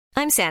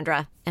I'm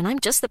Sandra, and I'm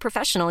just the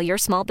professional your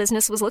small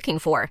business was looking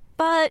for.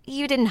 But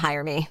you didn't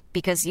hire me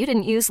because you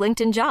didn't use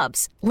LinkedIn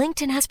Jobs.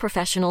 LinkedIn has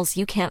professionals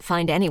you can't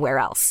find anywhere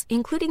else,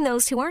 including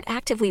those who aren't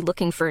actively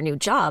looking for a new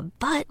job,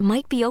 but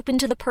might be open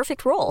to the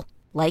perfect role,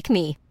 like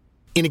me.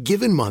 In a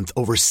given month,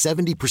 over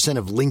 70%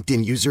 of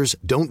LinkedIn users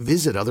don't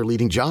visit other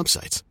leading job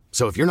sites.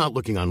 So if you're not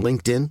looking on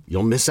LinkedIn,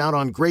 you'll miss out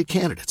on great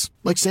candidates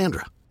like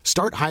Sandra.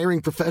 Start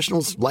hiring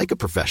professionals like a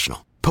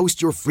professional.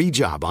 Post your free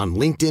job on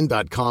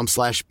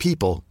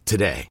linkedin.com/people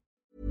today.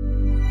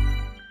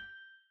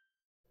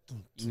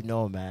 You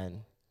know,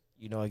 man.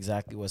 You know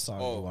exactly what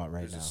song you want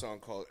right now. There's a song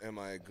called Am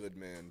I a Good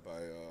Man by,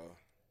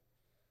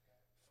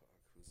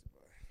 who's it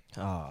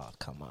by? Oh,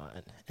 come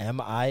on. Am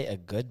I a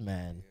Good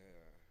Man?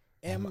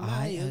 Yeah. Am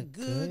I a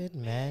good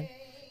man?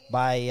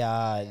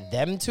 By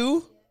Them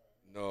Two?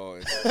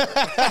 No.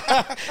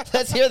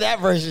 Let's hear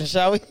that version,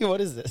 shall we? What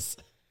is this?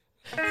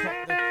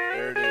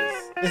 There it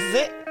is. This is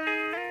it?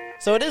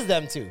 So it is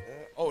Them Two.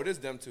 Oh, it is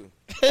Them Two.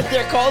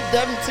 They're called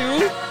Them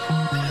Two?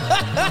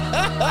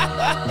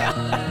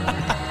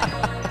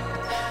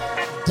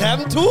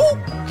 Them Two?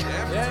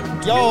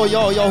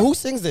 Yo, who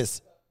sings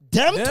this?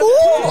 Them Two?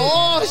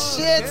 Oh,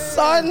 shit,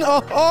 son.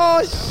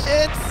 Oh,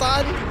 shit,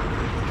 son.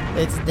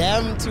 It's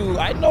Them Two.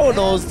 I know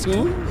those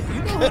two.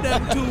 You know who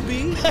Them Two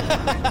be.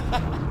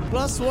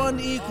 +1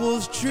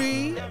 =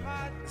 3.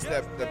 It's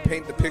that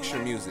paint the picture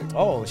music.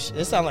 Oh,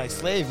 it sounds like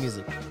slave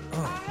music.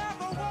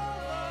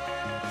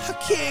 I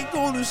can't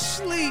go to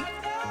sleep.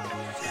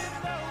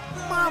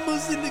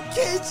 Mama's in the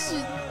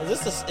kitchen.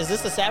 Is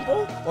this a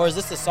sample or is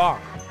this a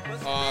song?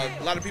 A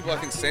lot of people, I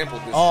think,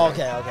 sampled this. Oh,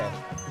 track. okay.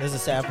 There's a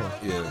sample.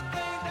 Yeah.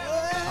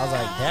 I was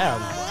like,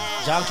 damn,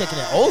 John kicking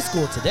it old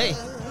school today.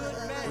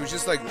 It was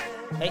just like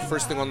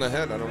first thing on the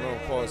head. I don't know.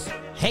 Pause.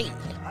 Hey.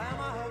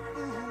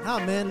 Nah,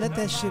 man, let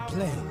that shit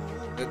play.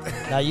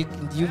 Now you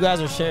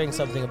guys are sharing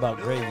something about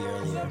gravy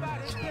earlier.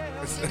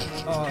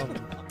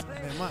 Man,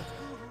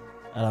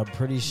 and I'm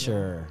pretty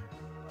sure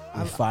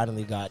we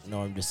finally got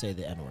Norm to say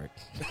the N-word.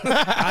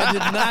 I did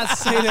not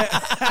say that.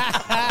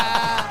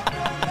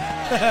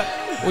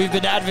 We've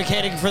been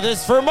advocating for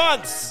this for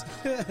months.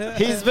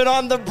 He's been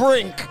on the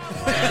brink.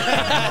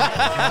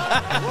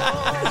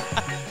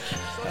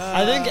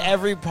 I think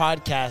every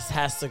podcast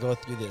has to go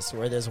through this,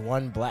 where there's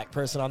one black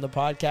person on the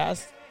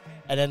podcast,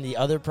 and then the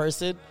other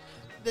person,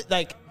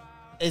 like,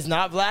 is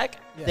not black.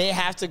 Yeah. They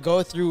have to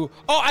go through.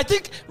 Oh, I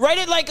think right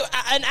at like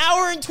an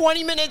hour and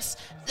 20 minutes,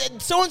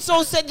 so and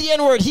so said the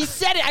N-word. He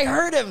said it. I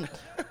heard him.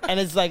 And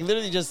it's like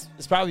literally just,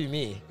 it's probably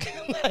me.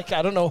 Like,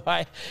 I don't know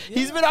why. Yeah.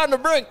 He's been on the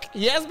brink.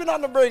 He has been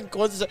on the brink.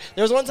 There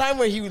was one time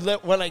where he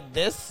went like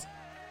this.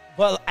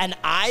 And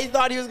I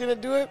thought he was going to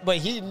do it, but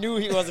he knew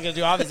he wasn't going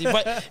to do it, obviously.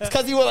 But it's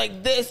because he went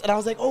like this, and I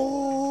was like,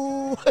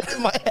 oh,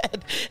 in my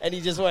head. And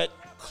he just went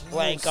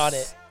blank on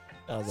it.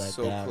 I was like,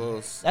 so damn.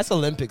 Close. That's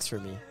Olympics for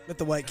me. Let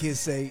the white kids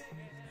say.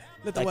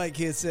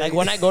 Like,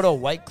 when I go to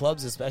white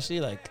clubs, especially,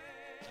 like,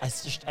 I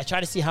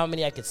try to see how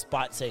many I could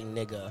spot saying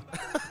nigga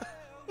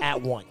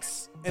at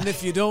once. And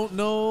if you don't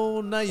know,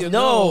 now you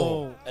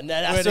know. And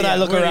that's when I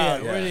look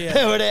around. Where they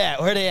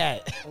at? Where they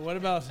at? What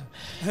about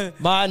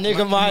my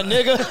nigga?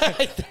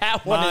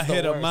 That one is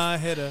the worst. My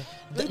hitter.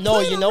 No,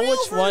 you know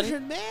which version,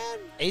 one? Man.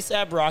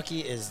 A$AP Rocky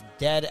is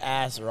dead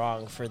ass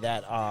wrong for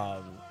that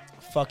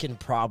fucking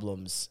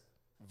Problems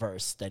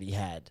verse that he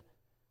had.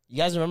 You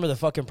guys remember the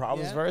fucking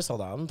Problems verse? Hold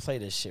on, I'm gonna play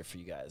this shit for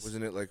you guys.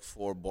 Wasn't it like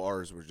 4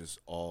 bars were just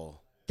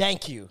all?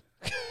 Thank you.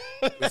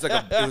 It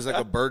was like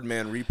a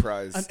Birdman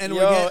reprise.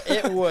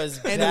 It was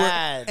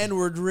bad.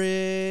 N-word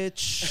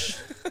rich.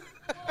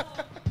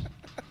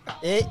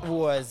 It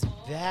was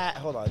bad.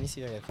 Hold on, let me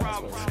see if I can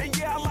fast forward.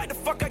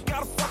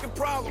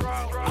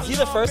 Is he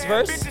the first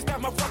verse?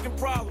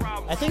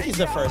 I think he's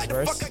the first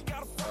verse.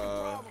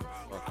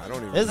 I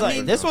don't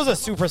even. This was a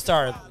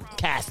superstar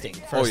casting.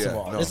 First of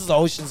all, this is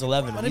Ocean's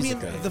 11. But I mean,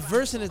 the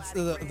verse in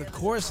the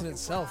chorus in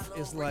itself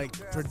is like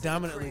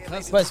predominantly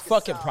cussing. But it's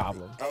fucking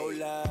Problem.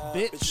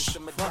 Bitch,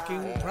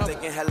 fucking Problem.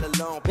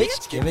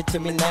 Bitch, give it to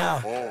me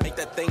now.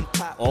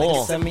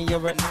 Oh, send me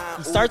your.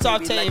 Starts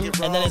off tame, and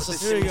then it's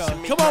just. Here you go.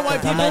 Come on,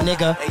 white people. That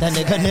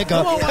nigga.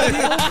 Come on, white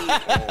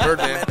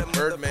people.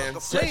 Birdman.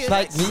 Say it.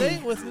 Like me. Say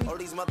it with me.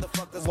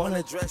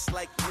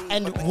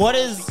 And what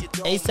is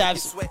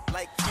A$AP's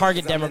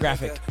target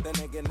demographic?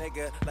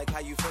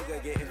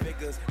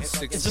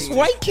 It's just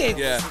white kids.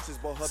 Yeah,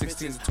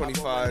 16 to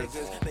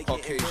 25,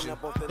 Caucasian.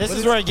 This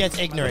is where it gets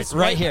ignorant,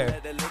 right here.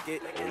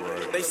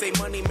 They say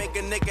money make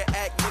a nigga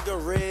act nigga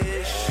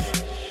rich.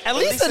 At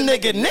least a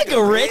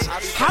nigga rich.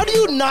 How do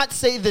you not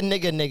say the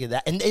nigga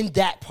that in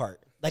that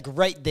part? Like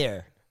right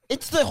there.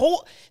 It's the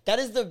whole, that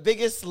is the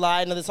biggest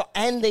line of the song.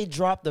 And they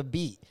drop the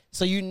beat.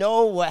 So you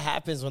know what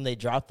happens when they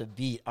drop the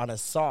beat on a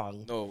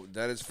song. No,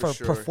 that is for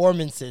sure.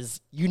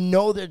 Performances. You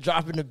know they're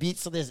dropping the beat,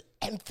 so there's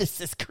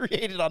emphasis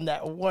created on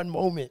that one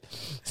moment.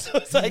 So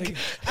it's like,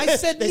 I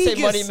said they niggas.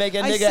 say money make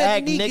a nigga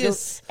act niggas.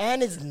 nigga.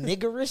 And it's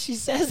niggerish, he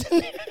says.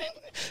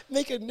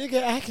 Make a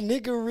nigga act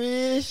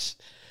niggerish.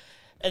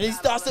 And he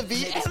starts to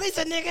be, at least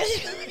a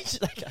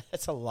nigga. Like,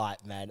 that's a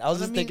lot, man. I was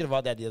just thinking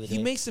about that the other day.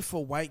 He makes it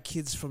for white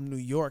kids from New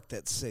York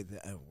that say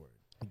the N-word.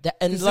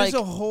 And like,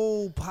 there's a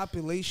whole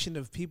population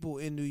of people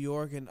in New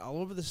York and all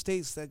over the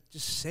states that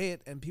just say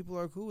it, and people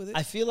are cool with it.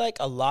 I feel like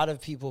a lot of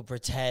people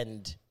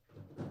pretend,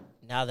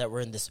 now that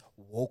we're in this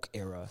woke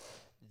era,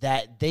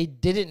 that they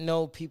didn't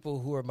know people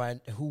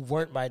who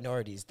weren't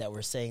minorities that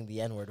were saying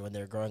the N-word when they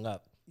were growing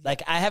up.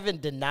 Like, I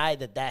haven't denied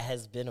that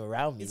has been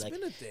around me. It's like,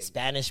 been a thing.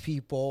 Spanish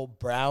people,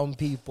 brown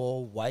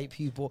people, white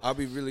people. I'll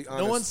be really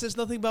honest. No one says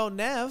nothing about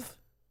Nav.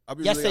 I'll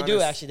be Yes, really they do,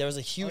 honest. actually. There was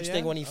a huge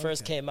thing when he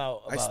first came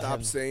out about I stopped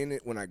him. saying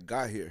it when I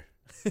got here.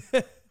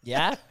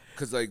 Yeah?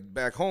 Because, like,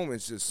 back home,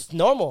 it's just... It's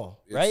normal,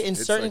 right? In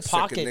it's certain like second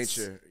pockets,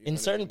 nature, you in know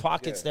certain what I mean?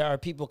 pockets, there are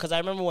people. Because I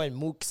remember when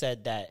Mook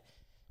said that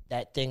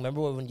thing.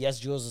 Remember when Yes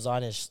Jules was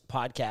on his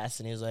podcast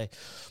and he was like,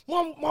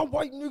 "My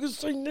white niggas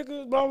say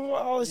niggas, blah blah blah,"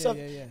 all this stuff.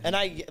 Yeah. And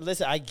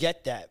I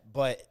get that,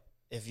 but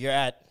if you're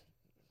at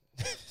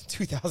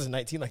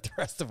 2019 like the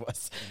rest of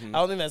us, I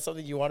don't think that's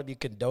something you want to be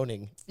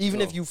condoning,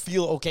 even if you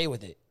feel okay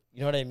with it. You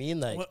know what I mean?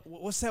 Like,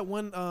 What's that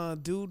one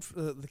dude,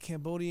 the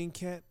Cambodian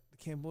cat, the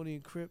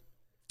Cambodian Crip?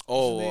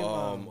 Oh,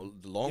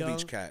 the Long Young-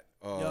 Beach cat.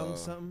 Young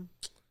something.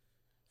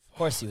 of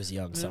course he was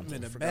young.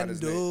 Something. forgot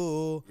his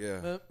Bendo.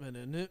 Yeah.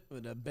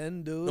 With a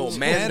bendo. No,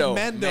 Mando.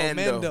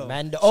 Mando.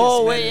 Mando.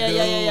 Oh wait, Mando.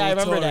 yeah. I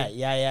remember Tory. that.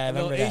 Yeah, I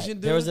remember that. Asian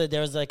There was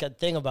dude? like a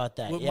thing about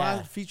that. With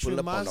Yeah. featuring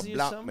Pull up on the Mozzie or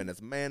block, something. man.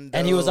 It's Mando.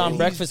 And he was on He's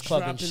Breakfast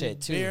Club and dropping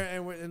shit too. beer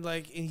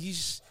and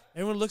he's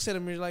everyone looks at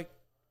him and you're like,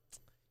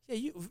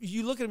 yeah,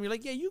 you look at him, you're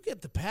like, yeah, you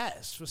get the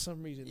pass for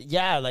some reason.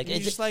 Yeah, like You're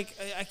it just like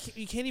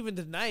you can't even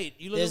deny it.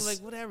 You look at him like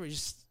whatever.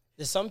 Just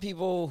there's some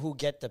people who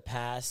get the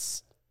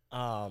pass,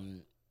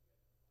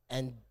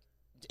 and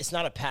it's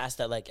not a pass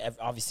that like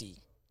obviously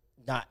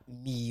not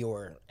me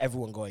or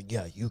everyone going,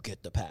 yeah, you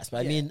get the pass.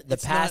 But I mean the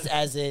it's pass not-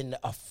 as in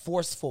a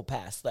forceful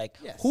pass. Like,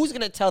 Yes. who's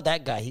gonna tell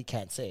that guy he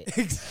can't say it?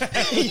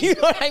 exactly. You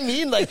know what I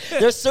mean? Like,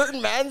 there's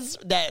certain mans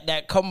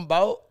that come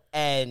about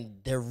and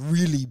they're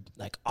really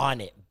like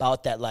on it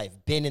about that life,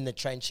 been in the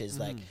trenches,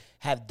 like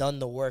have done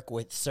the work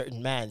with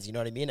certain mans. You know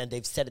what I mean? And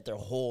they've said it their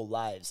whole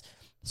lives.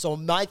 So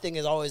my thing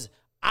is always,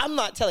 I'm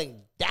not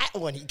telling that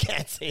one he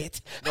can't say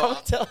it. I'm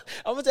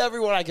gonna tell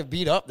everyone I can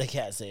beat up they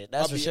can't say it.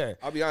 That's for sure.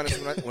 I'll be honest.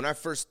 When I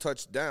first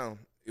touched down,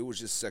 it was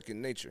just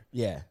second nature.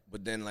 Yeah.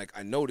 But then, like,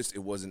 I noticed it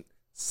wasn't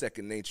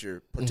second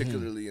nature,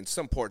 particularly in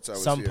some parts I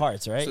was Some here.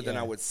 parts, right? So then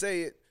Yeah. I would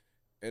say it,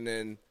 and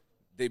then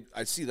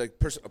I'd see, like,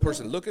 a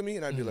person look at me,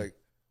 and I'd be like,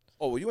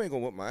 oh, well, you ain't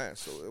gonna whip my ass.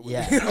 So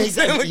Yeah. you know what I'm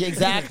saying? Like,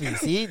 Exactly.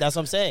 See, that's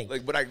what I'm saying.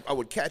 Like, but I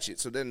would catch it.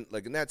 So then,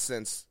 like, in that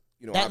sense,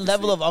 you know, That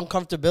level of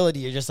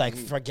uncomfortability, you're just like,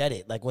 forget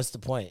it. Like, what's the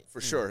point?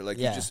 for sure. Like,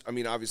 Yeah. you just, I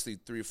mean, obviously,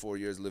 3 or 4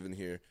 years living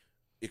here,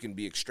 it can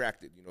be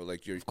extracted. You know,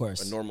 like your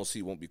course. a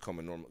normalcy won't become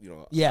a normal. You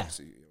know, Yeah.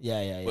 obviously, you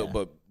know.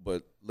 Yeah.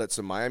 But let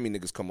some Miami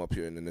niggas come up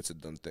here, and then it's a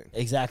done thing.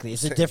 Exactly.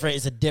 It's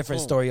a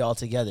different story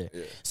altogether.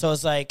 Yeah. So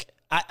it's like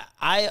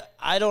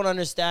I don't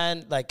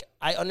understand, like,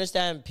 I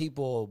understand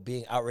people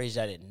being outraged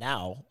at it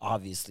now,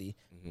 obviously,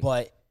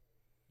 but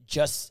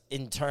just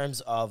in terms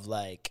of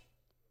like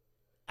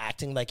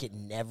acting like it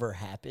never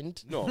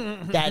happened. No.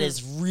 That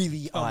is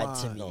really odd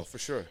to me. No, for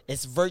sure.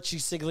 It's virtue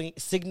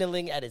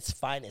signaling at its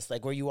finest,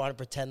 like where you want to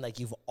pretend like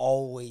you've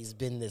always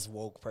been this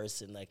woke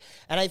person, like,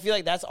 and I feel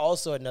like that's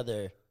also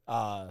another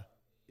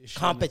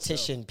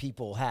competition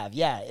people have.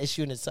 Yeah,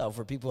 issue in itself,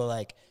 where people are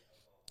like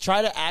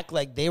try to act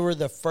like they were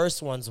the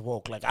first ones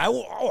woke. Like, I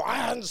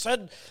hadn't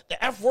said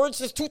the F word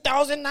since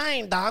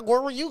 2009, dog. Where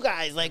were you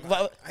guys? Like,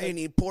 what? I ain't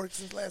eat pork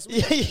since last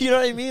week. You know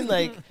what I mean?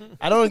 Like,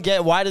 I don't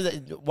get why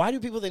do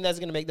people think that's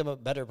gonna make them a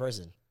better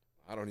person?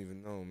 I don't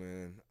even know,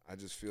 man. I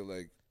just feel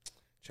like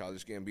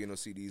Childish Gambino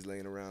CDs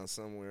laying around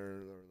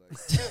somewhere, or like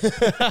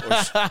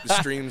the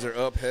streams are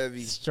up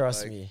heavy.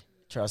 Trust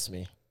Like,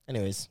 me.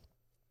 Anyways.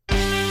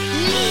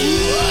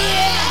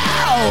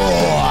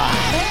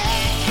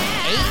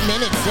 8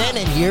 minutes in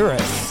and you're a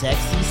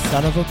sexy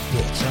son of a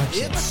bitch, aren't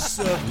you? It's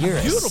a You're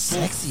a beautiful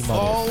sexy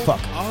fall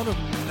motherfucker.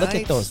 autumn Look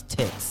night. at those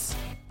tits.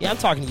 Yeah, I'm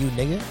talking to you,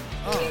 nigga.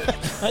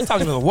 I ain't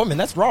talking to a woman.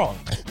 That's wrong.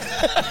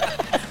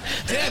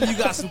 Damn, you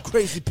got some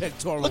crazy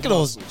pectoral Look at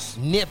muscles. those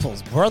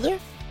nipples, brother.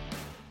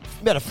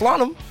 You better flaunt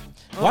them.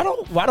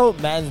 Why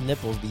don't man's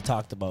nipples be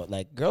talked about?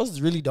 Like,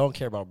 girls really don't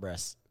care about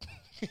breasts.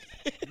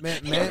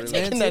 Man,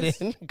 Taking that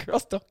tits. in,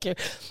 girls don't care.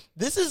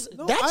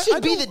 That I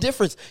should be don't- the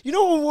difference. You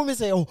know when women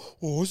say, "Oh,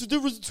 what's the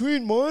difference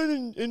between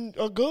mine and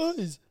a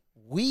guy's?"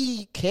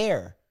 We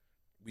care.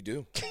 we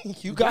do.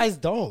 You guys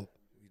don't.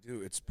 We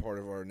do. It's part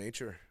of our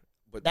nature.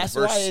 But That's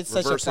reverse- why it's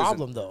such a reverse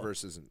problem, isn't- though.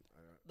 Reverse isn't.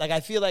 Like, I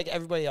feel like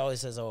everybody always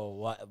says, "Oh,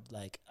 what?"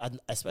 Like,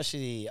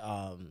 especially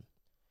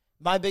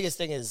my biggest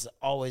thing is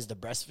always the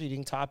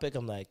breastfeeding topic.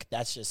 I'm like,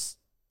 that's just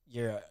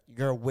you're a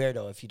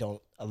weirdo if you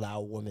don't allow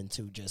a woman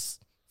to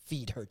just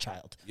feed her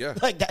child. Yeah.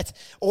 Like, that's,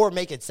 or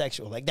make it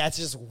sexual. Like, that's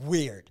just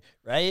weird,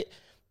 right?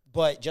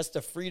 But just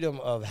the freedom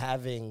of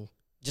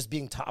just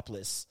being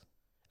topless.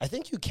 I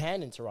think you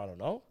can in Toronto,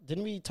 no?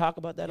 Didn't we talk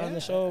about that on Yeah,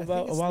 the show I about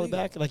think a it's while legal.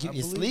 back? Like, I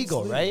it's believe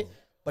legal, it's right? legal.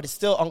 but it's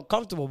still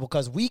uncomfortable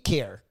because we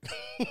care.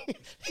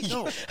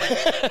 No.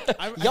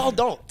 Y'all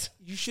don't.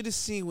 You should have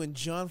seen when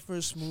John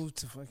first moved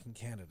to fucking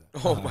Canada.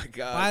 Oh my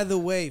God. By the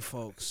way,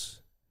 folks,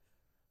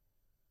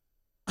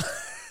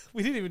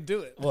 we didn't even do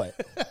it. What?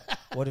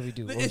 What did we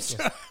do? The What was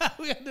intro.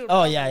 We gotta do it.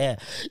 Oh, yeah.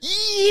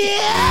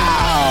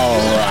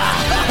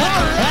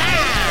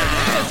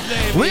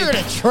 We're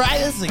going to try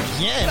this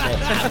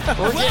again.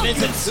 We're getting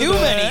into too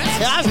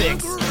many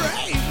topics.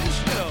 Great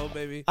this show,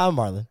 baby. I'm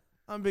Marlon,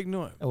 I'm Big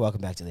Norm. and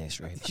welcome back to the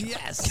Extra Rated Show.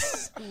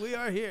 Yes, we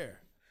are here.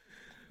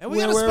 And we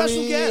got a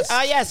special guest.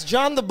 Yes,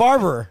 John the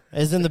Barber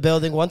is in the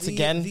building once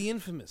again. The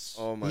infamous.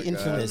 Oh my The God.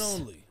 infamous. One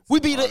and only. We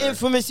be the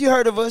infamous. You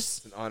heard of us.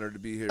 It's an honor to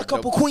be here. A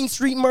couple Queen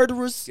Street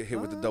murderers. Get hit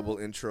with the double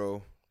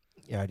intro.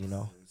 You already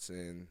know.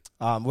 Saying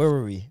Where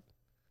were we?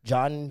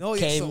 John Oh, yeah,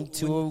 came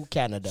so to when-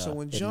 Canada so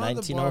when in John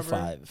the Barber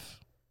 1905.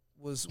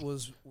 was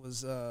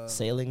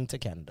Sailing to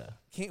Canada.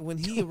 when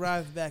he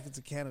arrived back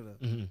into Canada,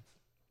 Mhm.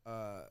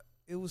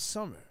 it was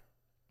summer,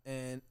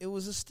 and it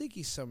was a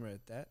sticky summer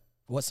at that.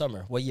 What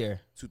summer? What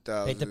year?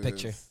 2014. Paint the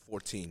picture.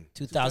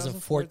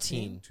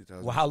 2014.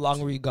 2014. Well, how long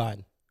were you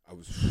gone? I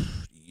was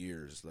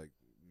years, like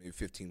maybe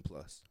 15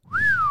 plus.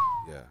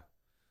 Yeah.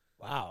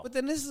 Wow. But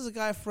then this is a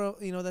guy from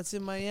that's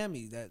in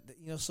Miami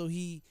so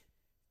he's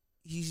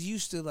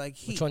used to like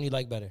heat. Which one you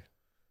like better?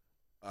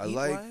 I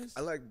Heat-wise?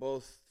 like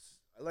both.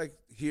 I like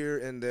here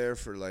and there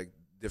for like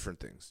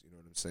different things. You know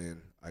what I'm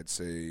saying? I'd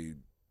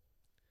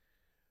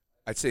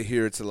say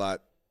here it's a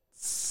lot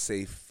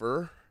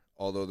safer,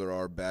 although there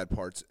are bad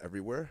parts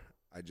everywhere.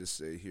 I just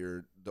say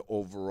here the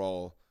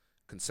overall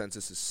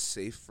consensus is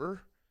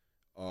safer,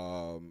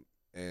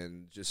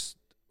 and just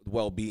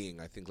well-being.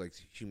 I think like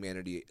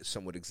humanity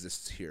somewhat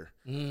exists here.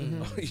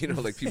 You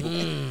know, like people.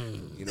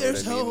 You know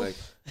There's what I mean? hope. Like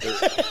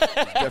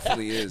there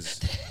definitely is.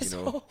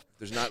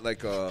 There's not like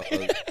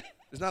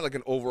there's not like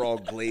an overall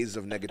glaze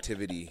of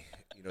negativity.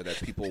 You know that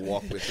people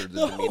walk with or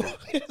the demeanor.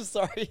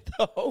 Sorry,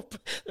 the hope.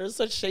 There's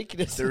such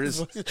shakiness. There in is-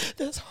 his voice.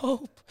 There's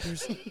hope.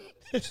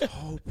 There's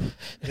hope. You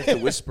have to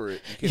whisper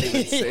it. You can't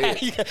even say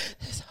it.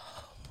 There's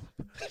hope.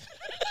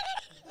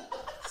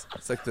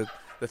 It's like the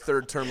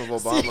third term of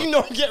See,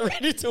 Obama. get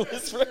ready to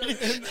whisper.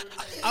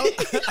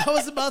 I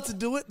was about to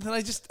do it, then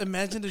I just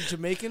imagined a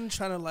Jamaican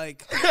trying to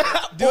like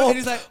do it, and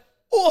he's like,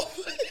 Oh.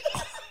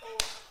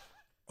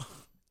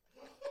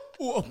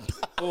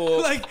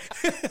 like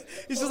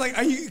he's just like,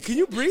 can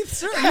you breathe,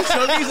 sir? Are you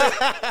choking? He's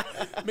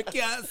like, me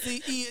can't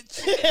see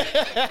it.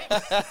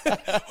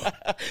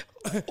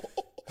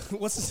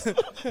 What's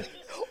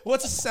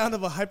the sound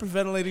of a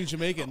hyperventilating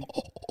Jamaican?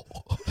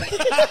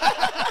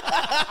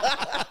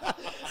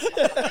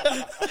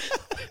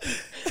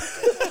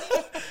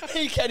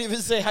 You can't even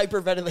say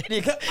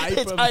hyperventilating.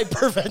 It's Hyperventilate.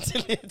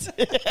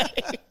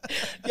 hyperventilate.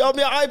 Yo,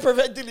 me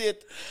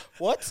hyperventilate.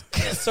 What?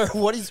 Sir,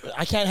 what is...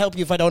 I can't help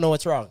you if I don't know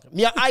what's wrong.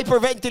 Me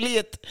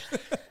hyperventilate.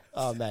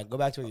 Oh, man. Go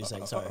back to what you're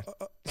saying. Sorry.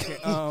 Okay,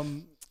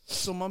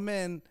 so my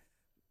man,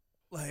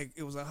 like,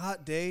 it was a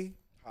hot day,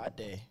 Hot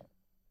day.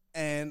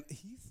 and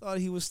he thought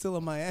he was still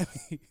in Miami,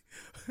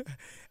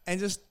 and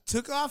just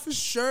took off his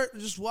shirt,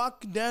 just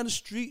walking down the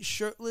street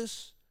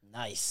shirtless,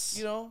 Nice.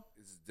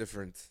 It's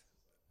different.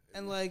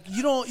 and like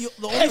the only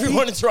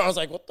Everyone in Toronto's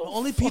like, what the the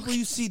only fuck? people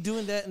you see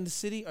doing that in the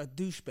city are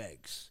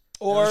douchebags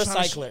Or They're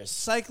trying to cyclers.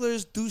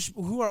 cyclers,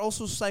 who are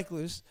also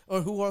cyclists,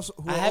 or who are also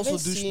I haven't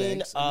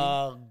seen...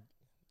 douchebags.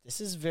 this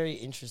is very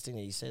interesting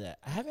that you say that.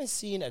 I haven't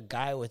seen a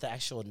guy with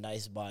actual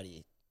nice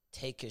body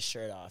take his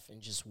shirt off and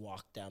just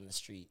walk down the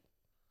street.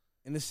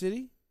 In the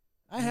city,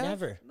 I have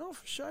Never. No,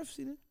 for sure, I've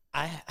seen it.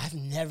 I've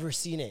never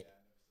seen it.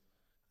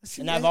 I've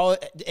seen And it. I've always,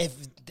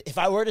 if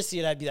I were to see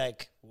it, I'd be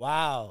like,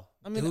 wow,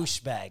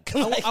 douchebag.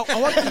 Like,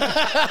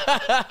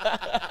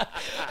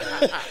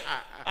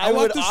 I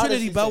walk through honestly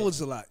Trinity say-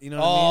 Bellwoods a lot. You know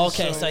what I Oh, mean?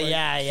 okay. So like,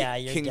 yeah,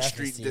 you're King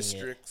definitely Street seeing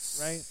districts,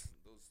 Right.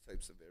 Those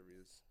types of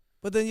areas.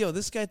 But then,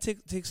 this guy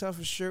takes off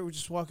his shirt. We're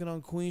just walking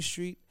on Queen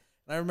Street.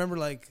 And I remember,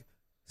 like,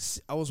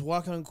 I was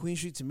walking on Queen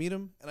Street to meet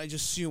him, and I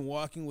just see him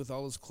walking with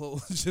all his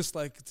clothes just,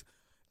 like,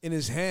 in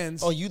his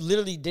hands. It. Oh, you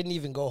literally didn't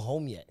even go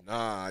home yet.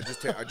 Nah, I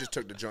just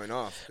took the joint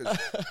off because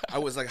I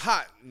was like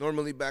hot.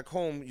 Normally back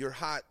home, you're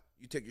hot.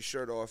 You take your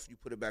shirt off, you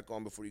put it back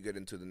on before you get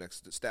into the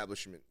next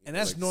establishment. and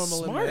that's like,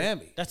 normal smart. in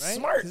Miami. That's right?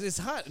 smart. Because it's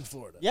hot in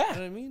Florida. Yeah. You know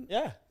what I mean?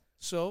 Yeah.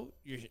 So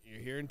you're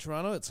here in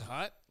Toronto. It's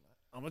hot.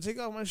 I'm going to take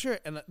off my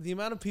shirt. And the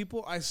amount of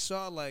people I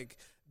saw, like,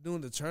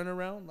 doing the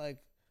turnaround, like,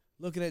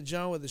 looking at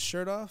John with his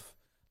shirt off,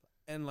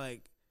 and,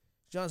 like,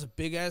 John's a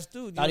big ass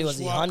dude. Thought he just was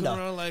the walking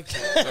Honda. around like,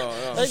 No,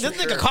 Like, this for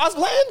nigga sure.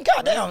 cosplaying?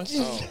 Goddamn.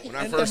 When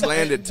I and- first and-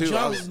 landed and too, I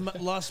John was,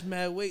 lost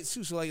mad weight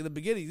too. So like in the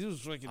beginning, he was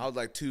freaking. I was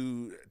like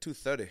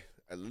 230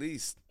 at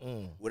least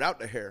Mm. without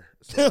the hair.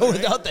 So,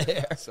 Without the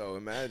hair. so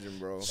imagine,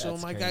 bro. So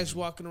That's my crazy. guy's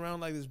walking around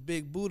like this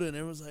big Buddha, and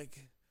everyone's like,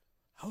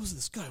 "How is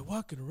this guy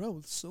walking around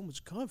with so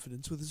much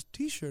confidence with his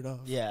T-shirt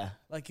off?" Yeah.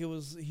 Like it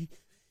was.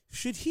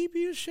 Should he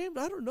be ashamed?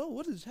 I don't know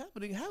what is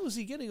happening. How is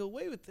he getting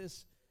away with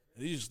this?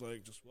 And he's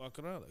just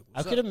walking around like. I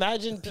What's could up?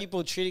 imagine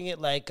people treating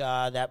it like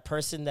that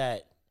person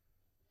that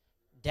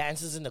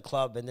dances in the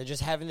club and they're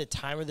just having the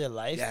time of their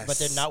life, Yes. but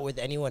they're not with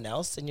anyone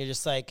else, and you're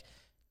just like,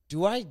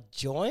 do I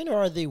join or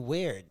are they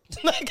weird?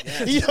 Like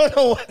you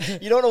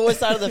don't know what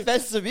side of the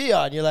fence to be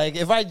on. You're like,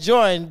 if I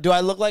join, do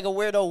I look like a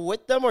weirdo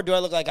with them, or do I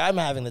look like I'm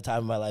having the time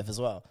of my life as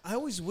well? I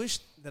always wish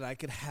that I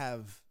could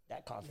have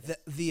That confidence.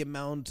 the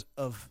amount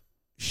of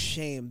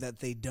shame that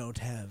they don't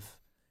have.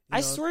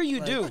 I swear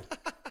you do.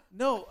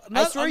 No,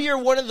 I swear you're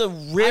one of the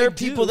rare I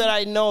people do. that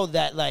I know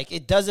that like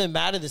it doesn't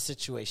matter the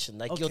situation.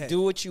 Like you'll Okay.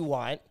 do what you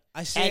want,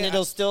 I say and I-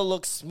 it'll still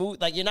look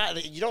smooth. Like you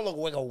don't look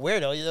like a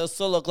weirdo. It'll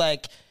still look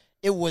like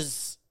it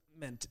was.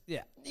 meant.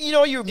 Yeah.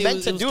 You're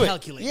meant to was do it.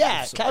 calculated.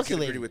 Yeah, So I can agree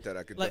calculated. with that.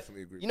 I could Like,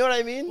 definitely agree. You know what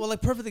I mean? Well,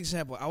 like perfect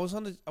example. I was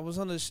on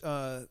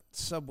the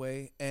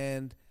subway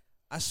and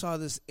I saw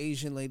this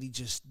Asian lady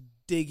just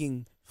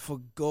digging for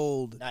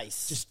gold.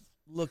 Nice. Just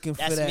looking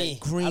That's for that me.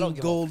 I green don't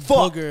give a gold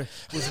fuck. booger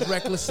with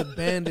reckless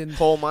abandon.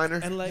 Coal miner.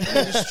 And like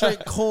just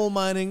straight coal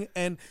mining.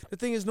 And the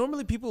thing is,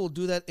 normally people will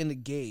do that in the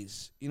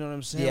gaze. You know what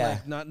I'm saying? Yeah.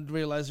 Like not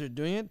realize they're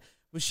doing it.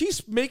 But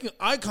she's making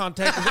eye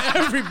contact with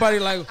everybody.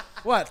 Like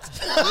what?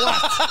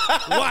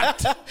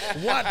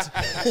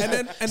 And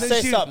then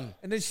Say she, something.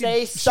 And then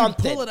Say she'd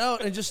something. pull it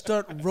out and just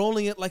start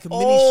rolling it like a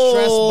mini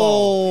stress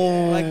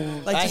ball. Like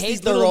I just hate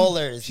these the little-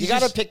 rollers. You she's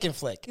gotta just- pick and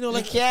flick. you know,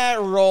 like- you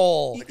can't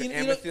roll. Like an you know-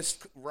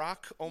 amethyst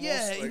rock almost.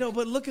 Yeah, like,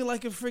 but looking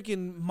like a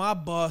freaking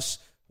mob boss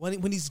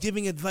when he's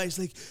giving advice,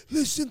 like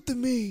listen to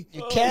me.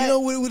 You can't- You know,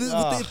 with the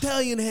Ugh.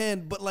 Italian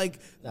hand, but like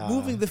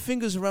moving the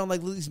fingers around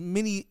like these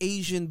mini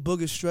Asian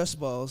booger stress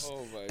balls,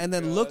 Oh my and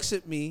then God. looks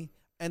at me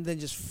and then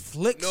just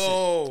flicks it.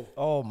 No.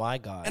 Oh my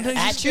god! And then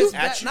At just you?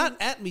 gets back-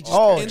 not at me, just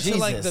Oh, into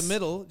like the Jesus.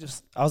 middle.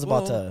 Just I was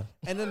about boom, to-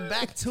 and then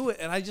back to it,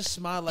 and I just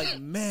smiled like,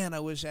 man, I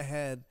wish I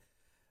had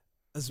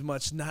as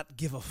much not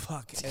give a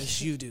fuck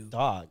as you do.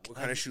 Dog. What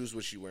kind of shoes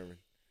was she wearing?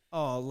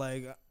 Oh,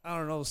 like I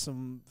don't know,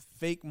 some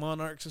fake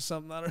monarchs or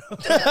something. I don't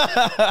know.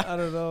 I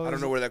don't know. I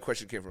don't know where that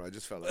question came from. I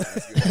just felt like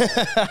asking.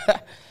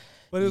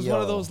 But it was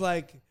one of Yo. those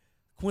like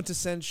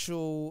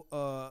quintessential,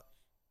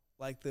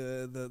 like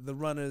the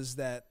runners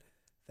that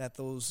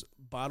those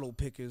bottle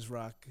pickers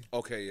rock.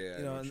 Okay, yeah.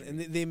 You know, and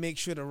they make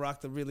sure to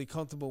rock the really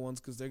comfortable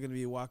ones because they're going to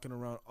be walking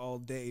around all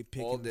day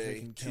picking all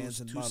day, freaking cans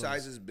and two bottles.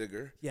 sizes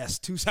bigger. Yes,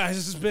 2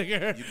 sizes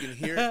bigger. You can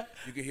hear.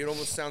 It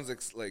almost sounds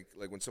like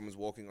when someone's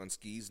walking on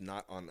skis,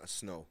 not on a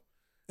snow.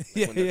 Like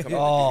Yeah, when they're yeah, coming,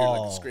 yeah. you hear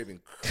like the Oh. scraping.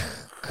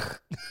 And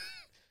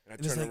I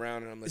it's turn like,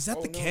 around and I'm like, Is that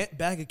oh, the no.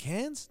 bag of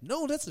cans?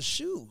 No, that's the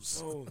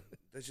shoes. No,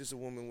 that's just a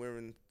woman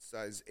wearing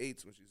size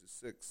 8s when she's a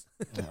 6.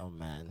 Oh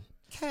man.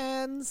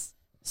 Cans.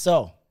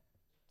 So,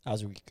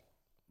 how's your week?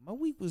 My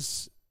week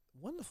was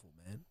wonderful,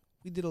 man.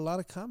 We did a lot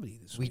of comedy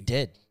this We week.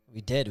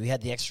 did. We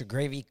had the Extra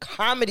Gravy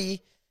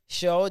comedy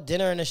show,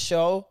 dinner and a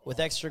show with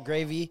Extra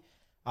Gravy.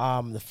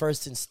 The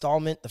first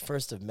installment, the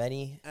first of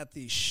many. At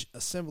the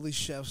Assembly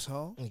Chef's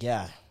Hall.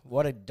 Yeah,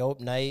 what a dope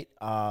night.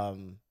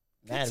 Man,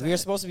 we were time.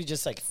 supposed to be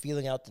just like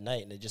feeling out the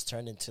night, and it just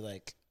turned into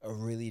like a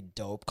really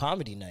dope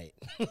comedy night.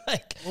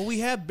 Like, Well, we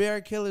had Bear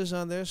Killers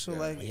on there, so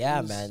like, yeah,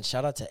 it was man.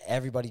 Shout out to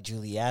everybody.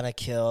 Juliana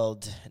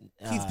killed.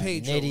 Keith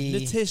Pedro, Nitty.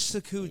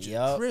 Nitish Sakuja,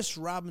 Yup. Chris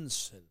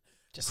Robinson,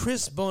 Just-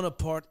 Chris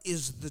Bonaparte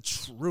is the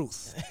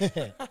truth.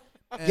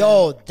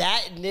 Yo,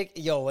 that Nick.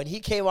 Yo, when he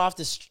came off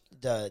the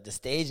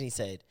stage and he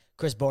said,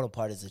 "Chris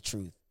Bonaparte is the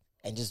truth,"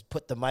 and just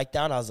put the mic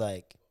down, I was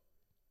like,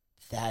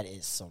 "That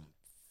is some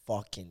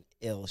fucking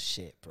ill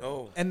shit, bro."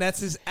 Oh, And that's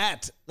his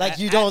Like, at-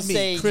 you at don't me.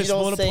 say- you Chris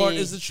don't Bonaparte say-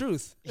 is the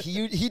truth.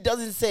 He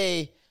doesn't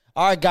say,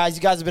 "All right, guys,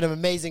 you guys have been an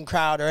amazing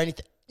crowd" or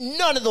anything.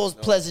 None of those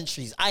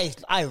pleasantries.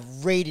 I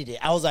rated it.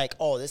 I was like,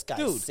 "Oh, this guy's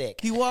Dude, sick."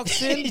 he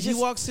walks in. He he just-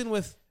 walks in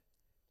with.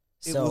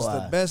 It So, was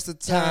the best of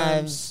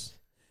times.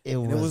 It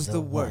and was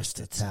the worst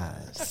of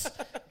times.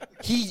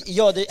 I See,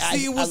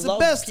 it was the love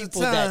best of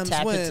people that times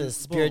tap when- into the boom.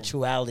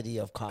 spirituality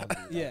of comedy.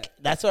 Yeah. Like,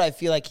 that's what I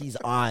feel like he's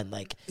on.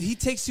 Like, He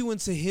takes you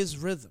into his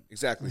rhythm.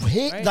 exactly.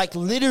 Right? like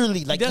literally,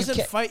 He like you doesn't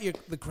can't, fight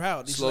the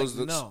crowd. He's Slows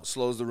like, the no.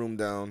 slows the room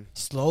down.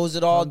 slows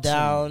it all Come to me. You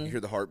down. hear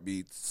the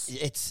heartbeats.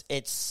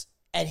 It's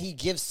and he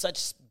gives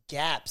such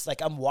gaps.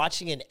 Like, I'm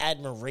watching in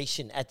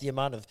admiration at the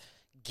amount of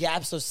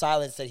gaps of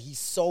silence that he's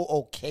so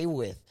okay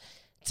with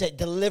to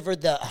deliver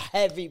the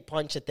heavy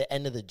punch at the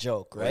end of the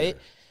joke, right?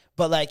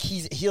 But like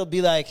he'll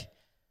be like,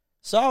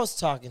 "So I was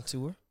talking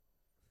to her.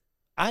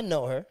 I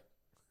know her.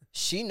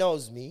 She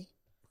knows me.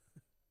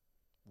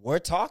 We're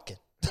talking."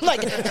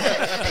 Like,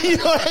 you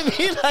know what I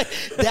mean? Like,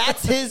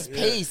 that's his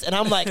pace. And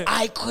I'm like,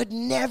 I could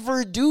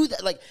never do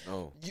that. Like,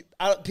 No.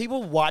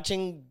 people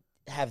watching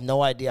have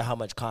no idea how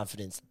much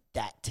confidence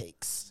that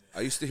takes. I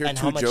used to hear And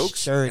how two much jokes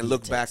surety and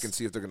look it back takes. and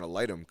see if they're gonna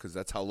light them because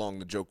that's how long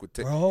the joke would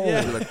take. Bro.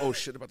 They'd be like, "Oh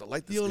shit, about to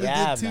light this You only guy."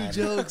 Yeah, did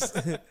two man. jokes.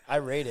 I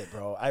rate it,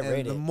 bro. I And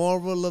rate the it.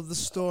 moral of the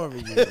story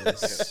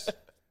is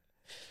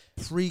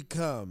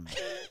pre-cum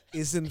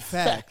is in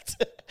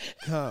fact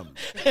cum.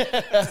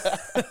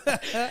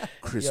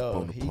 Chris Yo,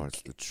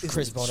 Bonaparte's the truth.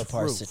 Chris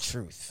Bonaparte's the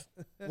truth.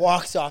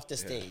 Walks off the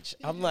stage.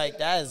 I'm like,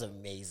 that is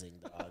amazing,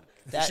 dog.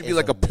 That Should be is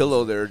like a amazing.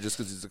 pillow there just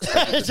because he's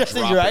expected to Just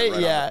drop right, it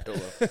right yeah. on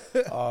the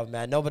pillow. Oh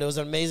man, no, but it was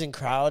an amazing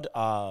crowd.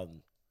 A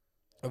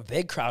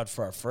big crowd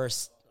for our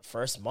first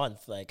first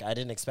month. Like, I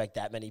didn't expect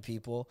that many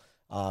people.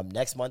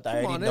 Next month,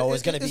 I already know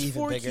it's going to be even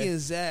Forky bigger. and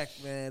Zach,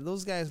 man.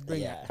 Those guys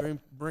bring them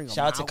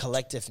Shout out to out.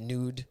 Collective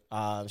Nude.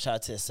 Shout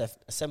out to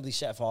Assembly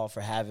Chef Hall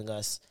for having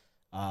us.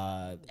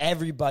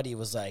 Everybody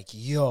was like,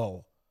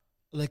 yo,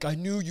 like, I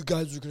knew you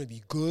guys were going to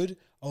be good.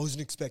 I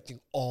wasn't expecting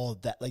all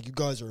that. Like, you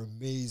guys are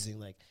amazing.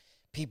 Like,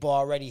 people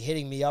already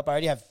hitting me up. I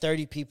already have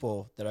 30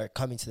 people that are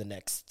coming to the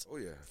next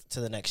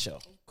show.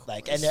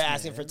 Like, and they're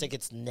asking for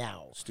tickets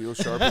now. Steel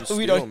sharpens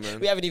steel, man.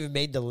 We haven't even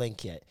made the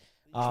link yet.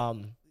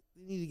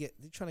 They're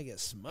trying to get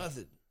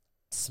smothered.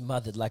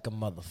 Smothered like a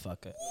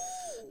motherfucker.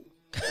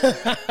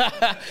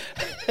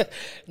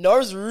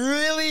 Norm's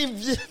really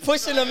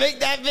pushing to make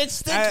that bitch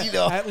sticky,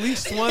 though. At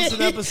least once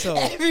an episode.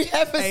 Every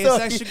episode. Hey, it's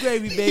extra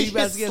gravy, baby. You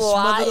about to get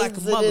smothered like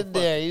a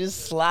motherfucker. He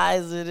just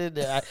slides it in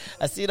there.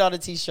 I see it on the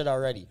t-shirt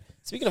already.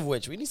 Speaking of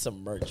which, we need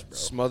some merch, bro.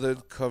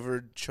 Smothered,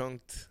 covered,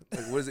 chunked.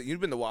 Like, what is it?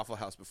 You've been to Waffle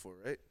House before,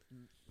 right?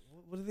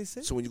 What did they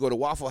say? So when you go to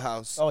Waffle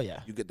House,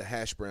 you get the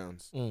hash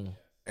browns.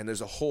 And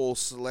there's a whole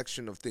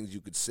selection of things you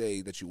could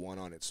say that you want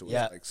on it. So it's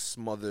like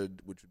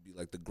smothered, which would be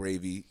like the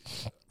gravy,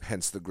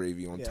 hence the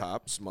gravy on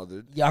top,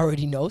 smothered. You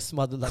already know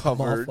smothered like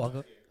Covered. a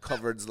motherfucker.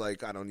 Covered's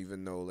like, I don't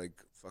even know, like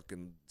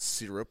fucking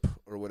syrup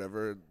or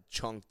whatever.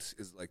 Chunked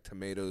is like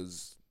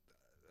tomatoes,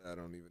 I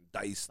don't even,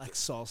 diced. Like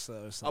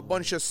salsa or something. A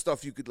bunch of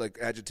stuff you could, like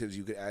adjectives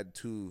you could add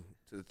to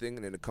the thing,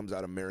 and then it comes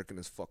out American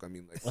as fuck. I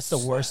mean, like. What's the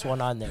worst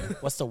one on there?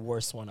 What's the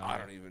worst one on there? I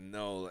don't even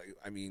know. Like,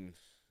 I mean,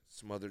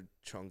 smothered,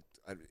 chunked.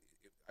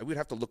 I would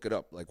have to look it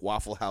up, like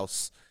Waffle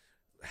House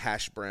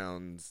hash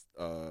browns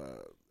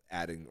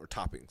adding or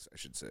toppings, I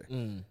should say.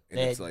 And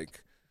it's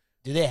like,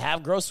 do they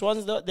have gross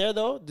ones there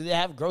though? Do they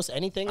have gross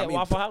anything at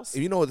Waffle House?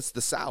 You know, it's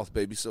the South,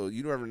 baby. So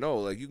you never know.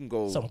 Like, you can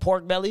go some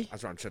pork belly.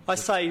 That's what I'm trying. I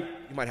say,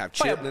 you might have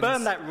chitlins.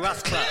 Burn that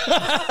rascal.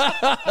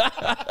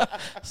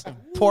 Some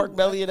pork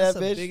belly in that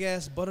bitch. Big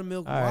ass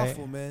buttermilk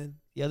waffle, man.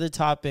 The other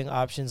topping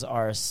options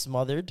are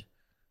smothered,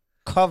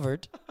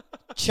 covered,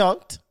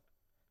 chunked,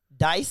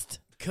 diced,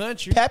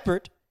 country,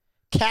 peppered,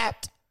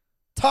 capped,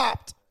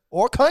 topped,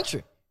 or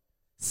country.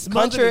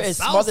 Country is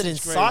smothered in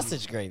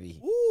sausage gravy.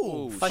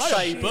 Ooh, I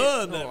say,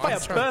 burn that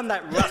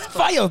rascal.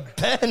 Fire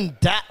burn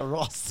that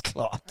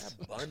rascal.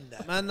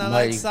 Man, I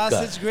like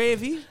sausage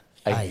gravy.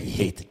 I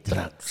hate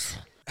drugs.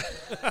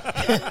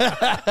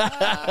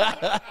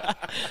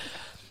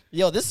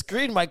 Yo, this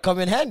screen might come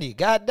in handy.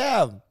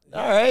 Goddamn.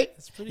 All right.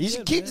 You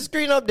should keep the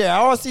screen up there.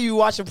 I want to see you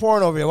watching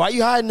porn over there. Why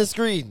you hiding the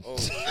screen? Oh,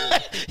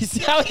 you see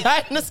how you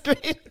hiding the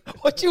screen?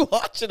 What you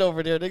watching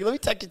over there, nigga? Let me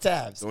check your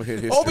tabs.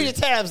 Open your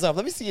tabs up.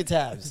 Let me see your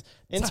tabs.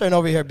 Intern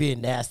over here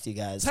being nasty,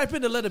 guys. Type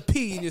in the letter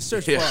P in your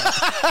search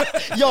bar.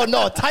 Yo,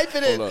 no, type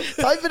it in.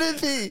 Type it in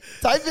P.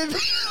 Type in P.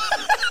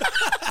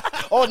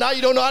 Oh, now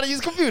you don't know how to use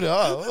a computer.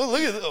 Oh,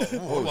 look at this.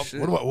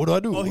 What do I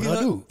do? What do I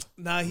do?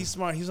 Nah, he's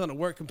smart. He's on a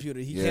work computer.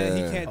 He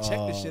can't check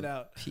the shit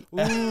out.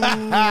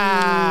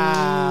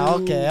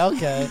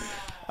 Okay.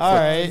 All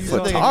right. This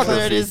nigga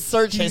cleared his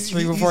search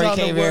history before he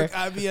came here.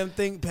 IBM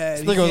ThinkPad.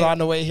 This nigga was on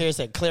the way here,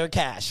 said clear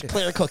cache,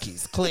 clear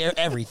cookies, clear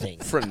everything.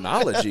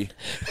 Phrenology.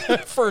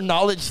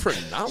 Phrenology.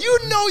 You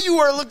know you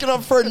were looking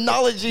up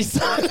phrenology,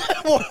 son.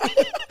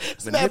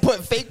 This man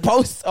put fake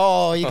posts.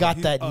 Oh, he got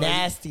that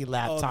nasty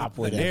laptop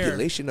with him.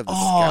 Manipulation of the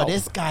scalp.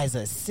 This guy's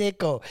a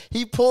sicko.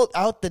 He pulled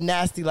out the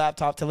nasty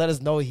laptop to let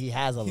us know he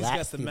has a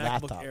nasty laptop.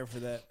 He's got the MacBook Air for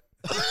that.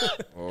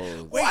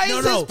 Why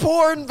is his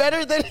porn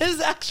better than his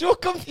actual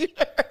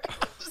computer?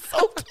 I'm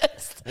so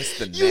pissed.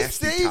 You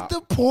saved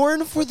the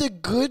porn for the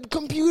good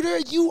computer?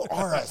 You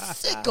are a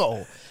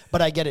sicko.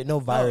 But I get it. No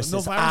viruses.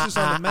 No viruses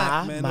on the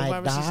Mac, man. No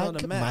viruses on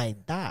the Mac. My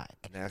dog.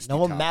 Nasty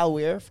No top.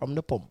 malware from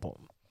the pom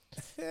pom.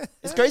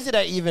 It's crazy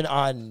that even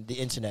on the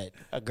internet,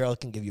 a girl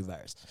can give you a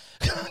virus.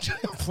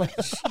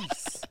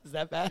 Is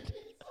that bad?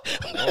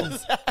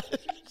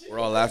 We're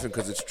all laughing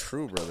because it's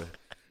true, brother.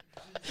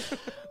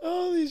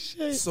 Holy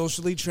shit.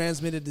 Socially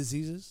transmitted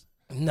diseases?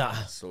 Nah,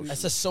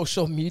 that's a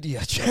social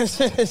media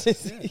transmitted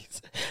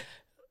disease.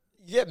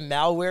 You get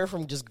malware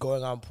from just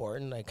going on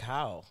porn? Like,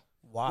 how?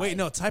 Why? Wait,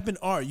 no, type in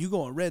R. You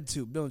go on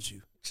RedTube, don't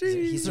you?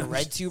 He's a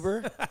red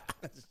tuber?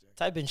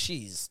 Type in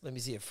cheese. Let me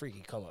see if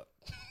Freaky come up.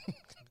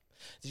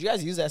 Did you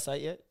guys use that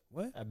site yet?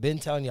 What? I've been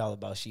telling y'all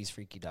about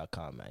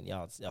she'sfreaky.com, man.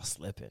 Y'all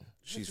slipping.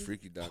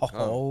 She'sfreaky.com.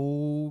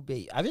 Oh,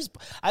 baby. I just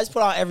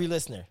put on every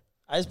listener.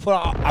 I put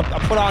on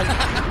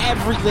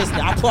every listener.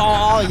 I put on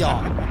all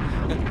y'all.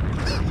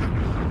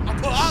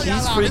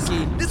 She's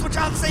freaky. This is what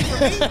y'all say for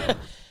me?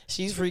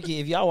 She's freaky.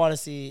 If y'all want to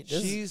see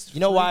this, She's you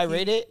know why I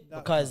rate freaky. it?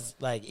 Because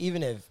like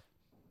even if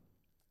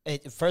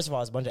first of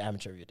all, it's a bunch of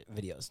amateur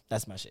videos.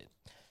 That's my shit.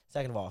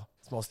 Second of all,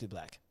 it's mostly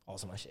black.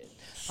 Also my shit.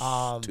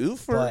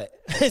 Twofer? But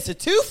it's a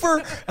twofer.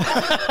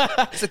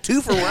 It's a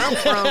twofer where I'm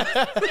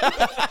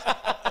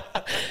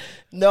from.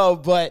 No,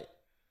 but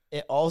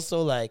it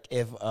also like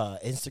if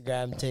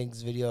Instagram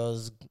takes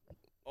videos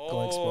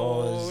go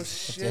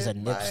exposed, if there's a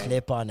nip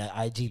slip on the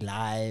IG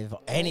live,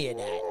 any of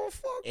that,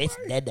 it's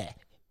dead there.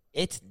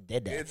 It's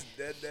dead there. It's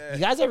dead there. You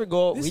guys ever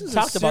go? We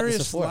talked about this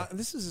before.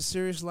 This is a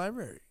serious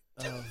library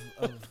of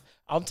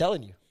I'm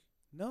telling you.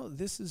 No,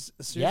 this is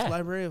a serious Yeah.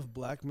 library of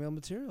black male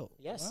material.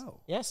 Yes. Wow.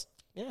 Yes.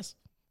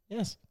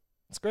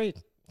 It's great.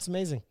 It's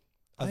amazing.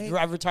 I-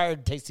 I've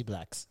retired Tasty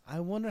Blacks. I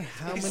wonder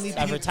how many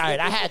I've people. retired.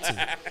 I had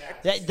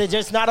to. They're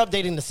just not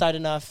updating the site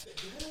enough.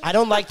 I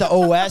don't like the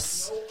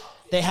OS.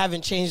 They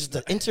haven't changed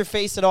the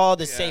interface at all.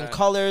 The same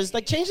colors.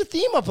 Like, change the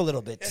theme up a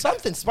little bit.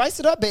 Something. Spice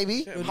it up,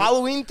 baby.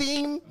 Halloween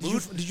theme.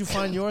 Did you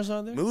find yours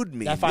on there? Mood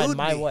me. I find mood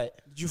my me. what?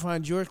 Did you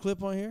find your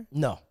clip on here?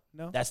 No.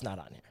 No? That's not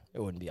on here.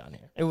 It wouldn't be on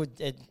here.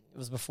 It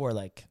was before,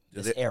 like,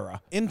 this it- era.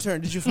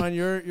 Intern, did you find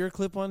your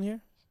clip on here?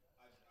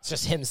 It's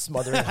just him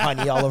smothering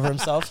honey all over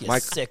himself. You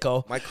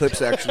sicko. My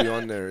clip's actually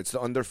on there. It's the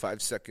under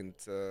 5 second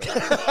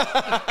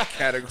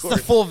category. It's the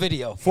full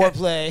video.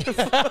 Foreplay.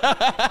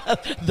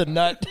 The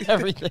nut.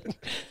 Everything.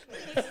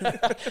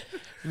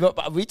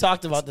 But we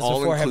talked about this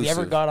All before. Have you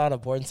ever inclusive. gone on a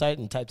porn site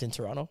and typed in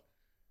Toronto?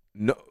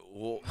 No.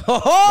 Well,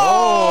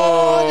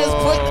 I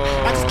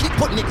just keep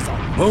putting niggas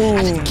on.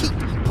 Boom. I just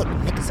keep putting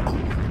niggas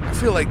on. I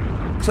feel like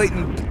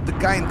Clayton, the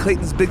guy in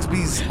Clayton's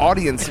Bigsby's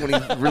audience when he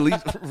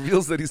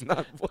reveals that he's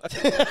not black.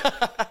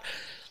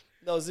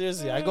 No,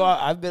 seriously. I go out.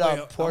 I've been on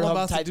I'm Pornhub,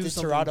 about to typed do in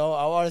something. Toronto.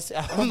 I want to say,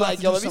 I'm about like,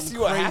 to yo, do let me something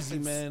see what crazy,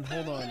 happens. man.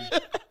 Hold on.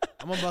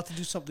 I'm about to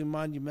do something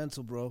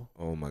monumental, bro.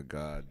 Oh my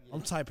God.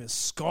 I'm typing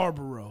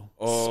Scarborough.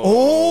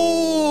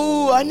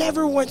 Oh, I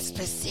never went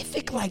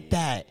specific like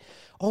that.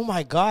 Oh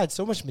my God,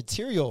 so much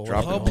material.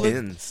 Dropping Public-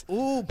 pins.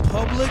 Ooh,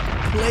 public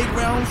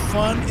playground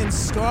fun in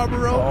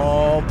Scarborough.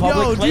 Oh,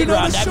 public do you know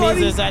playground. the That shorty?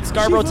 means it's at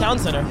Scarborough She Town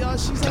from- Center. Yo,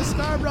 she's at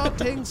Scarborough.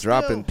 Things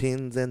Dropping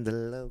pins in the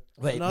low.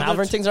 Wait, Another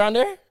Malvern things are on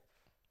there?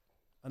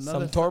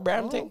 Another Some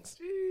Torbram things?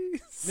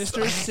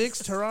 Mr. 6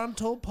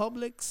 Toronto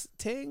Public's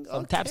ting. Some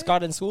Okay. Taps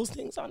Garden Schools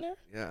things on there?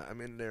 Yeah,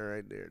 I'm in there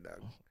right there,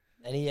 dog.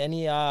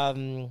 Any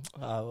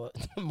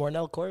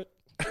Mornell Court?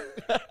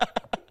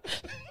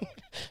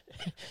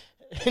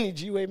 Any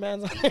G-Way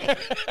mans on there?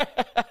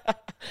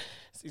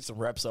 See some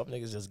reps up,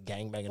 niggas just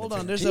gangbanging. Hold the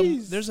on,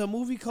 chick. there's a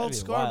movie called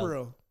That'd be wild.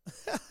 Scarborough.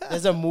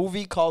 There's a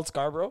movie called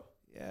Scarborough.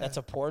 Yeah. That's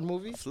a porn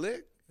movie.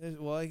 Flick?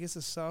 Well, I guess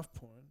it's soft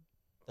porn.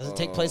 Does it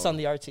take place on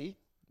the RT?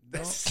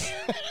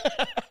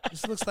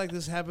 This looks like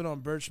this happened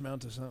on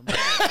Birchmount or something.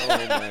 Oh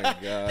my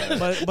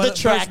God. But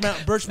track.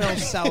 Birchmount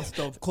South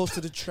though, close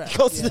to the track.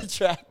 Close Yeah. to the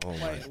track. Oh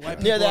my White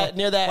God. Near people that- are-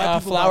 near that, white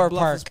people flower are Bluffers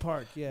park.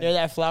 Park. Yeah. Near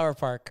that flower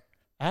park.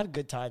 I had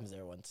good times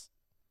there once.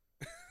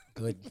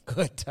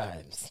 Good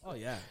times. Oh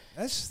yeah,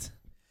 that's just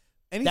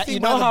anything That, you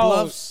by know the how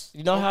bluffs.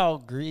 you know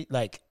how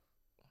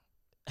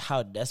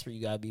how desperate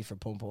you gotta be for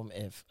pom pom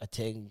if a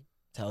ting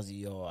tells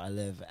you, yo, I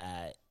live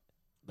at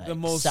like, the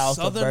most south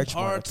southern of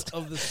part Birchmount.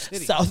 of the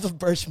city. South of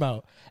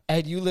Birchmount,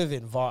 and you live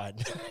in Vaughan.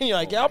 And you're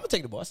like, yeah, I'm gonna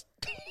take the bus.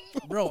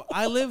 Bro,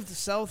 I lived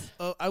south.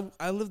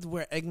 I lived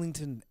where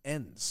Eglinton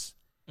ends,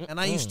 and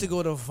I used to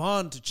go to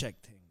Vaughan to check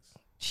things.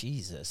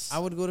 Jesus. I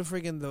would go to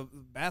freaking the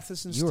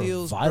Bathurst and You were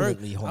Steeles.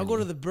 violently I'll go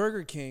horny. to the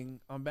Burger King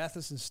on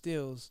Bathurst and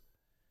Steeles,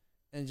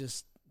 and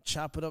just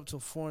chop it up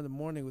till 4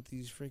 a.m. with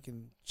these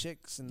freaking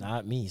chicks. And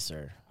Not me,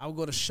 sir. I would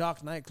go to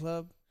Shock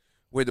nightclub.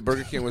 Wait, the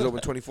Burger King was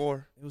open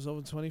 24? It was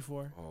open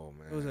 24. Oh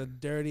man. It was a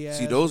dirty ass.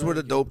 See, those were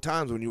the Burger dope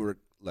times when you were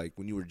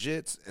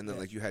jits, and then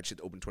like you had shit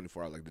open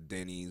 24 hours, like the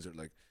Denny's or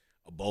like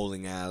a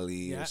bowling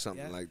alley Yeah, or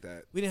something yeah. like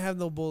that. We didn't have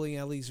no bowling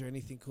alleys or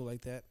anything cool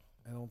like that.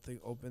 I don't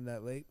think open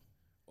that late.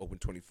 Open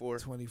 24.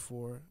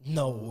 24.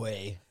 No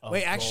way. A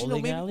Wait, actually, no.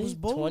 bowling Maybe alley? was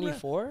Bowling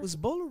 24? Was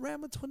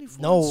Bowlerama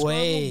 24? No in Scarborough?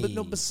 way. But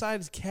no,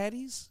 besides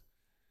Caddies,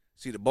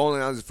 See, the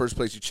bowling alley is the first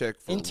place you check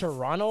for In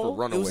Toronto? for It was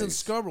runaways. it was in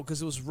Scarborough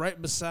because it was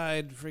right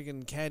beside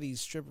freaking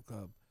Caddies stripper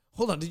club.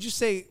 Hold on, did you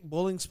say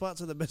bowling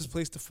spots are the best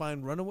place to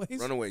find runaways?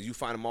 Runaways, you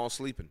find them all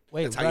sleeping.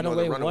 Wait, That's how you know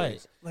they're runaway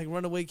runaways. what? Like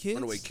runaway kids?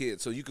 Runaway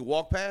kids. So you could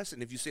walk past,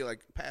 and if you say like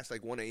past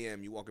like 1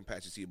 a.m., you walking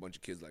past, you see a bunch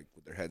of kids like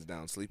with their heads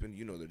down sleeping.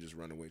 You know they're just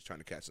runaways trying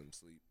to catch them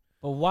sleep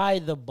But why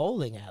the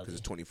bowling alley? because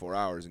it's 24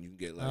 hours, and you can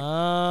get like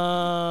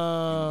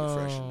Oh. you can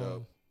get freshened up. You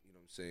know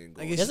what I'm saying?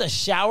 Go I guess- There's a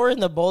shower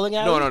in the bowling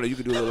alley? no. You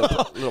could do a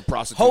little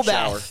prostitute Whole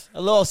shower. bath.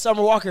 A little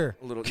summer walker.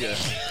 A little, yeah.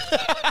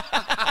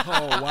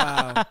 Oh,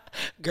 wow.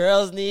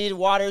 Girls need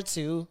water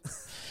too.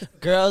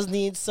 Girls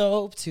need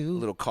soap A too.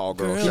 little call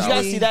girl Girls Did you shower.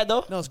 guys see that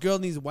though? No, this girl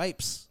needs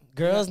wipes.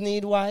 Girls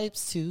need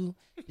wipes too.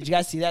 Did you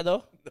guys see that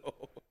though? No.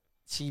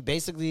 She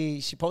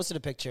posted a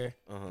picture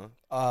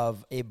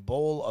of a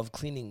bowl of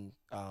cleaning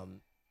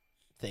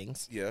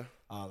things, Yeah.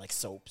 like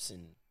soaps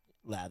and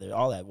lather,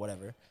 all that,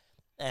 whatever,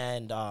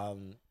 and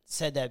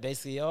said that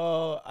basically,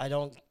 oh, I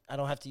don't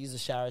have to use the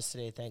showers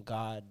today, thank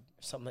God,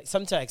 something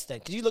to that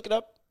extent. Could you look it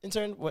up,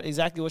 intern?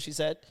 Exactly what she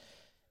said,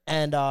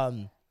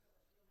 and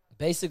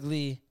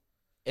basically,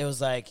 it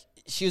was like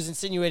she was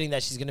insinuating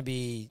that she's gonna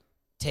be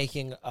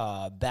taking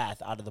a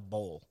bath out of the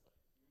bowl,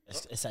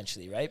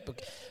 essentially, right?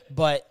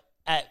 But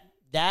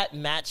that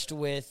matched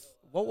with,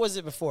 what was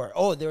it before?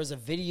 Oh, there was a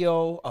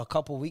video a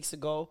couple weeks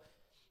ago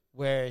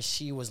where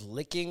she was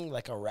licking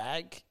like a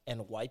rag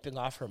and wiping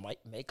off her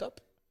makeup,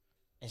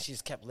 and she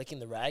just kept licking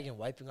the rag and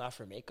wiping off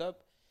her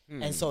makeup,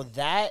 and so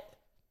that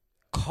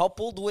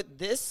coupled with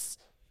this,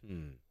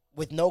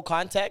 with no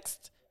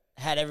context,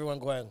 had everyone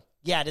going,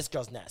 yeah, this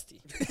girl's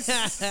nasty.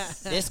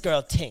 This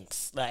girl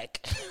tinks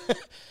like,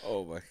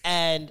 Oh my.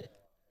 and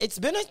it's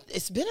been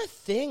a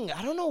thing.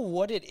 I don't know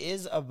what it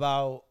is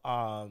about,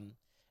 and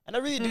I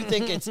really do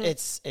think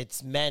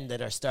it's men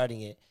that are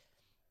starting it.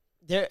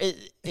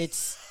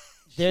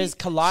 There's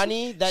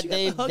Kalani that she got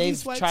the Huggies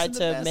they've wipes tried in the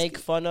to make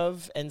basket. fun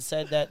of and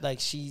said that like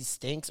she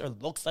stinks or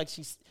looks like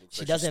she like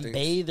she doesn't stinks.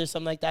 bathe or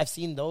something like that. I've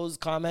seen those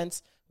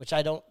comments, which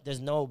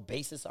there's no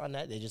basis on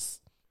that. They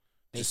just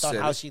based on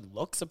said how it. she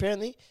looks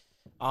apparently.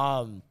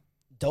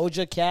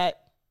 Doja Cat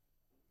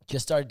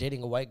just started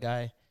dating a white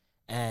guy,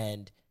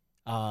 and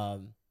I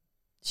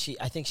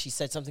think she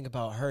said something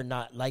about her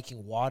not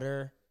liking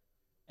water,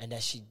 and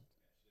that she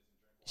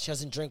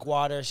doesn't drink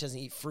water, she doesn't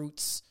eat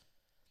fruits.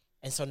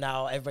 And so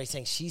now everybody's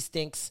saying she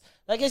stinks.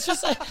 Like, it's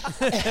just like,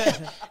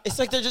 it's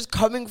like they're just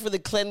coming for the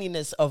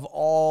cleanliness of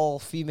all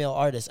female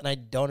artists. And I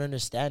don't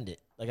understand it.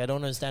 Like, I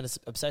don't understand this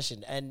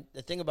obsession. And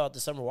the thing about the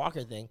Summer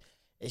Walker thing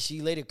is she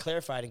later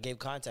clarified and gave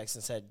context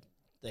and said,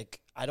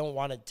 like, I don't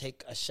want to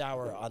take a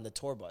shower on the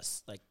tour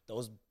bus. Like,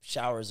 those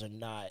showers are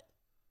not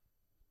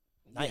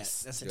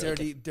nice. Yeah, that's to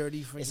dirty, take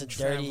dirty freaking It's a dirty.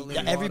 traveling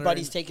water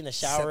everybody's and taking a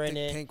shower in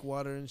septic it. tank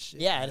water and shit.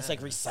 Yeah, and it's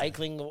like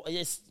recycling.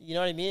 You know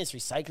what I mean? It's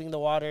recycling the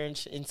water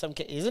in some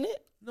cases, isn't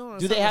it? No,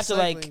 Do they have to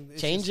like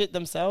change it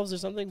themselves or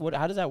something?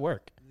 How does that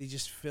work? They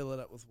just fill it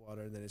up with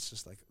water, and then it's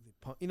just like they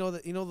pump. You know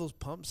those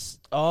pumps.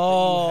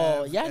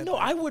 Oh, have yeah. at No, the-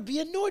 I would be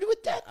annoyed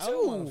with that I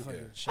don't wanna too. fucking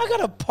I shower.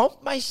 gotta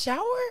pump my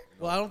shower.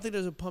 Well, I don't think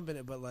there's a pump in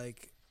it, but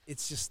like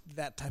it's just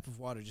that type of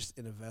water, just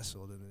in a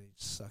vessel, and then it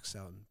just sucks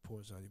out and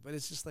pours on you. But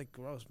it's just like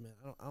gross, man.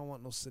 I don't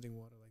want no sitting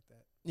water like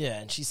that. Yeah,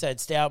 and she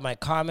said, "Stay out my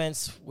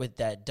comments with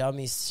that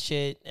dummy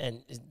shit."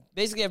 And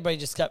basically, everybody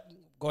just kept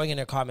going in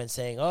their comments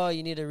saying, "Oh,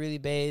 you need to really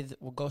bathe."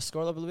 We'll go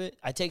scroll up a little bit.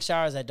 I take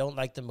showers. I don't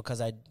like them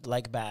because I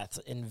like baths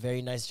in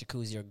very nice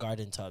jacuzzi or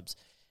garden tubs.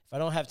 If I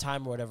don't have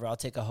time or whatever, I'll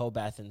take a whole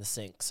bath in the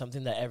sink.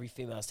 Something that every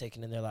female has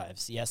taken in their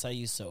lives. Yes, I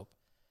use soap.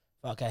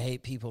 Fuck, I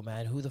hate people,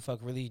 man. Who the fuck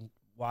really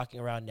walking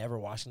around never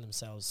washing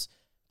themselves?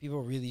 People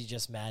are really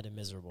just mad and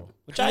miserable,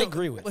 which I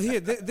agree with. Well, here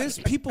there's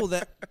people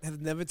that have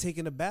never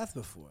taken a bath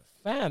before.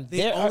 Fam,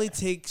 They only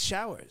take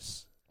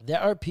showers. there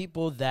are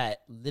people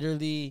that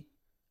literally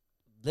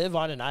live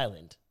on an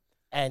island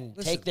and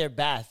Listen. take their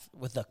bath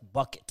with a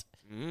bucket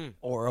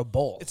or a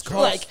bowl. It's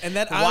called why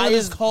island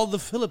is called the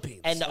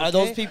Philippines. And are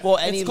those people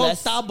any It's called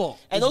less? Tabo,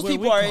 And is those what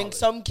people we are call in it.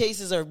 some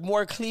cases are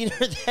more cleaner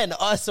than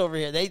us over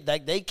here.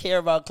 They care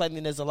about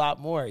cleanliness a lot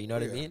more. You know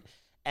what I mean?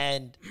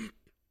 And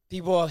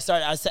people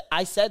started.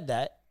 I said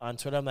that on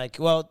Twitter. I'm like,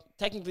 well,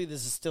 technically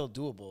this is still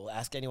doable.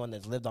 Ask anyone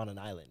that's lived on an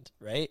island,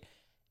 right?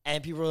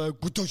 And people are like,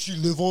 but does she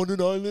live on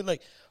an island?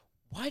 Like,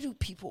 why do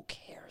people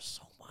care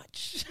so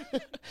much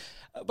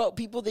about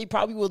people they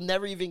probably will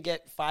never even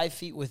get 5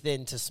 feet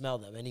within to smell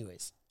them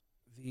anyways?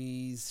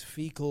 These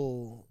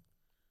fickle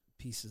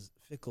pieces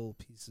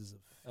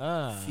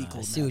of fecal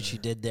I see what matter. you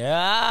did there.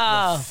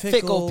 Ah, The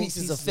fickle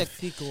pieces of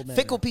fecal matter.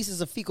 fickle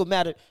pieces of fecal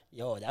matter.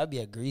 Yo, that would be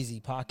a greasy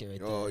pocket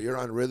right Oh, there. you're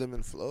on Rhythm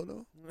and Flow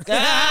though.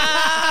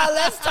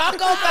 Let's talk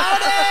about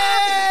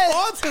it.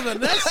 On to the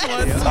next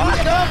one. Talk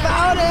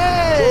about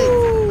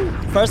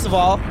it. First of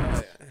all,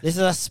 this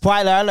is a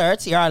spoiler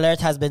alert. Your alert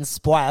has been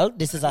spoiled.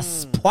 This is a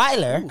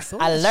spoiler Ooh, throw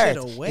that alert.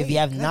 shit away. If you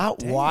have God not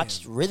damn.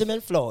 watched Rhythm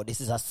and Flow,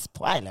 this is a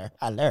spoiler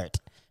alert.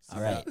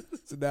 All right.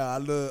 So now I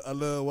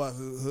love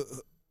watching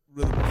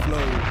Rhythm and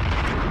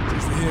Flow.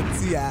 Just to hear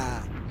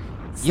T.I.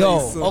 say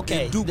Yo, some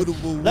okay.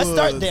 indubitable Let's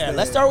start words there. that-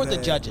 Let's start with the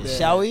that- judges, that-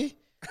 shall we?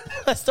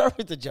 Let's start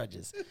with the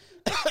judges.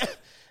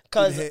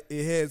 Because, It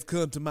has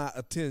come to my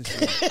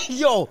attention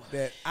yo,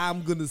 that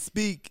I'm gonna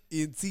speak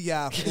in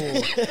T.I.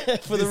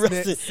 for the this rest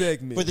next of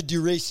segment. for the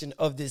duration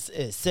of this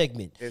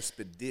segment,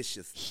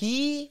 Expeditious.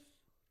 he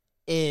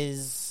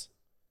is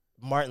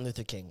Martin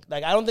Luther King.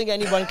 Like, I don't think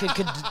anyone could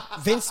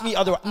convince me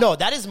otherwise. No,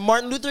 that is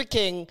Martin Luther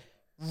King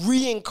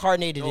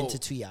reincarnated into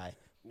T.I.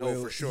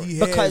 No, for sure. He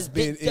Because has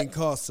been the-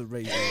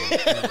 incarcerated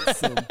at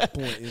some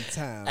point in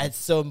time. At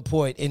some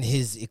point in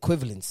his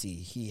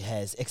equivalency, he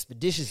has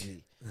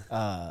expeditiously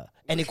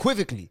and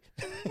equivocally.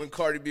 When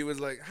Cardi B was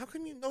like, "How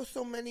come you know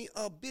so many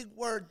big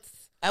words?"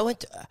 I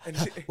went to,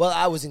 well,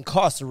 I was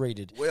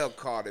incarcerated, Well,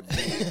 Cardi B,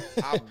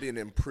 I've been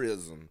in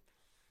prison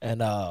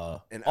and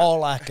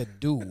all I could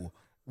do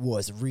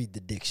was read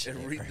the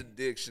dictionary. and read the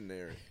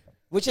dictionary.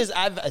 Which is,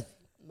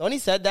 when he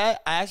said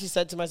that, I actually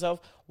said to myself,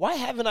 why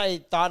haven't I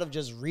thought of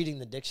just reading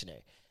the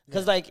dictionary?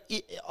 Because,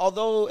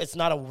 although it's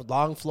not a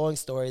long flowing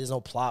story, there's no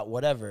plot,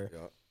 whatever. Yeah.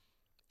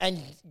 And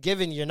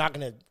given you're not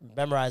going to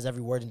memorize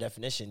every word and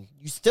definition,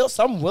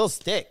 some will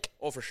stick.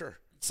 Oh, for sure.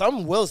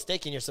 Some will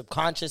stick in your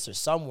subconscious or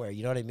somewhere.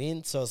 You know what I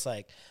mean? So it's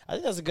like, I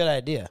think that's a good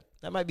idea.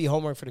 That might be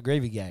homework for the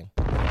Gravy Gang.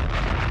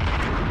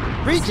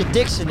 Read your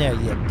dictionary,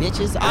 you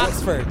bitches.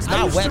 Oxford's, I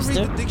not used Webster. to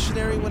read the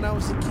dictionary when I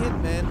was a kid,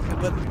 man,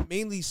 but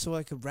mainly so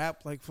I could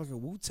rap like fucking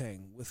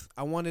Wu-Tang.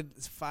 I wanted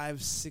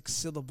 5-6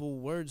 syllable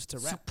words to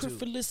rap to.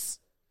 Superfluous.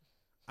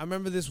 I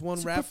remember this one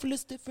rap.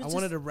 Superfluous I differences.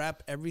 wanted to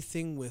rap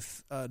everything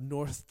with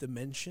North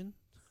Dimension.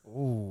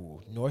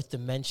 Ooh, North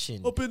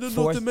Dimension. Up in the North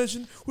Fourth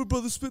Dimension, where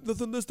brothers spit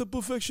nothing less than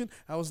perfection.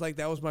 I was like,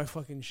 that was my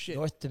fucking shit.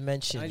 North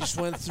Dimension. I just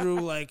went through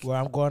like, where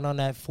I'm going on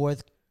that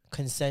fourth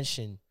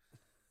concession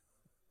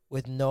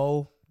with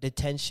no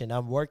detention.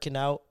 I'm working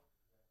out.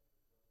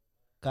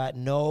 Got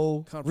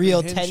no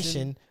real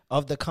tension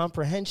of the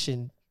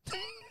comprehension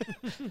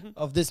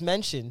of this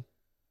mention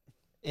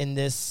in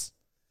this.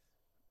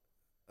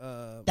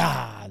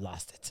 I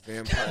lost it.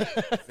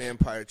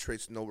 Vampire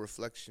traits, no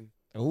reflection.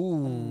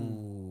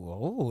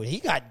 Ooh,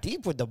 he got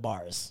deep with the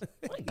bars.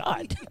 My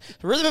God.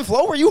 Rhythm and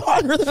Flow, were you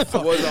on Rhythm and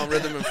Flow? I was on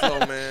Rhythm and Flow,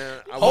 man.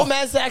 Old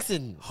Man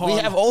Saxon. We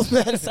have Old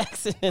Man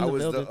Saxon in the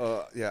building.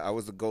 I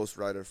was the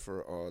ghostwriter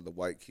for the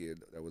white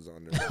kid that was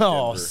on there.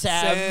 Oh,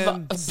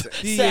 Sam,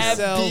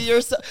 be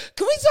yourself.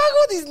 Can we talk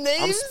about these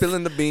names? I'm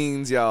spilling the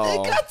beans, y'all. They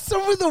got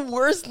some of the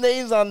worst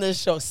names on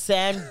this show.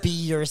 Sam, be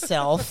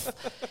yourself.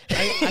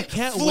 I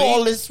can't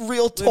Flawless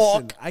real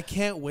talk. Listen, I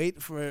can't wait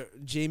for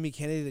Jamie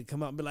Kennedy to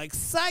come out and be like,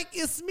 psych,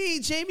 it's me,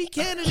 Jamie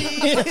Kennedy.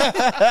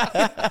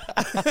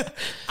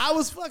 I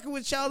was fucking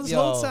with y'all this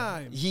whole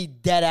time. He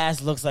dead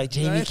ass looks like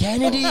Jamie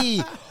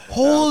Kennedy.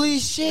 Holy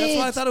shit. That's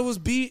why I thought it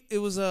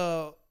was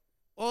oh,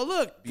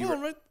 look. Come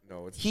on, right?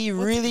 No, it's He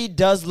really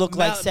does look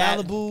like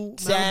Sam.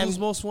 Malibu's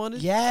Most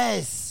Wanted?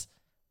 Yes.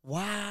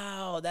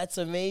 Wow, that's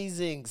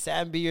amazing.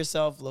 Sam, be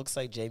yourself looks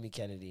like Jamie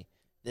Kennedy.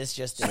 This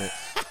just it.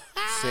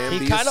 Sam,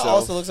 He kind of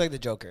also looks like the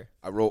Joker.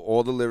 I wrote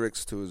all the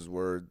lyrics to his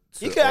word.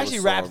 He could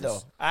actually rap though.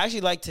 I actually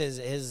liked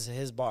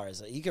his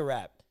bars. He could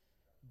rap,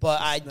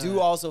 but I do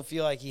also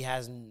feel like he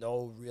has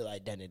no real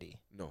identity.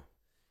 No,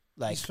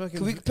 like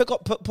can we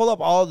pull up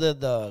all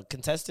the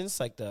contestants,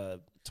 like the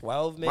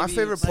 12 maybe? My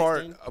favorite 16?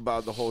 part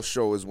about the whole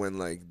show is when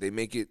like they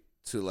make it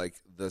to like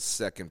the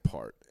second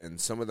part, and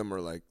some of them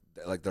are like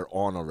they're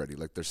on already,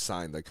 like they're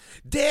signed. Like,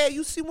 Dad,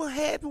 you see what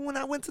happened when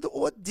I went to the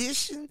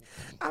audition?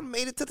 I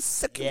made it to the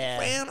second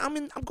round. I'm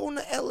going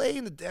to LA,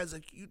 and the dad's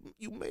like,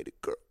 you made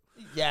it, girl.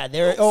 Yeah,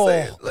 they're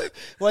like,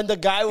 when the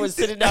guy was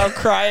sitting down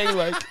crying,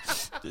 like,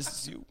 this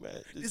is you,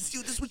 man. This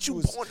is what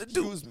you born to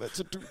do. You was meant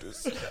to do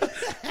this.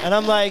 And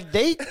I'm like,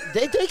 they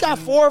got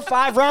 4 or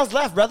 5 rounds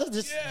left, brother.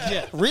 Just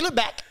reel it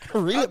back.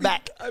 Reel it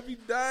back. I be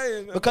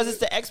dying. Because it's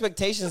the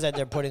expectations that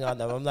they're putting on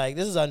them. I'm like,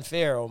 this is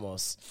unfair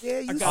almost.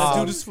 Yeah, I gotta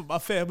do this for my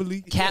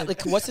family.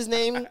 What's his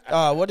name?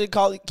 What did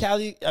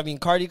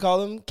Cardi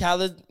call him?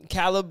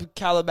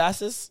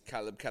 Calabasas?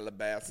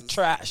 Calabasas.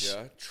 Trash.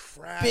 Yeah,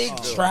 trash. Big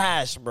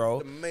trash, bro.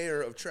 The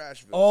mayor of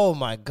Trashville. Oh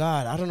my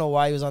God. I don't know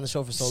why he was on the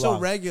show for so long. So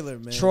regular,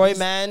 man. Troy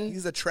Man.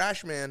 He's a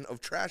trash man of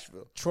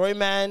Trashville. Troy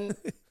Man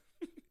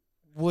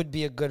would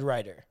be a good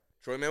writer.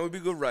 Troy Man would be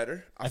a good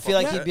writer. I feel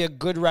like he'd be a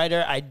good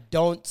writer. I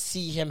don't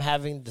see him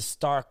having the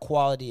star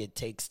quality it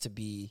takes to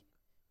be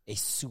a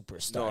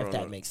superstar, if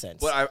that makes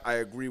sense. But I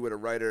agree with a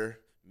writer,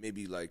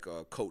 maybe like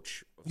a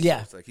coach.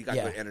 Yeah. Like he got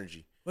good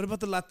energy. What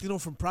about the Latino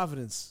from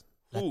Providence?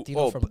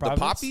 Latino from Providence?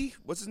 The Poppy?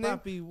 What's his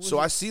name? So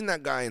I seen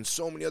that guy in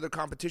so many other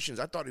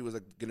competitions. I thought he was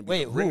like going to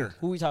be the ringer.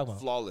 Who are we talking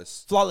about?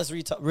 Flawless.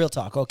 Real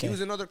talk. Okay. He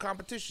was in other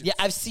competitions. Yeah,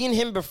 I've seen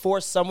him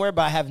before somewhere,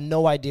 but I have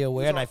no idea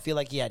where, and I feel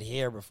like he had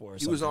hair before or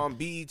something. He was on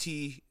BET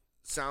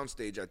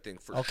Soundstage, I think,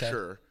 for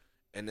sure.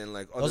 And then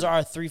like those are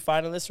our 3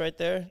 finalists right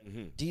there.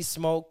 Mm-hmm. D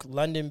Smoke,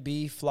 London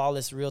B,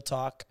 Flawless, Real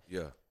Talk.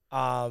 Yeah.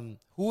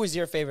 Who was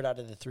your favorite out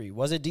of the 3?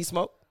 Was it D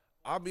Smoke?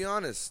 I'll be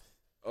honest.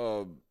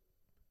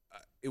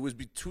 It was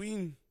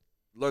between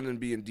London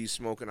B and D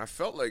Smoke, and I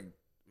felt like,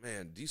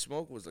 man, D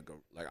Smoke was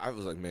I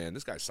was like, man,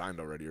 this guy signed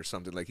already or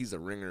something. Like he's a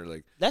ringer.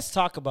 Like, let's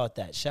talk about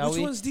that, shall we?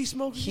 Which one's D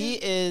Smoke? He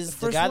is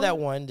the guy that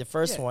won the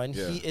first one.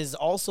 Yeah. He is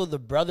also the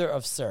brother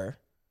of Sir.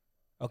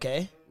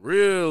 Okay.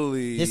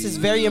 Really? This is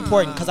very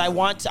important because I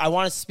want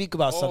to speak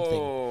about something.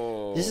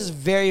 Oh. This is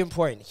very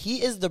important.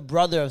 He is the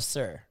brother of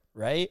Sir,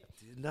 right?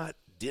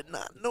 Did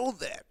not know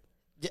that.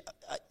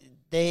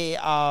 They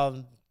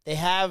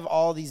have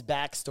all these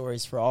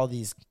backstories for all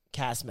these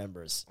cast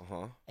members.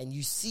 And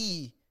you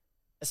see,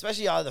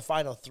 especially out of the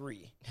final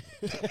 3,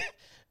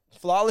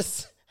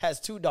 Flawless has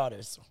 2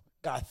 daughters.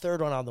 Got a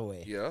third one on the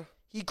way. Yeah.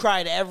 He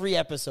cried every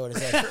episode and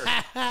said,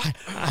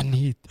 I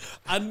need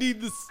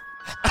this.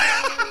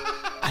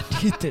 I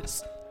need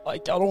this.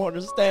 Like, I don't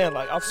understand.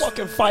 Like, I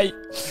fucking fight.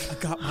 I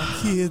got my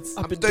kids.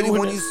 I'm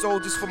 31 years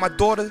old just for my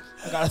daughter.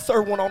 I got a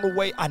third one on the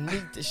way. I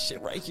need this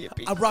shit right here,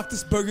 baby. I rock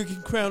this Burger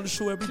King crown to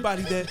show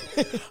everybody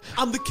that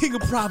I'm the king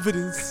of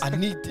Providence. I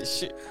need this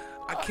shit.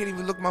 I can't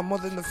even look my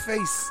mother in the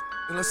face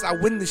unless I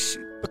win this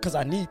shit. Because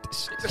I need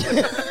this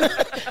shit.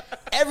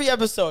 Every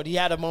episode, he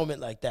had a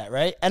moment like that,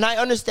 right? And I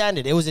understand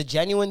it. It was a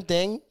genuine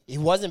thing. He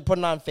wasn't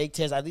putting on fake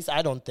tears. At least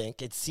I don't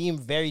think. It seemed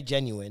very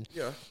genuine.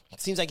 Yeah.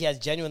 It seems like he has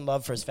genuine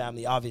love for his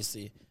family,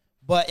 obviously.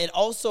 But it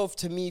also,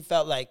 to me,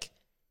 felt like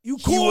you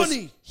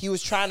corny. He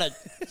was trying to,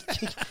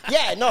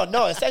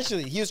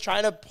 essentially. He was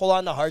trying to pull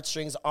on the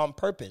heartstrings on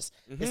purpose.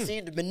 It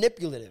seemed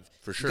manipulative.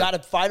 For sure. You got a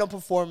final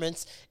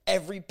performance.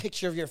 Every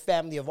picture of your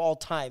family of all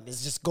time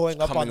is just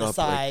going up on the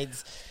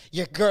sides.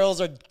 Your girls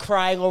are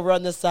crying over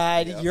on the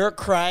side. Yep. You're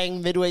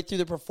crying midway through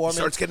the performance. It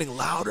starts getting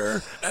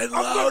louder and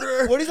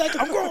louder. What he's like,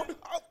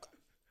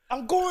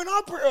 I'm going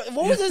up.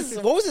 What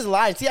was his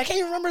line? See, I can't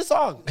even remember the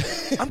song.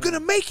 I'm gonna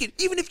make it,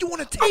 even if you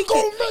want to I'm take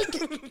gonna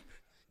it. make it.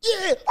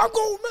 Yeah, I'm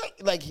gonna make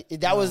it. Like,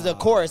 that was the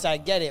chorus. I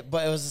get it.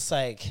 But it was just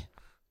like,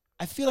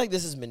 I feel like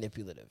this is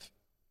manipulative.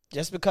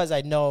 Just because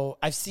I know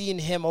I've seen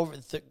him over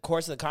the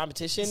course of the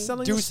competition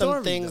do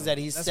some things that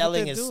he's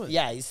selling.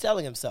 He's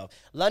selling himself.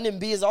 London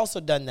B has also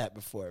done that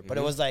before. But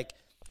it was like,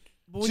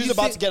 she was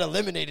about to get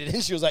eliminated,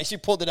 and she was like, she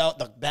pulled it out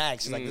the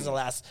bag. She's like, this is the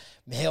last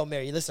Hail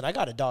Mary. Listen, I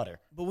got a daughter.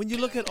 But when you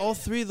look at all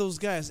three of those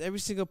guys, every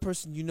single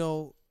person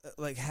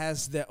like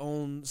has their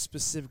own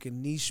specific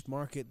and niche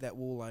market that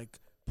will like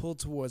pull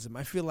towards them.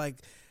 I feel like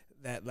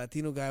that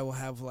Latino guy will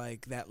have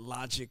like that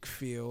Logic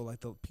feel,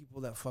 like the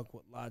people that fuck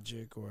with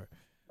Logic or.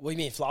 What do you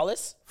mean,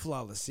 Flawless?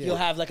 Flawless, yeah. You'll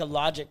have like a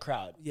Logic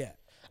crowd. Yeah.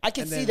 I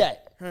can see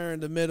that. Her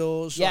in the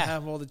middle. She'll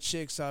have all the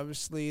chicks,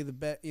 obviously.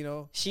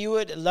 She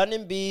would,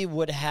 London B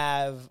would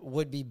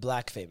be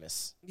black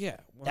famous. Yeah.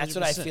 100%. That's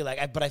what I feel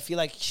like. But I feel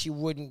like she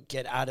wouldn't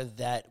get out of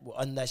that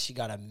unless she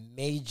got a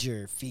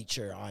major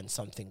feature on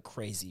something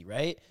crazy,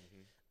 right?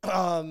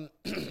 It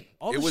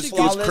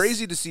was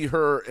crazy to see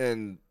her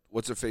and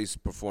what's her face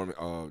performing,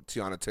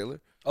 Tiana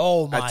Taylor.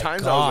 Oh my God! At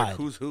times I was like,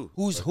 "Who's who?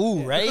 Who's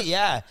who?" Right?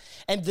 Yeah.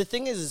 And the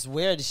thing is, it's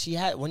weird.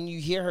 When you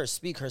hear her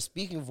speak, her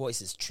speaking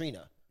voice is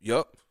Trina.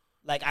 Yep.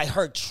 Like, I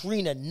heard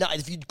Trina.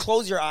 If you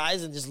close your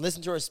eyes and just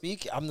listen to her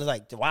speak, I'm just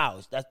like, wow,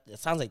 that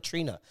sounds like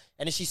Trina.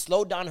 And if she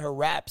slowed down her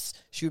raps,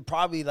 she would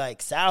probably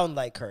like sound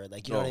like her.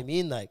 Like, you know what I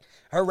mean? Like,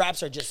 her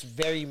raps are just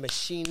very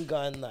machine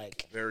gun,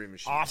 like very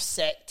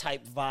Offset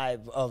type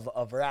vibe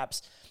of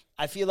raps.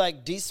 I feel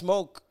like D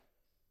Smoke,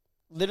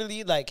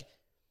 literally, like,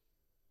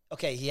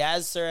 okay, he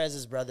has Sir as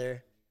his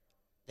brother.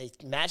 They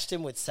matched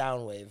him with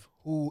Soundwave,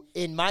 who,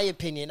 in my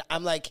opinion,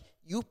 I'm like,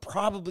 you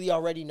probably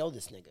already know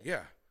this nigga.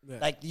 Yeah.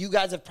 Like, you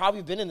guys have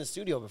probably been in the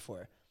studio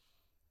before.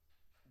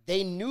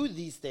 They knew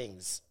these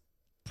things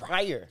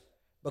prior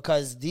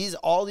because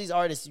all these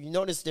artists, you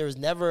notice there was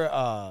never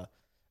a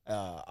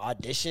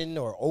audition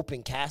or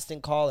open casting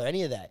call or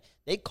any of that.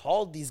 They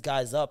called these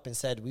guys up and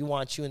said, we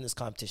want you in this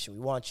competition.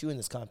 We want you in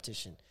this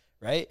competition,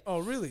 right? Oh,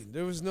 really?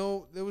 There was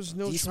no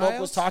D-Smoke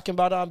was talking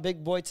about it on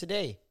Big Boy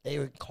today.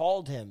 They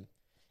called him,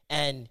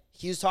 and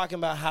he was talking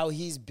about how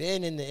he's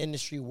been in the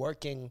industry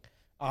working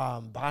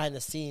behind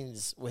the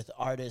scenes with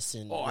artists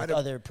and with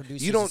other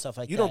producers and stuff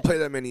like that. You don't play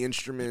that many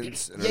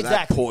instruments and are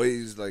exactly. that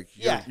poised. Like,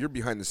 you're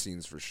behind the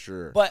scenes for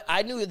sure. But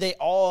I knew they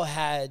all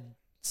had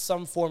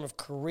some form of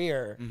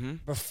career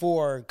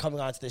before coming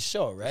onto this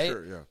show, right?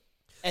 Sure, yeah.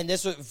 And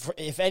this,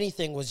 if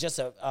anything, was just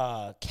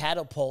a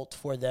catapult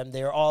for them.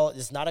 They're all.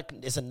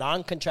 It's a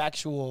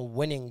non-contractual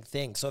winning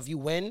thing. So if you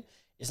win,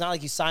 it's not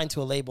like you sign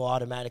to a label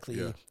automatically.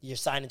 Yeah. You're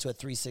signed into a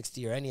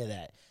 360 or any of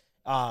that.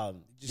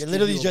 You're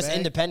literally just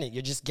independent.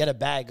 You just get a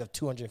bag of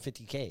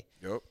 $250K.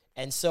 Yep.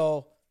 And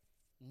so,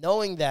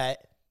 knowing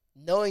that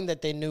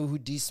they knew who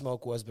D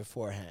Smoke was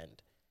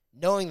beforehand,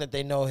 knowing that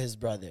they know his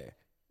brother,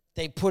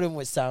 they put him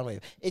with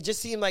Soundwave. It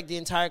just seemed like the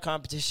entire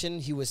competition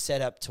he was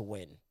set up to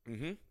win.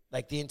 Mm-hmm.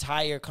 Like, the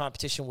entire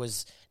competition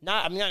was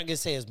not. I'm not gonna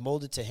say it's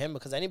molded to him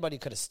because anybody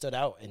could have stood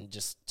out and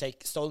just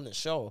stolen the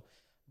show,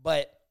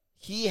 but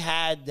he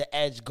had the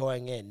edge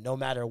going in, no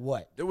matter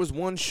what. There was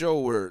one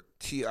show where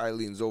T.I.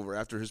 leans over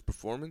after his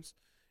performance,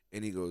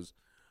 and he goes,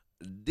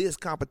 "This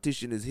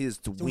competition is his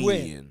to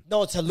win.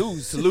 No, to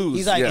lose. To lose.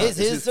 He's like, it's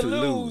his to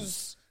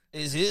lose.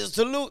 It's his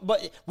to lose."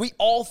 But we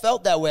all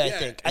felt that way, I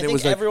think. I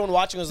think everyone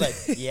watching was like,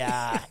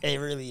 yeah, it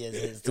really is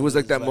his to It was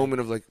lose. like that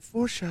moment of, like,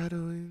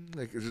 foreshadowing.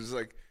 Like, it was just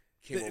like,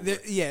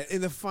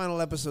 in the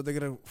final episode, they're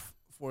going to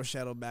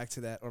foreshadow back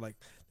to that, or like,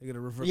 they're going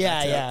to revert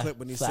back to that clip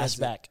when he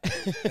flashback.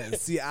 Says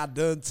it. See, I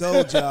done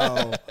told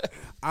y'all,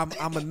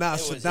 I'm a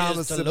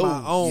Nostradamus in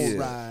my own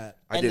ride.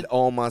 I did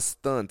all my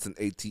stunts in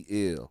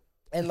ATL.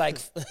 And, like,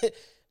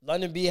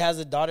 London B has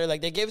a daughter.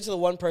 Like, they gave it to the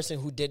one person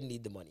who didn't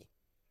need the money.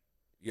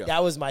 Yeah.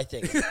 That was my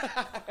thing.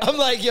 I'm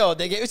like, yo,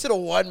 they gave it to the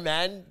one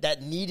man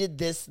that needed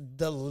this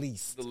the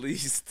least. The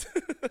least.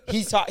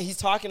 He's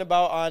talking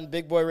about on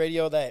Big Boy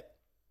Radio that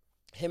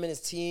him and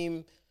his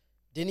team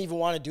didn't even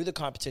want to do the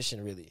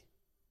competition, really.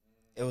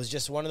 It was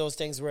just one of those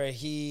things where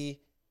he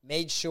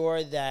made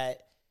sure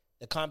that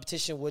the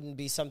competition wouldn't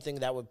be something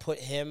that would put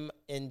him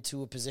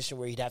into a position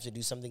where he'd have to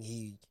do something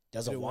he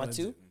doesn't want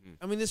to.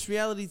 I mean, it's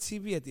reality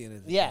TV at the end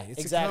of the day.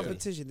 It's exactly. a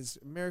competition. It's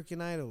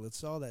American Idol.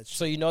 It's all that shit.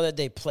 So you know that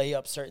they play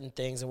up certain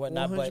things and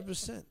whatnot.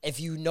 100%. But if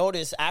you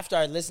notice, after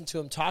I listened to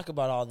him talk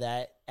about all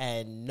that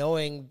and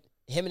knowing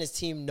him and his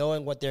team,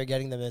 knowing what they're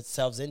getting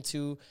themselves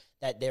into,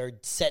 that they're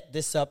set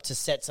this up to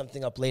set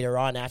something up later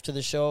on after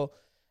the show,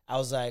 I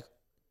was like,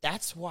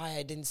 that's why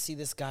I didn't see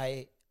this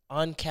guy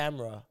on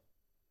camera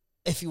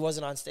if he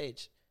wasn't on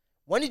stage.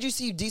 When did you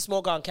see D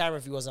Smoke on camera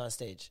if he wasn't on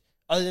stage?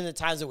 Other than the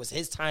times it was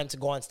his time to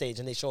go on stage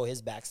and they show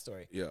his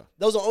backstory. Yeah.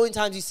 Those are the only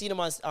times you've seen him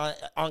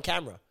on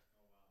camera.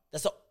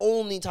 That's the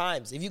only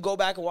times. If you go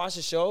back and watch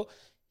the show,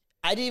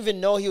 I didn't even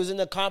know he was in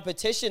the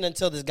competition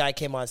until this guy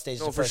came on stage.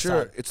 No, the for first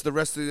sure. time. It's the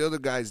rest of the other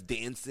guys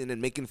dancing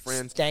and making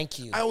friends. Thank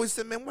you. I always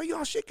said, man, why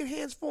y'all shaking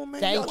hands for, man?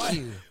 Thank Y'all-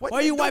 you. Why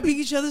are you wiping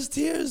each other's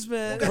tears,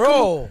 man?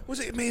 Bro. Was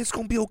it, man, it's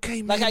going to be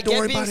okay, man. Like, I Don't get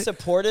worry being about it.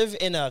 supportive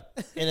in a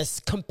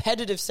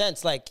competitive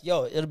sense. Like,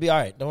 yo, it'll be all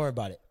right. Don't worry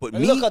about it. But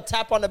And me- look, a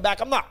tap on the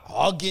back. I'm not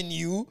hugging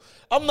you.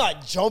 I'm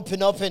not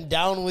jumping up and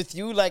down with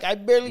you. Like, I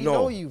barely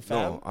know you, fam.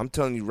 No, I'm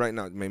telling you right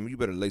now, man, you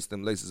better lace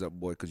them laces up,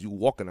 boy, because you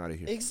walking out of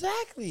here.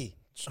 Exactly.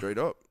 Straight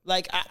up.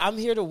 Like, I'm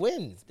here to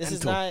win. This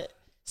is Mental. not.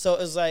 So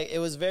it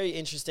was very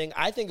interesting.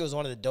 I think it was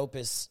one of the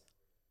dopest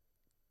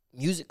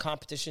music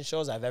competition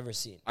shows I've ever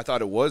seen. I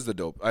thought it was the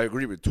dope. I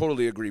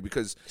totally agree,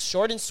 because,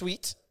 Short and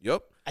sweet.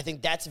 yep. I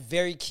think that's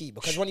very key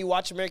because when you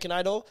watch American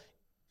Idol,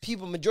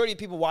 majority of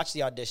people watch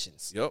the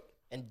auditions. Yep.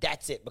 And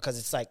that's it because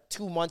it's like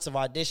 2 months of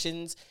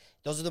auditions.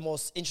 Those are the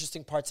most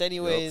interesting parts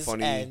anyways,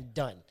 funny. and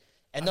done.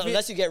 And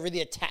unless you get really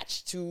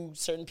attached to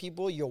certain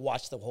people, you'll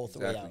watch the whole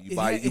thing Exactly.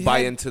 out. You buy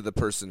into the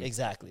person.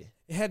 Exactly.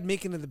 It had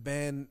making of the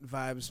band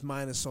vibes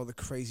minus all the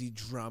crazy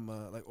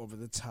drama, like over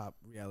the top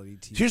reality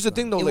TV. Here's the stuff.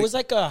 thing, though. It like, was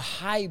like a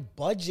high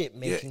budget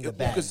making the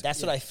band. because-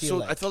 That's what I feel so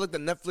like. I felt like the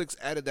Netflix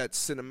added that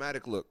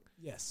cinematic look.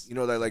 Yes. You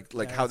know, that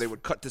like how they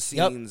would cut the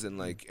Yep. scenes and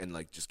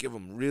just give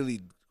them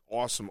really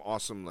awesome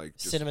like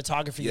just,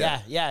 Cinematography,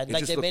 yeah. yeah. It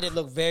Like just they looked made it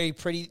look very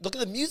pretty. Look at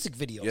the music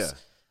videos. Yeah.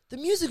 The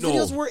music No.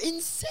 videos were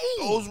insane.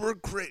 Those were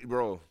great,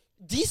 bro.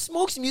 D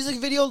Smoke's music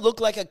video looked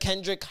like a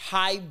Kendrick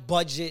high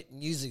budget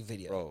music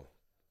video. Bro.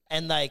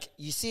 And like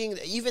you seeing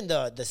even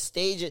the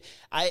stage,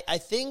 I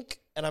think,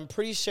 and I'm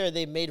pretty sure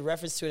they made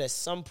reference to it at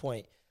some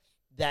point,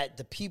 that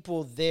the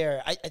people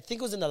there, I think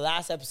it was in the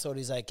last episode,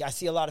 he's like, I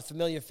see a lot of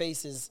familiar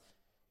faces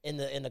in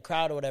the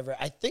crowd or whatever.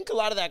 I think a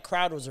lot of that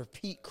crowd was a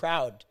repeat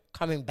crowd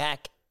coming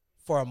back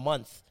for a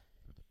month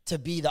to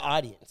be the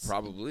audience.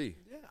 Probably.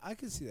 Yeah, I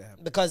can see that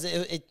happening. Because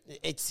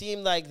it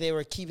seemed like they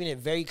were keeping it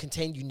very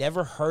contained. You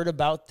never heard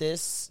about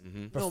this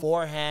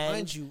beforehand.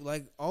 Mind you,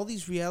 like all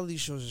these reality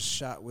shows are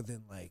shot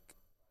within like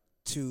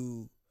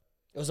it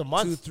was a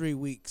month. 2-3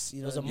 weeks. You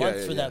It know, was a what I mean?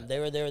 month for them. They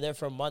were there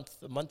for a month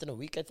and a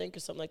week, I think, or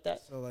something like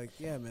that. So like,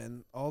 yeah,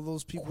 man, all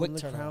those people Quick in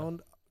the turnaround.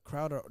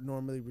 crowd are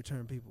normally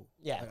return people.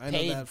 Yeah, Like, I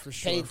paid, know that for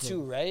sure. paid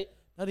too, right?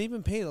 Not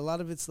even paid. A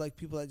lot of it's like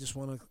people that just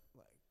want to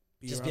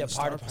like Just around be a the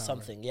part star of power.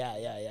 something.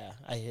 Yeah.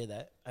 I hear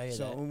that.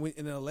 So when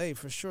in LA,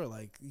 for sure,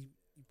 like you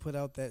put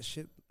out that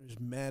shit, there's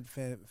mad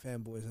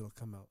fanboys that'll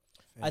come out.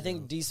 I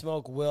think D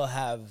Smoke will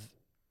have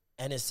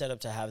and is set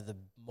up to have the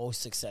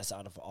most success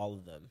out of all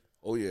of them.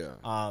 Oh yeah.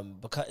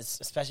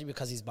 Especially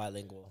because he's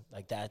bilingual.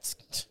 Like that's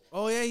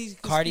Oh yeah, he's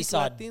Cardi speak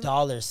saw Latino.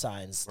 dollar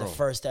signs the Bro.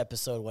 first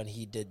episode when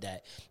he did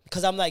that.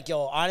 Because I'm like,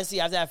 yo,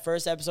 honestly, after that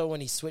first episode when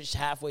he switched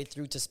halfway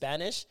through to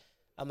Spanish,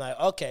 I'm like,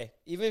 okay,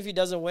 even if he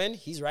doesn't win,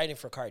 he's writing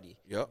for Cardi.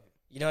 Yep.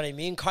 You know what I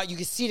mean? You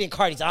can see it in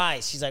Cardi's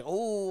eyes. She's like,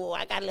 oh,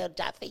 I got a little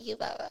job for you.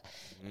 Blah, blah.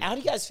 How do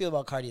you guys feel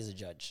about Cardi as a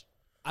judge?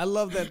 I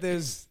love that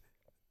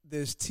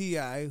there's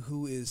T.I.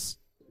 who is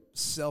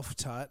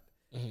self-taught.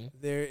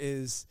 There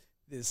is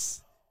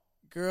this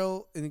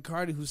girl in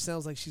Cardi who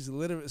sounds like she's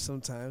illiterate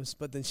sometimes,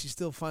 but then she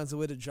still finds a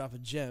way to drop a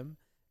gem.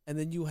 And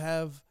then you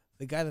have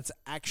the guy that's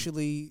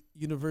actually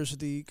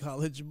university,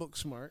 college, book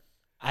smart.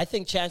 I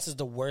think Chance is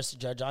the worst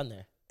judge on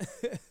there.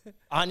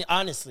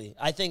 Honestly,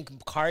 I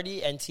think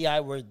Cardi and T.I.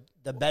 were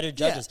the better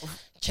judges.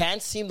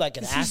 Chance seemed like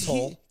an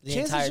asshole the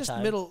Chance entire is just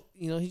time. middle,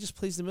 he just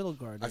plays the middle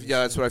guard. Yeah,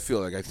 that's what I feel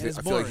like. I it's feel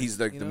like boring, he's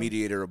like you the know?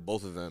 mediator of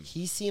both of them.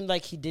 He seemed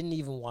like he didn't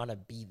even want to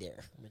be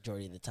there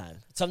majority of the time.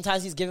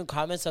 Sometimes he's giving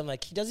comments. I'm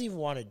like, he doesn't even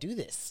want to do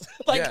this.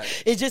 Yeah.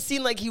 It just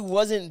seemed like he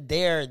wasn't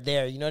there.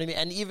 You know what I mean?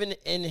 And even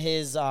in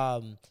his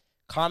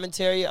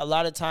commentary, a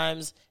lot of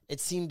times it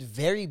seemed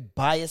very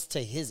biased to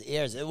his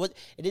ears. It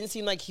didn't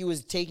seem like he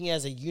was taking it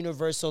as a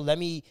universal, let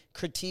me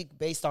critique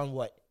based on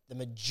what the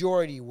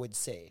majority would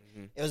say.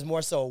 It was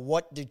more so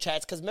what do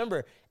Chance, because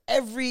remember,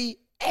 every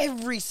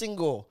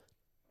single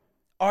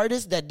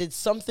artist that did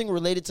something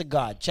related to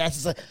God, Chance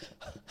is like,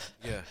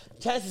 Yeah.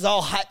 Chance is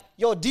all hot.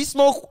 Yo, D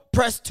Smoke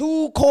pressed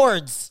 2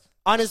 chords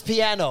on his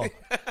piano.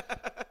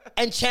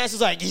 And Chance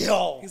was like,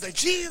 yo. He's like,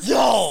 Jesus.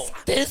 Yo,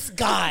 this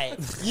guy.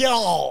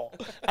 Yo.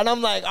 And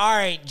I'm like, all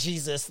right,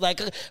 Jesus. Like,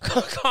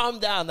 calm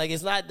down. Like,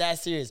 it's not that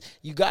serious.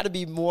 You got to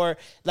be more,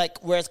 like,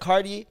 whereas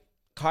Cardi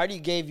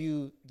gave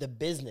you the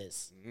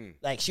business.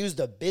 Like, she was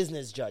the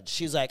business judge.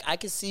 She was like, I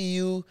can see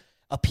you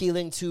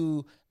appealing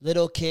to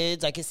little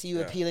kids. I can see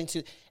you appealing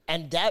to,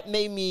 and that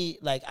made me,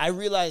 like, I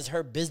realized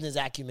her business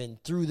acumen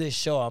through this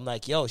show. I'm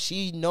like, yo,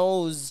 she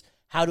knows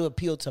how to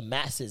appeal to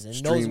masses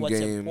and knows Stream what's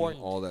game,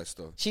 important. all that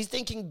stuff. She's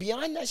thinking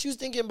beyond that. She was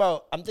thinking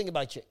about, I'm thinking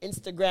about your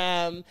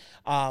Instagram.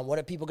 What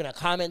are people going to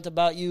comment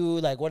about you?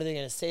 Like, what are they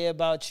going to say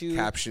about you?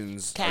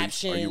 Captions.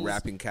 Are you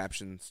rapping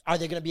captions? Are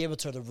they going to be able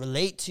to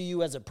relate to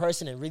you as a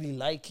person and really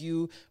like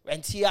you?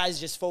 And T.I. is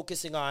just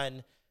focusing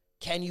on,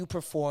 can you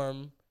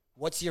perform?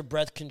 What's your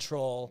breath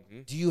control?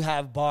 Do you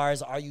have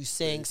bars? Are you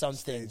saying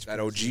something?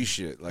 That OG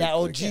shit. Like, That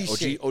OG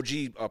shit.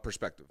 OG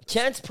perspective.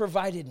 Chance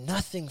provided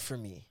nothing for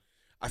me.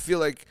 I feel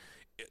like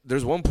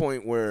there's one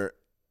point where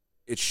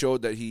it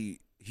showed that he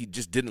he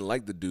just didn't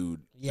like the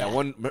dude. Yeah. That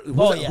one.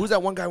 Who's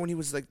that one guy when he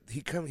was like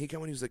he came when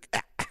he was like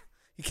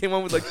he came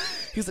on with like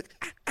he was like.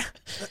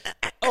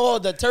 Oh,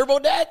 the Turbo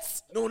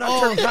Dance? No,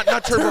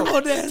 not Turbo.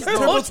 Turbo Dance.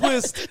 Turbo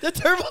Twist. The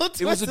Turbo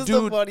Twist It was a is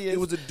dude. the funniest. It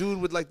was a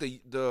dude with like the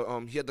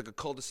he had like a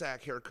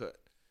cul-de-sac haircut,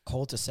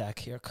 cul-de-sac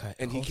haircut.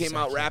 and he Cul-de-sac came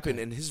out haircut. rapping,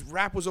 and his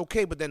rap was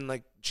okay, but then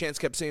like Chance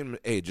kept saying,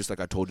 "Hey, just like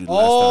I told you the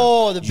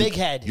Oh, last time, the big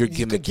head. You're He's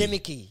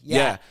gimmicky."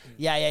 Yeah.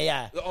 Yeah.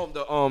 Yeah. The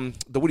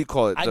what do you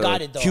call it? I The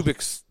got it, though.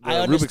 Cubics. The I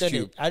Rubik's understood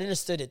cube. it. I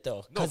understood it, though.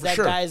 No, Because for that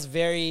sure. guy is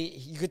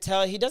you could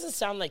tell he doesn't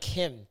sound like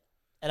him,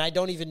 and I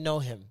don't even know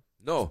him.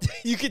 No,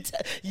 You could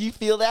you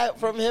feel that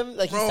from him?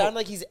 Like, Bro. he sounded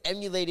like he's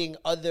emulating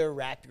other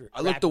rappers.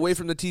 I looked away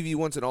from the TV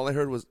once, and all I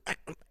heard was,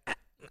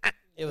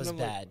 It was I'm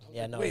like, bad.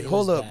 Yeah, no. "Wait, it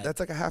hold was up, bad. that's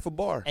like a half a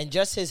bar." And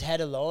just his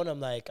head alone, I'm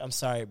like, I'm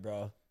sorry,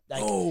 bro.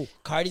 Like, No.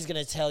 Cardi's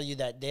gonna tell you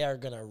that they are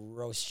gonna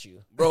roast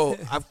you. Bro,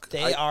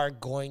 They are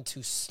going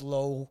to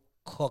slow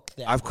cook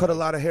that. I've cut a boy.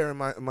 lot of hair in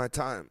my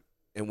time,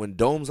 and when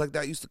domes like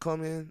that used to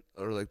come in,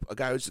 or like a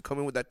guy used to come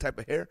in with that type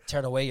of hair,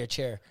 Turn away your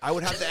chair. I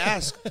would have to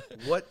ask,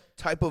 "What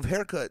type of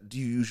haircut do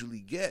you usually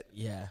get?"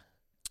 Yeah.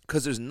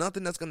 Because there's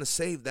nothing that's gonna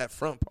save that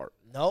front part.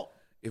 Nope.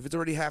 If it's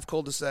already half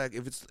cul-de-sac,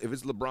 if it's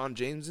LeBron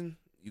Jameson,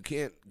 you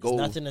can't go.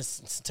 There's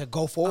nothing to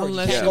go forward.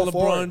 Unless you can't you're go LeBron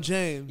forward.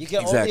 James. You can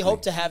only Exactly.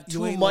 hope to have You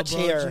too ain't much LeBron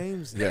hair.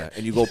 James. Yeah,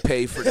 and you go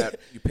pay for that.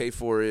 You pay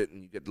for it,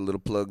 and you get the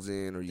little plugs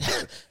in, or you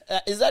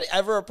get Is that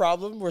ever a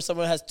problem where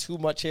someone has too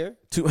much hair?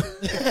 two.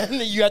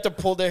 And you have to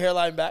pull their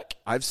hairline back?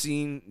 I've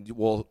seen.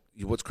 Well,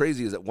 what's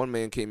crazy is that one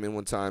man came in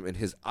one time, and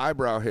his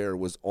eyebrow hair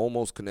was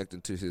almost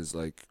connected to his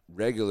like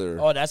regular.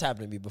 Oh, that's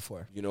happened to me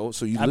before. You know,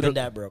 so you I've been literally.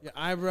 that broke. Your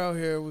eyebrow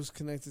hair was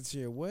connected to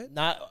your what?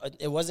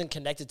 It wasn't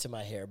connected to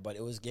my hair, but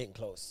it was getting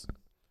close.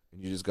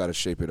 You just got to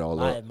shape it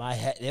all up. My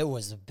head, it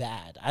was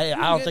bad. I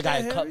don't get think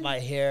I that cut hairy? my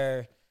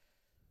hair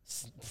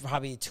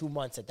probably 2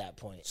 months at that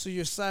point. So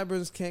your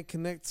sideburns can't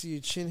connect to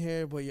your chin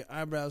hair, but your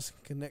eyebrows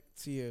can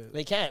connect to your.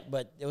 They can't,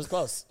 but it was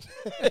close.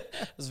 It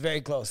was very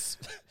close.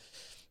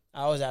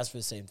 I always ask for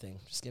the same thing.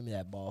 Just give me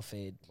that ball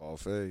fade. Ball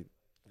fade.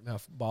 Give me a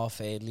ball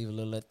fade. Leave a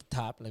little at the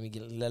top. Let me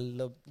get a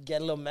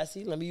little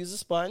messy. Let me use a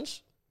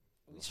sponge.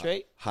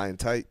 Straight High and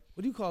tight.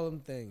 What do you call them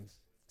things?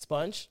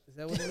 sponge. Is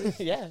that what it is?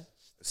 Yeah,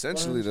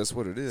 Essentially, that's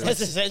what it is. that's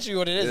essentially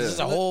what it is. Yeah. It's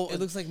just a whole. It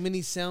looks like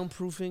mini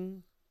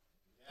soundproofing.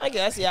 I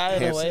guess. Yeah,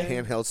 in a way.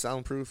 Handheld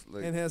soundproof.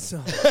 Like, And has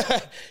some.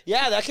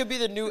 Yeah, that could be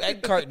the new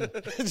egg carton.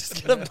 Just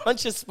get a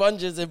bunch of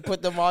sponges and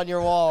put them on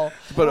your wall.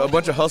 but a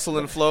bunch of hustle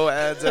and flow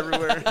ads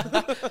everywhere.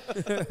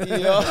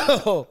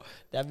 Yo,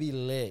 that'd be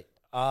lit.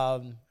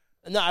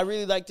 No, I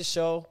really like the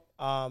show.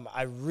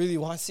 I really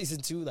want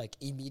season 2, like,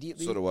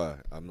 immediately. So do I.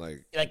 I'm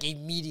like, Like,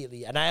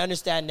 immediately. And I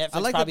understand Netflix I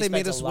like that probably they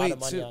spent made a us lot wait, of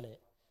money too. on it.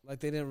 Like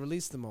they didn't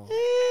release them all.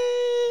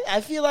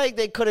 I feel like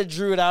they could have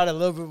drew it out a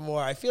little bit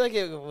more. I feel like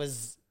it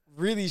was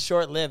really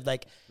short-lived.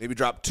 Like, maybe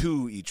drop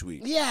 2 each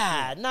week.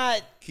 yeah,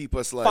 not Keep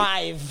us like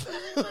 5.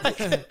 Like,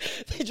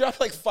 they dropped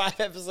like 5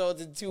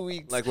 episodes in 2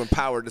 weeks. like when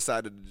Power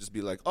decided to just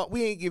be like, oh,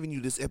 we ain't giving you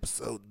this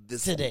episode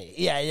this today.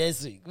 Yeah,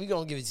 this week. We're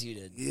going to give it to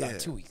you in Yeah. about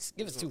 2 weeks.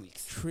 Give us 2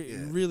 weeks.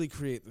 Really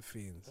create the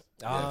fiends.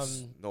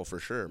 Yes. No, for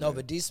sure. No, man.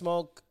 but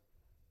D-Smoke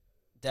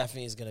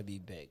definitely is going to be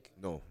big.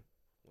 No,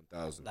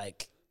 1,000.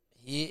 Like,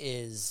 he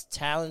is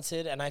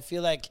talented, and I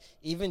feel like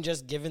even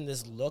just given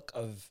this look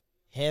of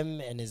him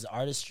and his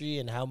artistry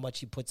and how much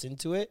he puts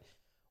into it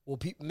will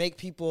make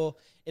people,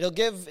 it'll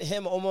give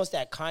him almost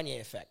that Kanye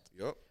effect,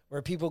 Yup.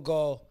 where people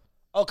go,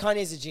 oh,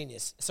 Kanye's a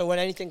genius. So when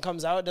anything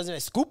comes out, it doesn't,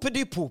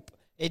 scoopity poop.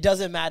 It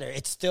doesn't matter.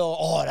 It's still,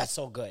 oh, that's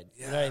so good.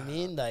 You know what I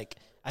mean? Like,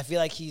 I feel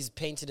like he's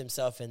painted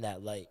himself in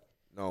that light.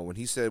 No, when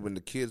he said when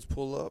the kids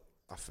pull up,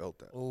 I felt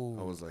that. Ooh.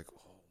 I was like,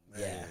 oh, man.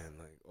 Yeah.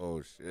 Like,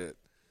 oh, shit.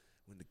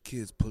 When the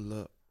kids pull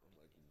up, I'm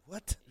like,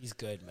 what? He's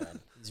good, man.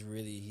 He's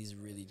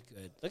really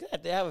good. Look at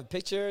that. They have a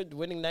picture,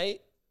 winning night.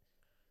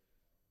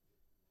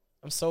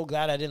 I'm so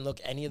glad I didn't look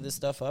any of this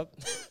stuff up.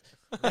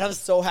 And I'm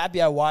so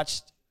happy I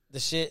watched the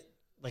shit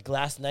like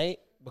last night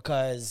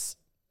because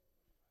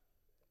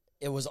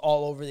it was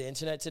all over the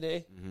internet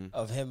today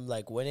of him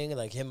like winning,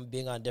 like him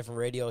being on different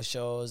radio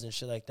shows and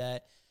shit like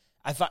that.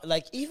 I thought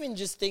like even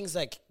just things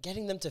like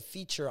getting them to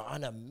feature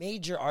on a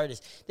major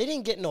artist. They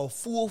didn't get no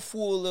fool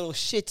little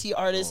shitty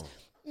artist.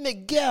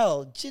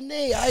 Miguel,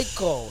 Janae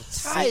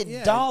Aiko,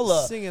 Ty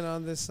Dolla. Singing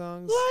on this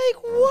song.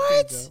 Like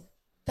what?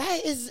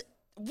 That is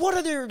what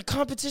other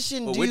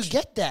competition But do you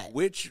get that?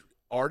 Which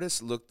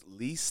artist looked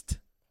least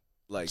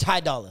like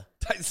Ty Dolla.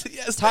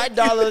 yes, Ty thank you.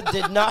 Dolla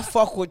did not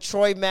fuck with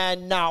Troy,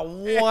 man, not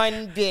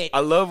one bit. I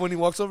love when he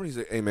walks over and he's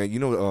like, "Hey man, you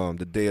know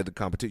the day of the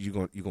competition,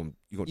 you gonna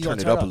You turn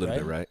it up a little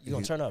bit, right?" You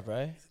gonna turn up,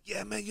 right?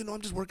 Yeah, man. You know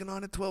I'm just working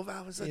on it 12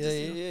 hours. I Yeah, just,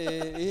 you know."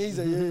 yeah. He's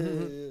like,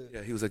 yeah.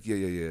 Yeah, he was like,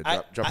 yeah.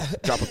 I-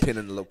 Drop a pin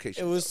in the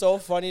location. It was so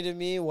funny to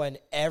me when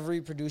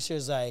every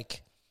producer's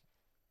like,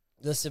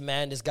 listen,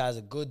 man, this guy's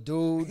a good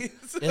dude.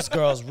 This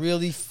girl's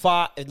really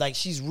like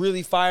she's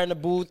really fire in the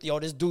booth. Yo,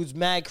 this dude's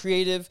mad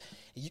creative.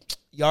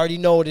 You already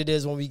know what it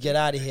is when we get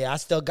out of here.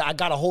 I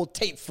got a whole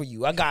tape for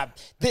you. I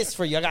got this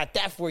for you. I got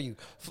that for you.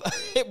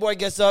 Hit Boy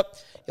gets up.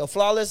 Yo,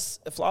 Flawless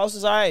is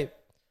all right.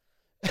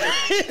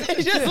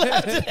 He just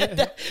left it at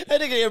that.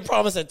 That nigga didn't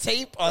promise a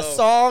tape, a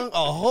song,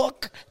 a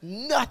hook,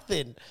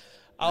 nothing.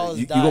 I was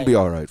You dying. gonna be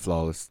all right,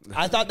 Flawless.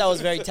 I thought that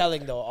was very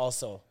telling, though,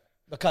 also.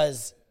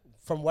 Because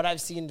from what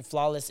I've seen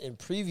Flawless in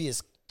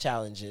previous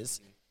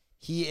challenges,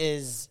 he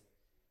is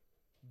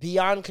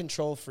beyond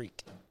control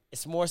freak.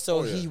 It's more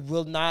so he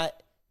will not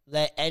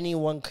let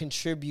anyone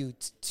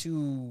contribute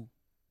to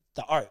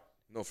the art.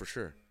 No, for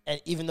sure. And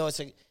even though it's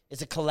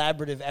a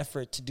collaborative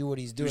effort to do what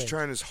he's He doing. was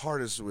trying his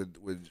hardest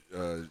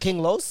with King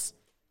Los?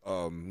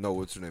 no,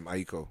 what's her name?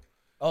 Aiko.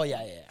 Oh,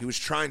 yeah. He was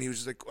trying. He was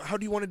just like, "How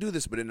do you want to do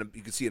this?" But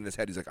you could see it in his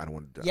head. He's like, "I don't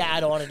want to do it." Yeah,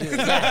 I don't want to do it.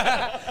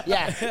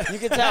 Yeah, you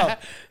could tell.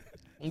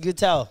 You could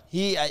tell.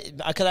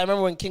 Because I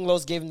remember when King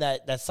Los gave him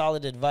that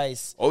solid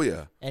advice. Oh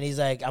yeah. And he's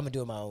like, I'm gonna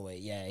do it my own way.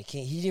 Yeah,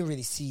 he didn't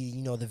really see,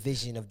 the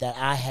vision of that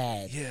I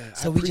had. Yeah,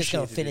 so we just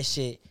gonna finish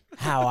it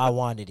how I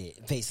wanted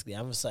it. Basically,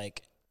 I'm just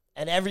like,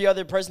 and every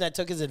other person that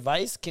took his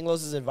advice, King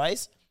Los's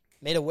advice,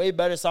 made a way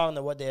better song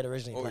than what they had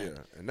originally planned.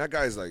 Oh yeah, and that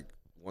guy's like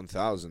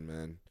 1,000,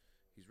 man.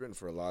 He's written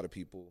for a lot of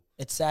people.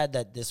 It's sad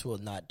that this will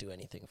not do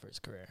anything for his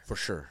career. For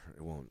sure,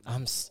 it won't.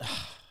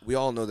 We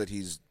all know that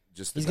he's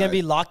just. He's gonna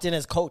be locked in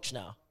as coach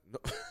now.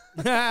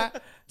 No.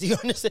 Do you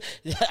understand?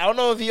 I don't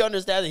know if he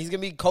understands it. He's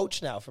gonna be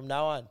coach now from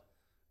now on.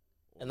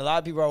 And a lot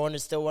of people are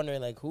still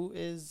wondering, like, who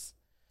is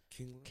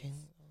King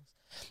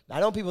Los? I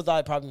know people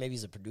thought maybe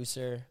he's a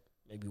producer,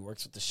 maybe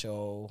works with the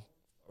show,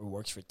 or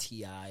works for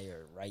T.I.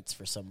 or writes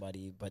for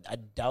somebody. But I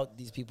doubt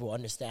these people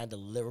understand the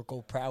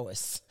lyrical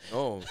prowess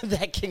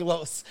that King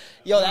Los.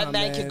 That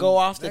man can go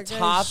off the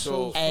top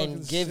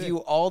and give you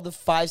all the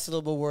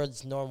 5-syllable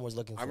words Norm was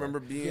looking for. I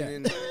remember being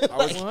in. I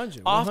was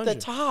 100, off the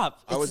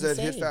top. I was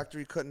insane. at Hit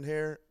Factory cutting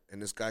hair,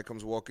 and this guy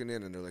comes walking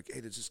in, and they're like,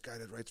 "Hey, there's this guy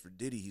that writes for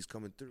Diddy. He's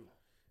coming through.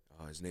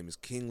 His name is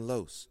King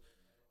Los,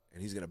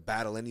 and he's gonna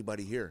battle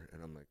anybody here."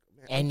 And I'm like,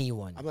 man,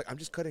 anyone. I'm like, I'm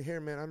just cutting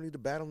hair, man. I don't need to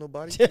battle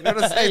nobody. You know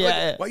what I'm saying?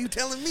 Yeah. Why are you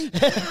telling me?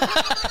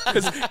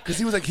 Because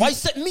he was like, why you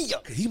setting me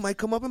up? He might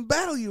come up and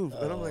battle you.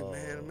 And I'm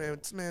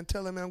like, man,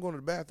 tell him, man, I'm going to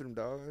the bathroom,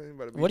 dog.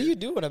 What do you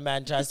do when a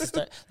man tries to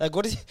start? Like,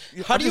 what is?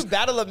 How do you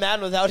battle a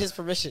man without his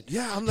permission?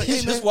 Yeah, I'm like, you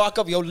hey, just man. walk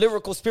up, yo,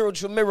 lyrical,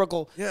 spiritual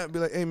miracle. Yeah, be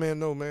like, hey, man,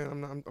 no,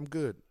 man, I'm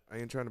good. I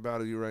ain't trying to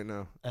battle you right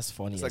now. That's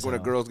funny. It's like when a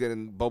girl's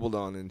getting bubbled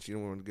on and she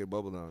don't want to get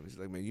bubbled on. She's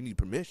like, man, you need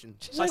permission.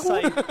 If I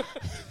say,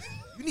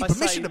 You need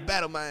permission to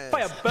battle my ass.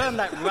 fire, burn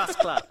that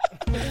rascal.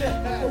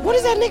 What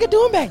is that nigga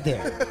doing back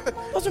there?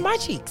 Those are my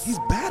cheeks. He's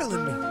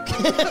battling me.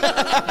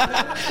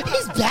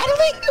 He's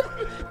battling?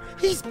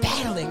 He's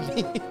battling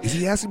me. Is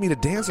he asking me to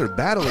dance or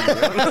battling me?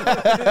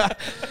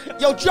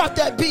 Yo, drop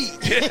that beat.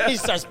 He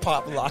starts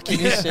pop locking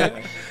and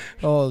shit.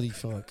 Holy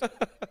fuck.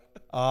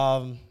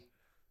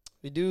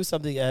 We do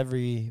something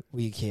every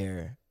week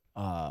here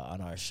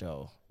on our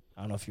show.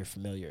 I don't know if you're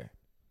familiar,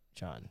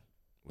 John,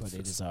 but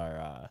it is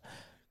our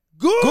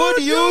Good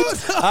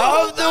Youth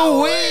of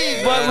the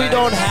Week. But we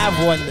don't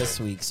have one this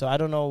week, so I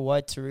don't know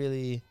what to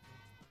really.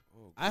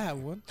 I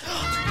have one.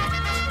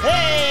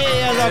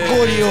 Hey, as a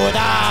good youth.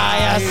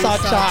 You're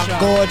such a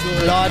good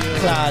blood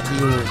clad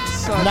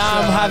youth. Now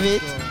I'm have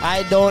it.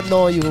 I don't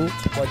know you,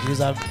 but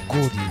you're a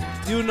good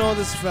youth. You know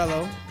this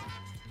fellow.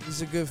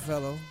 He's a good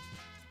fellow.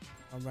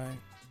 All right.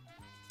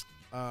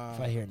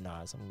 If I hear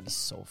Nas, I'm gonna be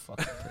so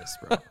fucking pissed,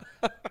 bro.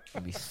 I'm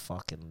gonna be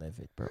fucking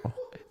livid, bro.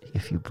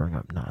 If you bring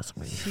up Nas,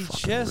 I'm gonna be He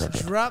fucking just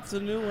livid. dropped a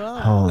new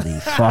album. Holy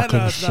fucking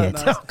No, it's shit!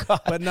 not Nas. Oh,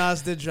 God. But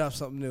Nas did drop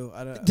something new.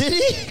 Did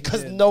he?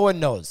 Because no one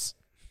knows.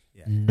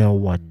 Yeah. No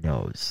one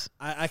knows.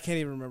 I can't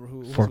even remember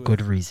who. For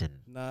good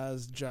reason.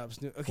 Nas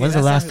drops new. Okay, When's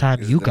the last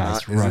time Is you it the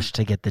guys Nas- is rushed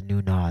to get the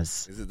new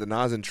Nas? Is it the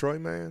Nas and Troy,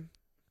 man?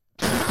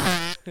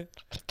 I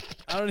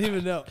don't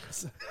even know.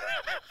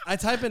 I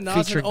type in Nas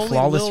and Featuring only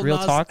Flawless Lil Real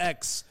Nas Talk?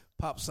 X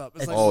pops up.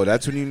 It's like Oh,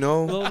 that's when you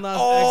know? Lil Nas X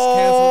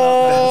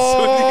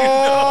canceled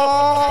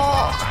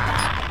out.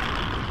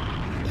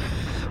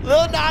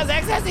 Lil Nas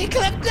X has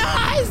eclipsed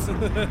Nas.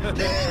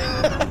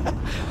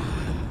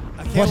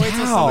 I can't wait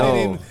till how? somebody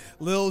named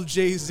Lil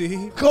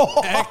Jay-Z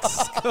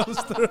X comes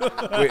through.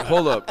 Wait,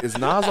 hold up. Is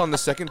Nas on the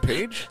second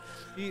page?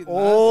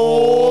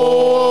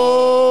 Oh,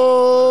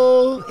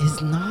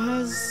 is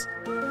Nas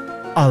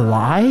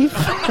alive?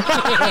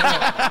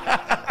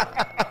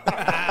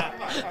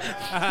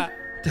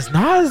 Does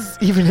Nas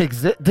even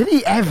exist? Did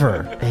he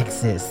ever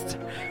exist?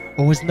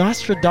 Or was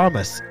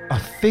Nostradamus a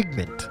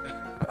figment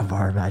of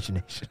our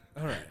imagination?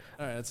 All right,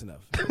 that's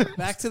enough.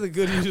 Back to the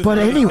good news. But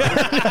anyway,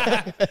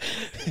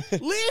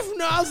 Leave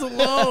Nas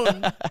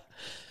alone.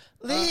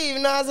 Leave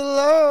Nas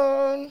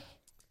alone.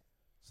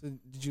 So,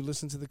 did you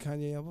listen to the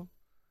Kanye album?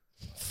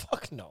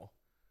 Fuck no.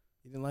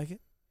 You didn't like it?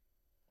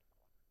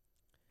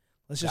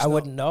 Let's I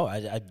wouldn't know.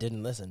 I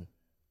didn't listen.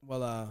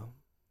 Well,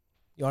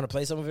 You want to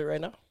play some of it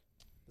right now?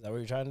 Is that what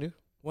you're trying to do?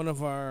 one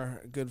of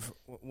our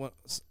one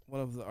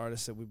of the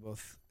artists that we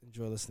both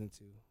enjoy listening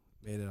to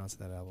made it onto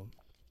that album.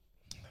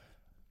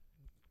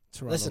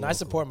 Toronto Listen, I local.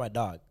 support my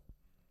dog.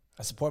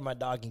 I support my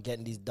dog in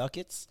getting these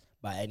ducats,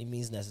 by any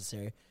means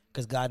necessary,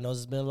 because God knows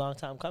it's been a long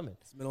time coming.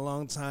 It's been a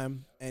long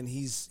time, and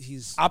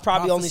he's. I'll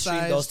probably only stream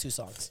prophesized. those 2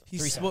 songs. He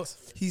 3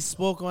 songs. He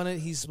spoke on it.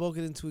 He spoke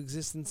it into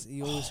existence.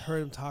 You always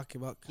heard him talk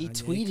about Kanye. He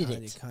tweeted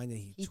Kanye, it.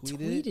 Kanye. He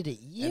tweeted tweeted it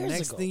years and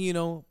next ago. thing you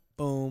know,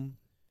 boom.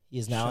 He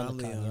is now on Sean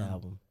the Kanye Leon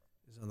album.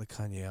 is on the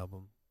Kanye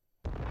album.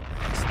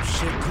 Some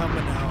shit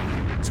coming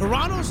out.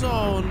 Toronto's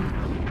own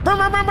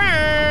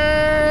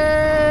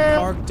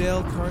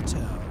Parkdale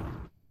Cartel.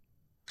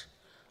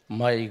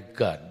 My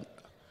God,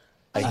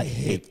 I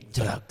hate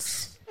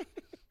drugs.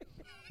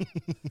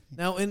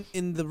 Now, in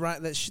the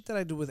that shit that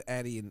I do with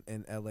Addy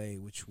in L.A.,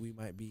 which we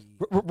might be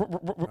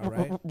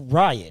right?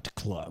 Riot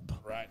Club.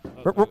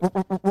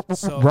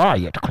 So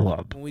Riot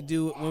Club.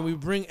 when we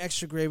bring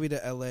Extra Gravy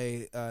to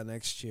L.A.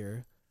 Next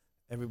year,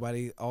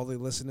 everybody, all the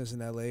listeners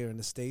in L.A. or in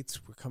the States,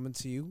 we're coming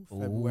to you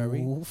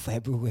February. Ooh,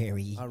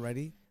 February.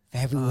 Already.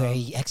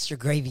 February, Extra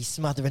Gravy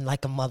smothering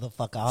like a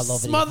motherfucker all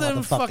over Smothering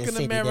this motherfucking fucking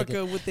city, America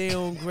nigga. with their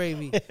own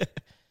gravy.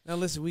 Now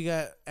listen, we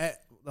got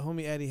the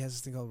homie Eddie has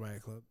this thing called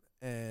Riot Club,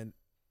 and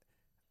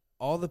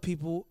all the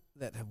people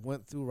that have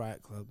went through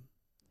Riot Club,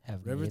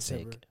 Have River me a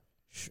Timber,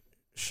 take.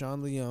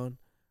 Sean Leon,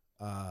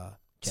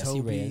 Jesse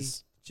Toby,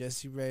 Reyes.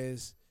 Jesse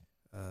Reyes,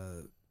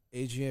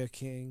 Adria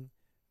King,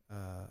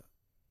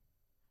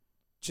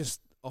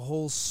 just a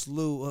whole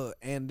slew,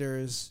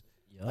 Anders,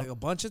 Yup. like a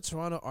bunch of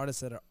Toronto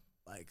artists that are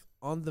like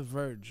on the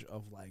verge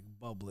of like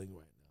bubbling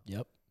right now.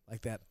 Yep.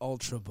 Like that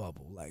ultra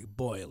bubble, like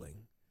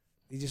boiling.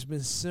 They just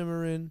been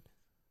simmering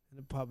in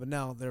the pot, but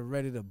now they're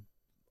ready to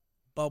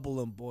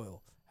bubble and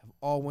boil. Have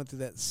all went through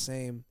that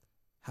same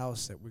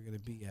house that we're gonna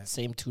be at,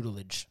 Same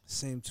tutelage.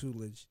 same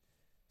tutelage.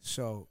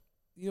 So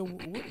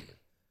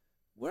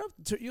we're up.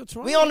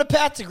 Toronto. We on the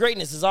path to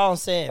greatness is all I'm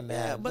saying,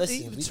 man. Yeah, but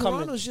Listen, we coming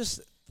Toronto's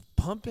just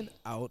pumping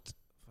out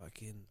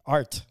fucking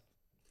art.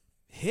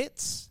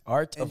 hits.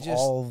 Art And of just-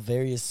 all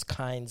various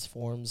kinds,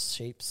 forms,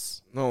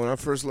 shapes. No, when I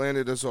first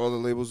landed, that's all the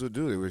labels would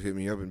do. They would hit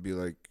me up and be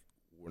like,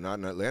 "We're not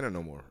in Atlanta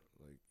no more.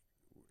 Like,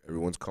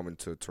 everyone's coming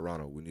to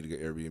Toronto. We need to get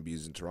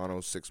Airbnbs in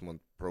Toronto.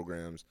 6-month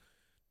programs,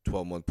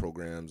 12-month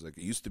programs. Like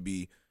it used to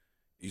be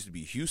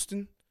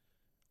Houston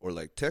or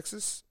like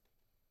Texas,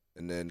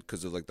 and then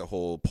because of like the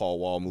whole Paul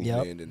Wall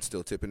movement and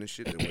still tipping and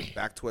shit, it went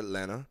back to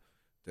Atlanta.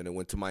 Then it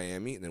went to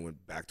Miami, and then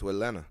went back to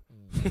Atlanta.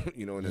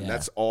 You know, and then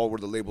that's all where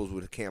the labels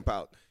would camp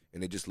out,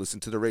 and they just listen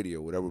to the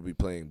radio, whatever would be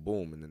playing,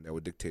 boom, and then that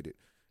would dictate it.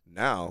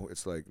 Now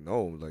it's like,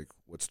 no, like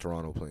what's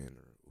Toronto playing,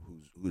 or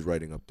who's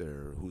writing up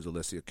there, or who's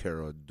Alessia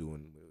Cara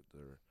doing,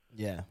 or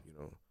Yeah. you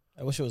know,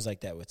 I wish it was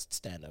like that with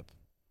stand up.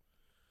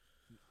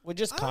 With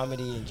just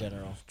comedy in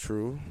general.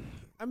 true.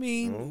 I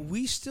mean, No.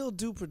 we still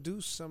do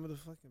produce some of the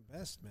fucking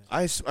best, man.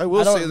 I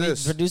will say we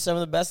this. produce some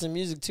of the best in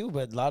music too,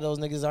 but a lot of those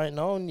niggas aren't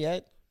known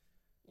yet.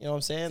 You know what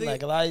I'm saying? Think-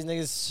 Like a lot of these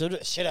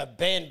niggas should have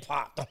been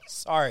popped. I'm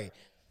sorry.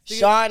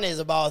 Sean is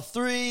about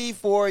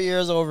 3-4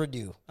 years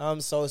overdue. I'm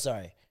so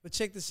sorry. But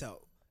check this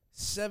out: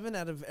 7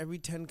 out of every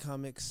 10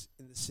 comics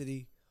in the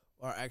city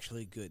are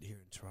actually good here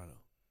in Toronto.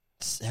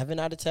 7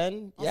 out of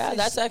 10? I'll Yeah, say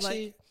that's like,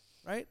 actually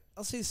right.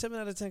 I'll say 7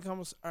 out of 10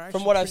 comics are actually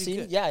from what I've pretty seen.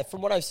 good. Yeah,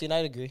 from what I've seen,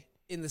 I'd agree.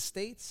 In the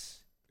States,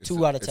 It's 2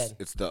 the- out of it's- 10.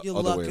 It's the you're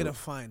other way. lucky to around.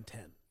 find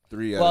 10.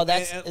 3 Well, out.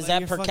 that's And, is like, that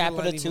you're per fucking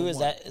capita lying too? even Is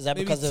more. that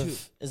Maybe because 2.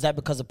 is that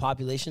because of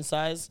population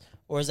size,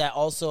 or is that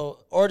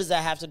also, or does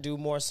that have to do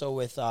more so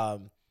with lot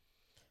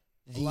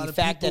the of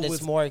fact that people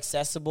it's with- more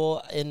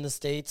accessible in the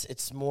States?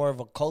 It's more of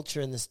a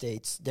culture in the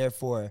States,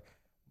 therefore,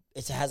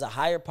 it has a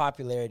higher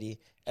popularity,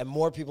 and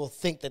more people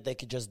think that they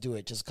could just do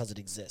it just because it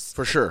exists.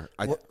 For sure.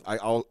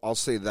 I'll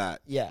say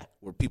that. Yeah,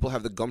 Where people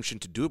have the gumption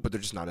to do it, but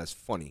they're just not as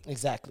funny.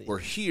 exactly. Where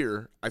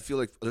here, I feel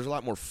like there's a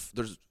lot more.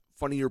 There's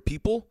funnier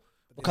people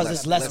Because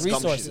there's less gumption.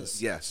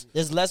 resources. Yes.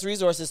 There's less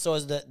resources, so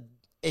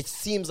it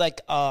seems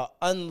like a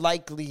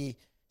unlikely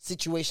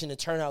situation to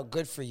turn out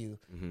good for you.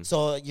 Mm-hmm.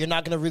 So you're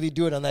not gonna really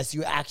do it unless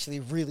you actually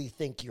really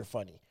think you're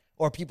funny,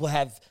 or people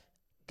have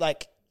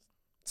like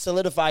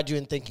solidified you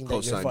in thinking that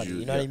you're Co-signed funny. you,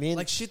 You know what I yeah. mean?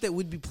 Like shit that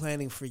we'd be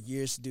planning for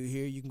years to do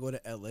here, you can go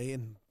to LA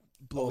and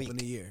blow up week. in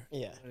a year. yeah,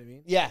 You know what I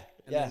mean? yeah,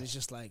 And yeah. then it's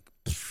just like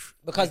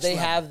Because next they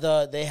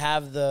level.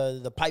 have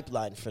the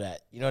pipeline for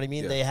that. You know what I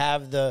mean? Yeah. They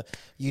have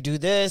you do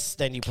this,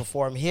 then you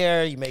perform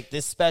here, you make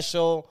this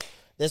special.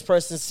 This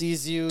person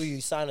sees you,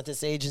 you sign with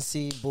this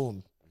agency,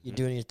 boom, you're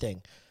doing your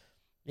thing.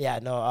 Yeah,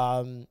 no,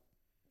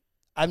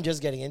 I'm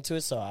just getting into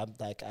it, so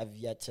I've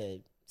yet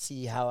to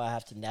see how I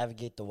have to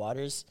navigate the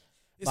waters.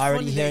 It's I'm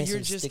already funny hearing that you're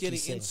some just sticky getting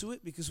sing. into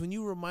it because when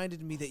you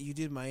reminded me that you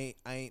did my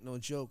I Ain't No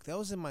Joke, that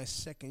was in my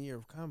 2nd year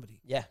of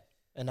comedy. Yeah,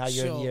 and now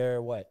you're in So-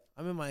 year what?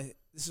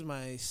 This is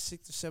my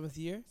 6th or 7th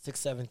year. 6th,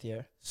 7th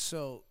year.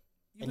 So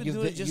you've And been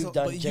doing it just you've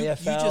done but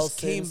JFL you just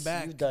came since,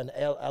 back. You've done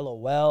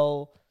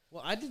LOL.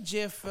 Well, I did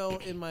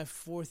JFL in my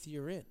 4th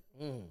year in.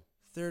 Mm.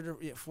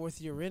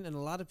 4th year in, and a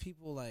lot of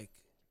people like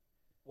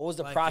What was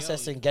the Like,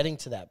 process yo, in getting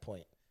to that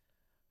point?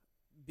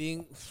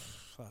 being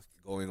fuck.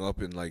 Going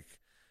up in like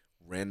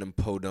random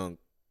podunk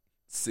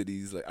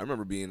cities. Like I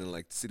remember being in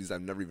like cities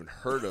I've never even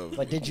heard of.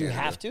 But in did you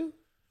Canada. have to?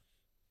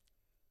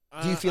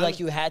 Do you feel like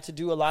you had to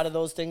do a lot of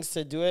those things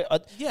to do it?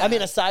 Yeah. I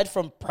mean, aside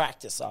from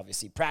practice,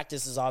 obviously.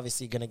 Practice is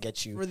obviously going to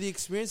get you. For the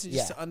experience, and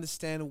just to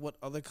understand what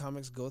other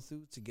comics go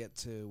through to get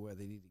to where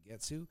they need to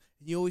get to. And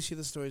you always hear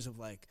the stories of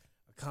like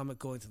a comic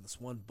going to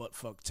this one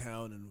buttfuck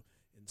town and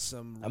in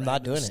some I'm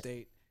not doing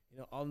state, you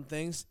know, all the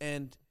things,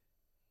 and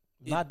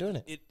I'm not doing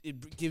it.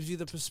 It gives you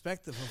the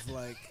perspective of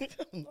like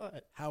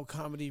how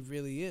comedy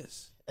really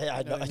is. Yeah,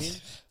 I know. what I mean?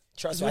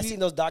 Trust me, I've seen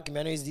those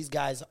documentaries. These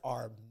guys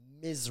are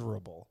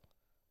miserable.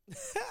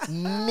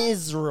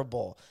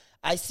 Miserable.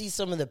 I see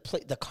some of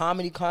the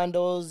comedy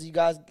condos you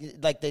guys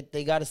like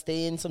they got to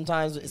stay in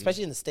sometimes,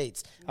 especially in the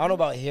States. I don't know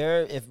about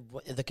here if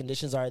the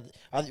conditions are.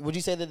 Would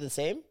you say they're the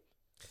same?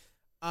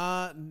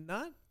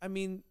 Not. I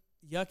mean,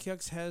 Yuck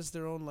Yucks has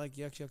their own like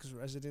Yuck Yucks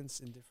residents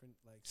in different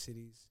like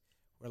cities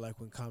where like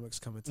when comics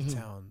come into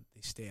town,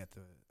 they stay at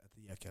the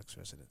Yuck Yucks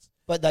residence.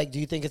 But like, do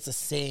you think it's the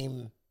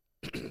same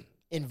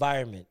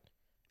environment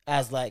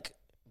as like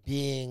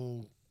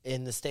being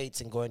in the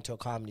States and going to a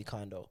comedy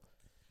condo?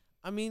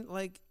 I mean,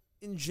 like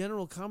in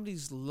general,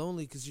 comedy's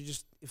lonely because you're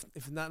just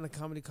if not in a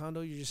comedy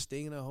condo, you're just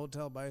staying in a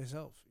hotel by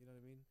yourself. You know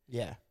what I mean?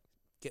 Yeah.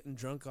 Getting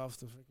drunk off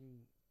the freaking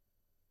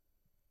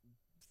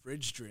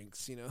fridge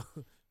drinks, you know.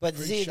 But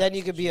Fridge see, then shots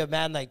you could be a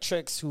man like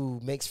Trix who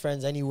makes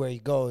friends anywhere he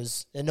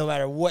goes, and no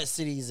matter what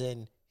city he's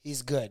in,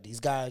 he's good. He's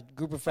got a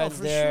group of friends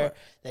for there sure.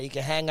 that he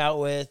can hang out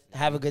with,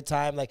 have a good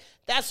time. Like,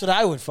 that's what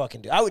I would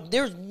fucking do.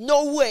 There's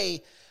no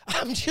way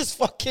I'm just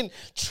fucking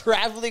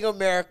traveling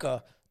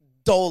America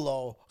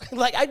dolo.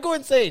 Like, I'd go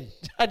insane.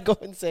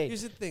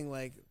 Here's the thing,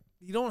 like,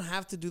 you don't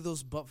have to do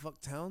those buttfuck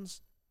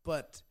towns,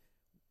 but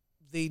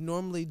they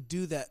normally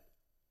do that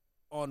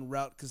on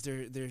route because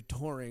they're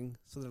touring,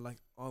 so they're like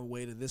on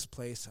way to this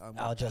place.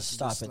 I'll just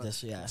stop at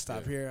this, yeah.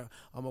 Stop here.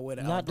 On my way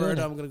to Not doing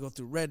Alberta. it. I'm gonna go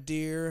through Red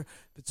Deer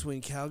between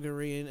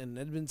Calgary and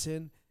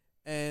Edmonton,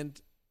 and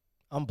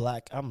I'm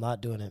black. I'm not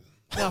doing it.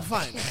 no,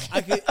 fine.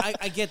 I get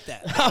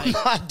that. I'm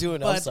not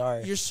doing it. I'm But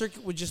sorry. your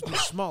circuit would just be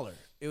smaller.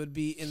 It would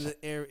be in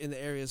the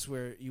areas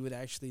where you would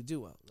actually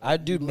do well.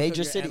 I'd do You look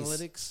major up your cities.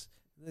 Analytics.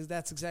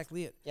 That's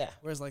exactly it. Yeah.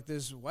 Whereas like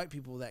there's white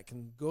people that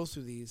can go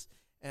through these,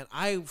 and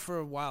I for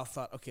a while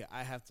thought, okay,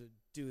 I have to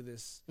do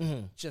this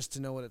just to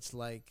know what it's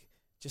like,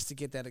 just to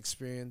get that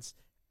experience.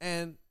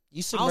 And You I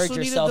also submerge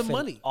needed yourself the in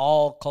money.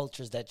 all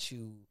cultures that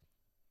you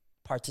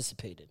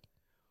participated.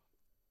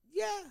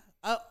 Yeah,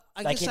 I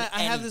Like guess in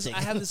I have this.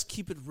 anything. I have this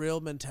keep it real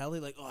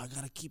mentality. Like, oh, I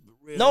gotta keep it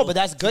real. No, but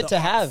that's good the to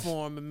art have.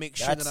 form and make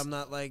sure That's- that I'm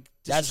not like.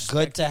 That's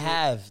good to disrespecting it.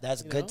 have.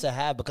 That's you good know? to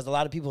have because a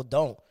lot of people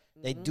don't.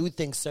 They do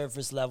think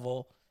surface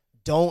level,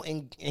 don't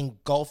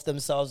engulf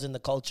themselves in the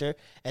culture,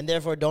 and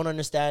therefore don't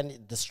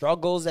understand the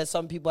struggles that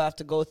some people have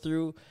to go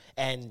through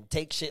and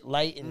take shit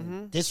light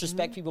and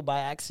disrespect people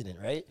by accident,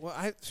 right? Well,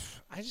 I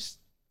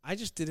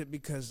just did it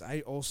because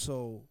I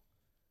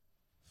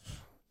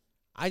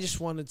just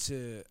wanted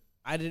to.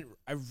 I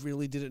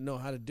really didn't know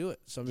how to do it.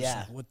 So I'm just Yeah.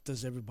 like, what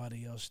does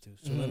everybody else do?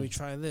 So let me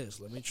try this.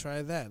 Let me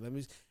try that.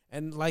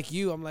 And like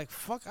you, I'm like,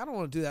 fuck, I don't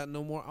want to do that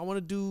no more. I want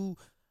to do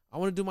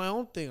my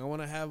own thing. I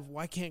want to have,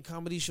 why can't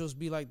comedy shows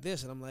be like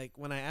this? And I'm like,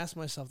 when I ask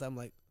myself that, I'm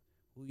like,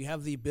 well, you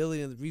have the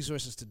ability and the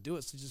resources to do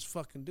it, so just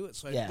fucking do it.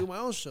 So I Yeah. do my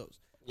own shows.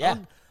 Yeah.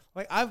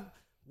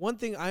 One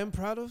thing I am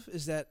proud of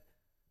is that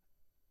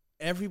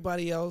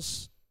everybody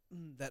else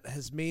that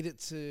has made it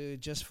to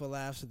Just for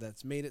Laughs, or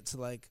that's made it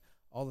to like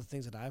all the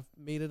things that I've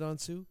made it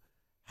onto,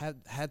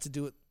 had to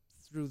do it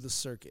through the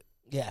circuit.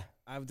 Yeah.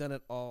 I've done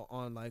it all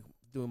on like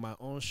doing my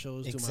own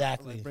shows,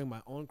 Exactly. bring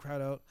my own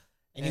crowd out.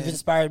 And you've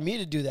inspired me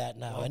to do that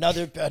now, and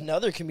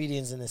other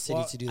comedians in the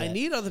city to do that. I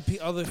need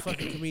other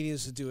fucking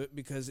comedians to do it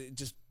because it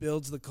just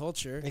builds the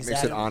culture. Exactly.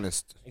 Makes it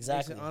honest.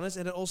 Exactly. Makes it honest,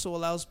 and it also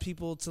allows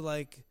people to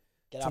like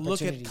Get to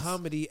look at opportunities.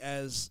 comedy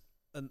as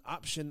an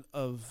option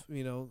of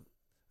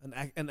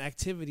an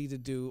activity to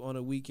do on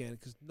a weekend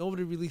because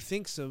nobody really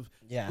thinks of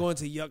Yeah. going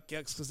to Yuck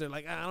Yucks because they're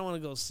like, I don't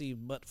want to go see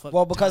butt fuck.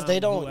 Well, because they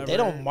Tom, don't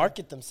whoever.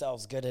 market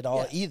themselves good at all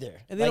Yeah.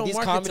 either. And they like don't these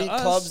market comedy to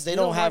us. clubs, they They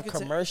don't don't have market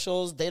to-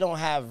 commercials. They don't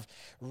have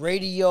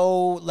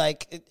radio.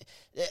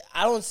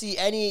 I don't see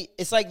any.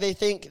 It's like they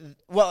think.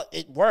 Well,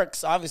 it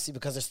works obviously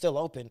because they're still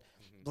open.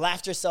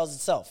 Laughter sells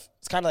itself.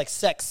 It's kind of like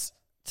sex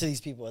to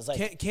these people. It's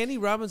like Candy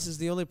Robbins is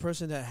the only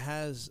person that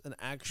has an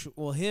actual.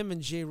 Well, him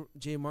and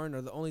Jay Martin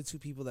are the only two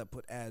people that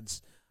put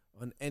ads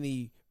on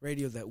any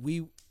radio that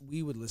we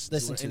would listen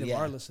Listen to, to, or any yeah.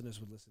 of our listeners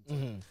would listen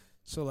to.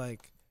 So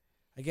like,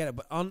 I get it,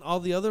 but on all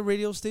the other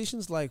radio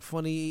stations like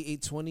Funny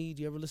 820,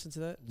 do you ever listen to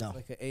that? No. It's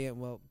like an AM.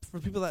 Well, for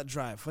people that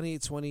drive, Funny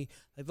 820,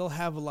 like they'll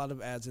have a lot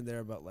of ads in there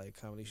about like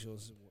comedy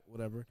shows, and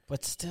whatever.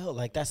 but still,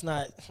 like that's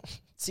not.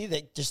 See,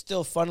 they're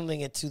still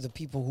funneling it to the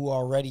people who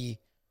already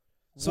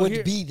So would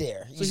here- be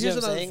there. You so see here's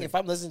what I'm another saying? thing. If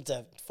I'm listening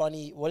to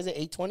Funny, what is it?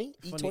 820?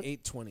 Funny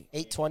 820.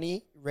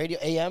 820 radio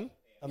AM.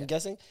 I'm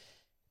guessing.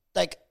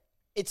 Like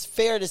it's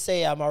fair to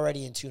say I'm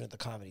already in tune with the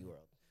comedy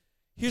world.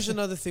 Here's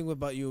another thing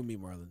about you and me,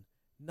 Marlon.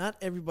 Not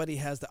everybody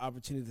has the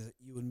opportunity that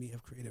you and me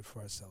have created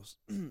for ourselves.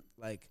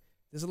 Like,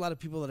 there's a lot of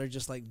people that are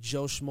just like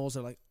Joe Schmoes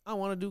that are like, I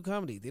want to do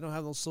comedy. They don't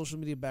have no social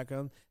media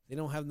background. They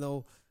don't have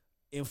no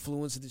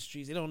influence in the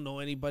streets. They don't know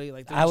anybody.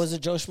 Like I was a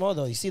Joe Schmo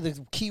though. You see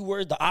the key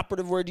word, the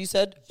operative word you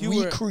said?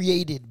 We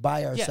created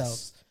by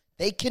ourselves. Yes.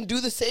 They can do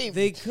the same.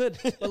 They could.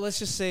 But let's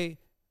just say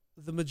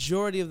the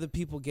majority of the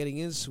people getting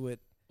into it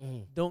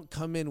don't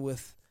come in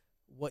with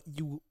what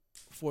you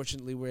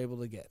fortunately were able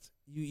to get.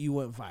 You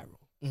went viral.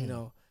 You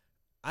know,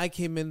 I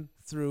came in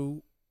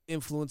through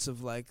influence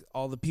of like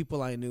all the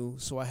people I knew,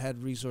 so I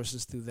had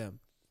resources through them.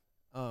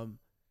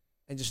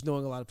 And just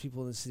knowing a lot of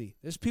people in the city.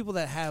 There's people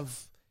that have,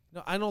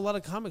 I know a lot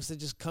of comics that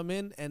just come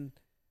in and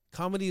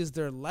comedy is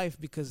their life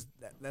because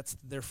that's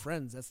their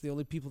friends. That's the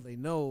only people they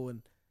know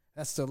and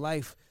that's their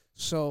life.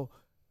 So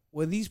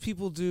when these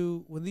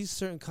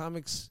certain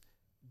comics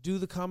do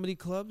the comedy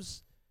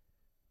clubs,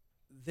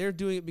 they're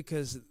doing it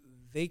because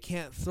they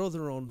can't throw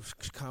their own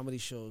comedy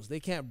shows. They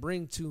can't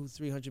bring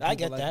 200-300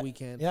 people like we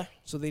can. Yeah.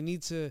 So they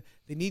need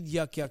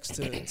Yuck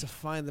Yucks to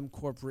find them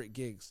corporate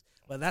gigs.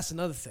 But that's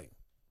another thing.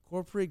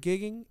 Corporate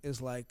gigging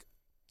is like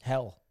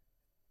hell.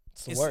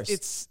 It's the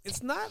worst.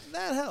 It's not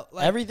that hell.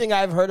 Like, everything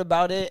I've heard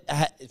about it,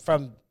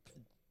 from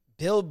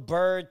Bill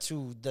Burr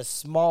to the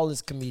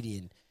smallest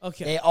comedian,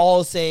 they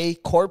all say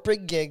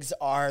corporate gigs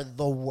are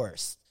the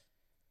worst.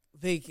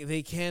 They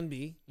can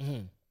be.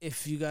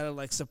 If you gotta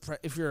like suppress,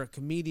 if you're a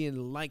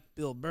comedian like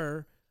Bill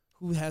Burr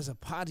who has a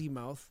potty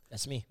mouth,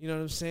 that's me. You know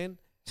what I'm saying?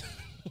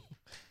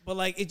 But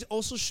like it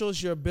also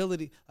shows your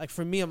ability. Like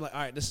for me, I'm like,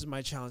 all right, this is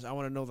my challenge. I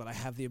want to know that I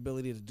have the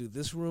ability to do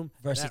this room,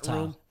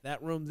 versatile,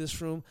 that room,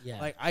 this room. Yeah.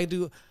 Like I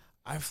do.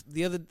 A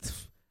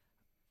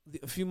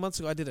few months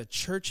ago, I did a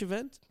church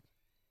event.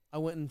 I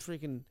went and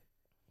freaking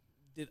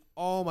did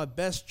all my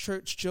best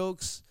church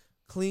jokes,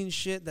 clean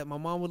shit that my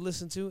mom would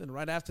listen to, and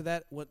right after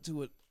that, went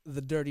to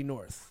the Dirty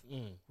North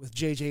with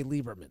J.J.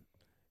 Lieberman.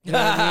 You know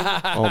what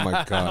I mean? Oh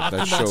my God,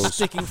 that shows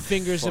sticking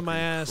fingers in my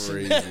ass,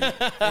 crazy.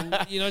 and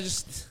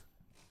just.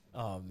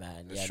 Oh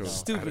man, that yeah, shows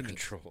stupid out of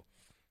control.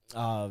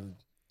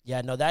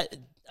 Yeah, no, that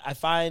I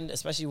find,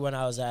 especially when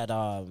I was at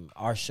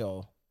our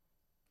show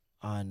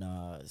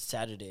on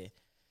Saturday,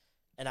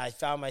 and I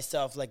found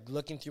myself like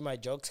looking through my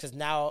jokes because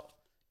now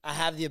I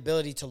have the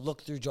ability to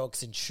look through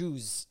jokes and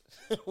choose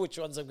which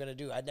ones I'm gonna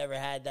do. I never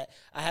had that.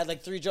 I had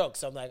like 3 jokes,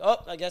 so I'm like, oh,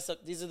 I guess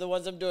these are the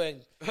ones I'm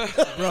doing. Bro,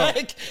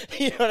 like,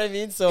 you know what I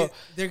mean? So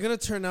they're gonna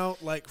turn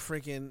out like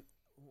freaking.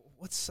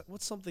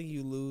 What's something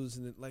you lose?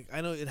 And like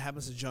I know it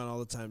happens to John all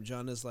the time.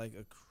 John is like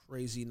a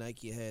crazy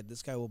Nike head.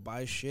 This guy will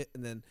buy shit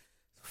and then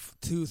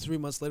 2-3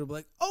 months later be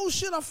like, oh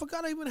shit, I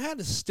forgot I even had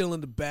it. Still in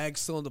the bag,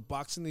 still in the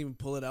box, and even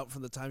pull it out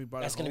from the time he brought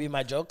it home. That's gonna be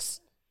my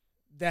jokes.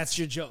 That's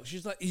your joke.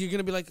 You're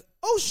gonna be like,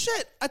 oh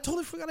shit, I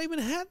totally forgot I even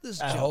had this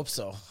joke. I hope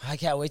so. I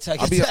can't wait till I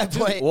get to that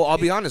point. Well, I'll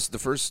be honest. The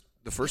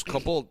first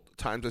couple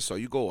times I saw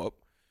you go up,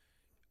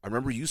 I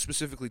remember you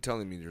specifically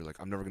telling me, you're like,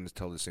 I'm never gonna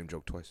tell the same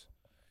joke twice.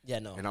 Yeah,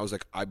 no. And I was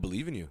like, I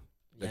believe in you.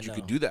 That Yeah,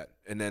 you could do that.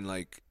 And then,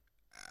 like,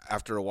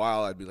 after a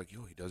while, I'd be like,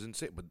 yo, he doesn't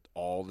say it. But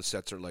all the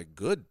sets are, like,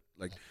 good.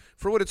 Like,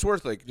 for what it's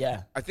worth, like,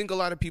 yeah. I think a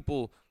lot of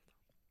people,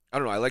 I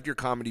don't know, I like your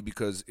comedy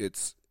because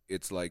it's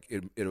like,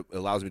 it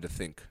allows me to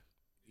think.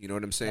 You know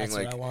what I'm saying? That's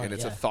like, what I want, and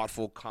it's yeah. a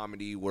thoughtful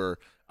comedy where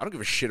I don't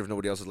give a shit if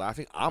nobody else is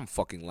laughing. I'm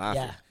fucking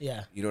laughing.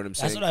 Yeah. You know what I'm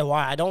saying? That's what I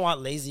want. I don't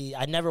want lazy.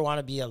 I never want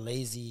to be a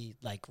lazy,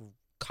 like,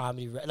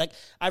 comedy. Like,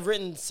 I've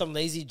written some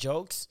lazy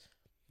jokes,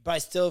 but I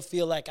still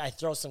feel like I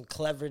throw some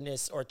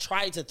cleverness or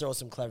try to throw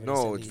some cleverness.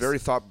 No, it's very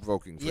thought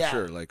provoking for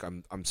sure. Like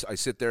I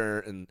sit there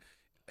and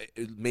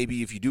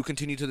maybe if you do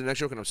continue to the next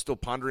joke and I'm still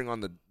pondering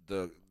on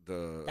the.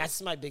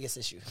 That's my biggest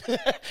issue.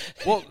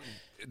 Well,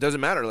 it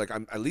doesn't matter. Like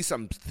at least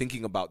I'm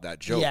thinking about that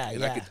joke. Yeah,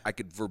 and yeah. I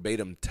could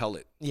verbatim tell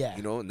it. Yeah.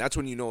 You know, and that's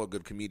when you know a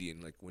good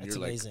comedian. Like when That's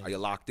you're amazing. like, are you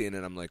locked in?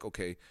 And I'm like,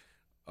 okay.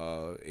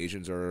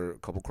 Asians are a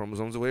couple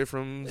chromosomes away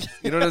from,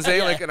 you know what I'm saying?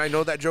 Yeah. Like, and I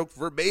know that joke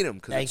verbatim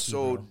because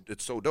Bro.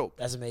 it's so dope.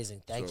 That's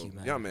amazing. Thank So, you,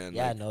 man. yeah, man,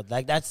 Yeah, like- no,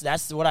 like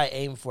that's what I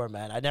aim for,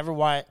 man. I never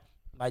want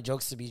my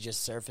jokes to be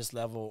just surface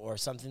level or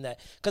something that,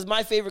 because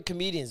my favorite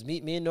comedians,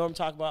 me and Norm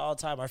talk about all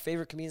the time. Our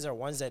favorite comedians are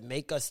ones that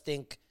make us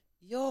think,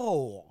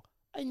 yo,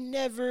 I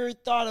never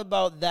thought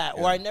about that,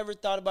 or I never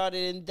thought about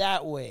it in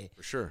that way.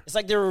 For sure. It's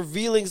like they're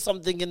revealing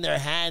something in their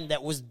hand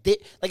that was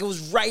like it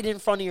was right in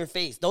front of your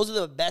face. Those are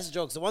the best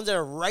jokes, the ones that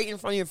are right in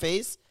front of your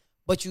face,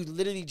 but you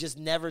literally just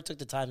never took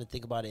the time to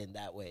think about it in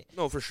that way.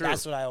 No, for sure.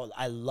 That's what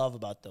I love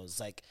about those.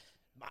 Like,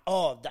 I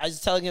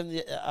was telling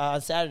him on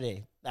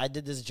Saturday, I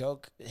did this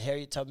joke,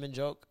 Harriet Tubman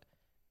joke,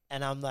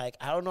 and I'm like,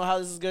 I don't know how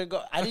this is gonna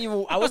go. I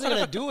wasn't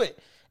gonna do it,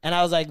 and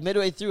I was like,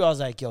 midway through, I was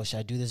like, yo, should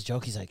I do this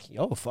joke? He's like,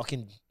 yo,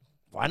 fucking,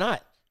 why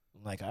not?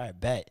 I'm like, all right,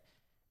 bet.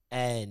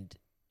 And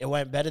it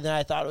went better than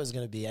I thought it was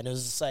gonna be, and it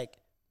was just like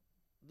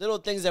little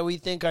things that we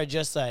think are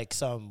just like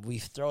we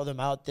throw them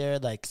out there,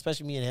 like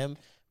especially me and him.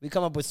 We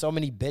come up with so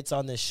many bits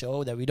on this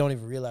show that we don't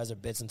even realize are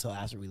bits until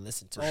after we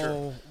listen to it.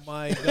 Oh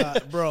my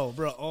God, bro,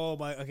 oh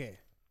my, okay.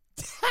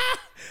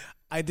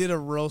 I did a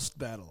roast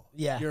battle.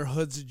 Yeah. Your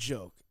hood's a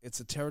joke. It's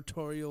a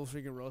territorial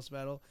freaking roast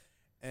battle.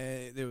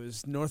 And there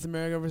was North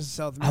America versus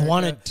South America. I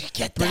wanted to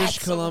get British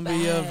that so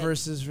Columbia bad.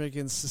 versus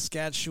freaking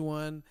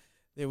Saskatchewan.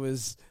 There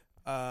was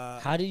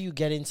How do you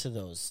get into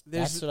those?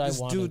 There's That's what I this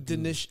want to dude, do.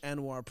 Dinesh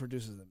Anwar,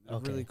 produces them. They're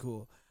Okay. really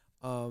cool.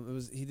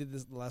 He did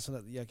this the last one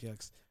at the Yuck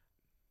Yucks.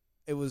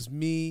 It was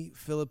me,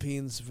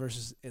 Philippines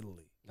versus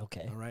Italy.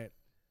 Okay. All right.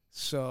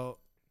 So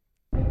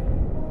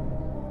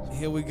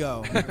here we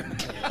go. To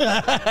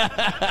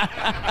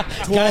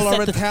all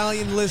our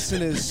Italian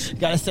listeners,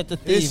 Gotta set the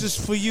theme. this is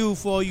for you,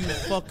 for all you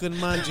fucking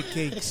manja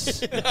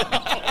cakes. Oh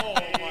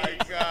my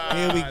god!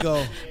 Here we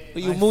go. For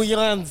you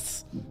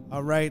Muyans.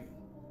 All right.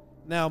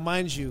 Now,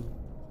 mind you,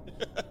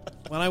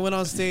 when I went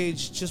on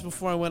stage, just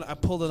before I went, I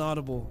pulled an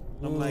audible.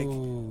 I'm like,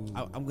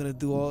 I'm gonna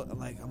do all I'm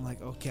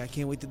like, okay, I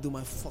can't wait to do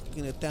my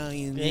fucking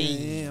Italian.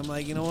 Hey. I'm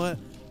like, you know what?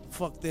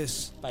 Fuck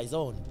this. By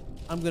zone.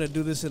 I'm gonna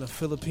do this in a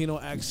Filipino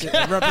accent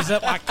and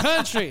represent my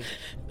country.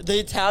 The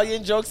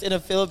Italian jokes in a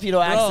Filipino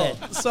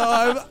accent. So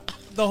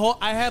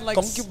I had like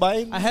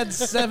Concubine. I had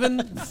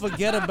 7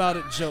 forget about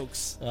it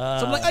jokes. So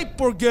Ah. I'm like, I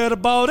forget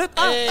about it.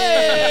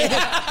 Hey,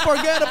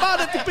 forget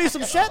about it, you piece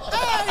of shit.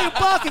 Hey, you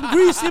fucking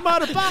greasy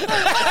motherfucker.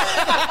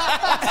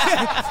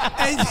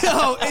 And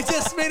yo, it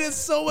just made it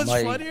so much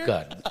funnier.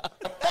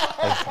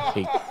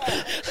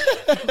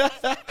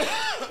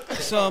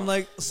 So I'm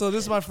like, so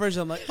this is my first.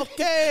 I'm like,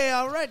 okay,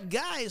 all right,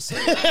 guys.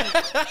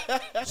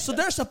 So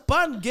there's a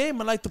fun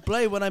game I like to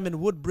play when I'm in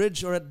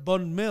Woodbridge or at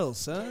Bun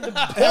Mills.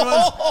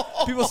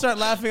 People start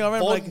laughing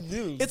already. I'm like,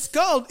 it's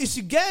called Is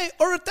She Gay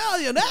or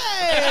Italian?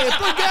 Hey,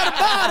 forget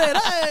about it.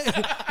 Hey,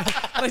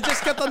 and I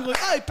just kept on going,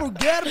 hey,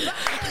 forget about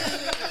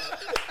it.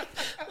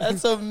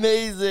 That's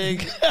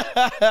amazing.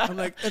 I'm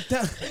like,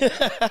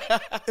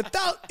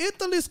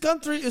 Italy's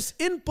country is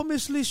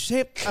infamously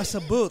shaped as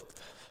a boot.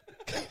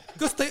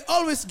 Because they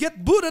always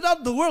get booted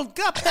out the World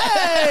Cup.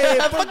 Hey,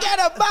 Forget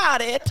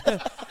about it.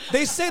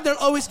 they say they're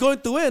always going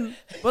to win,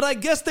 but I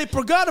guess they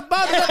forgot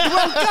about it at the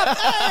World Cup.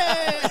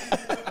 Hey!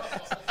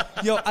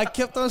 Yo, I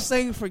kept on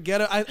saying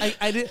forget it. I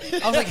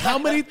was like, how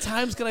many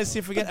times can I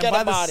say forget? Forget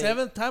and by about the it.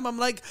 7th time, I'm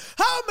like,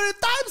 how many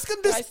times can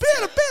this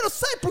Filipino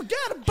say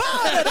forget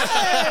about it?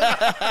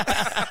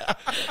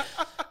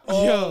 Hey!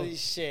 Holy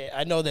shit.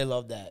 I know they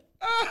love that.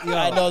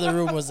 I know the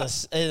room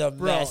was in a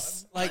Bro,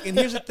 mess. like, and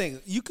here's the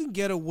thing. You can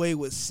get away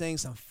with saying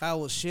some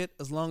foul shit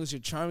as long as you're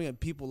charming and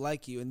people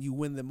like you and you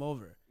win them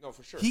over. No,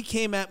 for sure. He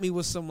came at me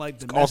with some, like,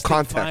 all domestic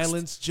context.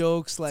 violence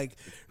jokes, like,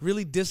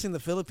 really dissing the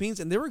Philippines.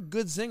 And they were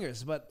good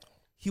singers, but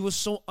he was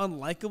so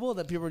unlikable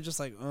that people were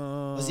just like,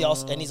 Was he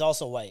also, and he's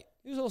also white.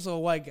 He was also a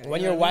white guy. When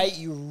you know you're what I mean? white,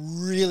 you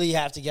really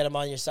have to get him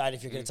on your side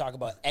if you're going to talk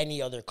about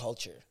any other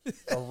culture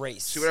or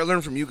race. See, what I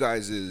learned from you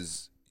guys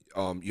is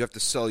you have to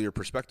sell your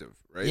perspective,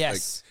 right?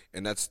 Yes. Like,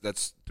 and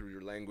that's through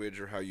your language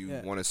or how you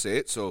Yeah. want to say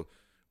it. So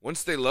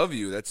once they love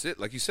you, that's it.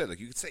 Like you said, like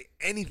you could say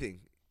anything.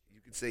 You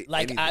could say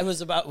Like anything.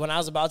 when I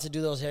was about to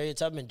do those Harriet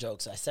Tubman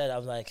jokes, I said,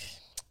 I'm like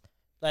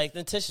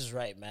Natisha's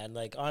right, man.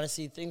 Like,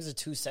 honestly, things are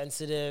too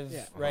sensitive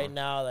right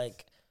now.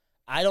 Like,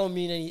 I don't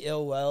mean any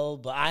ill will,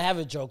 but I have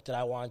a joke that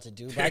I wanted to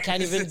do, but I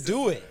can't even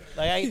do it.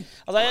 Like, I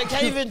was like, I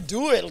can't even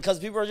do it because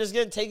people are just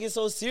getting taken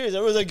so serious.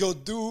 Everyone's like, yo,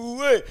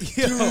 do it,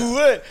 do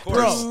it,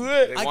 do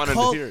it. They wanted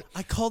to hear it.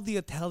 I called the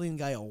Italian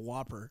guy a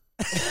whopper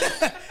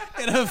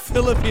in a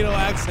Filipino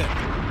accent.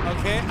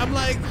 Okay? I'm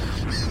like,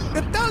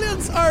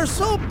 Italians are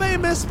so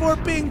famous for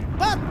being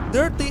fat,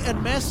 dirty,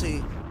 and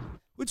messy,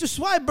 which is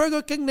why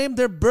Burger King named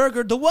their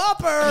burger the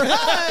Whopper.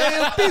 Hey,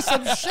 you piece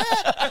of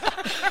shit.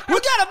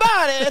 Forget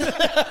about it.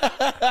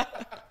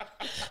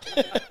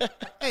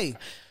 Hey,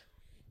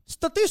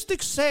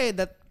 statistics say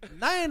that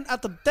 9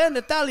 out of 10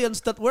 Italians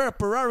that wear a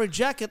Ferrari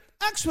jacket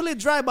actually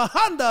drive a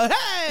Honda.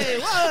 Hey,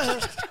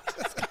 what?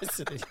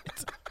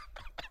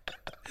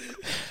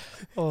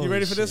 You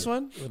ready for this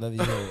one? Let me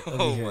hear it.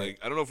 Oh my!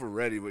 I don't know if we're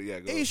ready, but yeah,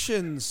 go.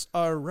 Asians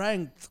are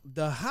ranked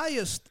the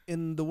highest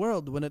in the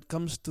world when it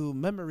comes to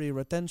memory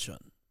retention.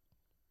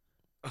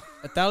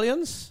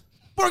 Italians?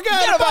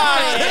 Forget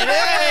about it!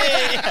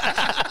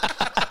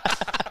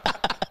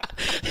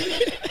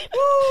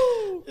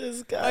 Woo!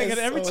 This guy Like, is and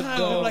every so time,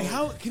 dumb. I'm like,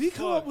 how can he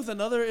come up with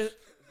another?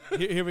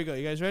 Here we go.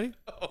 You guys ready?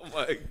 Oh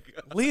my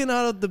god!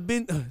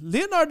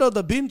 Leonardo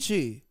da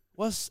Vinci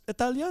was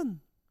Italian.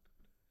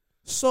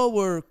 So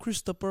were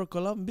Christopher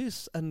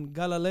Columbus and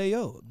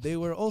Galileo. They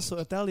were also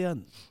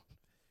Italian.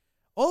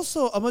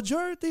 Also, a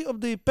majority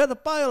of the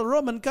pedophile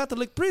Roman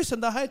Catholic priests in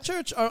the high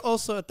church are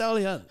also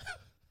Italian.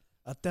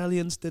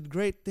 Italians did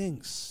great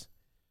things,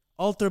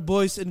 altar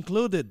boys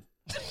included.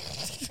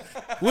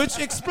 Which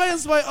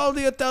explains why all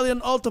the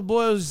Italian altar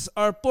boys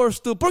are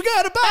forced to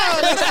forget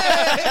about it.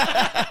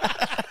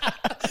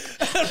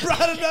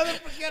 Brought another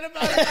forget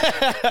about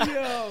it.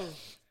 Yo,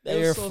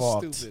 They're was so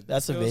fucked. stupid.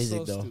 That's It was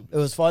amazing, so though. stupid. It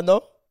was fun,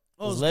 though.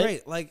 Oh, it was lit?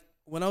 great. Like,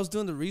 when I was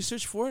doing the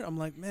research for it, I'm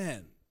like,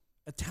 man,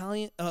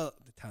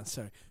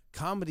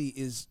 comedy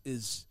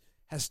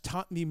has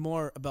taught me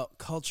more about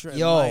culture and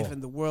Yo. life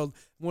and the world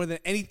more than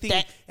anything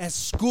as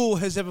school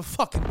has ever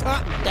fucking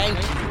taught me. Thank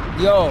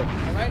you. Yo,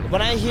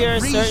 when I hear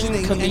certain Reasoning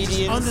and just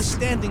comedians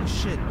understanding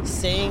shit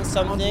saying on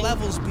something,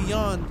 levels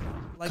beyond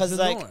like because the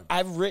like norm.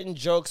 I've written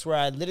jokes where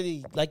I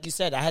literally, like you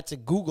said, I had to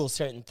Google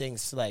certain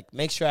things to like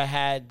make sure I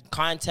had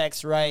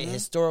context right,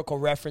 historical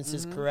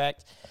references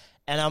correct,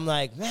 And I'm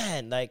like,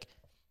 man, like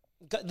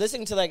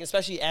listening to like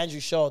especially Andrew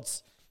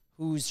Schultz,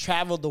 who's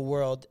traveled the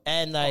world,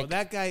 and like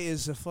that guy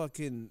is a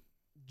fucking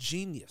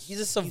genius. He's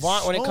a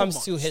savant when it so comes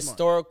to smart.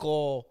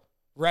 historical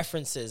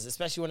references,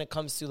 especially when it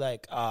comes to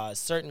like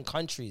certain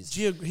countries.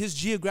 His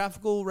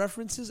geographical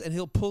references, and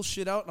he'll pull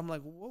shit out. I'm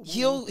like, whoa.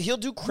 He'll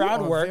do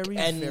crowd work,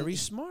 and very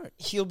smart.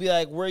 He'll be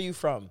like, "Where are you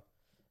from?"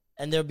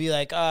 And they'll be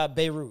like,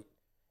 "Beirut,"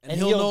 and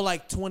he'll know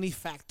like 20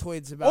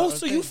 factoids about. Oh,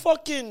 so you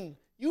fucking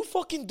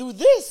do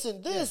this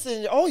and this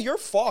and oh, you're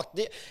fucked.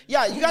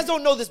 Yeah, you guys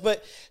don't know this,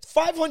 but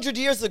 500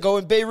 years ago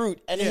in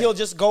Beirut, and he'll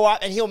just go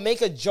out and he'll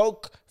make a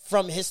joke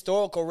from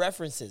historical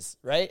references,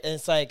 right? And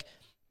it's like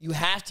you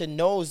have to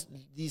know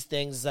these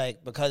things,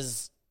 like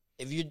because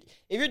if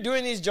you're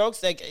doing these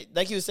jokes,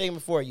 like you were saying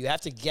before, you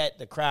have to get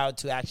the crowd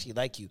to actually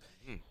like you.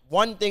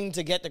 One thing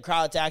to get the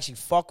crowd to actually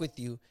fuck with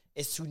you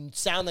is to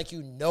sound like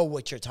you know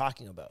what you're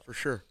talking about. For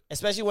sure.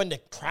 Especially when the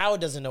crowd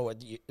doesn't know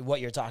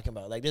what you're talking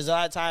about. Like, there's a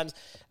lot of times.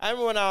 I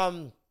remember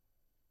when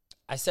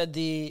I said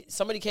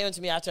somebody came up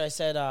to me after I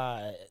said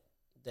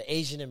the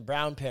Asian and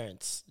brown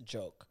parents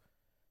joke.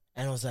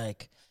 And I was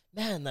like,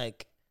 man,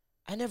 like,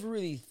 I never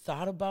really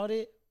thought about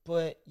it,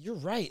 but you're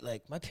right.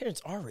 Like, my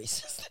parents are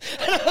racist.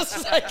 And I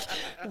was like,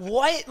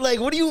 what?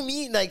 Like, what do you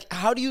mean? Like,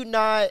 how do you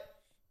not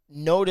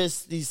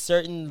notice these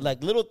certain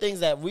like little things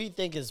that we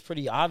think is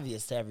pretty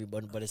obvious to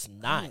everyone, but it's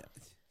not?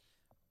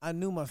 I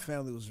knew my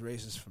family was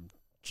racist from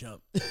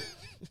jump.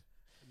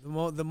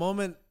 The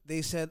moment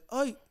they said,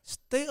 "Oh,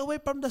 stay away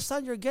from the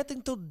sun, you're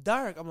getting too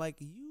dark," I'm like,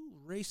 "You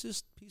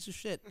racist piece of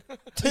shit."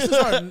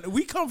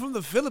 We come from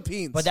the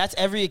Philippines, but that's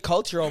every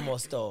culture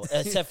almost though,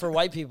 except for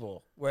white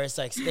people, where it's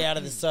like, stay out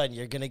of the sun,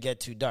 you're gonna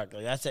get too dark.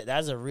 Like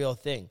that's a real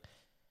thing.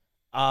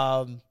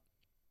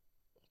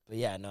 But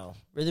yeah, no.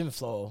 Rhythm and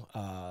flow.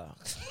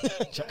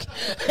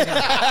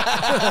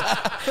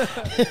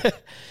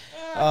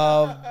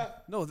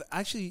 No,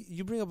 actually,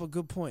 you bring up a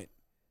good point.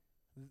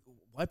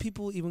 White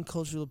people even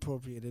culturally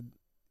appropriated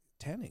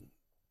tanning.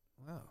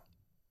 Wow.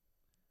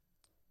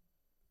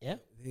 Yeah.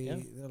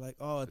 They're like,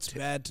 oh, it's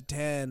bad to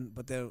tan,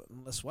 but then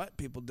unless white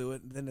people do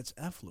it, then it's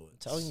affluent. I'm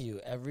telling you,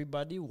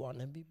 everybody want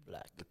to be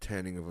black. The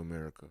tanning of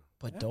America.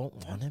 But don't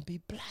want to be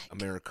black.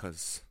 America.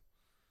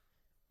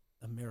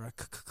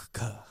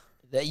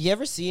 You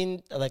ever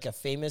seen like a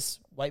famous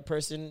white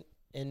person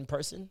in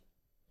person?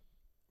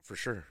 For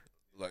sure.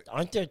 Like,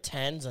 aren't their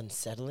tans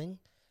unsettling?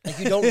 Like,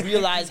 you don't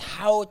realize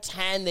how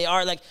tan they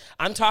are. Like,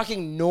 I'm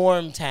talking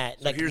norm tan,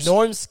 like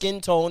norm skin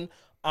tone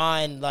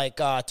on like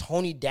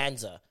Tony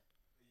Danza.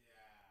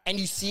 And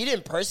you see it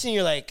in person,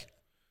 you're like,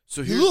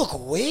 so you look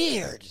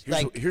weird.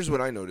 Here's what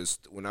I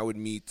noticed when I would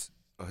meet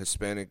a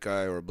Hispanic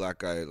guy or a black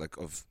guy, like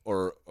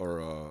or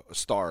a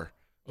star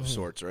of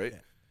sorts, right? Yeah.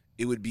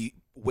 It would be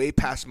way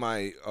past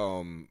my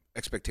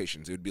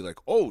expectations. It would be like,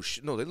 oh,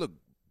 no, they look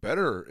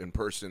better in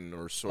person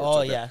or sorts.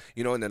 Oh, yeah.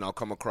 You know, and then I'll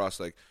come across,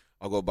 like,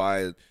 I'll go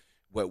by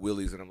Wet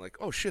Willie's, and I'm like,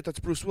 oh, shit, that's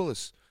Bruce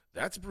Willis.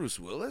 That's Bruce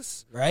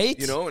Willis? Right?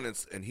 You know,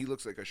 and he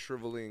looks like a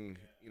shriveling,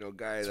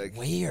 guy. It's like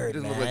weird,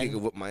 he doesn't man. look like he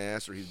could whip my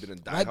ass or he's been in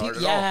Die Hard at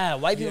all. Yeah,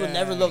 white people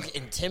never look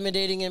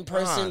intimidating in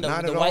person.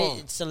 Not The at white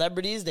all.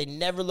 celebrities, they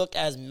never look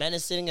as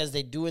menacing as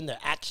they do in their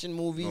action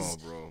movies.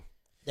 No, bro.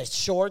 They're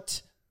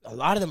short. A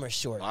lot of them are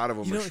short. A lot of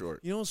them are short.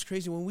 You know what's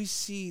crazy? When we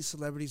see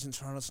celebrities in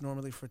Toronto, it's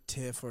normally for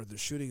TIFF or they're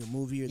shooting a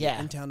movie or they're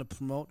in town to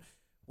promote.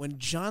 When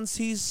John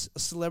sees a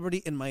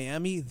celebrity in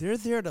Miami, they're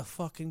there to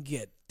fucking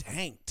get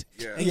tanked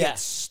and get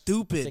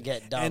stupid to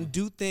get dumb. and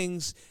do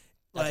things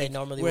that like they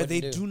normally where they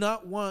wouldn't do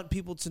not want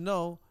people to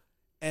know.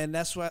 And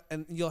that's why,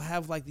 and you'll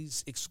have like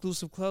these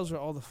exclusive clubs where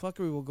all the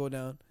fuckery will go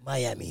down.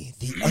 Miami,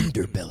 the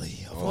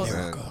underbelly of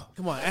America. Man.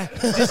 Come on,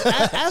 just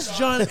ask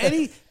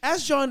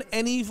John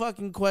any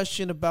fucking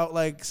question about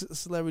like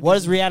celebrities. What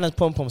does Rihanna's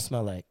pom pom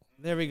smell like?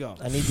 There we go.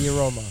 I need the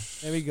aroma.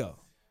 There we go.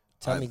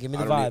 Tell me, give me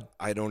the vibe.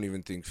 I don't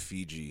even think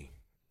Fiji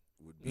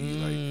would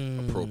be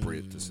like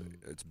appropriate to say.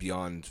 It's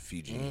beyond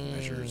Fiji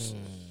measures.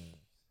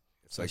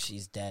 It's so like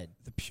she's dead.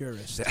 The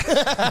purest.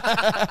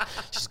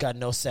 She's got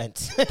no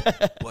sense.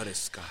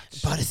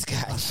 Butterscotch.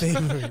 Butterscotch.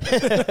 Favorite.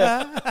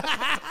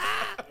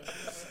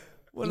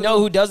 You know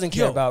who doesn't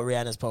care about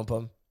Rihanna's pom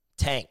pom?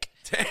 Tank.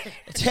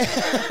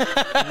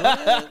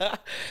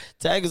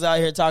 Tank was out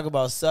here talking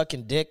about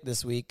sucking dick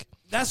this week.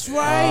 That's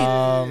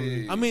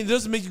right. I mean, it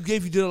doesn't make you gay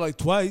if you did it like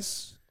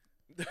twice.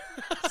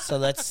 So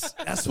let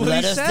what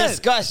us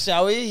discuss,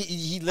 shall we?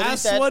 He literally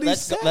That's said, what he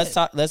let's said. Let's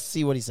talk. Let's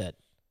see what he said.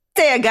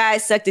 Say a guy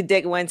sucked a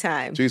dick one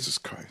time. Jesus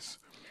Christ.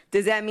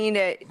 Does that mean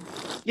that?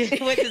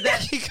 What does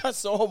that? He got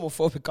so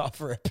homophobic off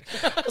rip.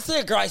 Let's say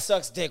a guy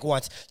sucks dick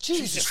once.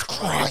 Jesus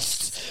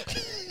Christ.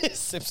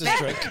 Sips his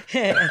drink.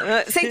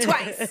 Say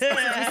twice. You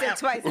said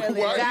twice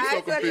earlier. Why are you Guy so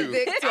sucked a confused?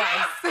 dick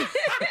twice.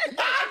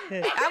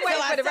 I'm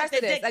waiting for the rest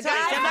of this. A guy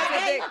sucked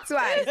a dick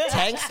twice.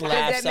 Tank's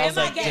laugh Does that sounds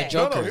mean like I'm the gay?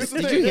 Joker. here's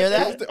the Did thing. you hear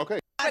Here's that? the- Okay.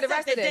 For the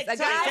rest of this. A guy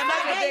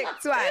sucked a dick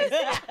twice. Does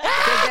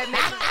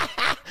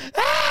that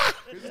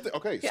Here's the thing.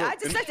 Okay, Yeah, I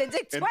just sucked a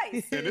dick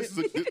twice. And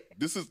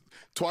this is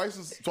twice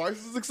as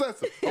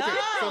excessive. Okay,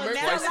 No, maybe-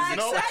 that's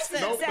not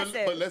excessive.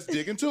 but let's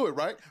dig into it,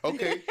 right?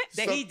 Okay,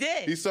 That he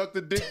did. He sucked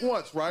the dick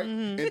once, right?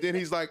 And then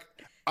he's like,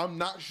 I'm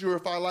not sure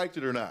if I liked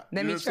it or not.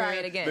 Let You know me what I'm try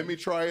saying? it again. Let me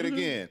try it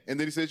again. And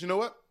then he says, you know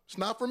what? It's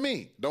not for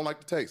me. Don't like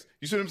the taste.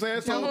 You see what I'm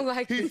saying? Don't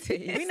like the he's-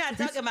 taste. We're not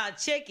talking about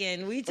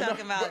chicken. We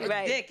talking about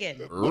Right.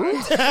 dicking.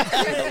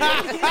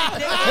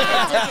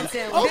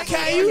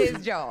 Okay,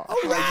 his jaw. All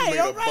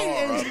right,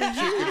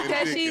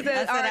 Because she's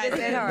an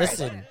artist at heart.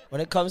 Listen,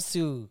 when it comes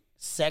to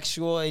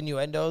sexual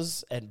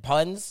innuendos and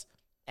puns,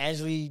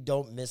 Angela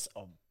don't miss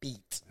a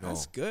beat.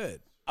 That's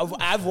good.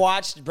 I've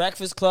watched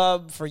Breakfast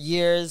Club for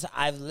years.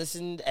 I've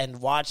listened and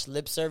watched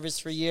Lip Service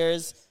for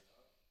years.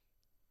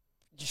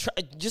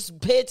 Just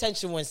pay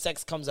attention when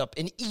sex comes up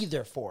in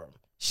either form.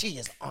 She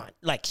is on.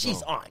 Like,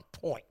 she's on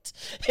point.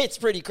 It's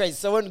pretty crazy.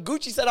 So when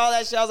Gucci said all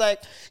that shit, I was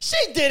like, she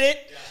did it.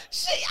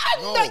 She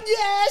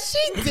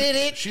did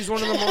it. She's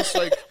one of the most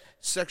like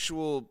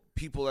sexual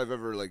people I've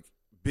ever like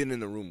been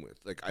in the room with.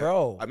 Like,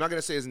 Bro. I'm not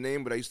gonna say his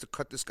name, but I used to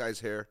cut this guy's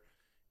hair,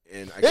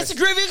 and I It's guess a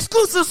Gravy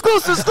exclusive.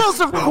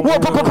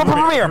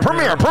 Premiere.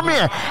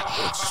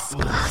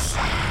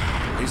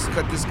 I used to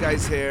cut this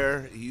guy's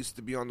hair. He used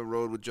to be on the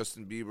road with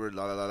Justin Bieber,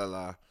 la la la la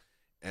la,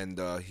 and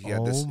he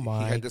had this. Oh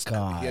my he had this.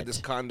 God. He had this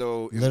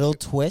condo. Little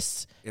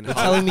Twist. in You're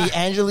Hollywood. telling me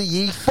Angela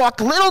Yee fuck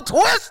Little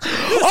Twist?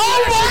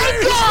 Oh my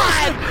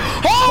God!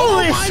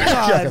 Holy shit!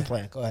 God.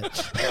 Playing. Go ahead.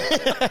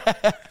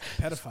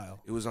 Pedophile.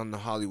 It was on the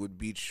Hollywood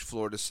Beach,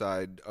 Florida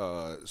side,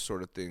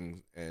 sort of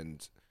thing,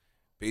 and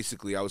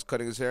basically I was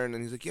cutting his hair, and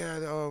then he's like, "Yeah,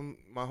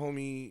 my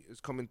homie is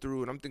coming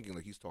through," and I'm thinking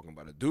like he's talking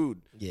about a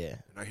dude. Yeah.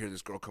 And I hear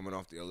this girl coming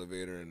off the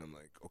elevator, and I'm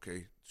like,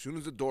 okay. As soon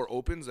as the door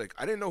opens, like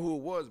I didn't know who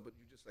it was, but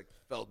you just like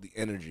felt the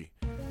energy.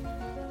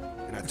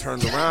 And I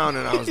turned around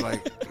and I was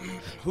like,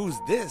 who's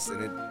this?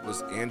 And it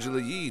was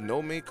Angela Yee.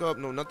 No makeup,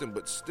 no nothing,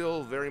 but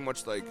still very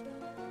much like,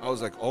 I was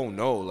like, oh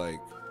no, like,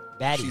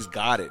 Baddie. she's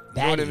got it.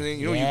 You know what I Baddie. mean?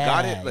 You know, Yeah, you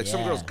got it. Like,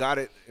 some yeah. girls got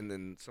it, and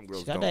then some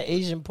girls She got don't. that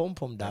Asian pom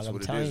pom, dog. That's I'm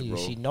what it telling is, you,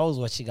 bro. she knows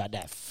what she got.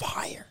 That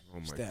fire. Oh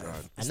my that- God.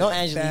 I know that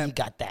Angela fat Yee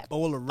got that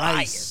bowl of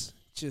rice,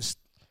 just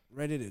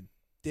ready to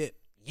dip.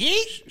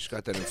 Yeet. She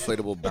got that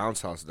inflatable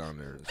bounce house down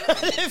there.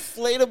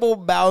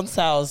 Inflatable bounce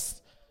house.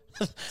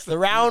 The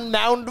round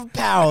mound of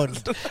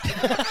pound.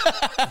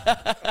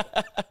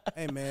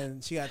 Hey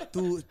man, she got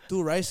two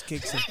rice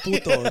cakes and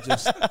puto.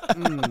 Just.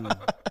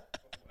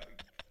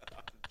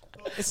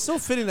 It's so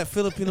fitting that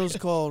Filipinos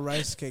call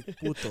rice cake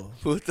puto.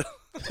 Puto.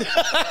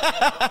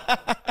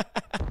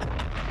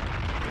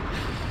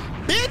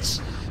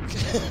 Bitch.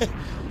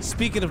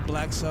 Speaking of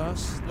black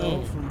sauce,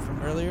 though,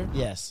 from earlier,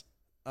 Yes.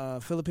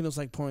 Filipinos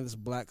like pouring this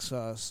black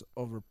sauce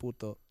over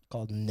puto.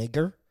 Called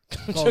nigger.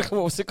 Called-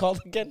 What was it called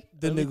again?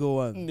 The nigga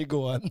one. Nigga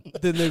one.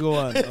 The nigga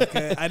one.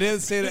 Okay, I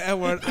didn't say the N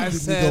word. I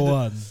said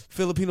one.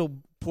 Filipino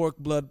pork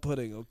blood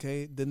pudding.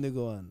 Okay, the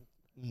nigga one.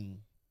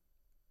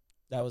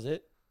 That was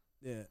it?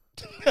 Yeah.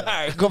 All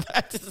right, go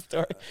back to the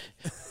story.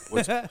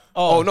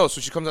 Oh, no.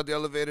 So she comes out the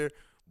elevator.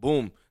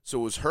 Boom. So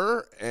it was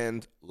her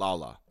and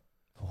Lala.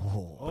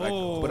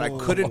 But I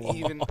couldn't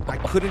even.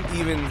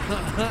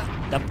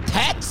 The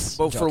pets?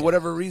 But for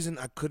whatever reason,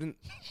 I couldn't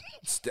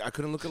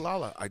look at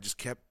Lala. I just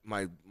kept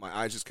my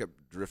eyes just kept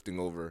drifting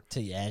over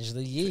To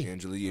Angela Yee.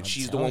 Angela Yee. And I'm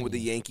she's the one telling with the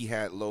you. Yankee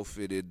hat, low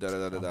fitted. Da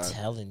da da da. I'm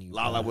telling you.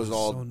 Lala bro. was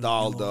all So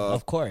dolled New York. up.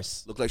 Of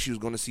course. Looked like she was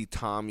going to see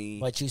Tommy.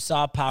 But you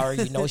saw Power.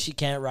 You know she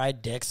can't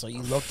ride dick, so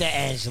you looked at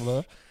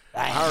Angela.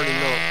 I already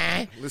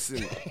know.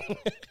 Listen,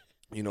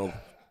 you know,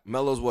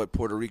 Melo's what,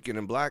 Puerto Rican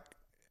and black,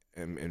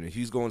 and if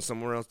he's going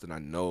somewhere else, then I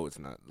know it's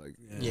not like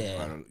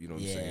Yeah. I don't, you know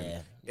what I'm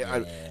saying?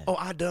 Yeah.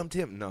 I dumped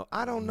him. No,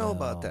 I don't know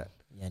about that.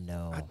 You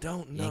know. I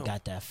don't You know. ain't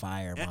got that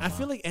fire, And mama. I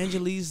feel like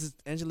Angela Yee's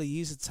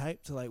the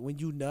type to like when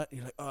you nut,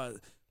 you're like, oh,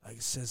 like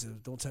it says,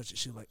 don't touch it.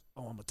 She's like,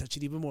 oh, I'm gonna touch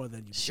it even more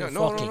than you. She'll Yeah,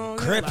 no, fucking no, no,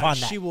 grip Like, on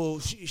that. She will.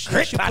 She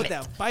Grip put on it.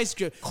 that vice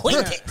grip.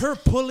 Quick it. Her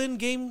pull-in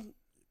game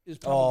is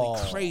probably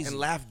Oh. crazy. And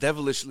laugh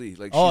devilishly,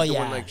 like she's Oh, the yeah.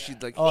 one, like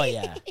she's like, Oh,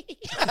 yeah.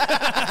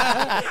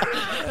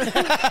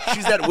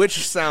 she's that witch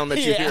sound that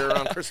you Yeah. hear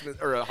around Christmas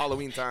or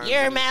Halloween time.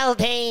 You're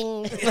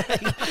melting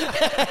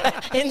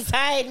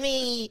inside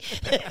me.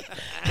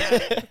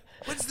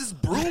 What's this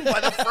broom by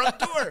the front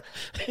door?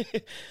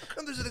 How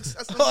come there's an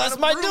excessive Oh, amount that's of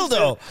my brooms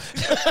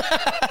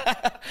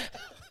dildo.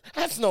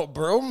 That's no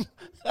broom.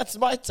 That's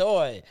my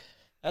toy.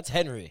 That's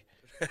Henry.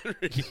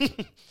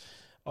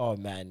 Oh,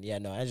 man. Yeah,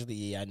 no, Angela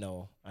Yee, I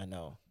know.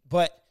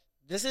 But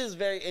this is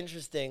very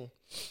interesting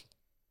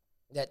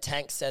that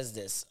Tank says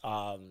this.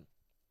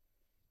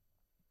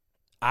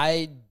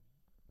 I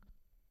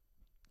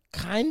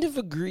kind of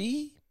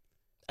agree.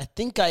 I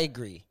think I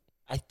agree.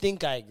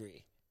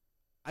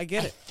 I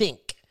get it.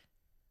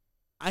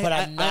 But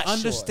I'm not I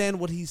understand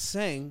what he's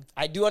saying.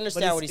 I do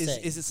understand but what he's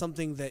saying. Is it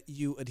something that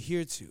you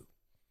adhere to?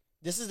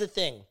 This is the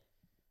thing.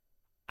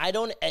 I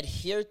don't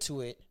adhere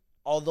to it,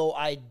 although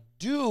I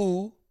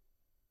do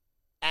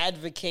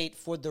advocate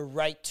for the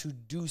right to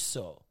do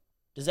so.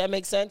 Does that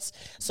make sense?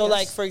 So, Yes.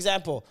 like, for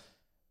example,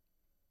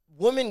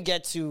 women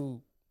get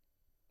to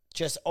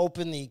just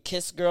openly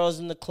kiss girls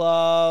in the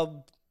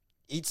club,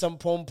 eat some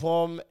pom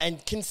pom,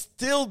 and can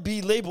still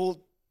be labeled,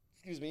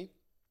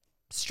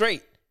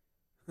 straight.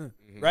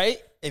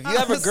 Right? If you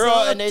have a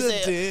girl and they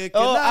say,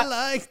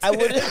 I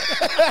would.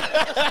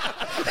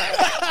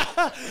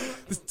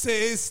 The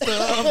taste of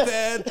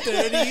that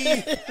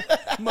dirty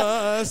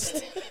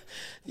must.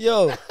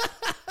 Yo,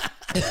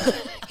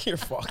 you're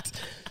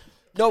fucked.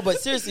 No, but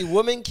seriously,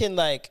 women can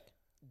like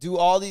do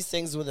all these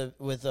things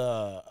with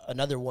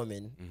another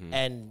woman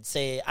and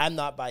say I'm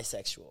not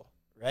bisexual,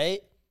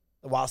 right?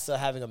 While still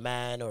having a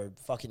man or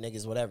fucking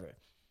niggas, whatever.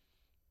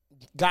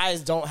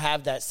 Guys don't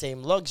have that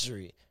same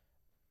luxury.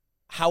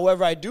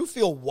 However, I do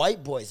feel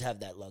white boys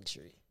have that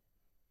luxury.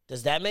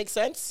 Does that make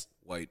sense?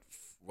 White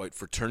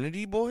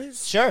fraternity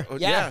boys? Sure. Oh,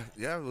 yeah.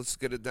 Yeah. Let's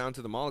get it down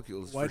to the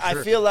molecules. I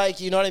feel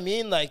like, you know what I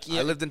mean? Like,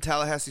 I lived in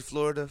Tallahassee,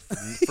 Florida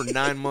for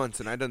 9 months,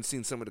 and I done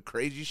seen some of the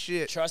crazy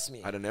shit. Trust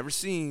me. I done never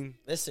seen.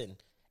 Listen,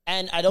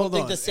 and I don't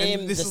think the same.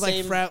 And this the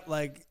is same,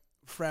 like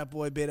frat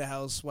boy, beta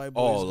house, white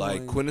boys. Oh,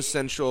 like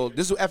quintessential.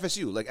 This is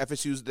FSU. Like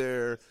FSU's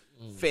there.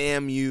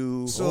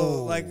 FAMU.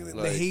 So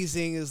the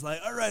hazing is like,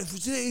 all right, for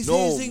today's No,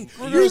 hazing,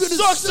 you're you're gonna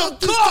gonna suck suck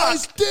this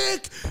guy's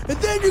dick, and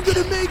then you're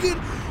gonna make it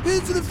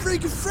into the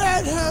freaking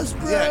frat house,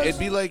 bro. Yeah, it'd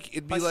be like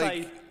it'd be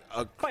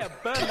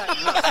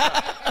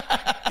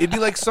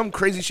like some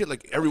crazy shit.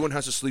 Like everyone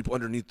has to sleep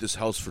underneath this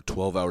house for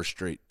 12 hours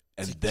straight,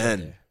 and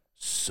then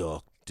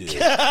suck dick. You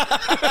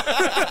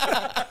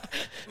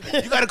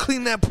gotta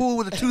clean that pool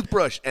with a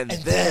toothbrush, and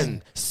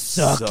then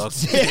suck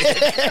dick.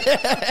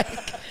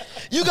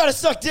 You gotta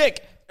suck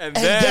dick. And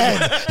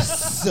then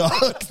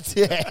suck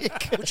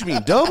dick. What you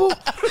mean, double?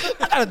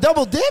 I got a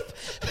double dip?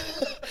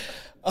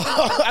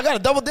 I got to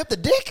double dip the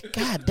dick?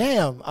 God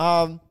damn.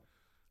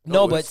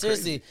 No, but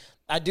seriously, crazy.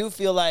 I do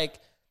feel like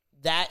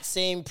that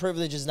same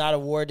privilege is not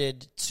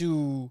awarded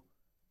to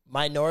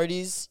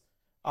minorities,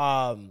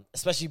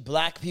 especially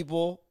black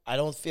people. I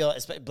don't feel,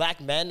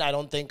 black men, I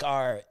don't think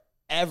are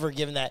ever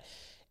given that.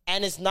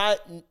 And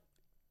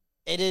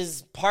it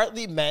is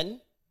partly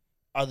men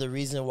are the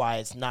reason why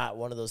it's not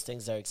one of those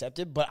things that are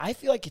accepted. But I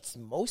feel like it's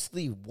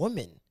mostly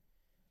women.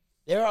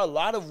 There are a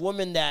lot of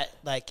women that,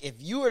 like, if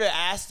you were to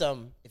ask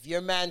them, if your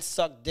man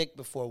sucked dick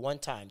before one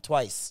time,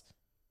 twice,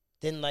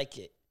 didn't like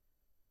it,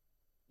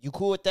 you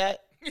cool with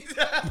that?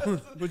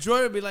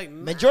 Majority would be like,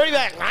 Majority be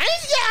like, I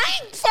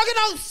ain't fucking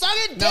no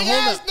sucking dick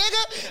ass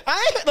nigga.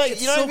 I ain't, like, it's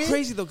you know so what I mean?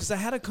 crazy, though, because I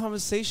had a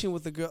conversation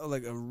with a girl,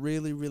 like a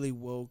really, really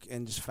woke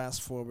and just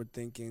fast-forward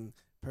thinking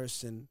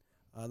person,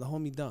 the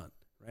homie Don,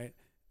 right?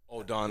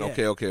 Oh, Don.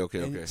 Yeah.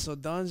 Okay. So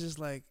Don's just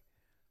like,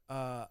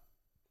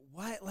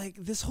 why? Like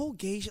this whole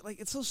gay shit. Like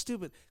it's so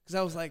stupid. Because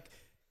I was like,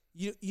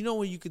 you know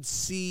when you could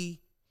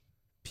see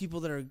people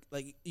that are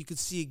like, you could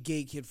see a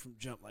gay kid from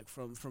jump, like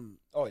from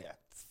 4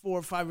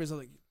 or 5 years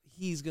old. Like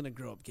he's gonna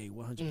grow up gay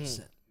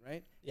 100%,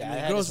 right? Yeah, and I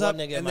he had grows this one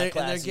up nigga in and my they're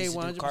class gay used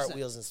to do 100%.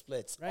 cartwheels and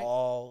splits right?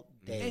 all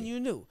day. And you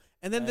knew.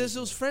 And then there's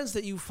those friends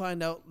that you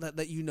find out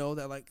that you know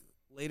that like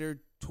later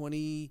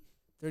 20,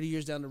 30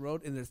 years down the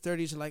road in their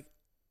 30s are like,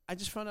 I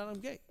just found out I'm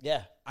gay.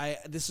 Yeah.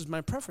 This is my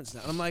preference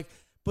now. And I'm like,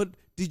 but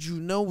did you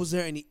know, was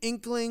there any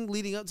inkling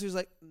leading up to? He's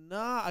like,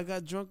 nah, I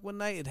got drunk one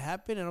night. It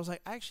happened. And I was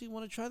like, I actually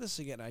want to try this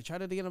again. I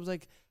tried it again. I was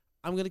like,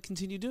 I'm going to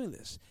continue doing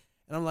this.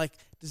 And I'm like,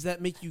 does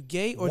that make you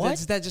gay? Or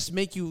does that just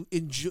make you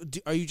enjoy?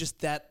 Are you just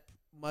that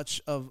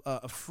much of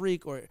a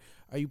freak? Or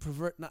are you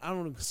pervert? No, I don't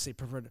want to say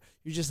pervert.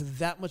 You're just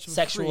that much of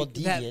sexual a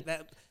freak.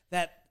 deviant.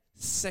 That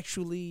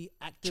sexually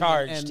active.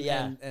 Charged,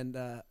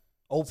 and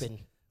open.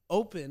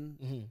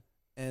 Mm-hmm.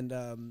 And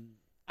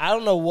I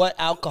don't know what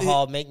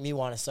alcohol make me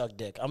want to suck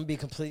dick. I'm gonna be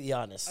completely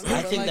honest.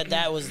 I think like,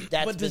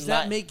 that's. But does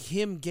that make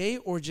him gay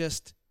or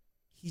just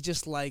he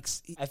just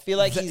likes? I feel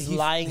like he's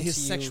lying to you. His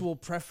sexual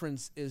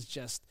preference is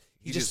just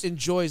he just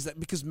enjoys that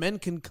because men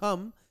can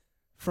come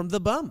from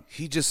the bum.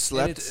 He just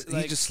slept.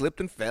 He just slipped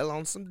and fell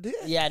on some dick.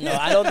 Yeah, no,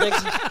 I don't think.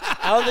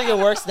 I don't think it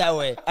works that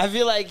way. I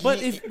feel like.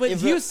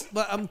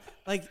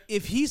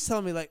 If he's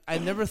telling me like I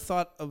never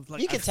thought of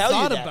like he could tell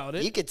you that. About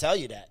it. He could tell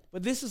you that.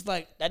 But this is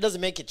like that doesn't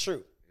make it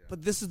true.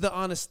 But this is the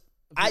honest.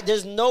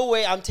 There's no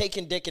way I'm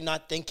taking dick and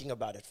not thinking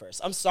about it first.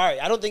 I'm sorry.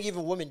 I don't think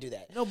even women do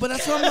that. No, but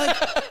that's what I'm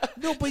like.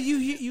 No, but you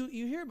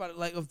hear about it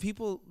like of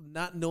people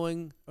not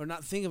knowing or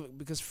not thinking of it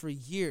because for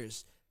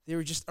years they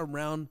were just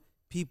around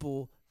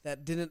people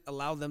that didn't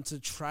allow them to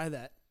try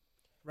that.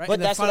 Right. But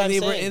and that's what I'm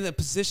saying. They were in the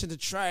position to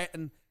try it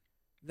and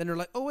then they're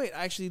like, oh wait,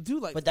 I actually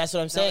do like. But that's what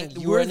I'm saying.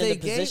 Now, were they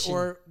gay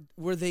or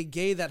were they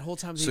gay that whole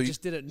time? They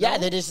just didn't know. Yeah,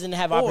 they just didn't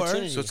have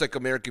opportunity. So it's like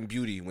American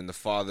Beauty when the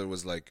father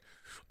was like,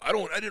 I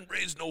didn't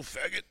raise no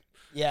faggot.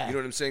 Yeah. You know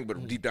what I'm saying?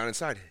 But deep down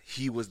inside,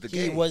 he was the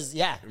gay. He was,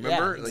 yeah.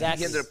 Remember? Yeah, exactly. Like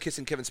he ended up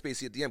kissing Kevin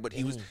Spacey at the end, but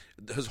he was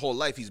his whole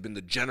life he's been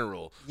the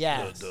general.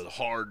 Yeah. The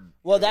hard.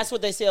 Well, that's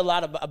what they say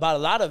about a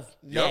lot of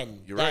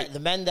men. You're right. The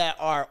men that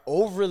are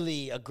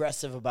overly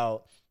aggressive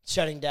about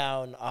shutting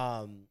down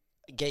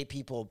gay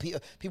people,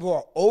 people who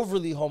are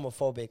overly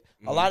homophobic,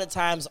 a lot of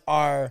times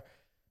are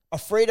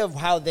afraid of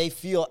how they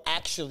feel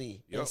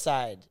actually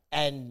inside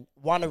and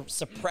want to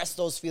suppress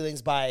those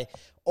feelings by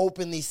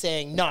openly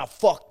saying, nah,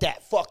 fuck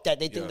that.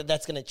 They think that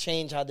that's going to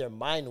change how their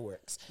mind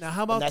works. Now,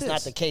 how about and that's this?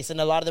 not the case. And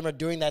a lot of them are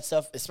doing that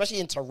stuff, especially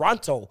in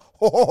Toronto.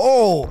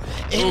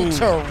 In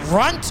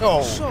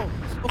Toronto. So,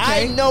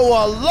 I know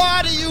a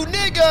lot of you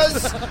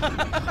niggas.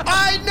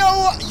 I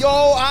know.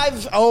 So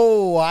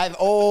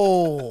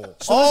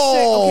let's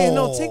say, okay,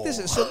 no, take this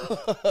in.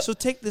 So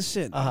take this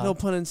in. No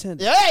pun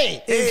intended.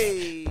 Hey!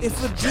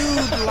 If a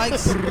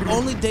dude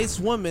only dates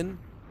women,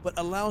 but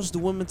allows the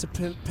woman to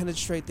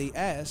penetrate the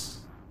ass,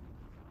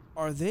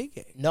 are they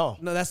gay? No.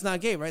 No, that's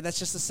not gay, right? That's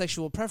just a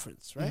sexual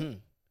preference, right? Mm-hmm.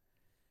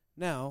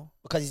 Now.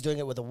 Because he's doing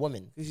it with a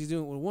woman. Because he's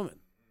doing it with a woman.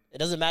 It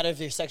doesn't matter if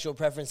your sexual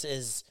preference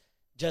is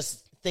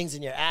just things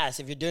in your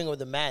ass. If you're doing it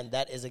with a man,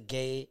 that is a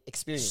gay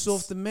experience. So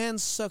if the man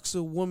sucks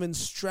a woman's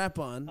strap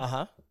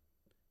on,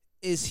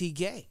 is he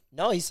gay?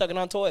 No, he's sucking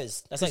on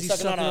toys. That's like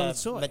sucking on a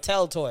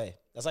Mattel toy.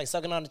 That's like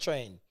sucking on a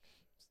train.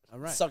 All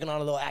right. Sucking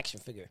on a little action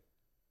figure.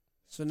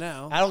 So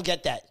now. I don't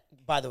get that,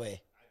 by the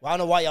way. Well, I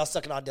don't know why y'all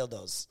sucking on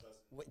dildos.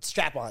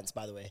 Strap-ons,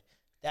 by the way.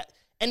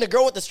 And the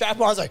girl with the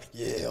strap-ons like,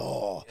 yeah.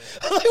 I'm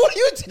like, what are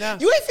you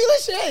you ain't feeling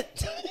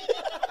shit.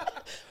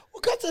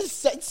 What kinds of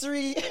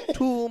sensory?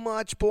 Too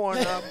much porn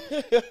up.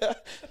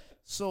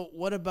 So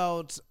what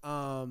about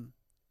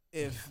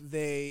if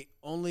they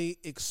only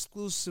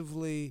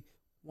exclusively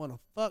want to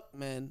fuck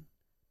men,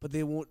 but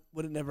they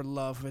wouldn't never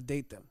love or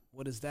date them?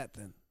 What is that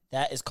then?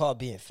 That is called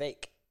being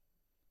fake.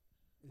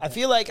 I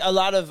feel like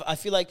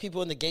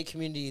people in the gay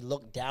community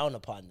look down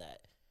upon that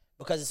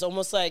because it's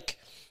almost like,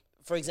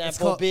 for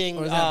example, being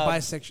or is that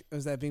bisexual? Or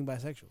is that being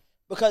bisexual?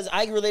 Because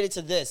I related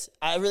to this.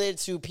 I related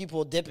to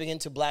people dipping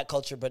into black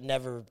culture but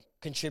never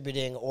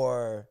contributing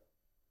or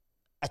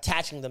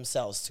attaching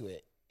themselves to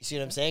it. You see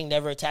what I'm saying?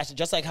 Never attached.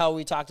 Just like how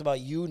we talked about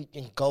you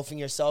engulfing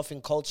yourself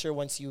in culture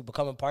once you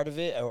become a part of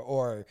it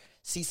or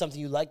see something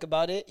you like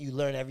about it, you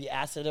learn every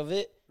asset of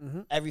it,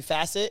 every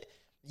facet.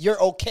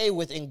 You're okay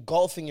with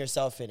engulfing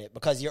yourself in it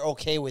because you're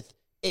okay with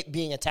it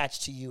being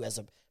attached to you as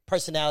a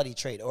personality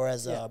trait or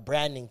as a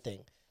branding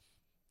thing.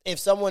 If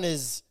someone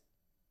is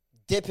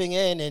dipping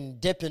in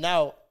and dipping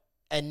out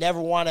and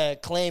never want to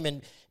claim,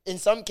 and in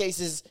some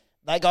cases,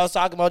 like I was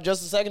talking about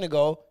just a second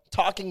ago,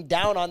 talking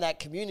down on that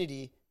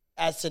community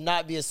as to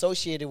not be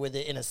associated with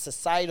it in a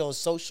societal,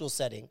 social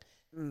setting,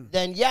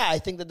 then I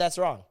think that that's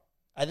wrong.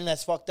 I think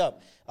that's fucked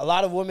up. A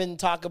lot of women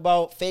talk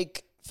about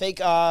fake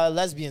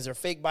lesbians or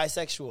fake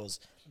bisexuals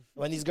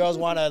when these girls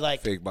want to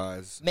like fake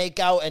bis, make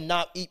out and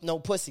not eat no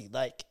pussy.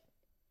 Like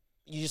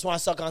you just want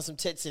to suck on some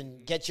tits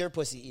and get your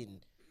pussy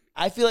eaten.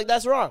 I feel like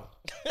that's wrong.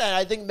 And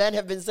I think men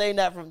have been saying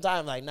that from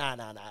time. Like, nah,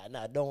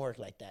 don't work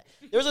like that.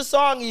 There was a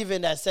song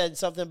even that said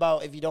something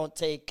about if you don't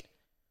take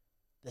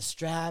the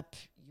strap,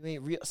 you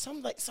ain't real.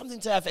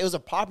 Something to that. It was a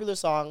popular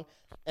song,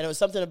 and it was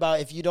something about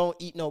if you don't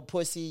eat no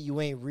pussy,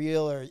 you ain't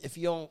real, or if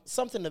you don't,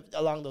 something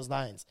along those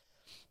lines.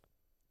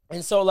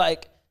 And so,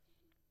 like,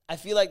 I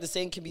feel like the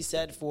same can be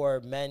said for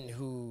men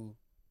who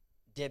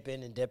dip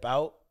in and dip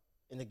out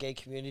in the gay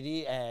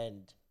community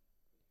and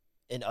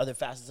in other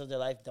facets of their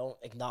life don't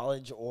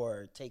acknowledge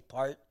or take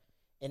part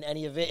in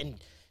any of it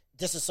and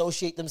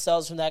disassociate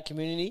themselves from that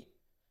community.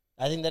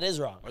 I think that is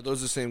wrong. Are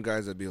those the same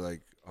guys that be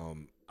like,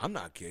 I'm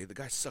not gay, the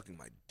guy sucking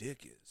my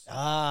dick is?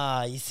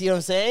 You see what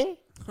I'm saying?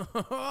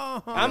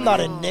 I'm not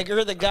a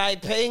nigger, the guy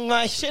paying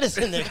my shit is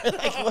a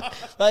nigger.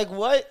 Like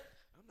what?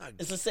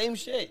 It's the same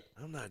shit.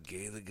 I'm not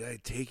gay, the guy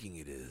taking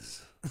it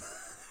is.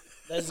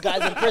 Those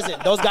guys in prison.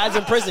 Those guys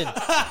in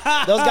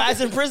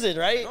prison,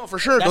 right? No, for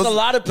sure. That's a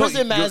lot of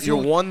prison mans you're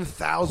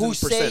 1,000%. who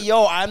say,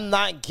 yo, I'm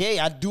not gay.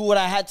 I do what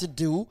I had to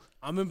do.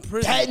 I'm in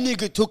prison. That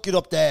nigga took it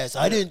up the ass.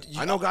 I didn't.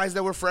 I know guys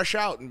that were fresh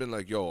out and been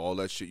like, yo, all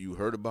that shit you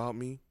heard about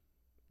me,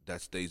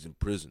 that stays in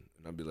prison.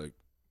 And I'd be like,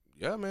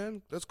 yeah,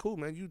 man, that's cool,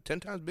 man. You 10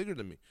 times bigger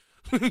than me.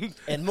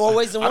 In more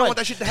ways than one. I don't want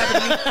that shit to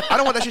happen to me. I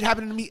don't want that shit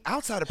happening to me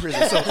outside of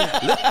prison. So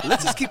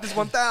let's just keep this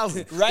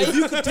 1,000. Right? If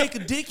you could take a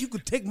dick, you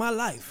could take my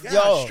life. Yeah,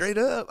 Yo, straight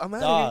up. I'm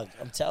out dog, of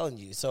here. I'm telling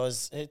you. So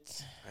it's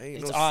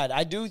odd.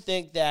 I do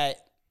think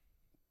that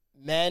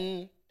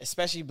men,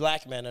 especially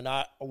black men, are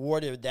not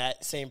awarded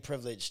that same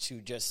privilege to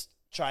just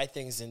try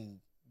things and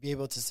be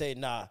able to say,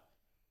 nah,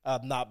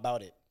 I'm not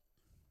about it.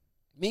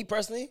 Me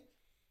personally,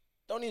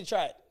 don't need to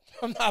try it.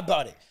 I'm not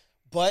about it.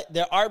 But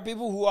there are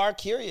people who are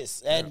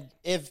curious. And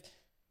if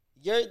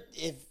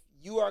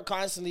you are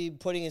constantly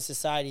putting in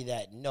society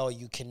that, no,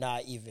 you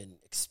cannot even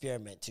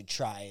experiment to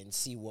try and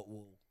see what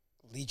will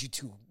lead you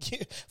to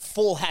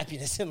full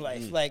happiness in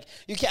life. Like,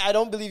 I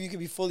don't believe you can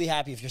be fully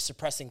happy if you're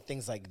suppressing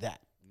things like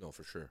that. No,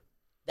 for sure.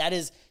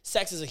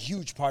 Sex is a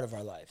huge part of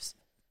our lives.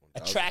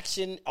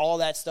 Attraction, all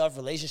that stuff,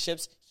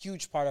 relationships,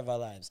 huge part of our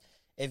lives.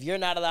 If you're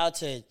not allowed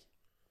to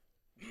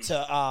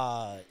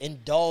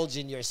indulge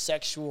in your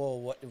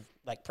sexual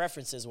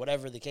preferences,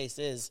 whatever the case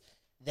is,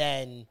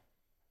 then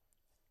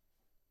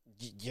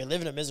you're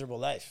living a miserable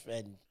life,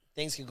 and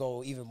things could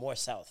go even more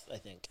south, I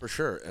think. For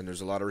sure. And there's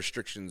a lot of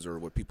restrictions, or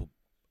what people,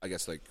 I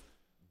guess, like,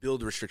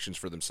 build restrictions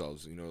for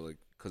themselves, you know, like,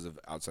 because of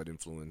outside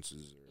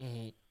influences. Or,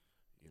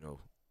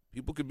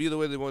 people could be the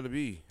way they want to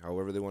be,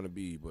 however they want to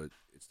be, but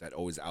it's that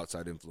always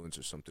outside influence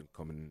or something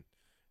coming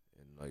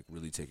and like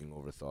really taking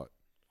over thought.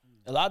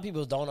 A lot of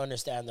people don't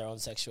understand their own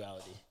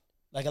sexuality.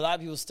 Like a lot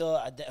of people still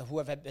who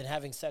have been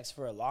having sex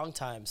for a long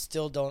time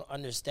still don't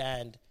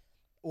understand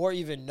or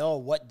even know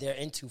what they're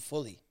into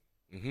fully.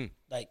 Mm-hmm.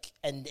 Like,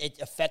 and it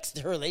affects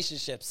their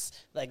relationships.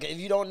 Like, if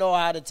you don't know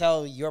how to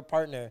tell your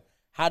partner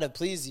how to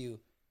please you,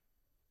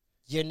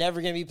 you're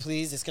never going to be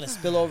pleased. It's going to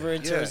spill over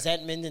into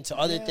resentment, into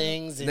other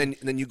things. And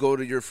then you go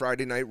to your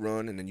Friday night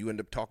run, and then you end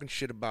up talking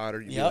shit about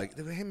her. You be like,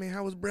 hey, man,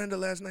 how was Brenda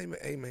last night?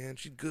 Hey, man,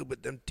 she's good,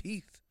 but them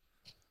teeth.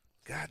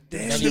 God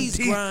damn, cheese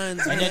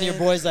grinds. And then your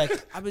boy's like,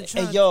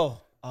 hey, yo,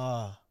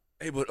 I've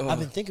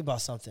been thinking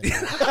about something.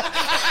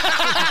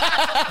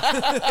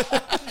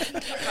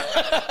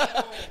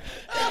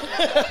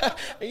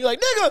 And you're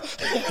like, nigga,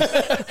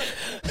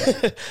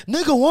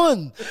 nigga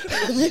one.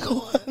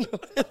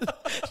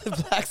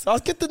 The black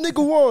sauce, get the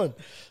nigga one.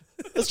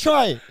 Let's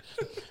try it.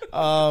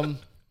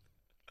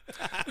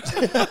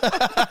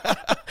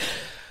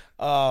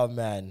 Oh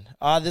man,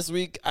 this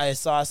week I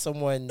saw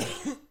someone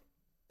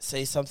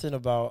say something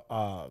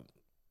about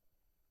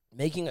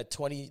making a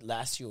 20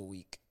 last you a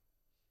week,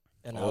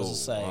 and I was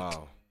just like,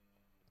 wow.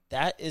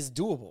 That is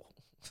doable.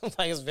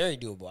 Like, it's very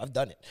doable. I've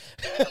done it.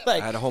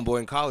 Like, I had a homeboy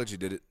in college. He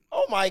did it.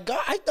 Oh my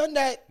God, I've done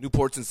that.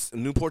 Newports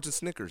and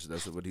Snickers.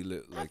 That's what he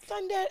lit like. I've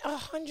done that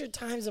 100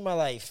 times in my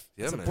life.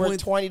 Yeah, it's man.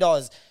 worth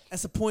 $20.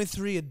 That's a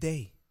 0.3 a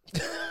day.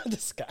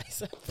 This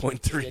guy's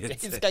 0.3 a day.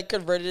 This guy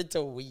converted it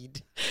to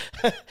weed.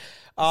 That's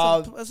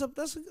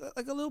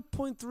like a little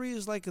 0.3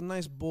 is like a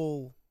nice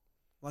bowl,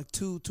 like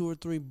two or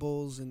three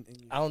bowls.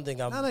 I don't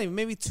think I'm. Not even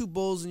maybe 2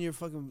 bowls in your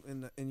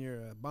fucking in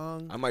your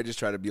bong. I might just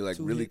try to be like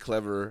 2 really hits.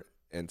 clever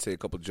and say a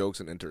couple jokes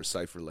and enter a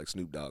cipher like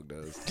Snoop Dogg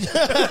does,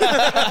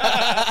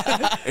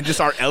 and just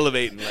start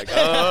elevating like,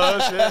 oh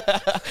shit.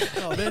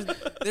 No,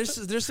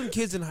 there's some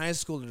kids in high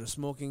school that are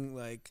smoking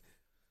like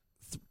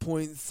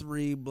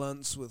 0.3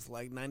 blunts with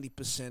like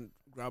 90%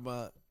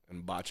 grabba.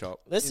 And botch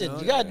up. Listen,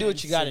 you gotta do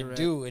what you gotta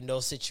do in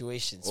those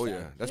situations. Oh, fam.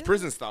 yeah. That's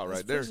prison style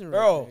right there.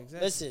 Bro,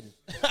 listen.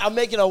 I'm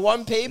making a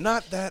one pape.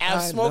 Not that I'm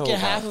I smoking know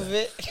half about of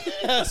it.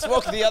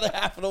 Smoking the other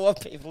half of the one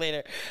pape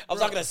later. I'm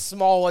talking a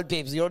small one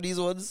papes. You know these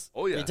ones?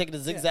 Oh, yeah. You're taking the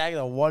zigzag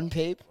and a one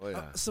pape. Oh,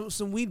 yeah.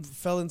 Some weed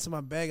fell into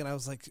my bag and I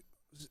was like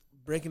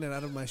breaking it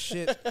out of my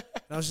shit. And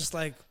I was just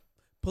like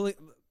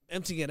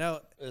emptying it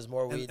out. There's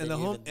more weed than you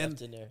even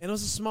left in there. And it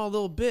was a small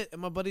little bit. And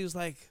my buddy was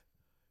like,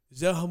 is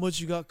that how much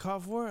you got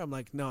caught for? I'm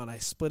like, no. And I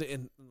split it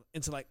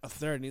into like a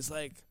third. And he's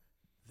like,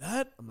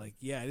 that? I'm like,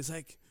 yeah. And he's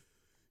like,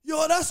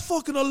 yo, that's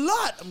fucking a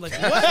lot. I'm like,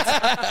 what?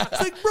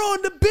 It's like, bro,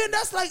 in the bin,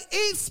 that's like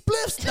 8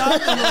 spliffs, dog.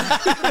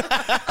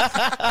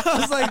 I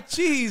was like,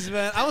 geez,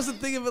 man. I wasn't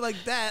thinking of it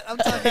like that. I'm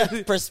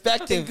talking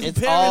perspective. It's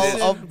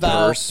comparison. all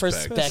about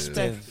Perspective.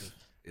 perspective.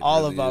 It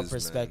All really about is,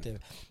 perspective.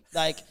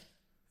 Like,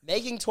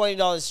 making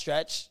 $20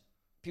 stretch,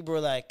 people were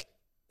like,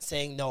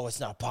 saying, no,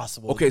 it's not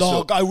possible. Okay,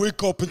 Dog, so I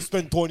wake up and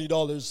spend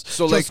 $20.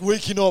 So, just like-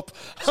 waking up.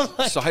 I'm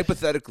like, so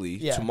hypothetically,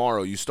 Yeah.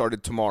 tomorrow you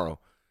started tomorrow.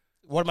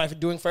 what am I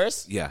doing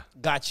first? Yeah,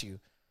 Got you.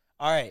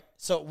 All right.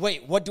 So,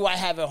 wait, what do I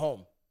have at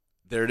home?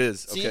 there it is.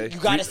 See, Okay, you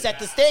got to set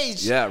the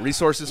stage. Yeah,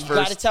 resources You first.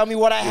 got to tell me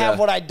what I have, Yeah.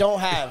 what I don't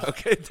have.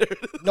 Okay, there it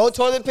is. No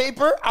toilet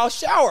paper, I'll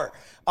shower.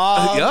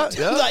 Yeah.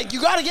 Like, you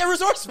got to get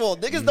resourceful.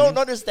 Niggas don't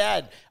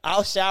understand.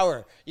 I'll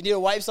shower. You need to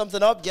wipe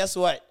something up? Guess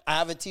what? I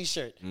have a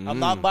T-shirt. I'm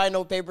not buying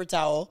no paper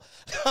towel.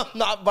 I'm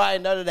not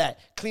buying none of that.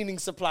 Cleaning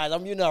supplies.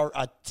 I'm using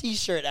a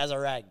T-shirt as a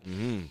rag.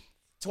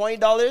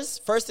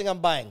 $20, first thing I'm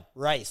buying,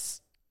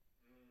 rice.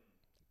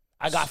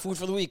 I got food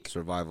for the week.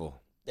 Survival.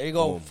 There you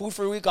go. Boom. Food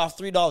for the week off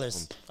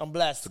 $3. I'm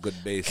blessed. It's a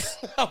good base.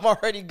 I'm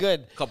already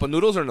good. Cup of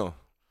noodles or no?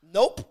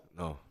 Nope.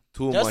 No.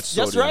 Too Just, much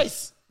just sodium.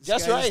 rice.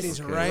 Just guy just rice.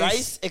 needs Rice.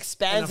 rice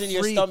expands and in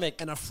your free-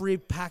 stomach. and a free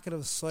packet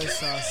of soy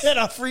sauce. And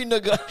a free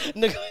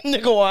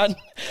nigga one.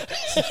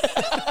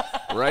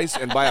 Rice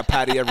and buy a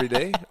patty every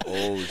day?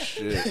 Oh,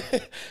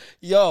 shit.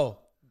 Yo,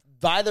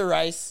 buy the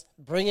rice.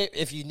 Bring it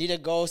if you need to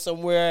go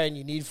somewhere and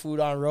you need food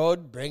on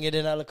road. Bring it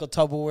in a little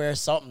Tupperware,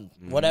 something,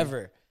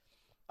 whatever.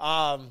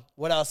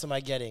 What else am I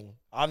getting?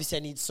 Obviously,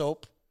 I need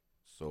soap.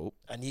 Soap.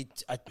 I need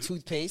a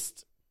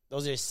toothpaste.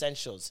 Those are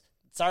essentials.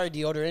 Sorry,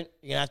 deodorant.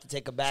 You're gonna have to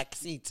take a back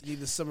seat. You need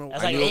the summer.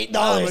 That's like $8.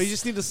 $8. You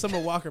just need the summer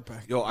Walker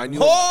pack. Yo, I knew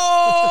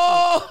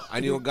Oh! I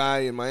knew a guy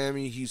in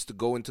Miami. He used to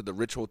go into the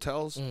rich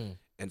hotels,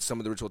 and some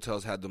of the rich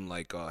hotels had them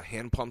like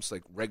hand pumps,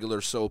 like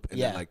regular soap,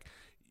 and then like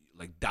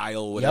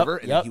dial whatever,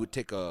 and then he would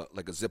take a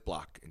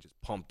Ziploc and just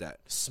pump that.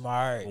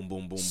 Smart. Boom, boom,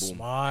 boom, boom.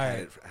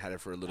 Smart. Had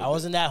it for a little. I bit.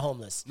 wasn't that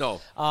homeless.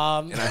 No.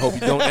 And I hope you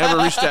don't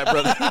ever reach that,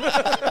 brother.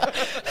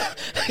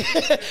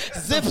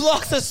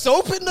 Ziplocs of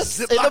soap in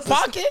the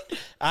pocket.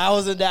 I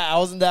wasn't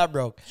that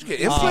broke. Did you get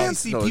implants?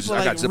 see No, people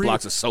I got like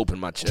Ziplocs of soap in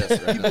my chest.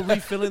 Right People now.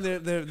 refilling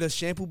their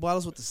shampoo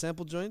bottles with the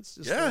sample joints.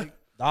 Just Yeah. like,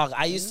 Dog,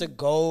 I used to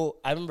go.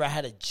 I remember I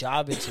had a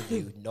job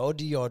interview. No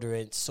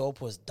deodorant.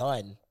 Soap was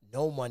done.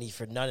 No money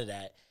for none of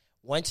that.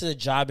 went to the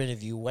job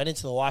interview, went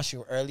into the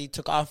washroom early,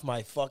 took off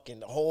my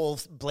fucking whole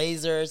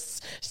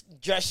blazers,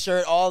 dress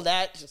shirt, all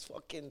that. Just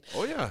fucking.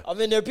 Oh, yeah. I'm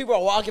in there. People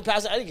are walking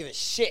past. I didn't give a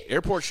shit.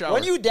 Airport shower.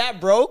 When you that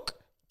broke,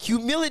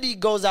 humility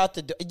goes out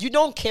the door. You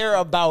don't care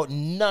about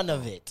none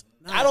of it.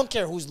 I don't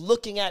care who's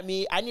looking at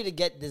me. I need to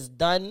get this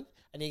done.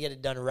 I need to get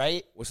it done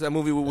right. What's that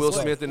movie with Will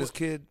Smith and his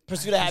kid?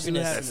 Pursuit of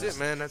Happiness. That's it,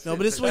 man. That's No, it.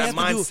 but this is what you have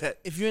That to mindset. do.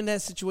 If you're in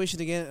that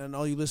situation again, and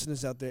all you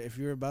listeners out there, if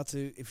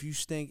you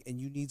stink and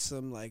you need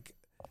some like,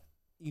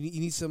 you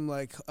need some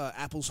like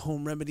Apple's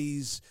Home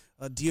Remedies,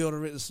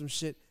 deodorant or some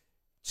shit,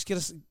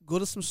 just go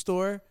to some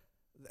store,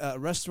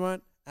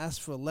 restaurant,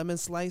 ask for a lemon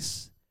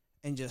slice,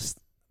 and just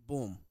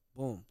boom,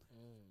 boom.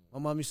 My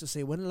mom used to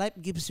say, when life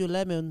gives you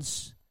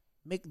lemons,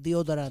 make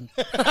deodorant.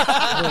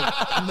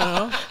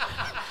 No.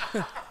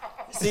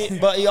 See,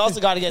 but you also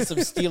got to get some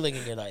stealing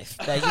in your life.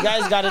 Like, you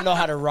guys got to know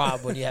how to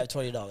rob when you have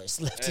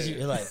 $20 left in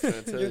your life.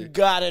 You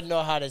got to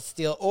know how to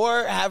steal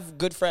or have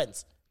good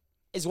friends.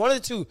 It's one of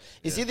the two.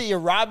 It's either you're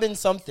robbing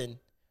something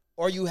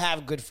or you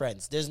have good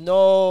friends. There's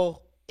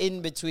no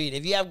in between.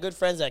 If you have good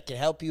friends that can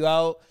help you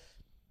out,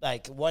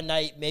 like one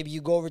night, maybe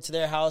you go over to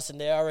their house and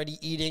they're already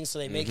eating, so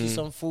they make you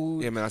some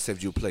food. Yeah, man, I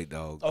saved you a plate,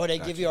 dog. Or they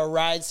give you a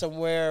ride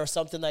somewhere or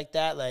something like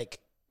that. Like,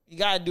 you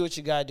gotta do what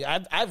you gotta do.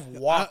 I've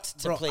walked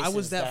to places. I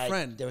was that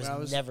friend. There was I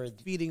was never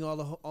feeding all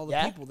the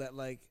Yeah? people that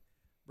like,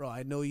 bro.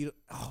 I know you.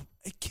 Oh,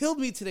 it killed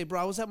me today, bro.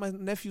 I was at my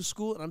nephew's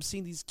school and I'm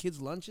seeing these kids'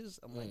 lunches.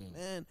 I'm like,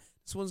 man,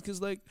 this one's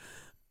kid's like,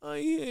 I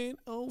ate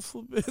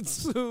alphabet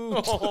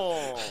soup.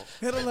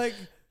 And I'm like,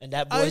 and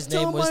that boy's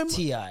name was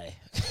T.I.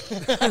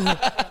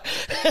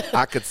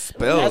 I could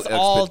spell That's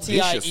all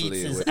T.I.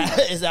 expeditiously.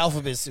 eats is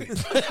alphabet soup.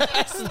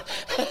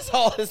 that's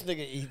all this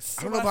nigga eats.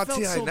 I don't know about felt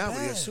T.I. so now, but he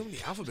bad. has so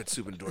many alphabet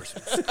soup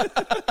endorsements.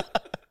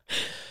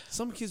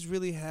 some kids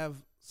really have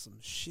some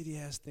shitty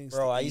ass things.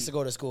 Bro, to I eat. used to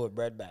go to school with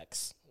bread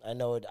bags. I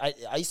know it.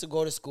 I used to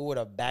go to school with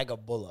a bag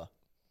of bulla.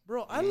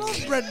 Bro, I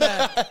love bread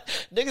bag.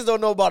 Niggas don't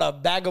know about a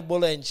bag of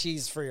bulla and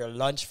cheese for your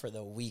lunch for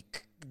the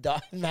week.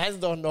 Mans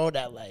don't know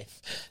that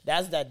life.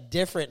 That's that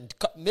different.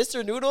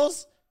 Mr.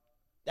 Noodles,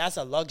 that's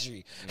a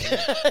luxury.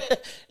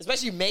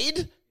 Especially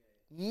made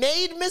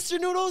Mr.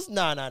 Noodles.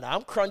 Nah.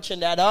 I'm crunching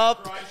that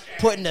up,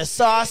 putting the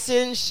sauce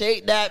in,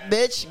 shake that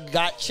bitch.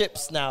 Got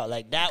chips now.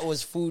 Like, that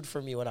was food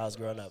for me when I was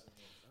growing up.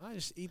 I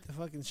just eat the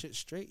fucking shit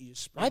straight. You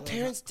just My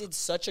parents did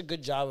such a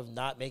good job of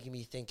not making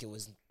me think it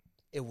was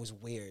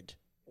weird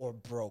or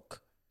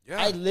broke.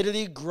 Yeah. I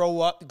literally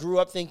grew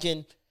up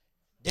thinking,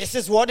 this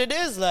is what it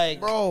is. Like,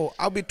 Bro,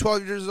 I'll be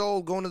 12 years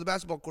old going to the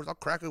basketball court. I'll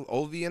crack an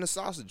OV and a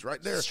sausage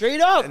right there. Straight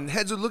up. And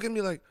heads would look at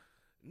me like,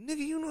 nigga,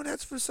 you know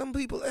that's for some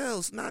people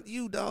else, not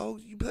you,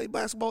 dog. You play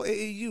basketball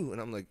AAU. And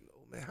I'm like,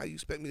 oh, man, how you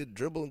expect me to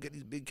dribble and get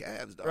these big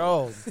calves, dog?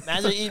 Bro,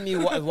 imagine eating me,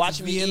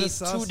 watching me Vienna eat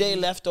sausage. 2-day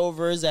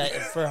leftovers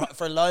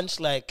for lunch.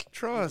 Like,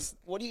 Trust.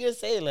 what are you gonna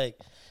say? Like,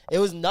 it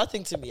was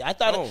nothing to me. I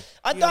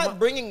thought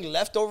bringing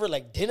leftover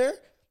like dinner.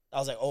 I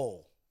was like,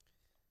 oh,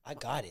 I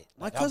got it.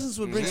 My Like, cousins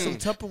would bring some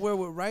Tupperware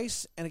with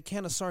rice and a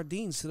can of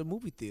sardines to the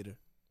movie theater.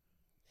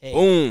 Hey,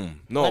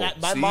 Boom. No.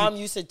 my mom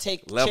used to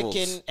take Levels.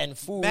 chicken and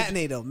food.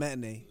 Matinee.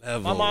 My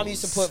mom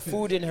used to put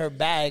food in her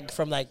bag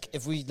from, like,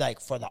 if we, like,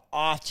 for the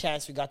off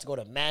chance we got to go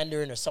to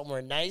Mandarin or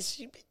somewhere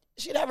nice,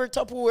 she'd have her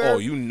Tupperware. Oh,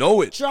 you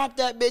know it. Drop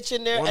that bitch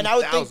in there. And I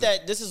would think 1,000.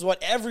 that this is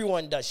what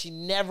everyone does. She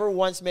never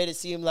once made it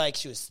seem like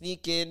she was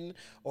sneaking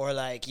or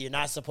like, you're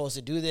not supposed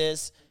to do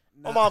this.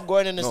 My mom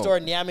going in the store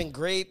yamming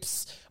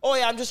grapes. Oh,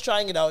 yeah, I'm just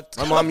trying it out.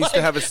 My mom used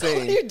to have a What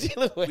saying. are you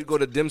dealing with? We go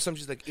to dim sum.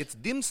 She's like, it's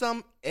dim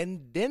sum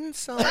and then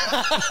some. Because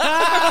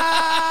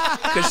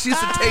she used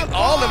to take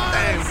all them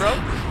things, bro.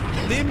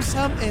 Dim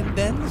sum and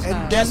then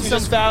some. Guess we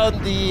just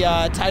found the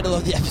title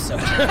of the episode.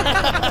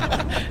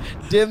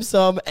 Dim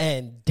sum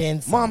and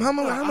then some. Mom,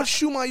 how much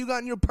shuma you got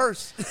in your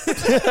purse?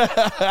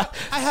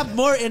 I have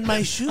more in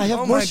my shoe. I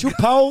have more shoe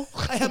pow.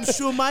 I have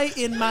shumai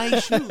in my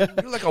shoe.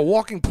 You're like a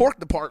walking pork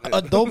department.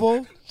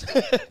 Adobo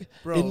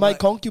Bro, in my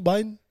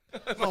concubine.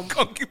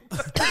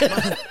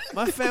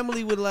 my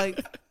family would like,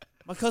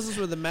 my cousins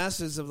were the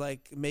masters of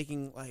like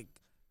making like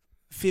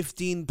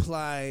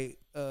 15-ply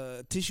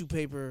tissue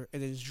paper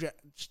and then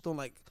just throwing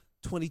like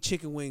 20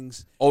 chicken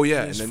wings. Oh,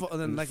 yeah, and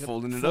then like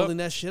folding it folding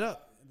up. that shit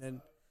up. And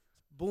then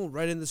boom,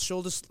 right in the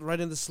shoulders, right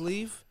in the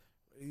sleeve.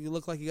 You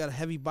look like you got a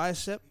heavy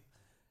bicep.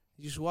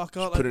 You just walk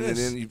out Put like it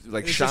this. in, you,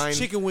 like It's Shine. just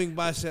chicken wing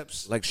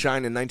biceps. Like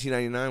Shine in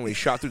 1999 when he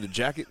shot through the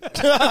jacket.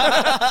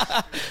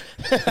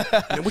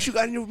 Man, what you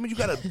got in your? You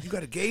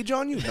got a gauge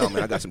on you? No,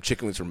 man, I got some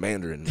chicken wings from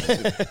Mandarin.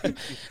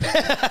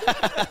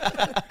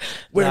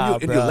 Where Nah,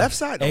 in your bruh. left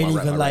side? Ain't Oh,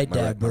 my even right, like my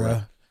right, that, my right, my bro.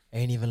 right.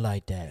 Ain't even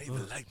like that. Ain't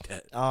even like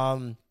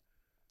that.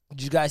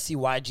 Did you guys see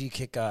YG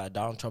kick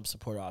Donald Trump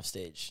supporter off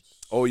stage?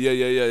 Oh yeah.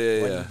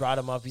 When he brought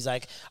him up, he's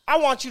like, I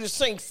want you to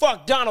sing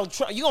fuck Donald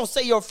Trump. You gonna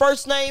say your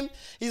first name?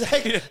 He's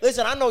like,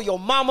 listen, I know your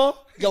mama,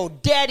 your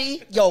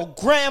daddy, your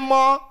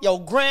grandma,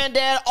 your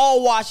granddad,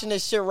 all watching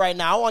this shit right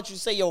now. I want you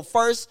to say your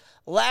first,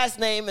 last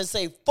name and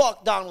say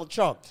fuck Donald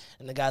Trump.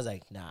 And the guy's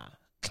like, nah.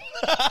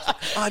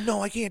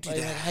 No, I can't do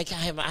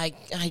that.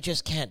 I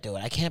just can't do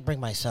it. I can't bring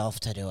myself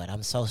to do it.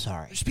 I'm so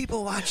sorry. There's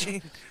people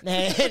watching.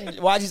 And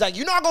YG's like,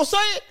 "You not gonna say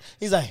it?"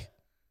 He's like,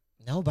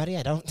 "No, buddy,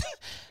 I don't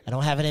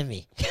have it in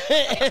me."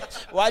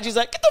 YG's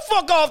like, "Get the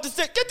fuck off the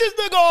stage! Get this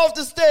nigga off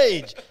the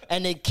stage!"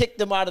 And they kicked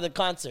him out of the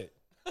concert.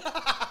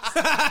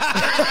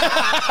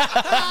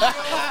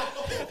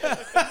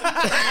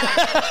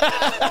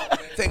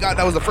 Thank God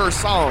that was the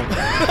first song.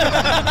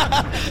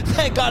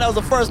 Thank God that was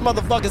the first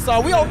motherfucking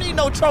song. We don't need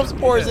no Trump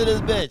supporters in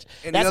this bitch.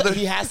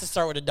 He has to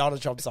start with a Donald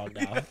Trump song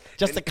now,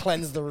 just to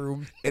cleanse the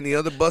room. Any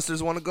other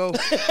busters want to go?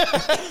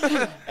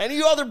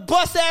 Any other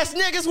bust ass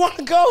niggas want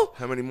to go?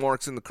 How many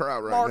marks in the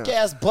crowd right Mark now?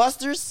 ass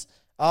busters.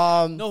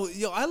 No,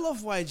 I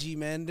love YG,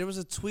 man. There was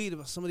a tweet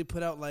about somebody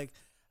put out about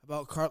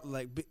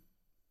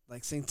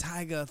saying,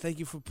 "Tyga, thank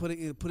you for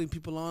putting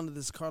people on to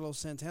this Carlos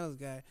Santana's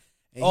guy."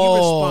 And he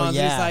responds,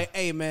 he's like,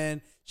 "Hey,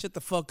 man, shut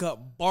the fuck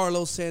up.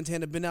 Barlow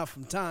Santana been out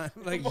from time."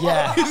 Like,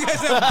 yeah, you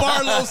guys have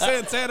Barlow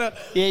Santana.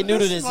 He ain't new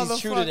to this. He's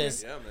true to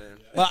this. Yeah, man.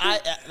 But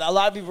a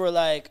lot of people were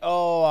like,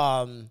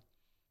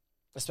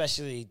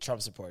 especially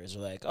Trump supporters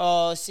were like,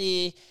 "Oh,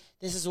 see,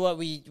 this is what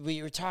we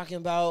were talking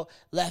about.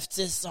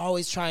 Leftists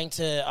always trying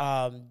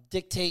to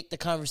dictate the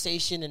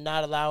conversation and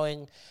not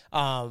allowing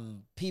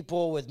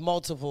people with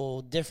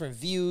multiple different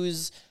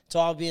views to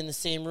all be in the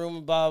same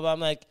room." Blah, blah, blah.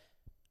 I'm like,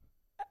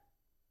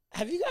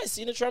 have you guys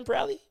seen a Trump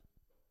rally?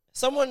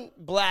 Someone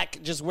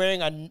black just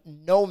wearing a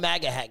no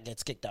MAGA hat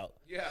gets kicked out.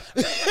 Yeah.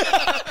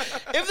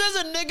 If there's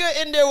a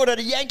nigga in there with a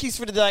Yankees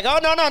for, they're like, "Oh,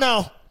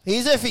 no.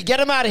 He's iffy.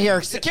 Get him out of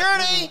here.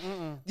 Security."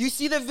 You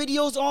see the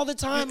videos all the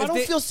time. I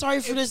don't feel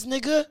sorry for this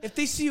nigga. If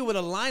they see you with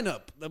a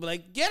lineup, they'll be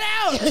like, "Get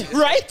out."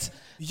 Right?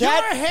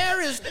 Your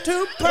hair is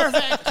too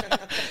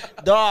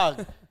perfect.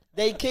 Dog,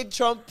 they kick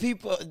Trump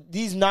people,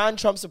 these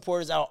non-Trump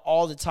supporters out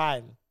all the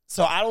time.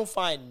 So I don't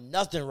find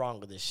nothing wrong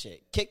with this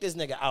shit. Kick this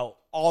nigga out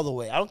all the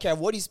way. I don't care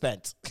what he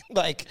spent.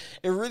 Like,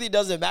 it really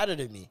doesn't matter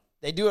to me.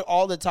 They do it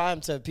all the time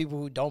to people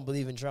who don't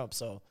believe in Trump.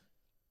 So,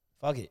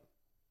 fuck it.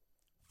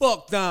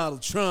 Fuck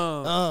Donald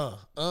Trump.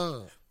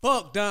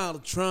 Fuck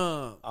Donald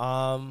Trump.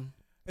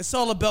 It's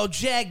all about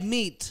Jack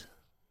Meat.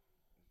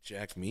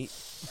 Jack Meat?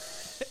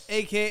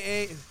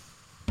 AKA. You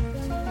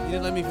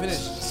didn't let me finish.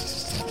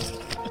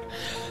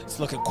 It's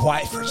looking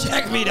quiet for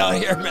Jack Meat out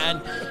here,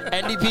 man.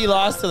 NDP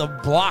lost to the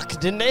Block,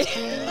 didn't they?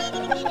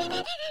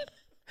 How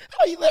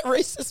you let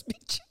racists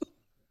beat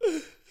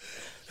you?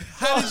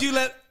 How did you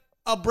let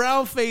a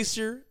brown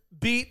facer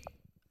beat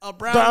a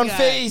brown guy?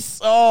 Face?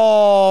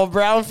 Oh,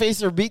 brown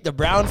facer beat the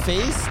brown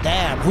face?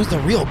 Damn, who's the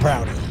real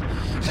brownie?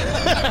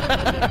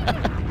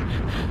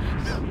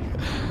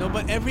 No,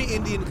 but every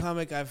Indian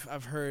comic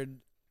I've heard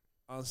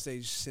on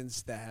stage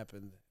since that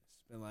happened,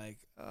 it's been like,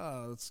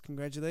 "Oh, let's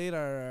congratulate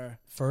our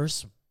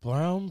first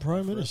brown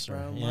prime minister."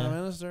 Prime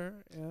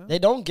minister. Yeah. They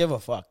don't give a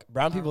fuck.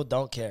 Brown people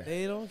don't care.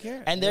 They don't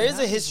care. And there is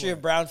a history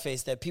of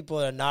brownface that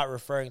people are not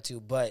referring to,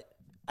 but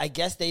I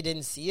guess they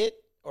didn't see it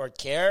or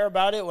care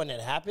about it when it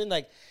happened.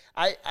 Like,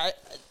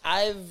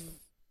 I've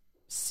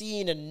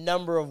seen a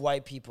number of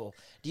white people.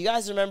 Do you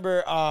guys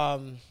remember?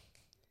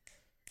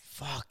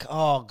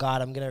 Oh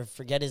God, I'm gonna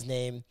forget his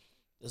name.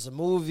 There's a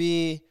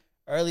movie,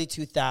 early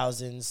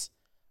 2000s.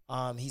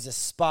 He's a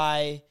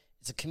spy.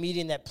 It's a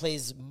comedian that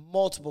plays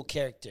multiple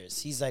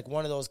characters. He's like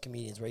one of those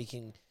comedians where he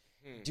can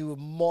do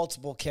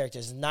multiple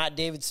characters. Not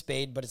David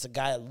Spade, but it's a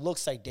guy that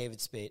looks like David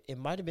Spade. It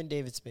might have been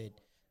David Spade.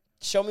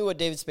 Show me what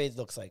David Spade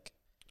looks like.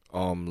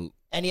 And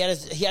he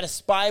had a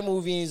spy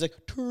movie, and he's like,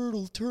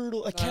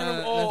 turtle. I can't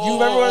remember. You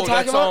remember what I'm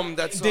talking about?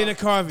 That's Dana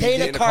Carvey.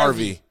 Dana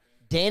Carvey.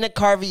 Dana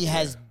Carvey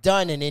has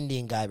done an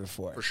Indian guy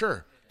before. For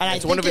sure. And I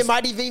think it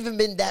might have even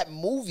been that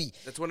movie.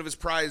 That's one of his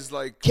prize,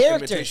 characters.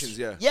 imitations,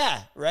 yeah.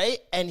 Yeah, right?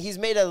 And he's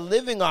made a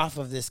living off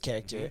of this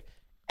character. Mm-hmm.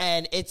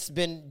 And it's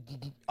been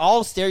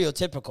all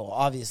stereotypical,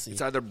 obviously.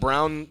 It's either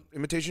brown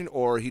imitation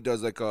or he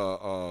does like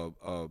a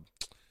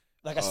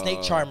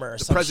snake charmer or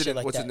the some president, shit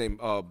like what's that. his name?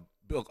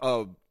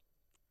 Bill,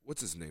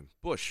 what's his name?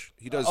 Bush.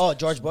 He does.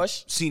 George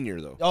Bush? Senior,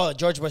 though. Oh,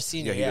 George Bush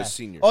Senior, Yeah, he does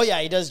Senior. Oh,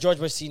 yeah, he does George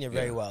Bush Senior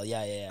very well.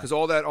 Yeah. Because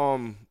all that,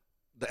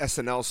 the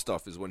SNL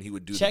stuff is when he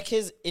would do Check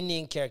his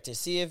Indian character.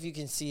 See if you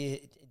can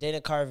see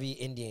Dana Carvey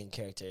Indian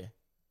character.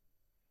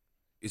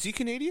 Is he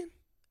Canadian?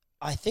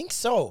 I think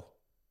so.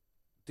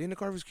 Dana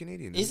Carvey's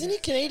Canadian. Isn't he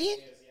Canadian?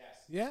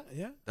 Yeah.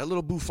 That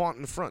little bouffant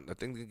in the front. I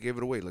think they gave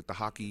it away, like the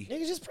hockey.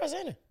 Nigga, just press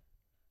enter.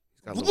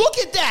 Look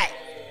at that.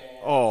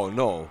 Oh,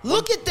 no.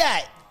 Look at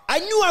that. I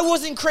knew I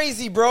wasn't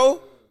crazy,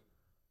 bro.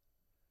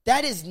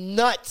 That is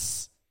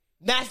nuts.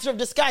 Master of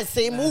Disguise,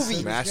 same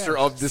movie. Master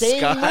of Disguise.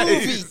 Same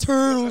movie.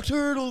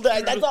 Turtle.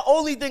 That's the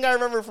only thing I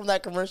remember from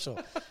that commercial.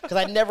 Because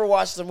I never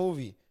watched the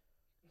movie.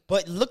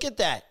 But look at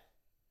that.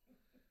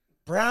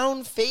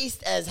 Brown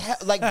faced as hell.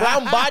 Like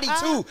brown body,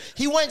 too.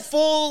 He went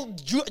full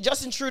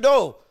Justin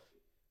Trudeau.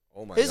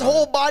 Oh, my His God.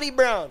 whole body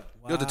brown.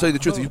 Wow. You know, to tell you the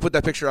truth, if you put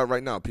that picture out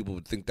right now, people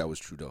would think that was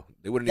Trudeau.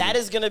 They wouldn't. That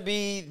is going to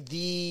be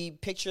the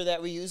picture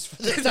that we use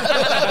for this.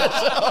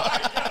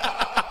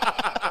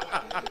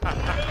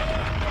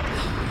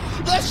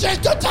 Let's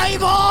shake the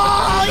table!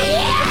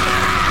 Yeah!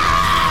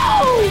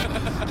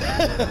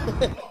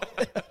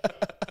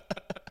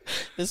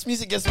 This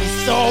music gets me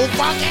so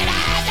fucking.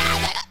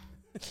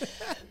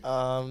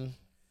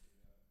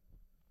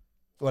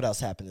 What else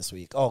happened this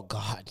week? Oh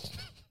God,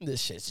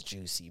 this shit's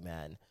juicy,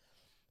 man.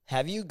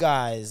 Have you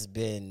guys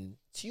been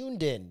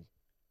tuned in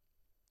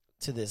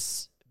to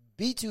this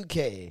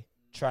B2K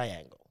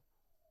triangle?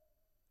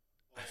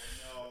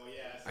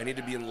 I need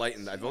to be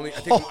enlightened. I might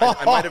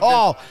have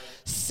been.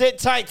 Sit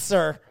tight,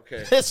 sir.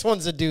 Okay. This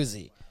one's a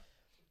doozy.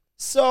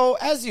 So,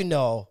 as you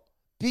know,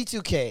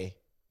 B2K,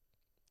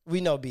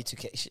 we know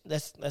B2K.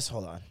 Let's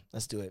hold on.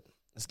 Let's do it.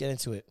 Let's get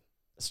into it.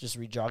 Let's just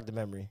re-jog the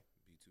memory.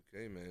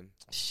 B2K, man.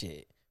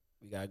 Shit.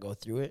 We got to go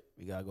through it.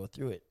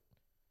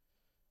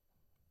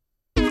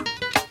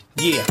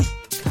 Yeah.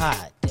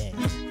 God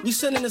damn. We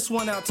sending this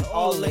one out to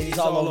all the ladies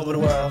all over the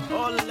world.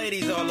 All the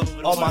ladies all over the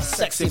world. All my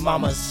sexy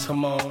mamas.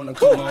 Come on,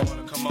 come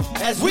on, come on.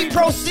 As we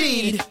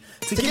proceed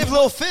to give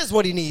Lil Fizz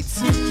what he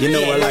needs. You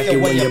know I like it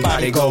when your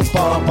body go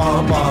bum,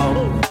 bum,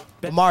 bum.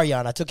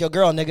 Marion, I took your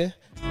girl, nigga.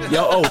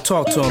 Yo,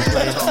 talk to him,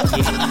 player.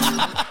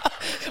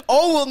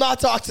 O will not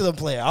talk to them,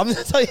 player. I'm going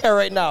to tell you that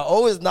right now.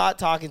 O is not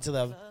talking to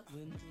them.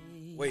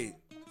 Wait.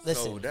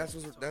 Listen. So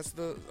that's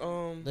the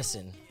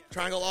Listen.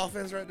 triangle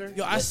offense right there?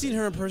 Yo, I seen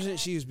her in person.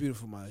 She is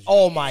beautiful, man.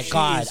 Oh my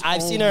God.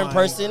 I've seen her in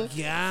person.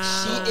 God.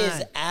 She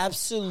is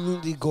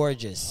absolutely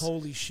gorgeous.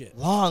 Holy shit.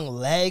 Long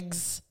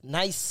legs,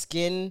 nice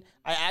skin.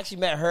 I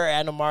actually met her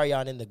and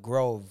Omarion in the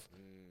Grove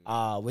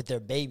with their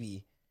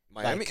baby.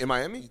 Miami? In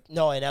Miami?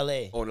 No, in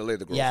LA. Oh, in LA,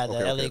 the Grove. Yeah, the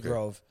Okay, LA okay.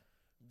 Grove.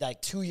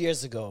 Like 2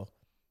 years ago.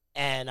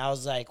 And I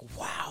was like,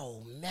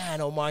 wow, man,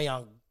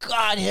 Omarion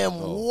got him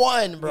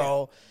one,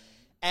 bro.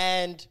 Yeah.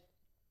 And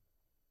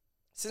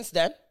since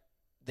then,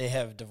 they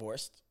have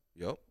divorced.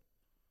 Yep.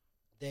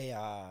 They Is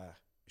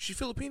she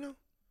Filipino?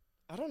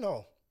 I don't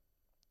know.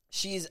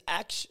 She's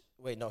actually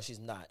wait, no, she's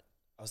not.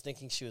 I was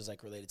thinking she was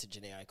like related to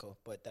Janae Aiko,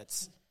 but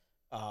that's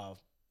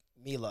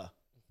Mila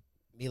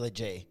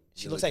J.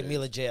 She looks like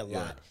Mila J a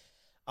lot.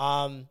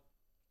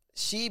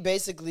 She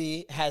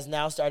basically has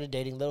now started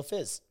dating Lil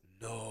Fizz.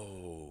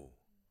 No.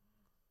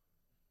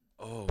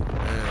 Oh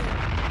man.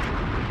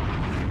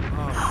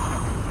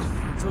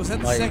 So is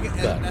that the second?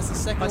 That's the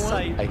second one.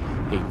 I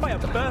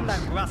burn that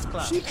grass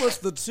cloud. She puts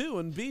the 2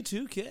 in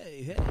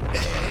B2K. Hey.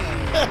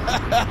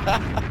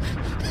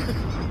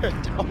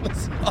 Dumb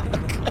as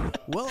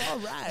fuck. Well, all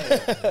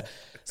right.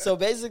 So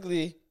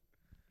basically,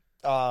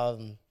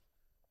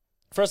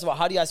 first of all,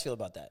 how do you guys feel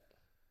about that?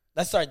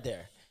 Let's start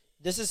there.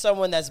 This is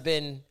someone that's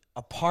been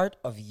a part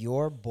of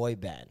your boy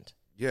band.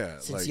 Yeah.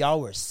 Since y'all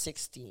were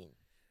 16.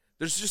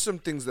 There's just some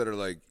things that are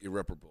like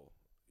irreparable.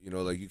 You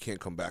know, like you can't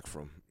come back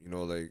from. You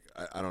know, like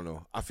I don't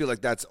know. I feel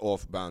like that's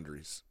off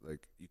boundaries.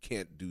 Like you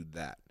can't do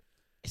that.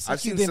 It's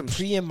like you've been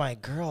preeing my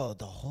girl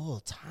the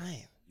whole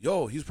time.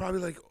 Yo, he's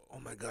probably like, oh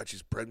my God,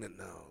 she's pregnant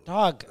now.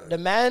 Dog, the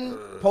man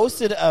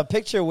posted a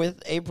picture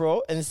with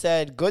April and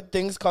said, "Good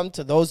things come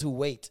to those who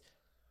wait."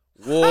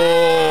 Whoa,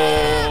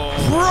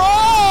 bro!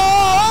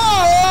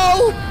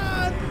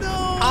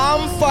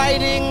 I'm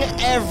fighting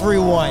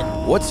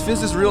everyone. What's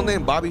Fizz's real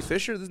name? Bobby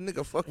Fischer? This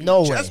nigga fucking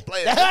no chess way.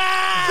 player.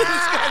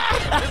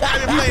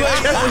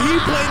 He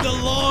played the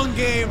long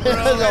game, bro.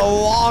 The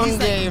long He's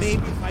game. Like,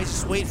 maybe if I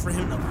just wait for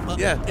him to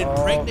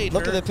impregnate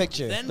Look her, at the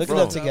picture. then Look at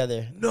them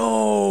together.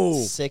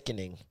 No.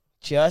 Sickening.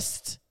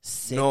 Just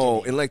sickening.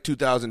 No, in like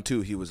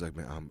 2002, he was like,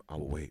 man,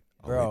 I'll wait.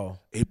 Bro.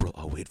 Wait. April,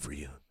 I'll wait for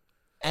you.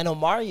 And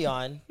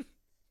Omarion,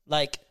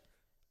 like,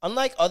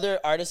 unlike other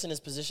artists in his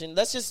position,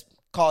 let's just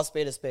call a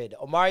spade a spade.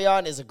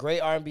 Omarion is a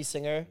great R&B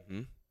singer,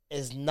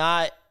 is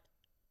not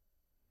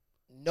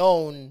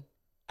known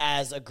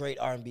as a great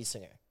R&B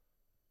singer.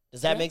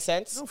 Does that make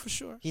sense? No, for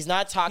sure. He's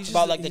not talked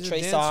about like the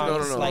Trey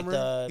songs, No. like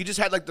the. He just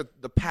had like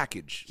the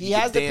package. He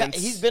has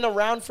he's been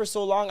around for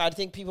so long. I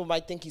think people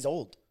might think he's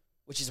old,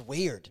 which is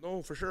weird.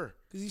 No, for sure.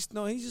 Because he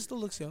just still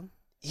looks young.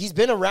 He's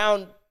been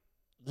around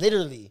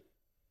literally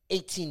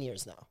 18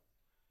 years now.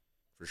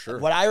 For sure.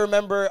 What I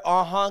remember,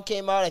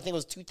 came out, I think it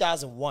was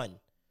 2001.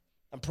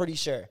 I'm pretty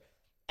sure.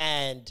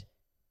 And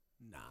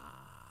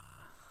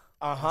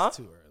That's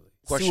too early.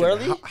 Question, too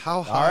early?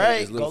 How high All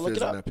right, is go Lil look Fizz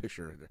it up. in that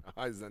picture right there? How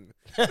high is that?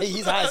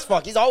 He's high as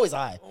fuck. He's always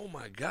high. Oh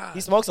my God.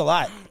 He smokes a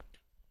lot.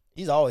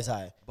 He's always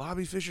high.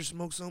 Bobby Fischer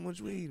smokes so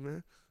much weed,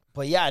 man.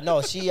 But yeah,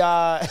 no, she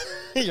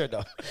you're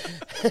dumb.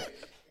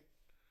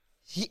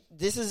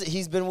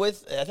 He's been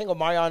with, I think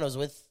Omarion was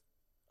with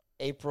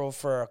April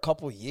for a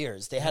couple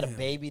years. They had a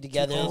baby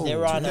together. They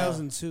were on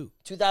 2002.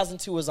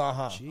 2002 was on,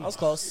 I was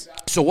close.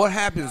 So what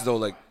happens though?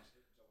 Like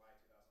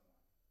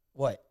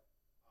what?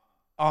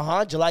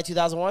 July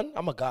 2001.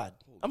 I'm a god.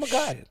 I'm a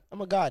god. Shit.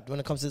 I'm a god when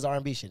it comes to this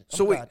R&B shit.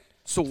 So wait.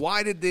 So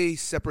why did they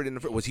separate in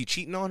the first? Was he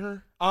cheating on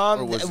her?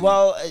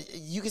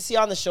 You can see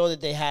on the show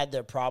that they had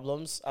their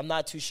problems. I'm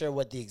not too sure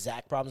what the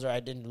exact problems are. I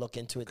didn't look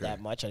into it that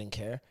much. I didn't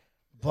care.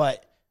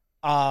 But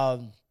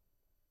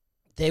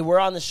they were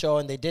on the show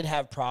and they did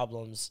have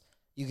problems.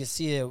 You can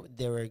see it,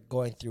 they were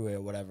going through it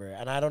or whatever.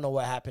 And I don't know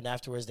what happened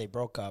afterwards. They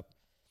broke up.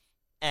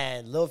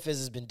 And Lil Fizz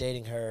has been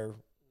dating her.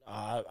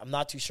 I'm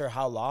not too sure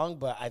how long,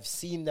 but I've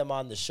seen them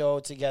on the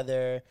show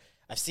together.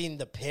 I've seen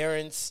the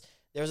parents.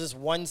 There was this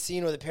one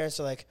scene where the parents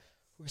are like,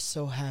 "We're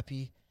so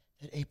happy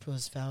that April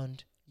has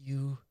found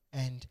you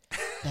and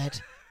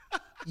that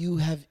you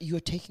are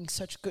taking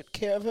such good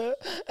care of her."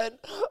 And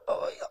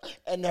oh my God.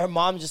 And her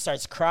mom just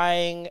starts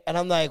crying, and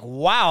I'm like,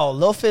 "Wow,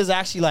 Lil Fizz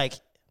actually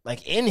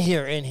like in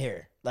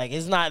here. Like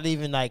it's not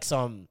even like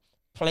some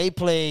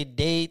play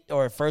date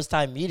or first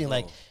time meeting.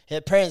 Like his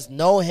parents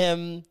know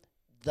him."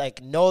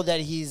 Like, know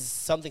that he's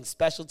something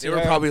special to her.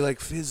 They were probably like,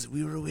 Fizz,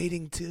 we were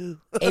waiting too.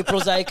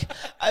 April's like,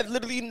 I've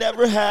literally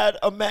never had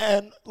a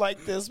man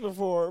like this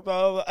before.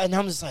 Blah, blah, blah. And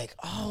I'm just like,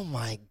 oh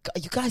my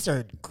God, you guys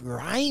are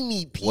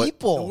grimy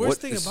people. The worst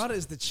thing about it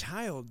is the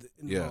child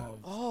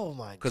involved. Oh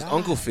my God. Because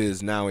Uncle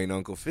Fizz now ain't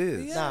Uncle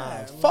Fizz. Yeah,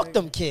 nah, fuck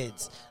them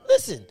kids.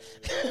 Listen.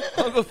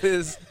 Uncle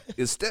Fizz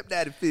is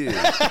stepdaddy Fizz.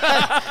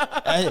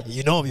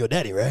 You know I'm your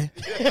daddy, right?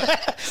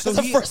 That's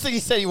the first thing he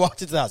said. He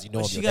walked into the house. You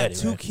know I'm your daddy,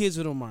 She got 2 kids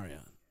with Omarion.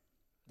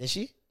 Did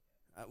she?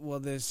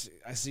 Well,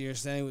 I see her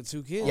standing with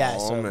 2 kids. Yeah,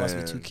 so it must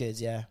be 2 kids,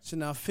 yeah. So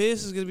now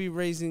Fizz is going to be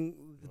raising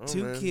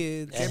 2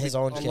 kids and his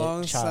own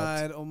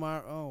alongside child.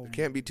 Omar. Oh, it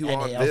can't be too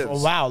on Vivs.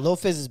 Oh, wow, Lil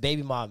Fizz's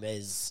baby mom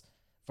is,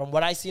 from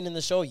what I seen in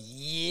the show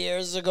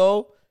years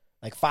ago,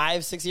 like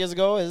 5-6 years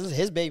ago,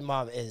 his baby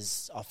mom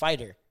is a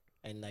fighter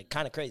and like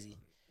kind of crazy.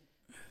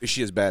 Is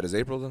she as bad as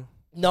April though?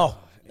 No.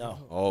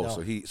 Oh, no.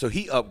 so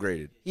he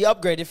upgraded. He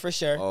upgraded for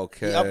sure.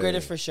 Okay. He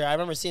upgraded for sure. I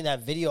remember seeing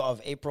that video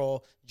of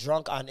April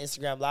drunk on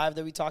Instagram Live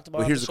that we talked about.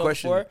 Well, here's the the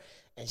question. Before,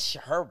 and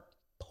her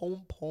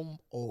pom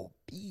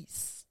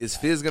obese. Is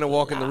Fizz gonna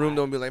walk in the room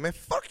though and be like, man,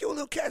 fuck you,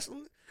 little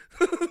Castle?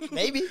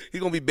 Maybe. He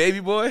gonna be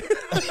baby boy?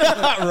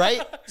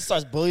 Right?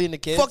 Starts bullying the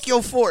kids. Fuck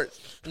your fort.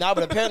 No,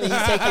 but apparently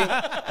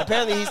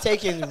he's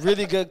taking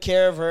really good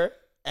care of her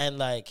and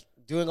like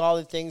doing all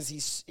the things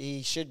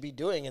he should be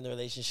doing in the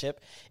relationship,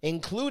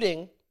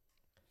 including,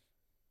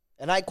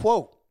 and I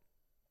quote,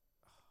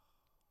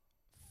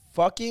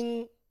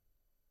 fucking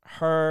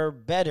her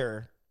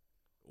better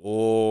than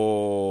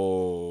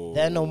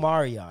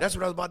Omarion. That's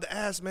what I was about to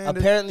ask, man.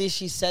 Apparently,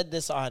 she said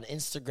this on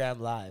Instagram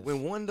Live.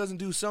 When one doesn't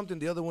do something,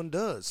 the other one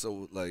does.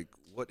 So, like,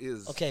 what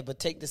is... Okay, but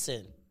take this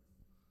in.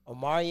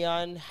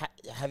 Omarion,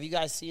 have you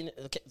guys seen it?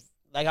 Okay,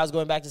 like I was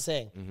going back to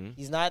saying,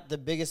 he's not the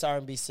biggest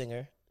R&B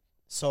singer.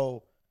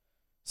 So,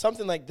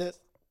 something like this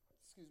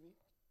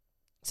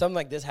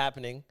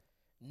happening,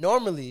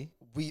 normally,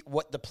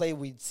 what the play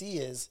we'd see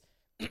is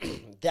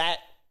that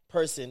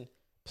person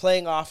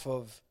playing off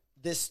of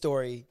this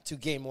story to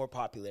gain more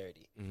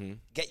popularity.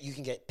 You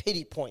can get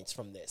pity points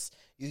from this.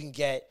 You can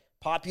get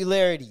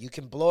popularity. You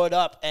can blow it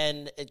up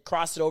and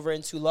cross it over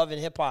into Love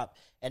and Hip Hop.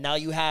 And now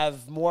you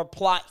have more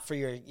plot for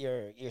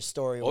your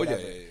story. Or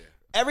whatever. Yeah.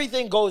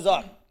 Everything goes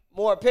up.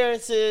 More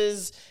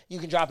appearances. You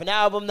can drop an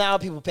album now.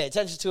 People pay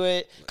attention to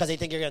it because they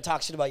think you're going to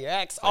talk shit about your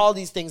ex. All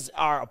these things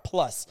are a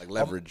plus. Like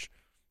leverage.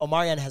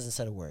 Omarion hasn't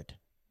said a word.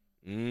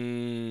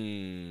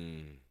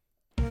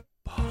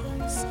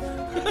 Bombs.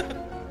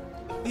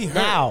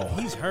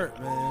 He's hurt,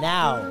 man.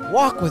 Now,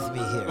 walk with me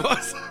here.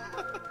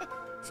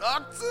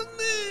 Talk to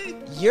me.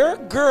 Your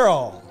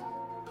girl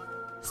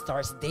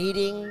starts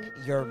dating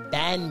your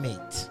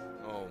bandmate.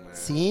 Oh, man.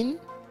 Scene?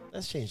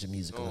 Let's change the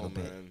music a little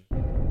bit.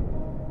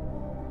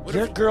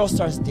 Your girl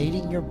starts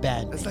dating your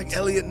bandmate. It's like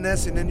Elliot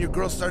Ness and then your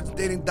girl starts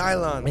dating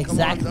Dylon.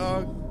 Exactly. Come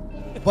on,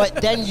 dog. But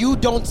then you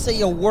don't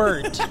say a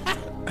word.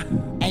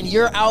 And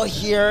you're out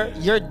here,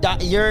 you're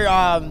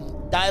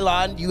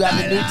Dylon, you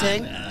have the new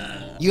thing.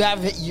 You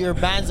have your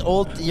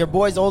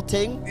boy's old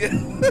thing.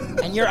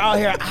 And you're out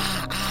here,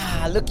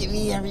 look at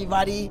me,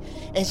 everybody.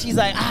 And she's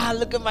like,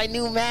 look at my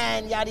new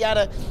man, yada,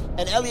 yada.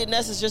 And Elliot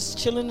Ness is just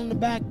chilling in the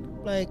back,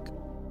 like,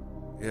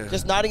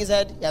 just nodding his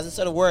head. He hasn't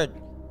said a word.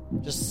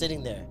 Just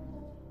sitting there.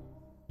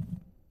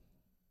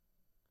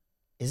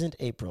 Isn't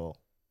April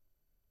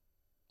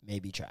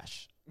maybe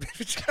trash?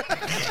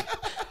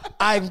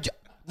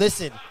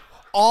 Listen,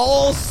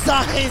 all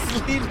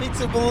signs lead me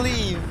to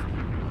believe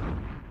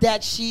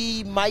that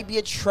she might be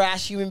a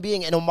trash human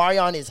being, and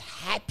Omarion is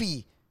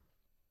happy.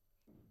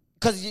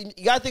 Because you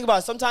got to think about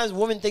it. Sometimes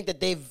women think that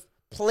they've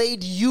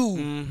played you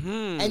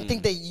and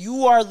think that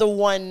you are the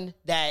one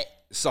that...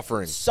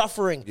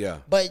 Suffering. Yeah.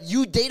 But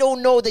they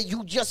don't know that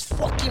you just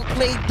fucking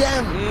played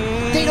them.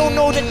 They don't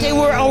know that they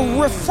were a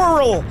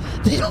referral.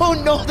 They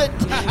don't know that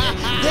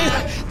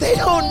they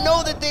don't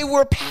know that they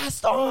were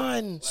passed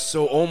on.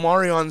 So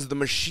Omarion's the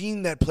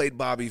machine that played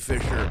Bobby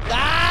Fischer.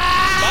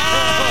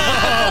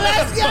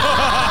 Let's go!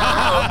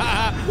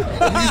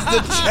 He's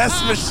the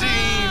chess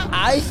machine.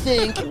 I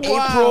think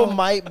April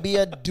might be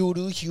a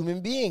doo-doo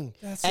human being.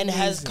 That's and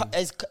amazing.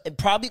 it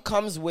probably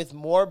comes with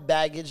more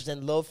baggage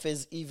than Lil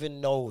Fizz even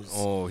knows.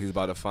 Oh, he's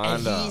about to find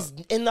and out. He's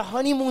in the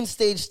honeymoon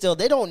stage still.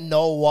 They don't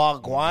know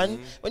Wagwan.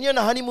 When you're in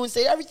the honeymoon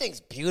stage, everything's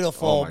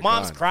beautiful. Oh my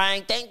Mom's God.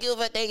 crying. Thank you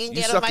for taking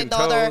You care of my sucking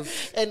daughter.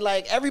 toes. And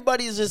like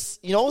everybody's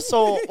just,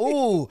 so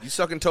ooh. You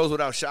sucking toes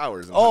without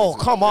showers. Oh,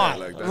 come on.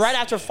 Like that's- Right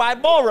after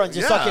 5 ball runs,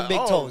 you're Yeah, sucking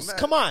big toes. man.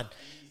 Come on.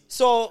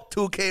 So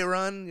 2K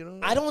run,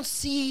 I don't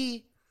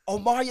see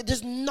Omarion.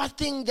 There's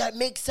nothing that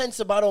makes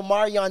sense about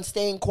Omarion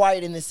staying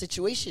quiet in this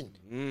situation.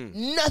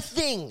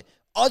 Nothing.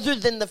 other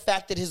than the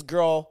fact that his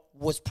girl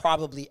was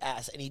probably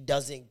ass and he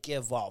doesn't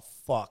give a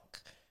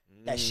fuck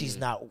that she's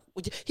not.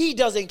 He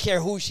doesn't care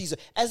who she's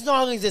as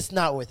long as it's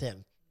not with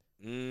him.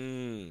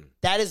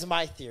 That is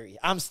my theory.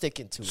 I'm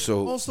sticking to it.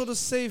 So also to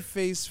save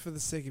face for the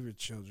sake of your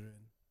children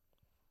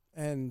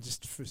and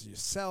just for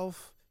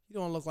yourself. You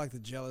don't look like the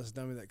jealous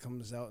dummy that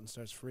comes out and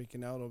starts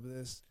freaking out over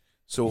this.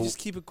 So you just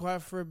keep it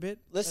quiet for a bit.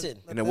 Listen.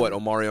 And then what?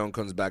 Omarion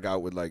comes back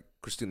out with like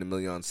Christina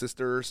Milian's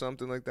sister or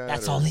something like that?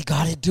 That's all he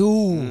got to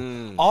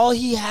do. All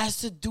he has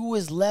to do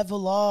is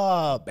level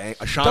up. Bang.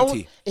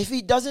 Ashanti. If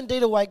he doesn't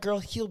date a white girl,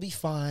 he'll be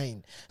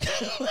fine.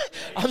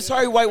 I'm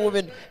sorry, white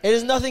woman. It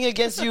is nothing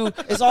against you.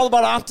 It's all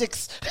about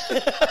optics.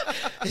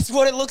 It's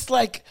what it looks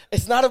like.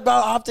 It's not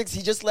about optics.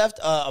 He just left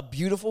a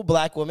beautiful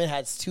black woman,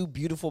 has 2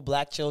 beautiful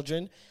black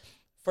children.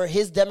 For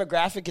his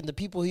demographic and the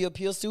people he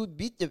appeals to,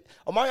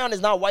 Omarion is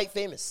not white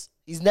famous.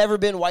 He's never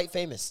been white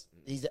famous.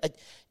 He's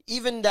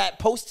even that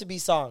Post to Be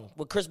song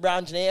with Chris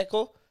Brown, Janae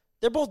Echo,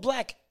 they're both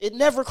black. It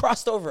never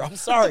crossed over. I'm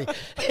sorry.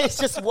 It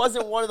just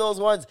wasn't one of those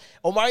ones.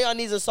 Omarion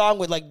needs a song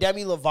with like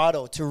Demi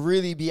Lovato to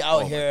really be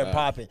out here and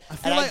popping.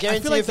 I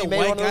guarantee if he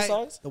made one of those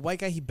songs. The white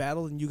guy he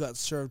battled and you got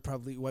served,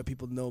 probably white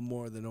people know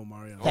more than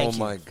Omarion. Oh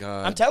my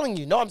God. I'm telling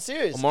you. No, I'm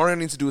serious. Omarion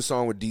needs to do a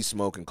song with D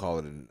Smoke and call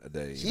it a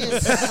day. He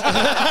is.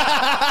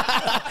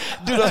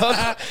 Do the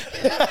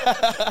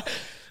hook.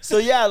 So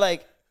yeah,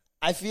 like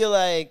I feel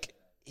like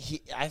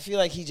he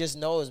just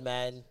knows,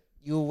 man.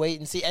 You wait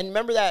and see. And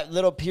remember that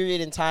little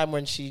period in time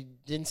when she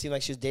didn't seem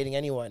like she was dating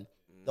anyone.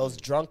 Those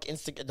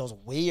those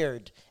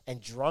weird and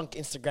drunk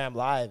Instagram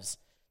lives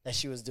that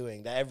she was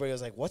doing. That everybody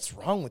was like, "What's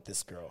wrong with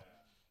this girl?"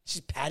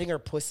 She's patting her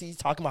pussy,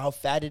 talking about how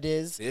fat it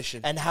is, Fishing.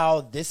 and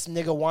how this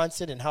nigga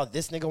wants it, and how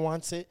this nigga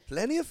wants it.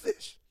 Plenty of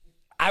fish.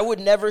 I would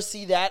never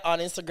see that on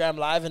Instagram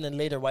Live and then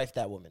later wife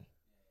that woman.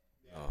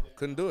 Oh,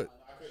 couldn't do it.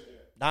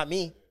 Not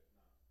me.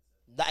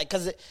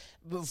 Because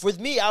with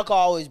me,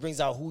 alcohol always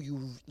brings out who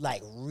you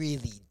like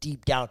really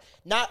deep down.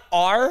 Not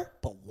are,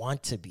 but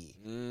want to be.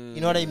 You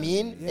know what I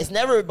mean? Yeah. It's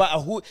never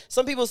about who.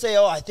 Some people say,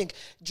 oh, I think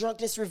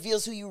drunkenness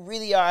reveals who you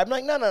really are. I'm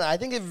like, no. I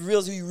think it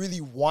reveals who you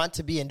really want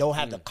to be and don't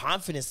have the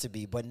confidence to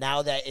be. But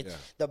now that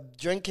the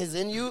drink is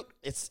in you,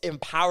 it's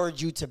empowered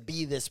you to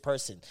be this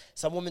person.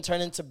 Some women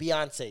turn into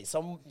Beyonce.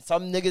 Some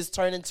niggas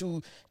turn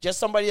into just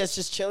somebody that's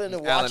just chilling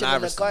and watching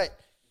in the cut.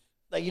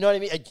 Like, you know what I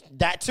mean?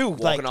 That too.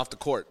 Walking like, off the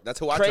court. That's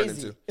who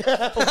crazy. I turn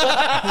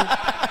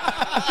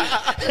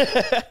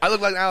into. I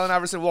look like Allen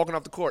Iverson walking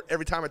off the court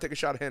every time I take a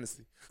shot of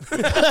Hennessy.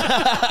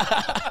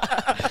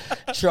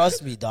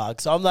 Trust me,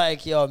 dog. So I'm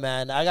like, yo,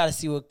 man, I got to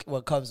see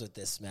what comes with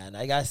this, man.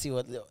 I got to see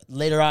what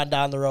later on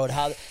down the road,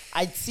 how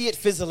I see it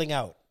fizzling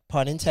out.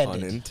 Pun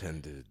intended. Pun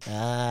intended.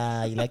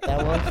 You like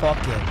that one?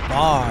 Fucking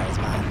bars,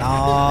 my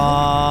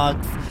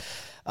dogs.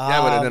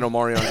 Yeah, but then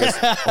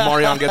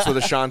Omarion gets with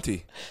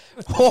Ashanti.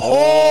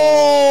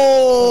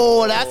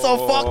 Oh, that's a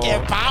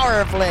fucking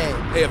power play.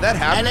 Hey, if that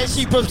happens. And then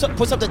she puts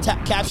up the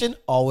caption,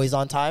 always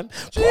on time.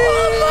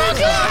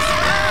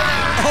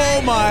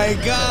 Oh my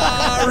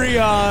God,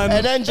 Rion.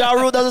 And then Ja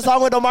Rule does a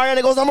song with Omarion and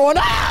it goes number 1.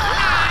 Jesus.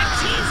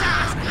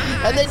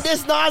 And then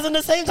this Nas in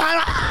the same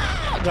time.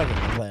 I'm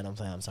playing. I'm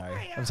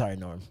sorry,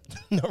 Norm.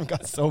 Norm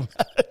got so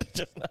mad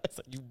just now. I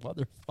said, you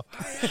motherfucker.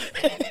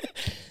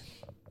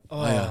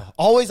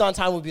 Always on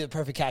time would be the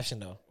perfect caption,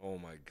 though. Oh,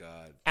 my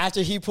God.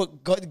 After he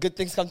put good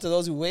things come to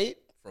those who wait,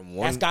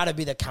 that's got to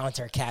be the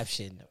counter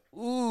caption.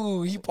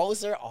 Ooh, he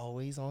posts her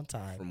always on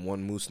time. From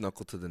one moose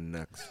knuckle to the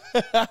next.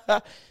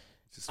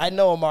 I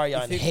know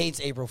Omarion hates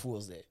April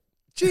Fool's Day.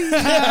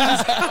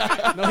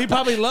 No, he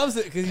probably loves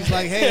it because he's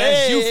like, hey,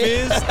 that's you,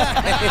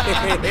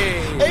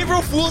 Fizz.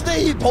 April Fool's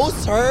Day, he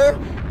posts her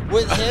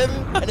with him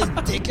and his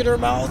dick in her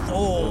mouth.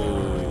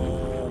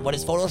 Oh, but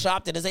it's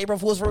photoshopped and it's April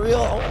Fool's for real.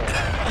 Oh.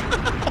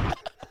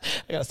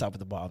 I gotta stop with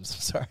the bombs.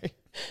 I'm sorry.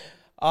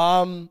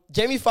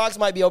 Jamie Foxx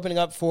might be opening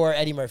up for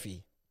Eddie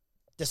Murphy.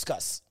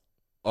 Discuss.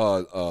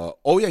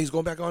 Oh yeah, he's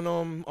going back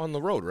on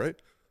the road, right?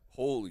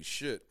 Holy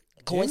shit.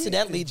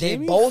 Coincidentally,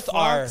 Jamie they both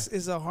Foxx are.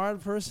 Is a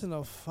hard person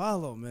to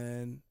follow,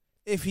 man.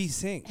 If he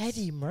sings,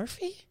 Eddie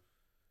Murphy.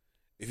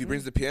 If he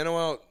brings the piano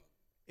out,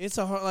 it's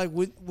a hard. Like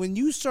when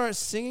you start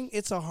singing,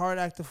 it's a hard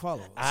act to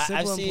follow.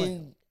 I've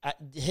seen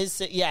his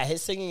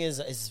singing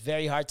is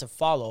very hard to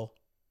follow,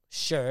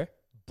 sure,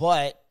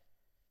 but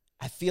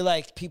I feel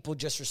like people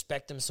just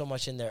respect him so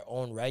much in their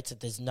own rights that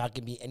there's not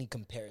gonna be any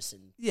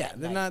comparison. Yeah,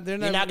 they're not. You're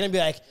not gonna be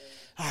like,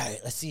 all right,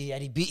 let's see,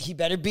 Eddie beat. He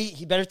better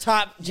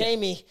top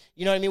Jamie.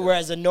 You know what I mean?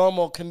 Whereas a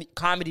normal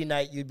comedy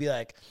night, you'd be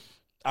like,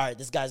 all right,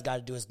 this guy's got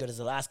to do as good as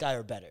the last guy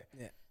or better.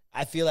 Yeah.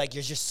 I feel like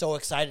you're just so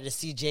excited to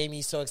see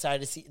Jamie. So excited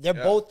to see. They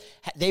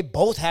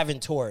both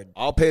haven't toured.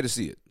 I'll pay to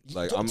see it.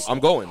 Like I'm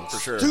going for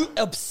sure.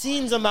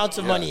 Obscene amounts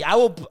of money. I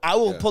will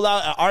pull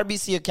out an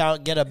RBC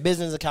account, get a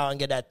business account, and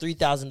get that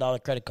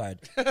 $3,000 credit card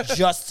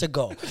just to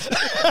go.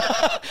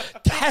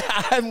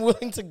 I'm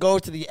willing to go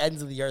to the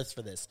ends of the earth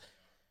for this.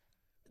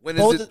 When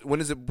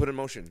is it put in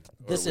motion?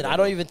 Listen, I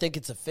don't even think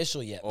it's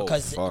official yet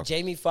because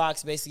Jamie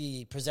Foxx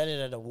basically presented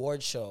an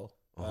award show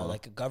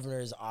like a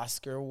governor's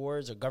Oscar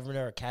Awards or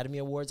Governor Academy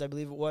Awards, I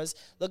believe it was.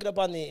 Look it up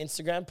on the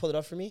Instagram. Pull it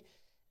up for me.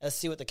 Let's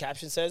see what the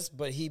caption says.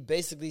 But he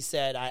basically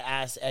said, I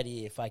asked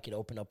Eddie if I could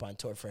open up on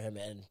tour for him.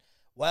 And,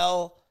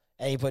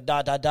 and he put ...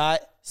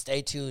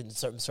 stay tuned,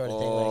 certain sort of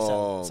thing.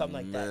 Like something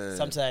like that.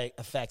 Something to that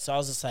effect. So I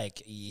was just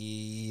like,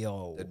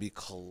 yo. That'd be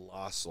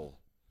colossal.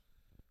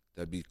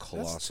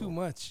 That's too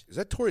much. Is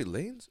that Tory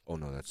Lanez? Oh,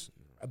 no, that's...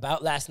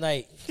 About last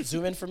night.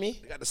 Zoom in for me.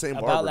 They got the same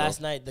About barber,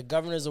 last though. night, the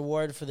Governor's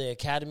Award for the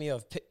Academy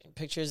of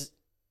Pictures.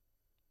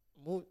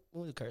 Move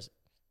the cursor.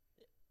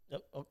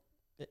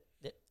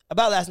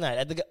 About last night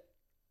at the...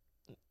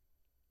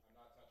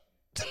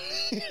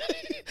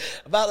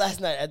 About last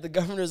night at the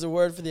Governor's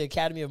Award for the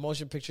Academy of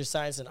Motion Picture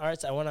Science and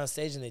Arts, I went on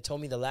stage and they told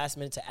me the last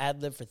minute to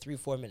ad-lib for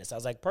 3-4 minutes. I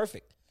was like,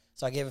 perfect.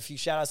 So I gave a few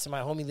shout-outs to my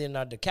homie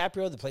Leonardo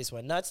DiCaprio. The place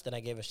went nuts. Then I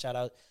gave a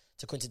shout-out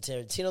to Quentin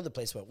Tarantino. The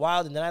place went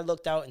wild. And then I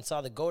looked out and saw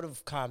the GOAT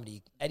of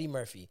comedy, Eddie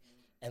Murphy,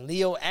 and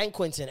Leo and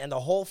Quentin, and the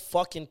whole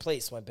fucking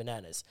place went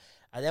bananas.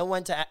 I then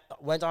went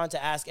on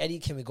to ask Eddie,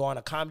 can we go on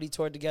a comedy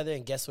tour together?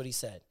 And guess what he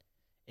said?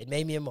 It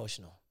made me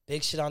emotional.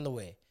 Big shit on the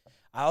way.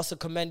 I also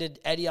commended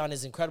Eddie on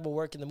his incredible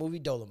work in the movie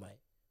Dolomite,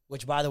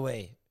 which, by the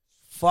way,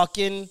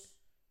 fucking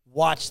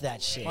watch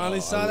that shit. Finally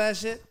saw that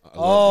shit?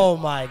 Oh,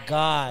 my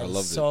God. I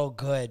loved so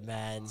good,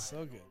 man.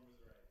 So good.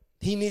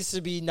 He needs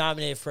to be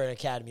nominated for an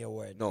Academy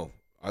Award. No,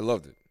 I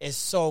loved it. It's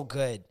so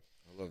good.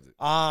 I loved it.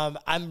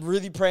 I'm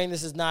really praying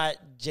this is not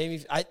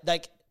Jamie.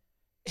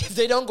 If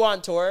they don't go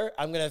on tour,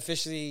 I'm gonna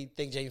officially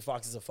think Jamie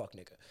Foxx is a fuck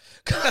nigga.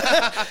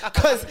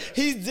 Cause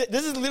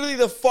this is literally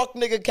the fuck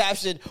nigga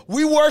caption.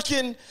 We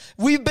working,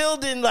 we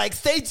building, like,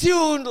 stay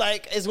tuned.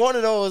 Like, it's one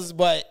of those,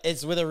 but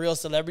it's with a real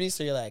celebrity,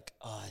 so you're like,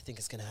 oh, I think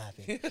it's gonna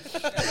happen.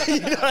 You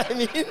know what I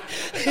mean?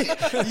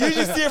 You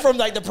just see it from,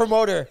 like, the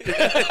promoter.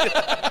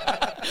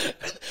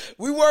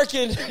 We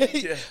working.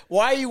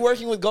 Why are you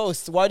working with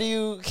Ghost? Why do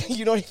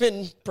you don't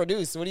even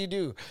produce? What do you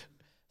do?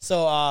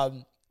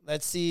 So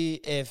let's see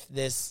if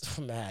this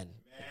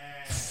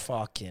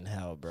fucking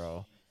hell,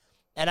 bro.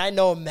 And I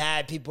know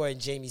mad people are in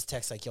Jamie's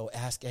text like, yo,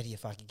 ask Eddie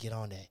if I could get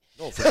on that.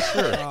 No, for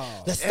sure.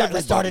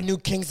 Let's start a new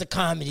Kings of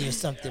Comedy or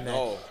something, man.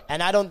 No.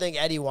 And I don't think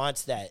Eddie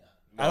wants that.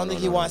 I don't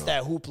think he wants no.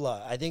 that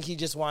hoopla. I think he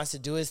just wants to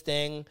do his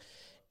thing.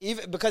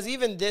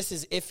 Even this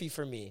is iffy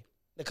for me.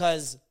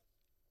 Because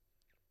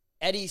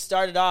Eddie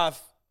started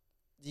off,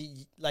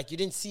 like, you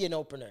didn't see an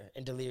opener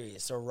in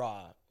Delirious or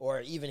Raw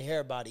or even hear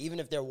about it. Even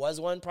if there was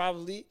one,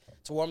 probably,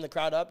 to warm the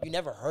crowd up, you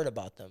never heard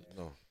about them.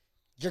 No.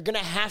 You're going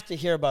to have to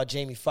hear about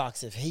Jamie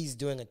Foxx if he's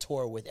doing a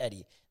tour with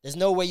Eddie. There's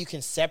no way you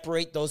can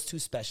separate those two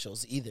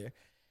specials either.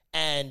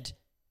 And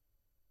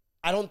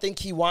I don't think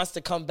he wants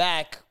to come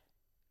back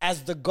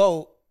as the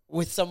GOAT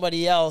with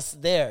somebody else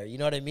there. You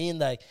know what I mean?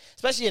 Like,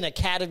 especially an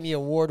Academy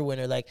Award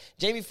winner. Like,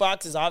 Jamie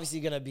Foxx is obviously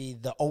going to be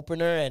the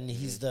opener, and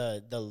he's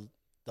the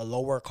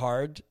lower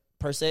card,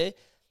 per se.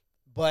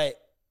 But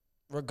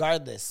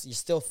regardless, you're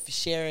still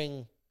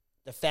sharing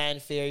the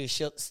fanfare. You're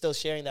still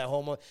sharing that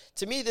homo.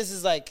 To me, this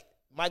is like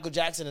Michael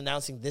Jackson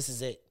announcing this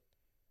is it.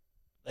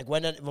 Like,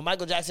 when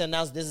Michael Jackson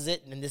announced this is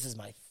it, and this is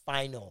my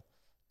final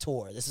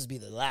tour. This is be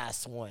the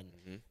last one.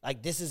 Mm-hmm.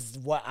 Like, this is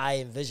what I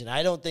envision.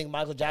 I don't think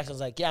Michael Jackson was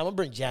like, yeah, I'm going to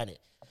bring Janet.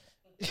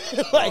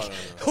 Like,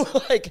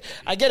 like,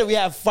 I get it. We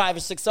have 5 or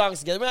 6 songs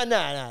together. But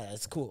nah,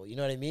 it's cool. You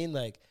know what I mean?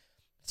 Like,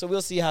 so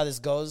we'll see how this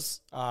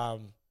goes. I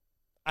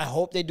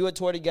hope they do a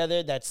tour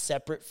together that's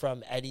separate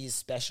from Eddie's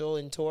special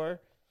in tour,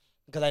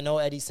 because I know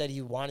Eddie said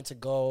he wanted to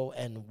go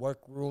and work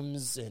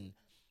rooms and,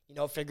 you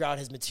know, figure out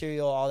his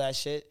material, all that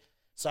shit.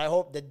 So I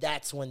hope that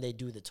that's when they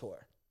do the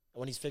tour,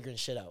 when he's figuring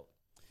shit out.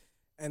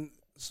 And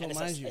so, and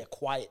mind you, a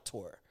quiet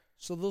tour.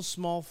 So those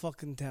small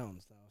fucking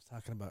towns that I was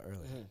talking about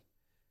earlier,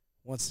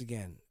 once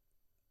again,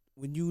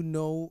 when you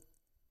know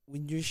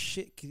when your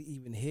shit could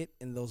even hit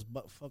in those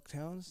butt-fuck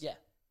towns,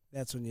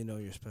 that's when you know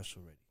you're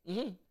special ready.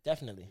 Mm-hmm.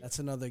 Definitely. That's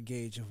another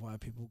gauge of why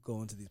people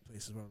go into these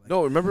places. Where, like,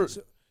 No, remember...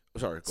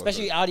 sorry.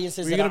 Especially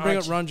audiences Were you that going to bring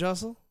aren't up Ron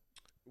Jossel?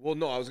 Well,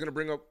 no, I was going to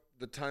bring up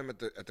the time at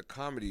the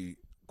comedy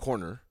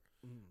corner.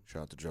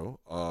 Shout out to Joe.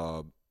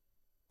 I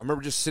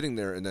remember just sitting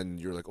there, and then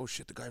you're like, oh,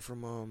 shit, the guy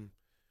from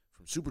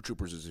Super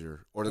Troopers is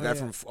here. Or the guy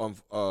from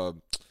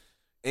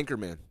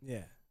Anchorman.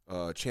 Yeah.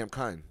 Champ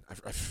Kine. I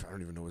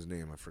don't even know his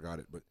name. I forgot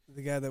it. But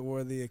the guy that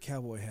wore the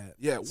cowboy hat.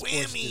 Yeah,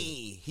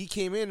 Whammy. He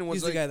came in and was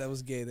He's like... the guy that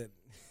was gay. That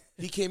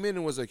he came in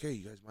and was like, hey,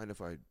 you guys mind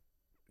if I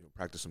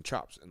practice some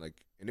chops? And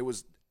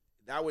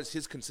that was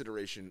his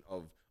consideration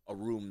of a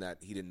room that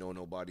he didn't know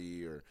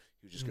nobody, or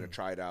he was just going to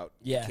try it out.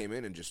 Yeah. He came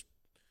in and just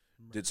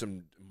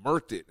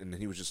murked it, and then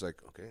he was just like,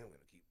 okay, I'm going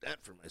to keep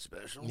that for my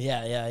special.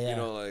 Yeah. You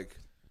know, like,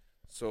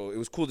 so it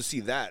was cool to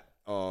see that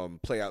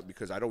play out,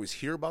 because I'd always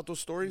hear about those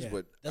stories,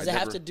 but does it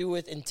have to do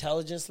with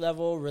intelligence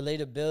level,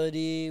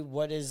 relatability?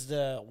 What is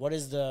the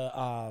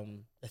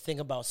thing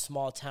about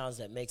small towns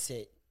that makes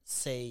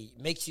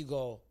you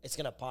go, it's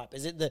gonna pop?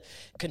 Is it the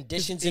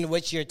conditions in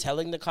which you're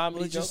telling the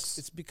comedy jokes?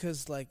 It's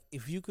because, like,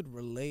 if you could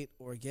relate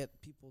or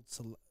get people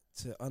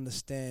to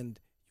understand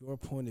your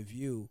point of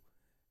view,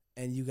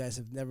 and you guys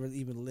have never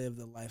even lived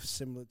a life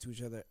similar to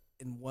each other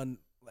in one,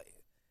 like,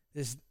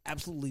 there's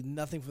absolutely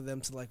nothing for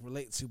them to like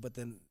relate to, but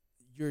then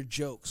your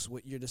jokes,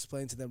 what you're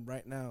displaying to them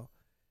right now,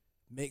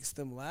 makes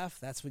them laugh.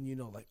 That's when you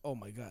know, like, oh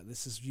my God,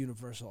 this is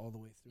universal all the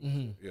way through.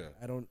 Mm-hmm. Yeah.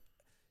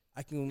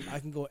 I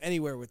can go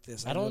anywhere with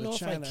this. I don't know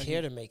if I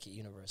care to make it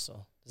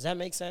universal. Does that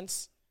make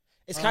sense?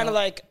 It's kind of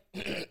like,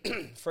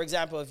 for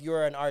example, if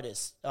you're an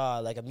artist,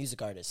 like a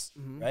music artist,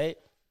 right?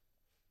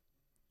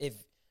 If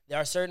there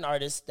are certain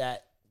artists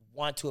that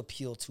want to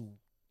appeal to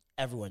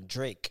everyone,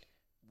 Drake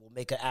will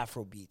make an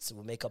Afro beats,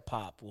 will make a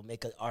pop, will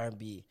make an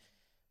R&B,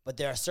 but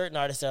there are certain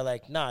artists that are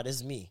like, nah, this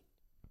is me.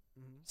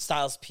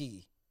 Styles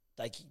P,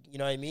 like, you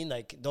know what I mean?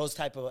 Like those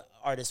type of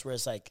artists where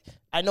it's like,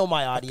 I know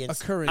my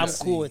audience, I'm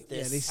cool with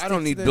this. I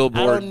don't need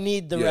Billboard. I don't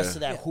need the rest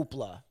of that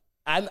hoopla.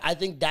 I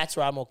think that's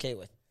where I'm okay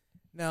with.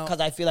 Now,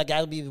 because I feel like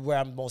that'll be where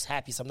I'm most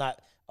happy. So I'm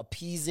not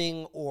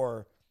appeasing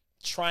or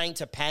trying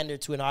to pander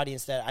to an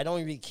audience that I don't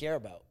really care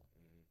about.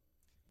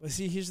 But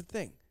see, here's the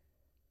thing.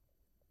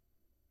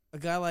 A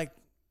guy like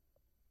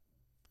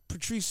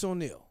Patrice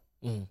O'Neal,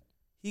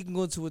 he can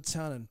go to a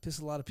town and piss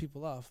a lot of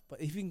people off. But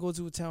if he can go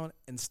to a town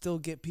and still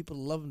get people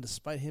to love him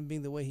despite him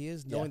being the way he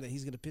is, knowing that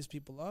he's going to piss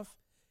people off,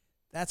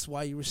 that's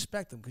why you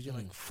respect him. Because you're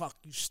like, fuck,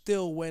 you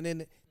still went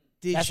in.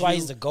 That's why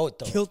he's the GOAT,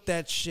 though. Killed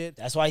that shit.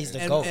 That's why he's the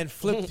GOAT. And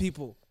flipped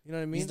people. You know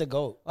what I mean? He's the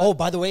GOAT. Oh,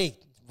 by the way,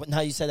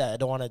 now you said that, I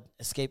don't want to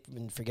escape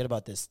and forget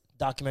about this.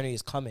 Documentary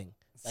is coming.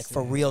 Like,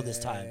 for real this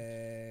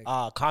time.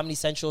 Comedy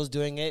Central is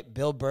doing it.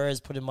 Bill Burr is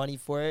putting money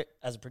for it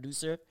as a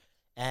producer.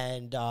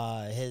 And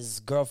his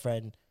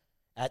girlfriend,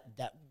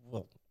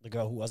 the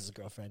girl who was his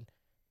girlfriend,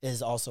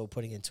 is also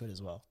putting into it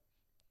as well.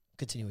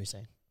 Continue what you're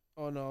saying.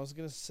 Oh, no, I was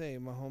going to say,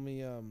 my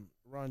homie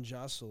Ron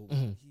Jossel,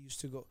 he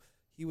used to go,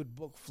 he would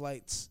book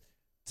flights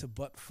to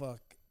butt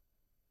fuck,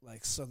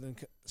 like, southern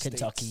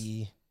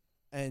Kentucky. States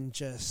and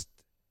just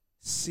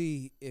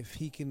see if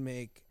he can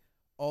make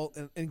all,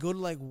 and go to,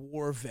 like,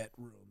 war vet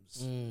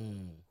rooms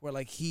where,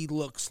 like, he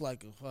looks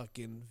like a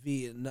fucking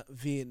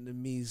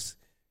Vietnamese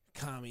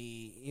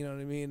commie, you know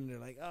what I mean? And they're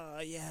like, oh,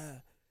 yeah.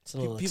 It's a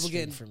little people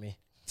getting for me.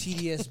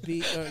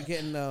 TDSB, or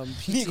getting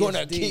PTSD. You going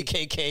to a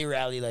KKK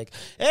rally like,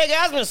 hey,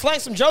 guys, I'm going to slang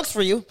some jokes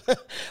for you.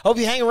 Hope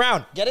you hang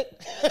around. Get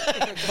it?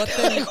 But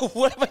then, like,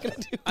 what am I going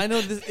to do? I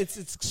know it's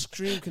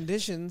extreme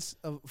conditions,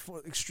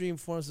 extreme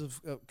forms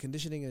of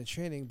conditioning and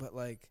training, but,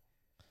 like,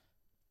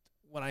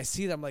 when I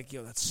see it, I'm like,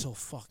 yo, that's so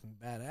fucking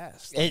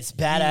badass. Like, it's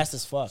badass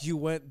as fuck.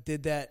 You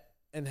did that,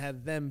 and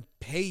had them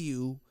pay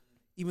you,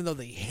 even though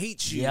they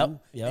hate you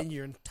and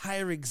your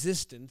entire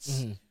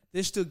existence.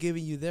 They're still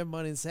giving you their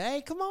money and say,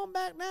 hey, come on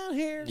back down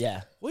here.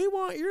 Yeah. We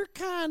want your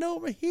kind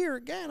over here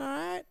again, all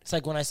right? It's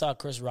like when I saw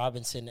Chris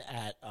Robinson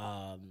at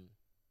the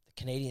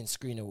Canadian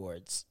Screen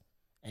Awards,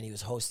 and he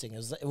was hosting.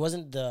 It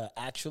wasn't the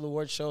actual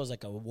award show. It was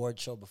like an award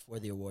show before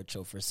the award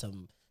show for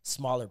some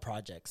smaller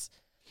projects.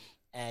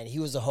 And he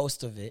was the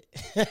host of it.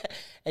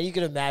 And you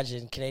can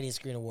imagine, Canadian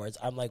Screen Awards,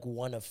 I'm like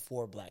one of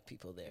 4 black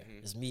people there.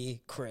 It's me,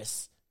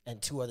 Chris,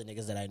 and 2 other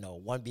niggas that I know,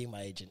 one being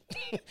my agent.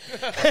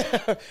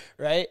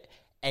 Right?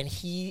 And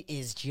he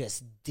is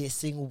just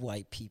dissing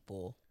white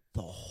people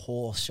the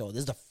whole show. This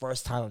is the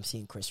first time I'm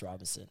seeing Chris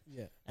Robinson.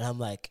 Yeah. And I'm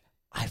like,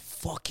 I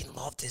fucking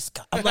love this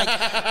guy. I'm like,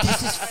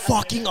 this is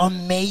fucking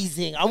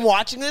amazing. I'm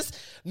watching this.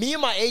 Me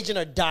and my agent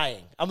are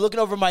dying. I'm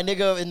looking over my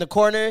nigga in the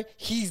corner.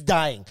 He's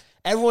dying.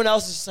 Everyone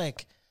else is just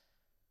like,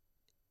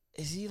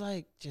 is he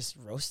like just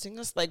roasting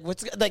us? Like,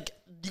 what's like?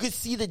 You could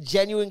see the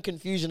genuine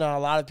confusion on a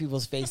lot of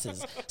people's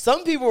faces.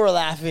 Some people were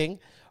laughing,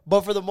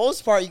 but for the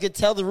most part, you could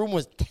tell the room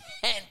was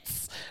tense.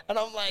 And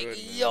I'm like,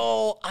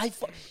 yo,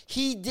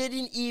 he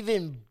didn't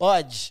even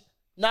budge.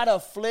 Not a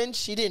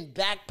flinch. He didn't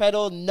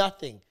backpedal,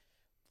 nothing.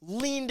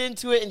 Leaned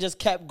into it and just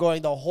kept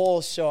going the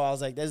whole show. I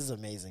was like, this is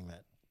amazing, man.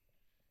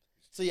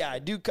 So, yeah,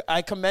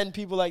 I commend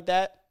people like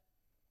that.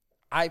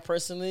 I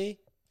personally,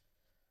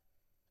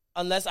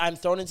 unless I'm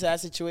thrown into that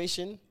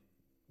situation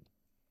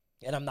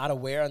and I'm not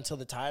aware until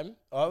the time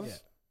of,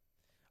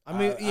 I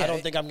mean, I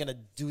don't think I'm going to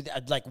do that.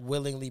 I'd like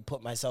willingly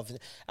put myself in.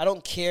 I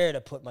don't care to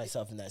put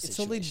myself in that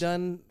situation. It's only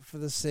done for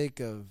the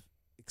sake of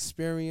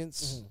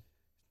experience,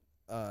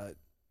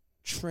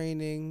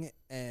 training,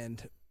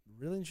 and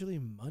really and truly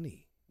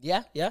money.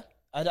 Yeah, yeah.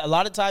 A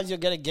lot of times you'll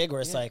get a gig where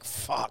it's like,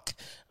 fuck,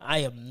 I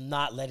am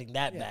not letting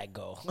that bag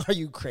go. Are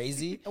you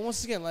crazy? And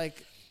once again,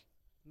 like,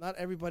 not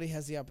everybody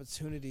has the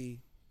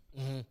opportunity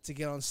to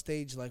get on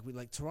stage like we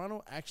like.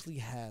 Toronto actually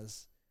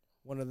has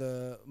one of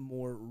the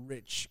more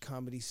rich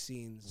comedy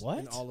scenes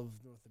in all of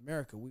North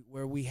America,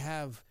 where we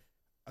have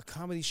a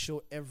comedy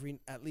show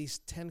at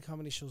least 10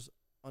 comedy shows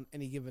on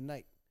any given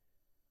night.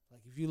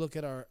 Like, if you look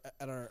at our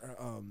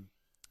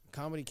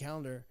comedy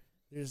calendar,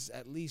 there's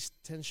at least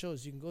 10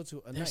 shows you can go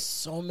to a night. There's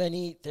so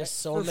many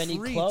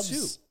clubs.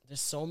 Too. There's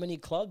so many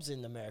clubs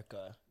in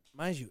America.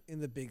 Mind you,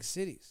 in the big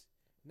cities.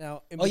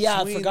 Now,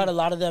 I forgot a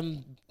lot of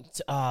them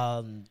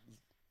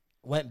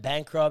went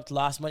bankrupt,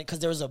 lost money, because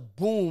there was a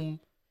boom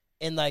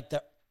in like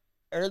the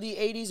early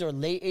 80s or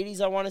late 80s,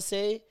 I want to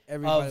say.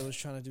 Everybody was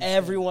trying to do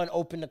everyone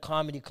opened a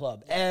comedy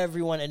club.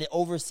 Everyone. And it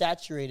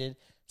oversaturated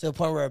to the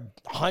point where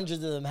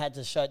hundreds of them had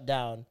to shut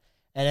down.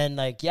 And then,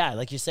 like, yeah,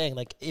 like you're saying,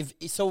 like,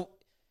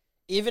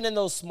 even in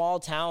those small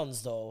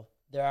towns, though,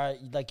 there are,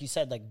 like you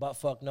said, like,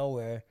 buttfuck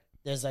nowhere.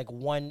 There's, like,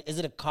 one, is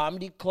it a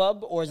comedy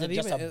club or is it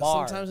just a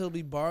bar? Sometimes it'll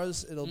be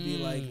bars. It'll be,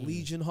 like,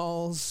 Legion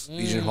halls.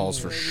 Legion halls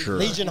for sure.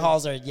 Legion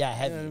halls are, yeah,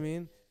 heavy. You know what I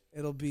mean?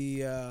 It'll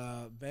be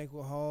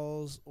banquet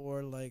halls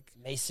or, like,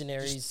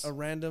 masonries. A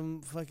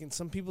random fucking,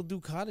 some people do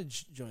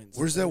cottage joints.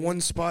 Where's that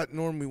one spot,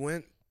 Norm, we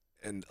went?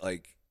 And,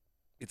 like,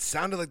 it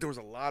sounded like there was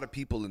a lot of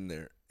people in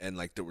there. And,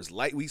 like, there was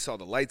light. We saw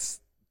the lights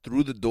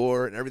through the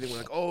door and everything. We're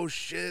like, oh,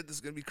 shit, this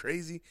is going to be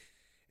crazy.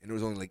 And there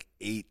was only, like,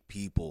 8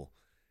 people.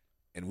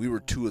 And we were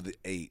 2 of the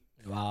 8.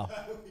 Wow.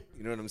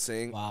 You know what I'm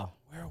saying? Wow.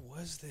 Where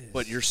was this?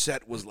 But your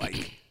set was,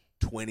 like,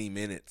 20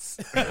 minutes.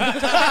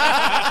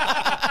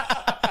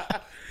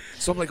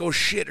 So I'm like, oh,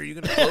 shit, are you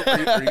going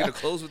to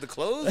close with the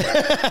close?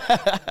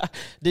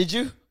 Did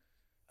you?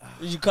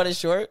 Did you cut it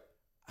short?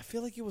 I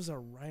feel like it was a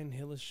Ryan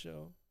Hillis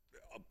show.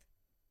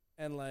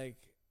 And, like,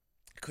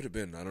 it could have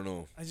been. I don't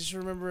know. I just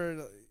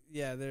remember,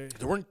 yeah, there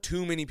weren't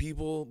too many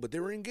people, but they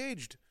were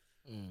engaged.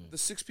 The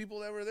 6 people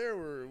that were there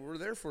were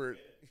there for it.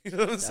 You know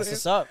what I'm saying? That's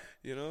what's up.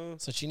 You know?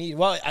 That's what you need.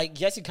 Well, I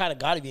guess you kind of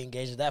got to be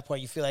engaged at that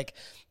point. You feel like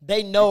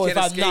they know if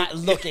I'm not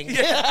looking. You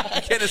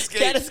can't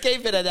escape. Can't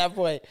escape it at that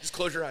point. Just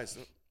close your eyes.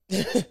 We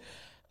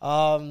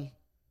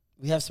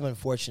have some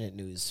unfortunate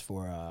news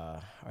for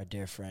our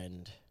dear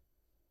friend,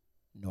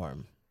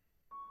 Norm.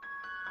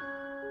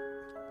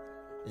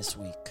 This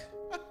week,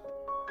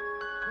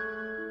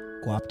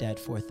 Guapdad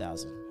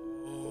 4000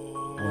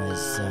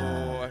 was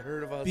I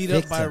heard about beat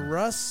up by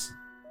Russ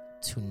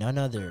to none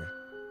other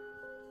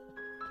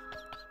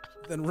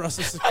than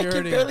Russ's Security.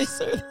 I can barely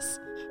say this.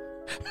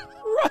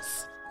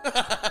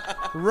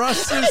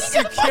 Russ's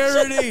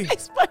Security.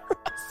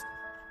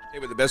 Hey,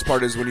 but the best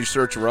part is when you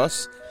search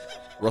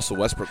Russell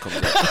Westbrook comes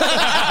up.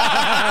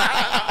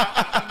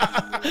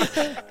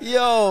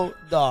 Yo,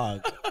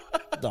 dog.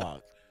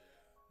 No,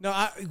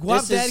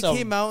 Guapdad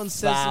came out and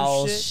said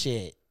some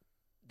shit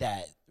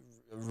that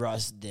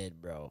Russ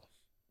did, bro.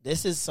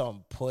 This is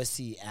some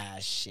pussy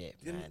ass shit,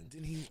 man.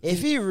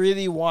 If he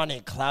really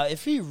wanted clout,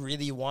 if he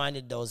really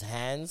wanted those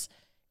hands,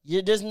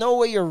 there's no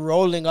way you're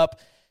rolling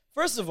up.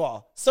 First of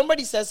all,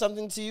 somebody says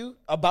something to you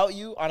about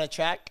you on a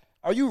track.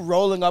 Are you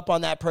rolling up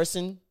on that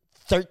person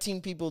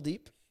 13 people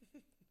deep?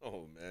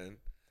 Oh, man.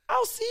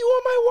 I'll see you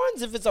on my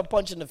ones if it's a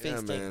punch in the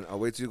face thing. Yeah, man. I'll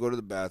wait till you go to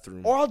the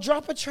bathroom. Or I'll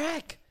drop a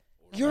track.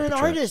 You're an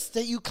artist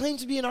that you claim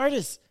to be an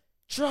artist.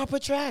 Drop a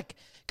track.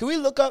 Can we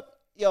look up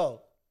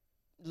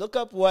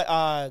what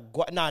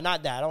not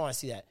that. I don't want to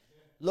see that.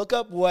 Look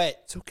up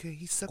what it's okay.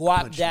 He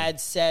Guapdad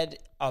said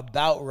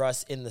about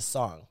Russ in the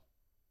song.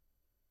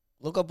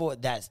 Look up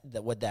what that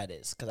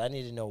is, because I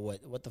need to know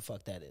what the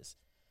fuck that is.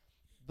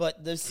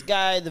 But this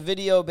guy, the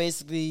video,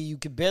 basically, you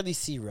could barely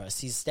see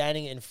Russ. He's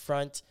standing in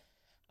front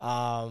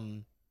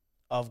of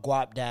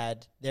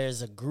Guapdad.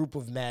 There's a group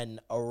of men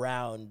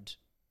around,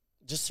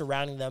 just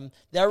surrounding them.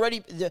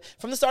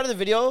 From the start of the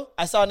video,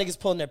 I saw niggas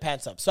pulling their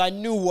pants up. So I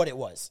knew what it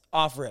was,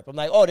 off rip. I'm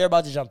like, oh, they're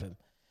about to jump him.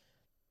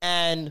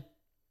 And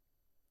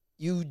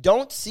you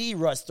don't see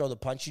Russ throw the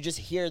punch. You just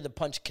hear the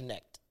punch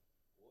connect.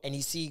 And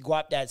you see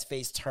Guapdad's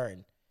face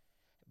turn.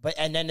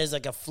 And then there's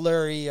like a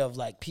flurry of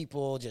like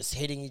people just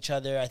hitting each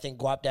other. I think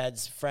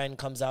Guapdad's friend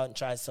comes out and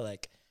tries to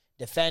like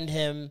defend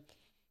him.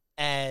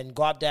 And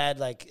Guapdad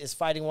like is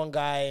fighting one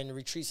guy and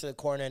retreats to the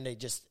corner, and they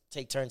just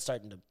take turns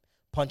starting to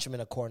punch him in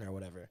a corner or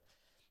whatever.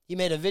 He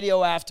made a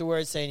video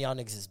afterwards saying y'all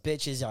niggas is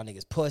bitches, y'all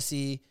niggas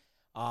pussy.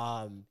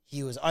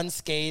 He was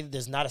unscathed.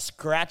 There's not a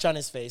scratch on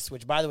his face,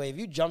 which, by the way, if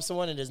you jump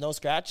someone and there's no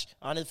scratch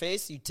on his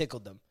face, you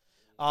tickled them.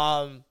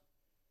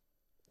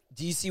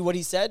 Do you see what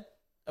he said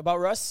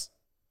about Russ?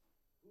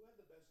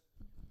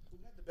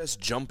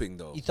 Best jumping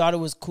though. You thought it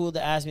was cool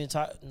to ask me to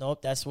talk?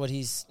 Nope, that's what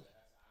he's.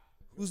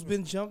 Who's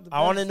been jumped?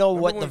 I want to know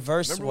what the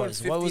verse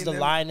was. What was the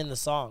line in the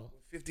song?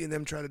 50 of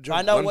them try to jump.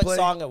 I know what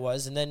song it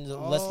was, and then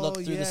let's look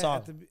through the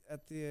song.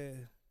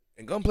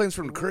 And Gunplay's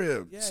from the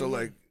crib, so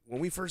like when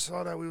we first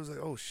saw that, we was like,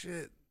 oh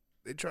shit,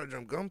 they try to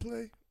jump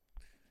Gunplay.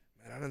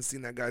 Man, I done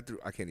seen that guy through.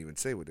 I can't even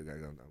say what the guy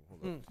got.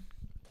 Hold up.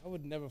 I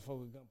would never fuck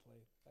with Gunplay.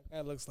 That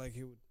guy looks like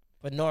he would.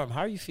 But Norm, how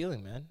are you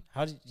feeling, man?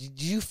 How did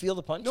you feel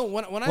the punch? No,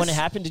 when it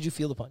happened, did you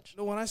feel the punch?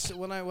 No, when I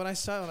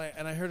saw it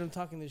and I heard him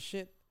talking this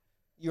shit,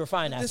 you were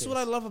fine. This is what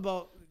I love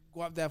about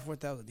Guapdad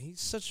 4000. He's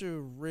such a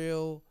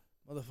real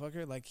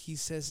motherfucker. Like, he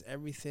says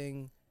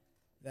everything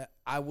that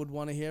I would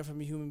want to hear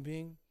from a human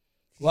being.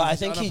 Well, I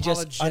think he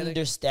just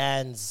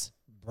understands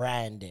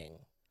branding.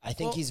 I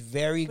think he's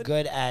very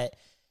good at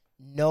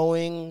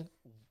knowing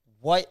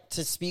what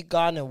to speak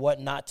on and what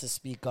not to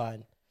speak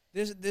on.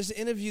 There's an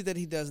interview that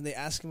he does, and they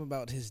ask him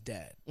about his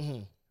dad,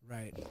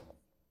 right?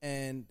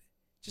 And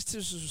just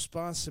his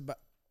response about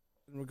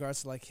in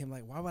regards to like him,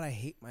 like, why would I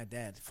hate my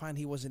dad? Fine,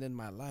 he wasn't in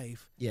my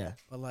life,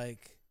 but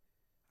like,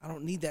 I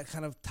don't need that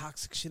kind of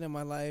toxic shit in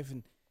my life.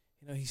 And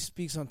you know, he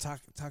speaks on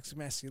toxic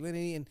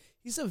masculinity, and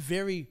he's a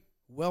very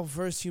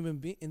well-versed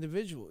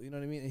individual. You know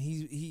what I mean? And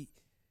he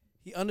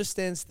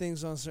understands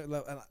things on a certain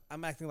level. And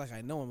I'm acting like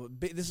I know him,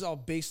 but this is all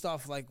based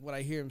off like what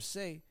I hear him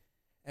say.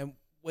 And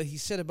what he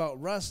said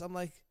about Russ, I'm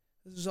like,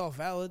 this is all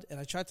valid. And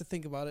I tried to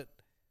think about it.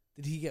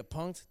 Did he get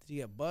punked? Did he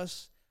get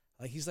bust?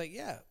 Like, he's like,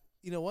 yeah,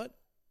 you know what?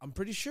 I'm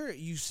pretty sure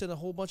you sent a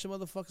whole bunch of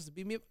motherfuckers to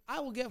beat me up. I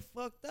will get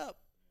fucked up.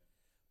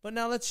 But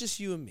now let's just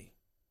you and me.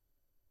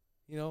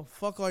 You know,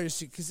 fuck all your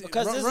security.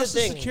 Because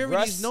Russ's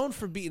security is known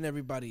for beating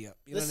everybody up.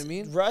 You know what I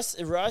mean?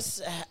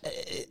 Russ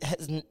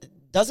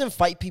doesn't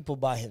fight people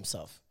by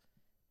himself.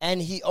 And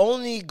he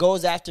only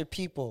goes after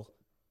people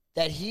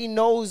that he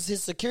knows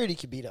his security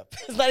can beat up.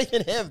 It's not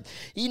even him.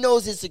 He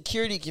knows his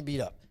security can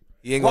beat up.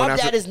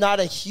 Guapdad is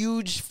not a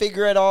huge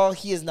figure at all.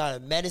 He is not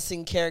a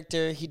menacing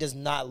character. He does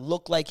not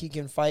look like he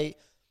can fight.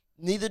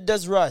 Neither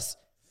does Russ.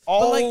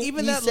 All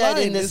even he said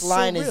in this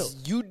line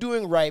is, you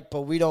doing right,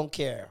 but we don't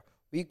care.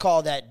 We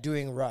call that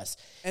doing Russ.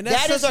 And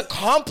that is a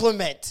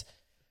compliment.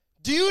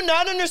 Do you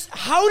not understand?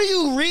 How do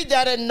you read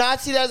that and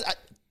not see that?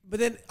 But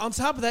then on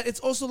top of that, it's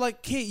also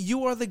like, hey,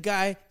 you are the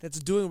guy that's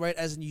doing right,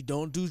 as in you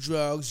don't do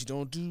drugs, you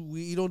don't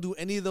do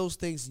any of those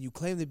things, and you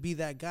claim to be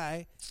that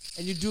guy,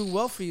 and you're doing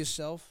well for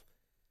yourself,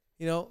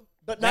 you know.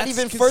 But not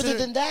even further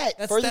than that.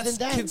 That's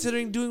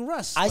considering doing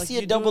Russ. I see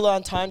a double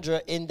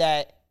entendre in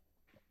that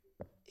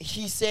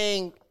he's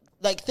saying,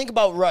 like, think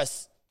about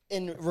Russ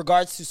in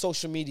regards to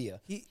social media.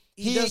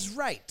 He does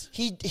right.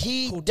 He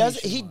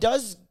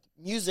does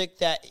music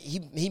that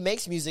he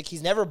makes music.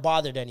 He's never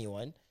bothered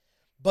anyone,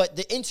 but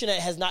the internet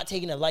has not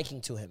taken a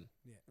liking to him,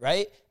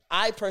 right?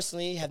 I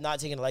personally have not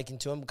taken a liking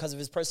to him because of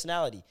his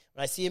personality.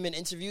 When I see him in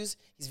interviews,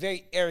 he's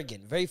very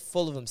arrogant, very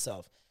full of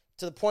himself,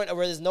 to the point of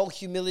where there's no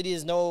humility,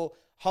 there's no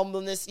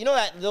humbleness. You know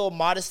that little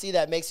modesty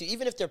that makes you,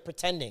 even if they're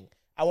pretending,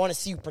 I want to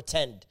see you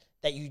pretend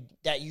that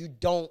you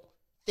don't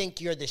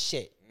think you're the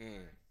shit.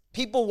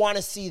 People want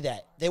to see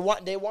that. They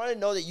want to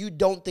know that you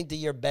don't think that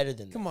you're better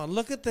than them. Come on,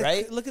 look at that.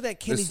 Right? Look at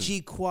that Kenny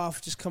G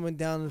quaff just coming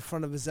down in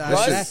front of his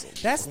eyes.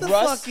 That's the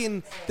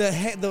fucking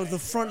the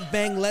front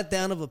bang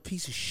letdown of a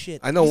piece of shit.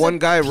 I know one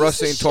guy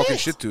Russ ain't talking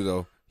shit to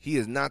though. He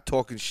is not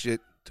talking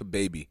shit to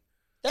Baby.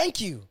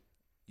 Thank you.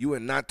 You are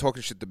not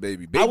talking shit to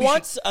Baby. I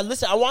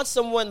want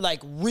someone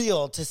like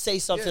real to say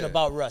something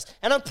about Russ,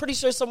 and I'm pretty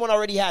sure someone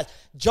already has.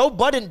 Joe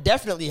Budden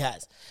definitely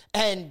has,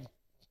 and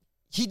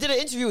he did an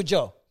interview with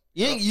Joe.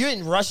 You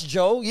didn't rush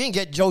Joe. You didn't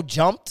get Joe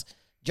jumped.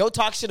 Joe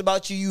talked shit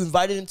about you. You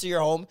invited him to your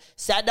home,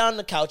 sat down on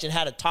the couch, and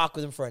had a talk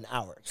with him for an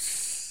hour.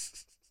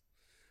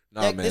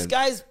 Nah, like, man.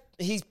 This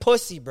he's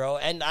pussy, bro.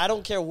 And I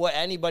don't care what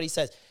anybody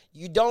says.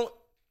 You don't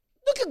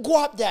look at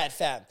Guapdad,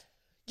 fam.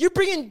 You're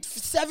bringing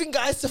 7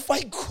 guys to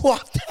fight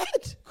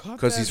Guapdad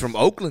because he's from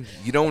Oakland.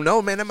 You don't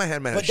know, man. That might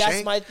have But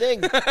that's my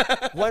thing.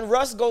 When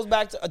Russ goes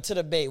back to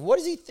the Bay, what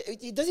does he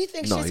does he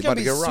think shit's gonna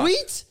be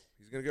sweet?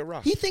 Gonna get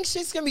rocked. He thinks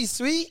shit's gonna be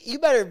sweet. You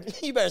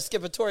better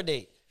skip a tour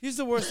date. Here's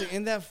the worst thing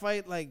in that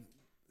fight. Like,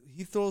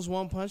 he throws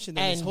one punch and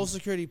then his whole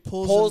security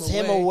pulls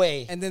him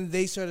away, and then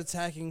they start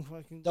attacking.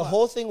 Fucking the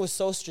whole thing was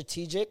so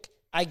strategic.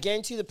 I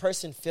guarantee the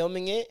person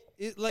filming it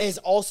is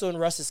also in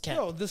Russ's camp.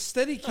 Yo, the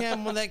steady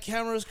cam on that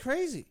camera is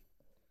crazy.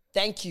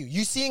 Thank you.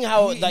 You seeing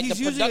how he's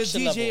the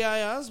production using a DJI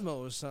level.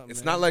 Osmo or something.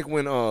 It's not like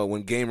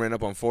when Game ran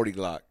up on 40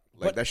 Glock.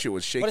 Like, that shit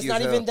was shaky. But it's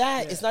not even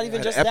that. Yeah. It's not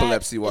even just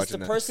epilepsy that.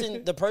 Watching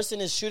it's the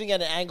person is shooting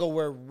at an angle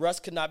where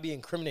Russ could not be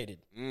incriminated.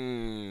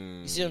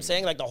 You see what I'm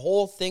saying? Like, the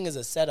whole thing is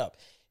a setup.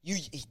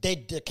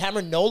 The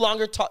camera no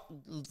longer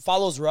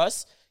follows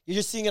Russ. You're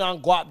just seeing it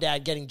on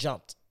Guapdad getting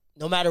jumped.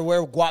 No matter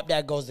where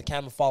Guapdad goes, the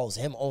camera follows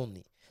him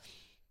only.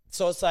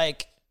 So it's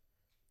like,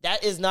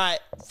 that is not,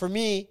 for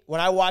me,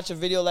 when I watch a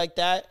video like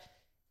that,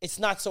 it's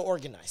not so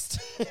organized.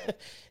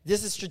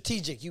 This is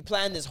strategic. You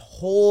plan this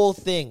whole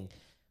thing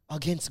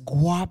against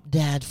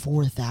Guapdad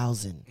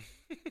 4000.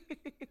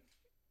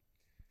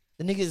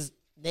 The nigga's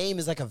name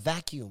is like a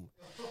vacuum.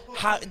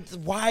 How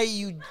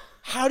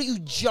do you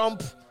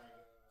jump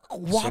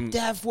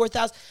Guapdad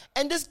 4000?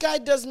 And this guy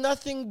does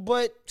nothing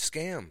but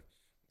scam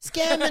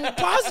and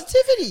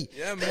positivity.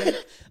 Yeah, man.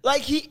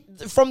 Like,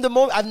 from the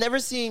moment, I've never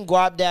seen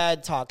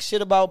Guapdad talk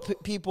shit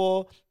about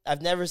people.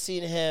 I've never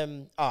seen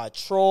him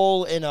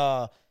troll in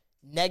a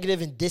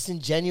negative and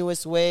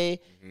disingenuous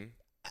way. Mm-hmm.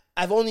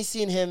 I've only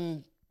seen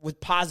him with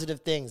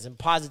positive things and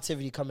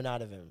positivity coming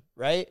out of him,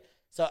 right?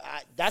 So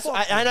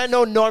I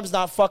know Norm's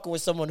not fucking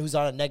with someone who's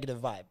on a negative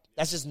vibe.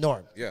 That's just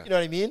Norm. Yeah. You know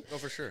what I mean? No,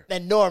 for sure.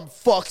 And Norm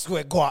fucks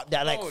with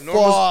Guapdad. Like, Norm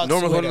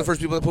was one of the first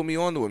people that put me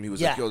onto him. He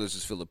was like, yo, this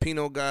is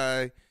Filipino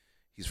guy.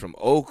 He's from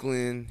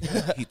Oakland.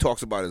 He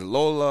talks about his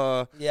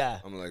Lola. Yeah.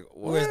 I'm like,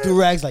 what? Wears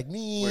do-rags like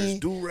me. Wears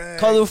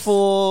do-rags.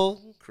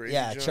 Colorful. Crazy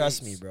joints.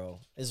 Trust me, bro.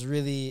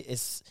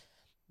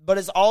 But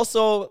it's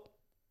also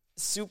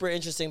super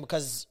interesting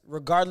because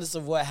regardless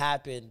of what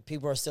happened,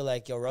 people are still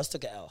like, yo, Russ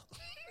took an L.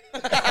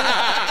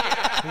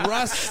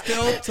 Russ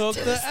still took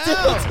the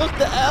L. Still took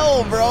the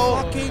L,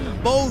 bro. Fucking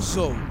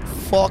bozo.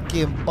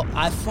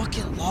 I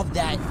fucking love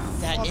that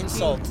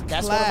insult.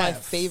 That's one of my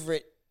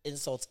favorite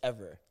insults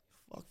ever.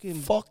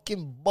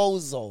 Fucking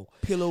bozo.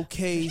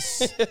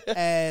 Pillowcase,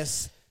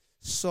 ass,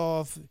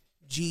 soft,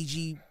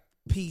 GG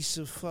piece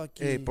of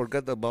fucking. Hey,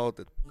 forget about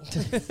it.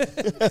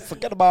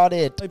 Forget about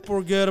it. I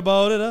forget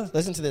about it, huh?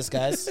 Listen to this,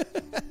 guys.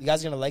 You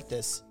guys are going to like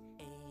this.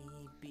 A,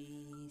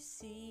 B,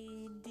 C.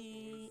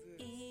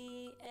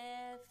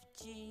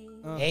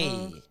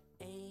 Hey.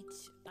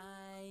 It's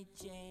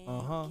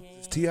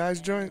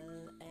T.I.'s joint.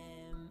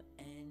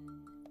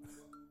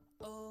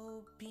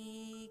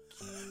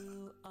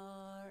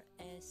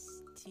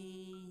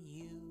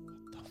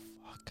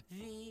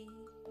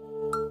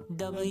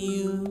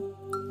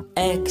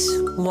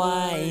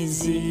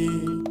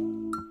 WXYZ.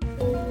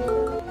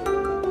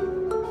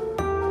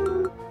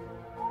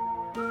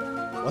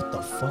 What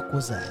the fuck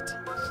was that?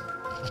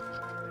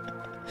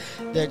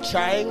 They're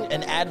trying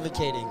and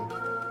advocating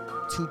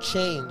to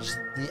change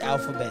the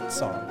alphabet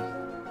song.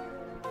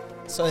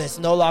 So it's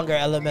no longer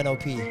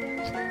LMNOP.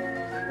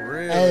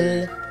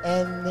 Really?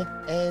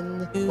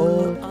 LMNO.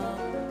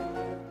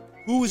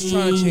 Who was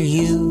trying to change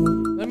this?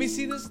 Let me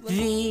see this.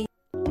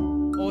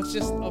 Oh, it's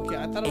just okay.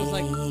 I thought it was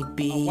like a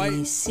white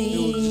dude just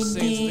saying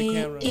to the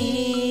camera.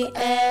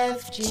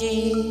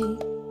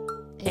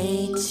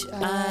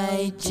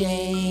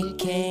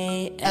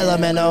 EFGHIJK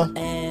LMNO.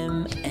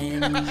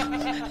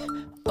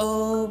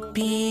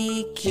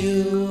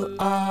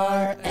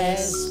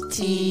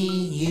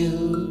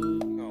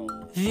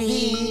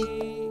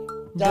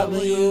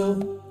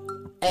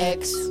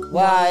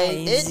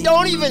 OPQRSTUVWXY. It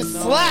don't even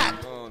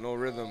slap. Oh, no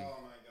rhythm.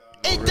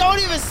 It don't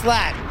even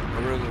slap.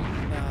 No rhythm.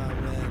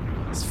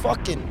 It's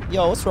fucking,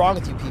 yo, what's wrong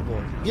with you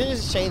people? You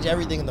just change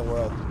everything in the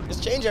world.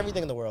 Just change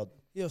everything in the world.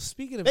 Yo,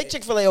 speaking of Make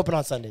Chick-fil-A open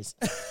on Sundays.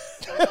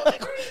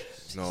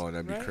 No,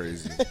 that'd be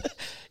crazy.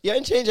 Yeah,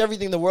 and change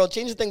everything in the world.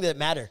 Change the things that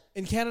matter.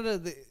 in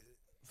Canada,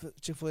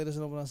 Chick-fil-A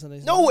doesn't open on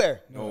Sundays. Nowhere.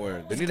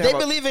 Nowhere. They They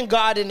believe in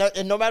God,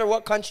 and no matter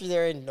what country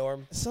they're in,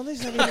 Norm.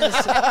 Sunday's not even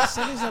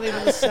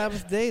the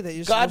Sabbath day that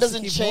you're God supposed to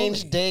doesn't keep change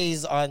holy.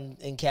 days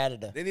in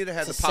Canada. They need to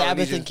have It's the a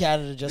Sabbath Polynesian in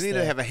Canada. Just they need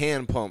there. to have a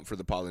hand pump for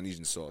the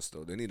Polynesian sauce,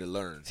 though. They need to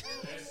learn.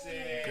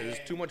 Because there's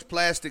too much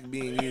plastic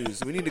being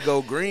used. We need to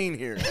go green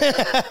here.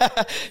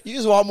 You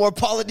just want more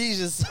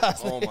Polynesian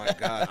sauce. Oh, my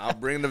God. I'll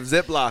bring the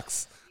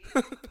Ziplocs.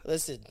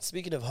 Listen,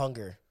 speaking of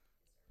hunger,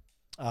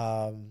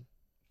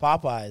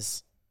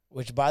 Popeyes,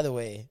 which, by the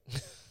way,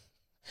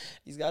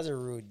 these guys are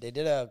rude. They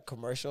did a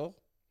commercial,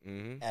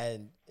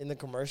 and in the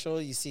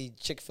commercial, you see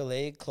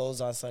Chick-fil-A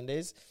closed on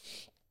Sundays.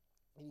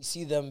 You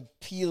see them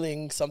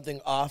peeling something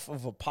off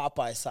of a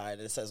Popeye sign,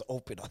 and it says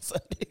open on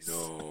Sundays.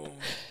 No.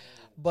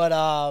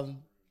 But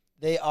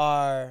they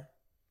are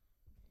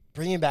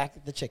bringing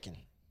back the chicken.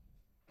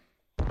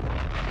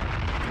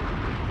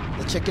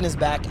 The chicken is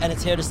back, and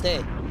it's here to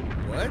stay.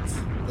 What?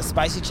 The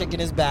spicy chicken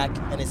is back,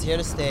 and it's here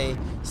to stay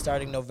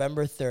starting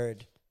November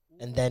 3rd,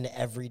 and then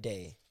every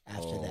day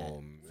after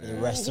that for the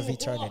rest of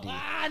eternity.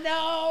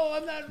 No,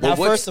 I'm not. Now,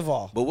 first of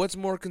all, But what's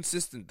more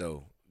consistent,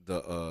 though?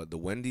 The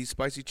Wendy's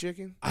spicy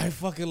chicken? I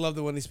fucking love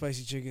the Wendy's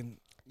spicy chicken.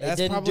 it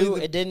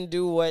didn't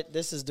do what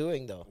this is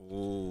doing, though.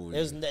 Ooh,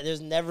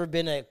 There's never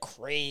been a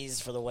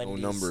craze for the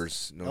Wendy's.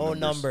 No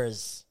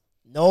numbers.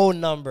 No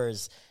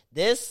numbers.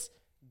 This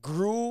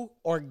grew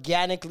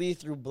organically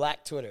through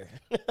Black Twitter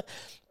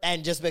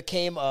and just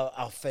became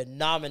a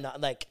phenomenon.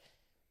 Like,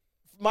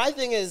 my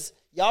thing is,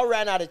 y'all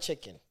ran out of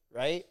chicken,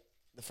 right?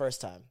 The first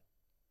time.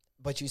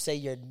 But you say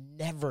you're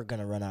never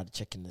going to run out of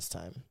chicken this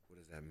time. What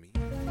does that mean?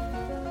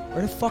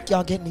 Where the fuck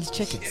y'all getting these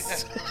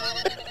chickens?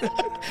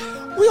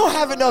 We don't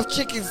have enough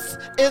chickens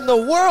in the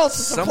world to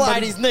supply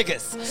these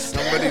niggas.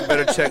 Somebody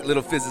better check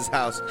Little Fizz's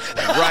house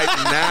right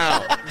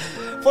now.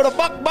 For the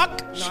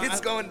buck. Shit's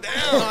going down.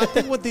 No, I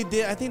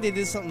think they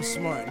did something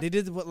smart. They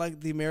did what like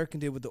the American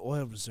did with the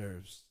oil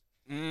reserves.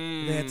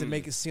 They had to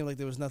make it seem like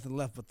there was nothing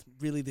left, but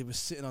really they were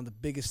sitting on the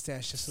biggest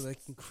stash just so they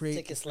can create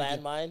Thickest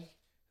landmine.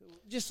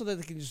 just so that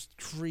they can just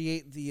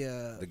create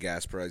the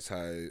gas price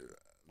high,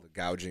 the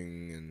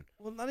gouging, and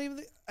well, not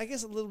even I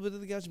guess a little bit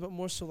of the gouging, but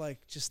more so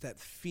like just that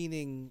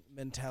fiending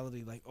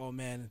mentality. Like, oh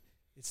man,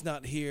 it's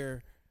not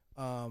here.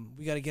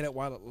 We got to get it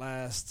while it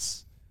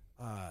lasts.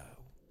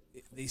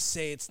 They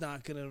say it's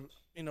not gonna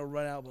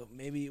run out, but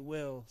maybe it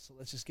will. So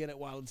let's just get it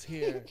while it's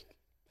here.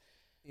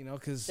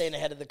 Because Staying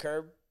ahead of the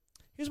curb.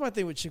 Here's my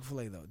thing with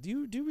Chick-fil-A though. Do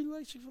you really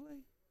like Chick-fil-A?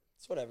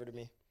 It's whatever to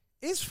me.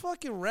 It's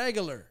fucking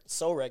regular.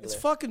 So regular.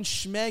 It's fucking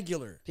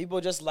schmegular. People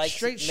just like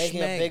Straight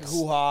making schmegs. a big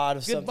hoo-ha out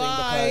of Goodbye,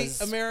 something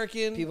because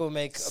American. people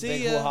make a See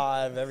big ya.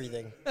 hoo-ha out of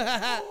everything.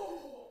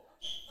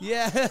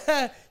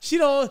 Yeah.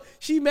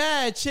 She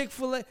mad.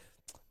 Chick-fil-A.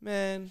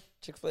 Man.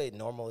 Chick-fil-A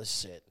normal as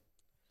shit.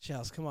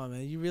 Charles, come on,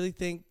 man. You really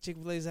think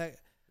Chick-fil-A's that?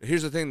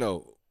 here's the thing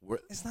though.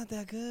 It's not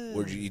that good.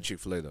 Where'd you eat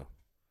Chick-fil-A though?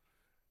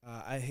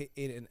 I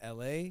ate it in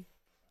L.A.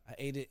 I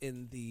ate it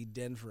in the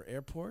Denver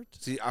airport.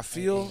 See, I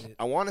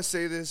want to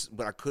say this,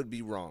 but I could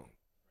be wrong.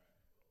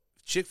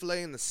 Chick-fil-A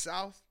in the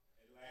South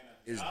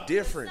is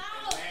different.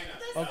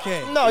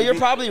 Okay. No, you're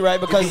probably right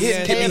because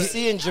hitting-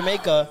 KFC in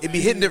Jamaica. It'd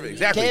be hitting different.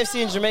 Exactly.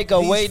 KFC in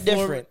Jamaica way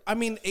different. I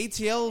mean,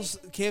 ATL's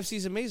KFC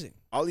is amazing.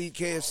 I'll eat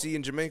KFC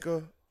in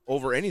Jamaica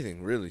over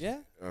anything, really. Yeah,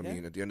 I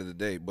mean, at the end of the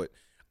day. But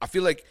I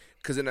feel like,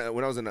 because when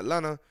I was in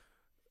Atlanta,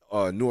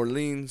 New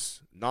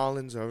Orleans,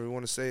 Nolans, however you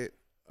want to say it,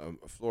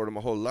 Florida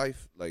my whole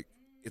life, like,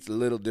 it's a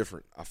little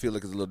different. I feel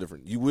like it's a little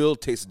different. You will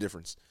taste the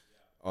difference.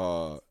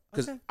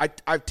 Because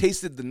I've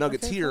tasted the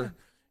nuggets here,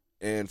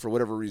 and for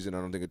whatever reason,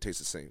 I don't think it tastes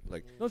the same.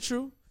 Like, No,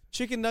 true.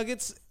 chicken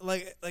nuggets,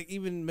 like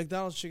even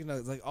McDonald's chicken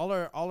nuggets, like all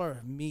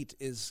our meat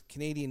is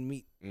Canadian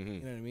meat. Mm-hmm. You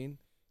know what I mean?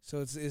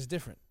 So it's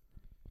different.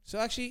 So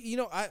actually,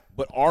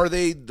 But are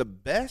they the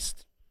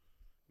best?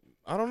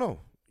 I don't know.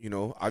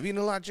 I've eaten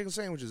a lot of chicken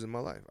sandwiches in my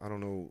life. I don't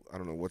know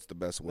what's the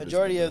best.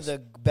 Majority of the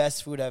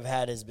best food I've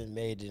had has been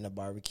made in a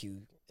barbecue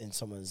in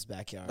someone's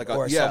backyard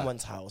or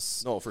someone's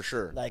house. No, for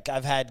sure. Like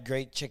I've had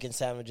great chicken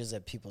sandwiches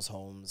at people's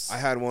homes. I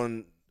had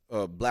one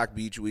Black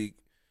Beach Week,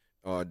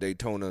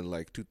 Daytona,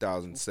 like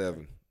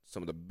 2007.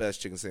 Some of the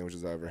best chicken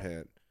sandwiches I ever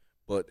had.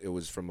 But it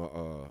was from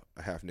a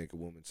half-naked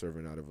woman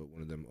serving out of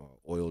one of them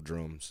oil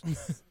drums.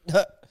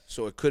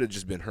 So it could have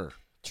just been her.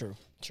 True.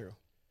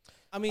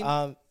 I mean,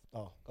 go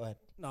ahead.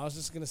 No, I was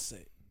just gonna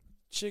say,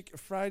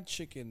 fried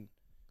chicken.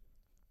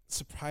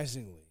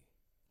 Surprisingly,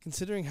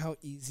 considering how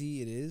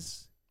easy it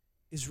is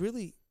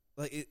really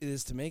like it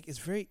is to make. It's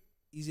very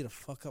easy to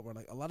fuck up. Or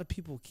like a lot of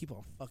people keep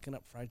on fucking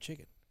up fried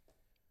chicken.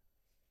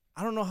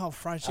 I don't know how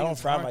fried chicken. I don't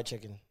fry my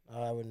chicken.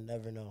 I would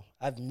never know.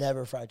 I've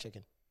never fried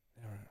chicken.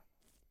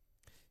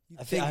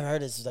 I've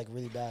heard it's like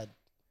really bad,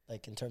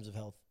 like in terms of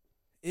health.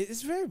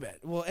 It's very bad.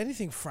 Well,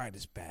 anything fried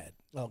is bad.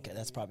 Okay,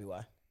 that's probably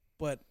why.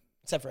 But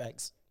except for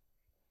eggs.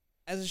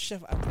 As a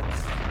chef, except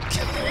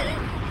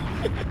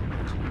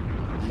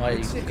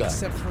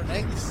for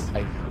eggs.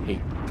 I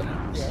hate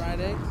them. Yeah.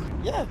 Fried eggs.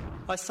 Yeah.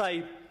 I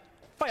say,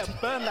 fire,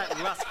 burn that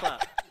rascal.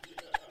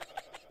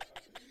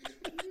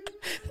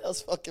 That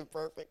was fucking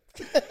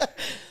perfect.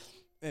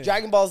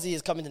 Dragon Ball Z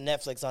is coming to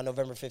Netflix on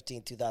November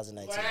 15th,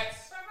 2019.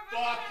 Let's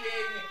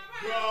fucking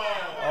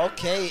go.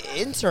 Okay,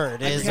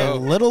 intern is a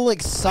little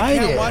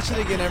excited. I can't watch it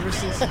again ever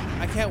since.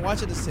 I can't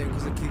watch it the same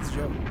because of Keith's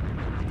joke.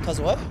 Because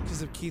what?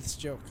 Because of Keith's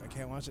joke. I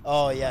can't watch it.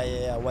 Oh,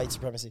 yeah. White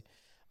supremacy.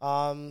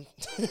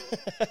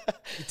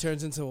 He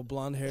turns into a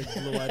blonde-haired,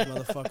 blue-eyed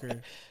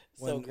motherfucker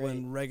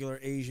when regular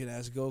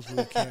Asian-ass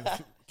Goku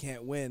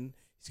can't win.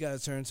 He's got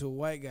to turn to a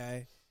white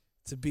guy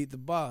to beat the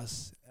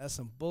boss. That's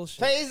some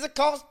bullshit. Pays the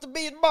cost to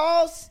be the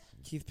boss.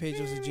 Keith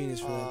Page was a genius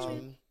for that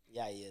joke.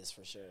 Yeah, he is,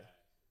 for sure.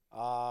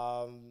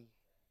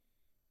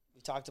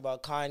 We talked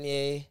about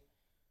Kanye.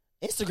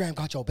 Instagram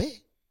got your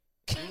big.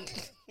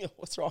 Yo,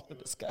 what's wrong with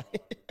this guy?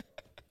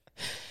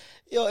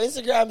 Yo,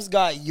 Instagram's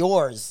got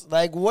yours.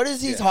 Like, what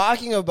is he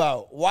talking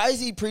about? Why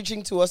is he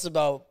preaching to us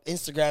about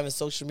Instagram and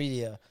social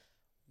media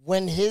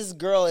when his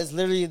girl is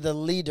literally the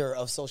leader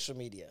of social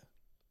media?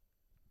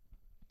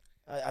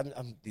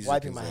 I'm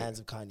wiping my hands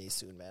of Kanye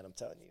soon, man. I'm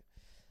telling you.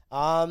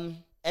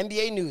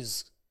 NBA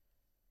news.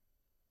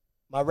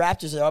 My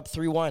Raptors are up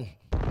 3-1.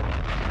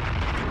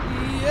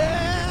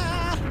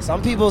 Yeah.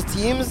 Some people's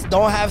teams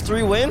don't have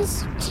 3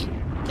 wins.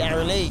 Can't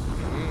relate.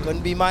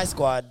 Couldn't be my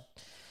squad.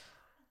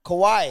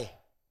 Kawhi.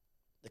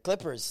 The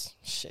Clippers,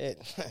 shit,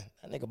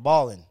 that nigga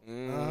balling.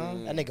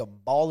 That nigga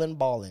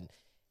balling.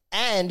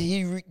 And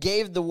he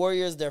gave the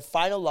Warriors their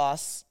final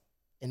loss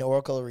in the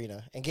Oracle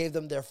Arena and gave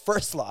them their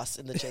first loss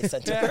in the Chase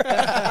Center.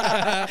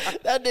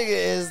 That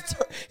nigga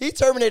he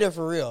terminated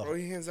for real. Bro,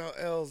 he hands out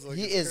L's. Like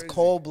he is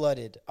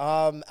cold-blooded.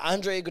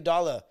 Andre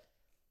Iguodala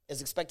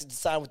is expected to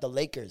sign with the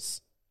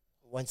Lakers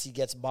once he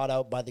gets bought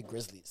out by the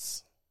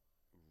Grizzlies.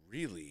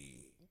 Really?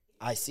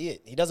 I see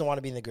it. He doesn't want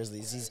to be in the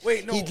Grizzlies.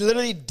 Wait, no. He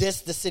literally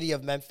dissed the city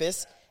of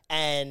Memphis,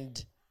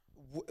 and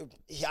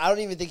I don't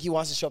even think he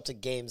wants to show up to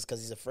games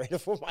because he's afraid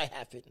of what might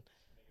happen.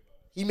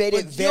 He made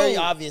it very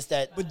obvious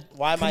that,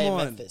 why am I in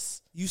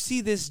Memphis? You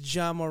see this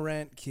Ja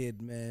Morant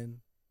kid,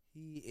 man.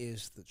 He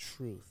is the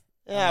truth.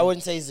 Yeah, I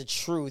wouldn't say he's the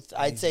truth.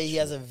 I'd say he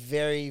has a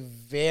very,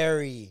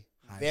 very,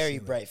 very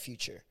bright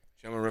future.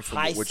 Ja Morant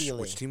from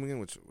which team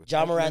again?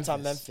 Ja Morant's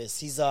on Memphis.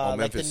 He's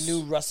like the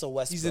new Russell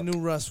Westbrook. He's the new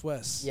Russ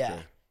West. Yeah.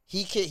 Okay.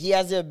 He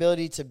has the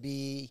ability to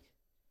be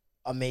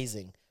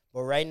amazing.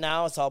 But right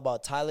now, it's all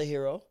about Tyler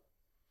Hero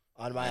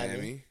on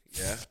Miami.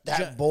 Yeah.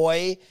 That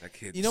boy, that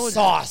kid,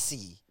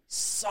 saucy.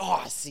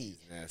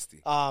 He's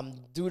nasty.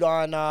 Dude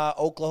on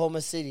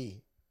Oklahoma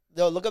City.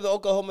 Yo, look up the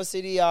Oklahoma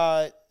City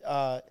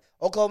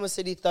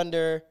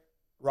Thunder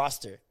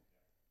roster.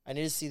 I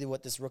need to see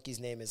what this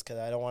rookie's name is because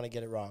I don't want to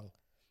get it wrong.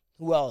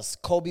 Who else?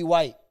 Kobe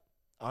White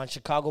on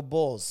Chicago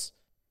Bulls,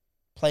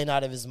 playing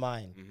out of his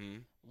mind. Mm-hmm.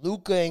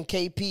 Luka and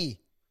KP.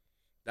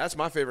 That's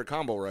my favorite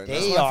combo right now.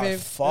 They are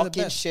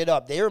fucking shit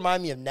up. They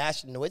remind me of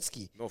Nash and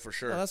Nowitzki. No, for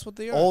sure. No, that's what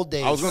they are. Old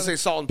days. I was going to say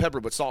salt and pepper,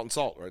 but salt and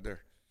salt right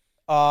there.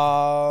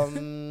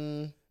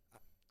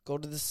 Go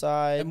to the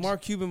side. And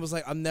Mark Cuban was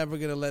like, I'm never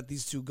going to let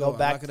these two go. I'm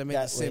not going to make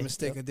the same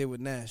mistake I did with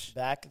Nash.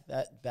 Back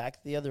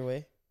the other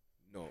way.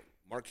 No.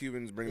 Mark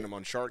Cuban's bringing them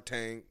on Shark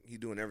Tank. He's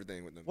doing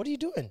everything with them. What are you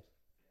doing?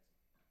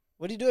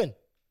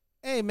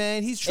 Hey,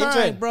 man, he's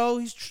trying,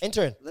 bro.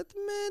 Intern. Let the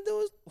man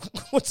do it.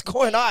 What's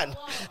going on?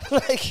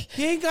 Like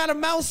he ain't got a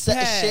mouse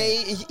pad.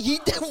 He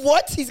did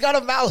what? He's got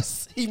a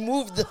mouse. He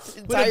moved the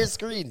entire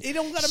screen. He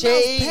don't got a Shai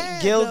mouse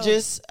pad.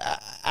 Gilgeous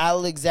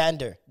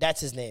Alexander. That's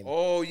his name.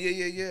 Oh,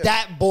 yeah.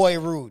 That boy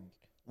rude.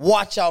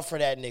 Watch out for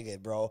that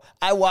nigga, bro.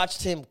 I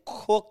watched him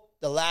cook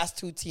the last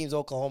 2 teams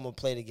Oklahoma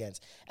played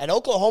against. And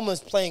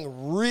Oklahoma's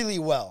playing really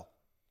well.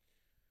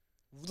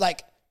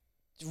 Like,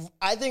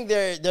 I think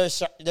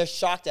they're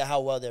shocked at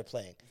how well they're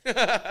playing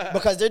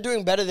because they're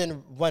doing better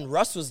than when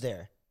Russ was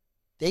there.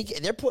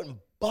 They're putting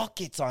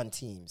buckets on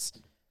teams.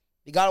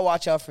 You got to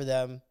watch out for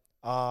them.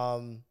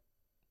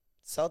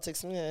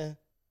 Celtics, meh.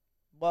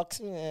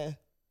 Bucks, meh.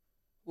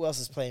 Who else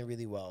is playing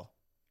really well?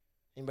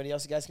 Anybody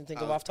else you guys can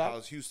think of off top?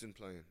 How's Houston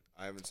playing?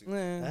 I haven't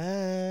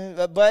seen.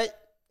 But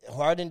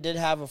Harden did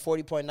have a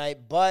 40-point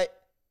night, but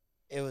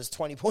it was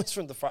 20 points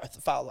from the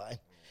foul line.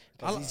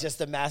 Because he's just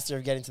a master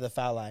of getting to the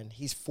foul line.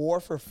 He's 4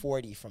 for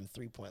 40 from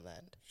 3-point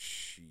land.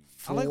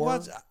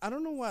 I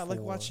don't know why I like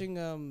watching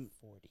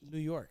New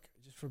York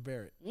just for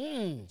Barrett.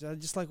 I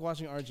just like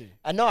watching RJ.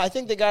 I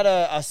think they got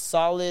a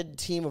solid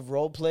team of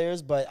role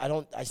players, but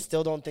I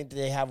still don't think that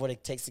they have what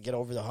it takes to get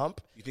over the hump.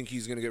 You think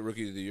he's gonna get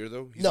Rookie of the Year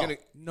though?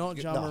 No,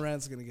 John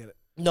Morant's gonna get it.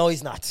 No,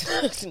 he's not.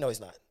 No, he's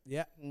not.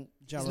 Yeah,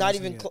 he's not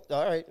even close.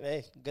 All right,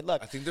 hey, good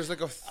luck. I think there's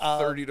like a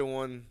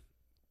 30-1.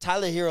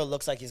 Tyler Hero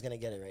looks like he's gonna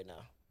get it right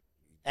now.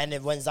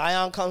 And when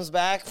Zion comes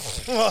back,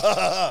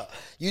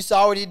 you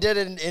saw what he did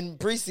in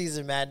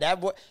preseason, man. That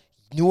boy,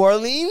 New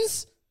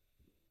Orleans,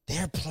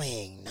 they're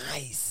playing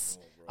nice.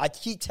 I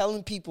keep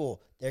telling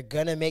people they're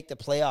going to make the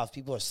playoffs.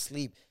 People are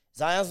asleep.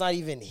 Zion's not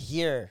even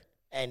here,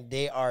 and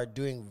they are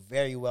doing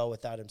very well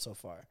without him so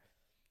far.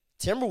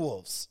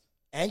 Timberwolves,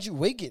 Andrew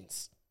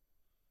Wiggins,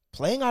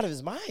 playing out of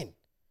his mind.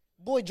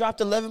 Boy dropped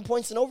 11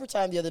 points in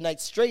overtime the other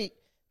night straight,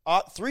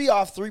 3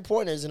 off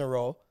 3-pointers in a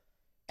row,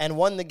 and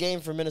won the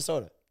game for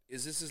Minnesota.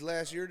 Is this his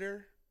last year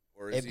there?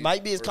 Or it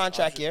might be his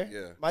contract year.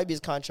 Yeah. Might be his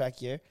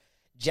contract year.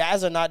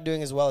 Jazz are not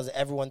doing as well as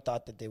everyone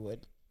thought that they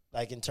would.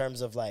 Like in terms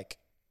of like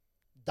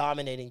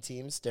dominating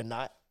teams, they're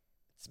not.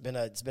 It's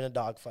been a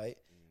dogfight.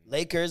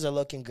 Lakers are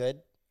looking good.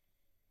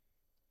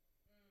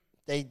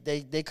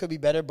 They could be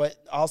better, but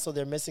also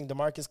they're missing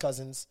DeMarcus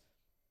Cousins.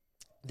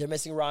 They're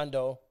missing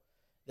Rondo.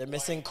 They're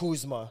missing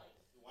Kuzma.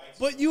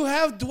 But you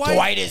have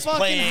Dwight is fucking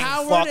playing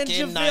Howard and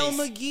JaVale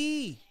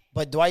McGee.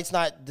 But Dwight's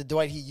not the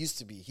Dwight he used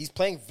to be. He's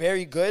playing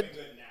very good,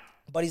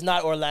 but he's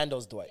not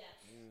Orlando's Dwight.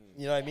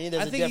 You know what I mean?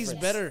 There's I think he's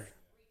better.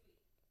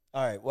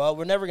 All right. Well,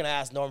 we're never going to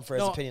ask Norm for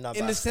his opinion on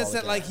basketball. In the sense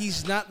that, like,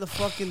 he's not the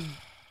fucking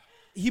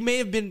 – he may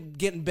have been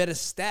getting better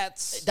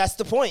stats. That's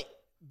the point.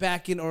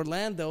 Back in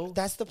Orlando.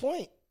 That's the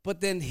point. But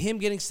then him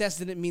getting stats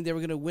didn't mean they were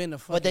going to win a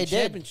fucking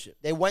championship.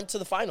 They went to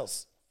the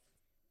finals.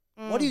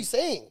 What are you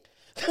saying?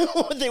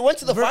 They went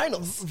to the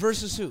finals.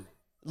 Versus who?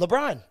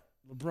 LeBron.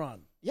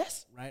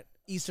 Yes. Right?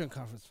 Eastern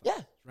Conference. Yeah.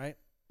 Right?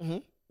 Mm-hmm.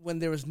 When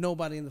there was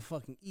nobody in the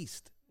fucking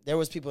East. There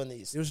was people in the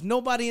East. There was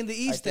nobody in the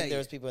East. I think there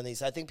was people in the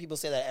East. I think people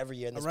say that every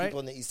year, and there's people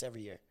in the East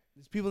every year.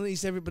 There's people in the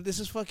East but this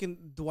is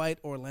fucking Dwight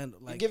Orlando.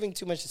 Like, you're giving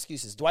too much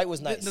excuses. Dwight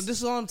was nice.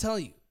 This is all I'm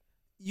telling you.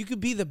 You could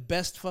be the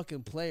best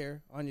fucking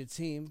player on your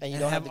team. And you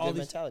don't have the good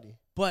mentality.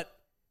 But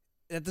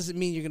that doesn't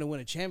mean you're going to win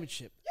a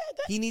championship.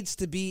 He needs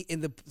to be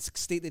in the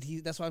state that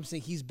that's why I'm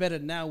saying he's better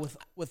now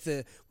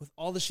with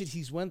all the shit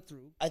he's went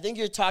through. I think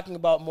you're talking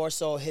about more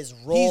so his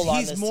role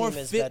on this team is better. He's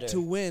more fit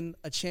to win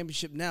a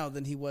championship now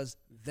than he was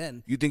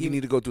then. You think you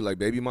need to go through like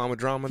baby mama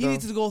drama though? He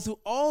needs to go through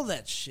all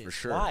that shit. For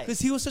sure. Why? Because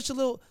he was such a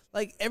little,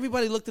 like,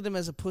 everybody looked at him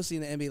as a pussy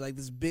in the NBA, like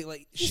this big,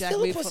 like, He's Shaq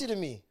still made a pussy to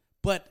me.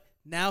 But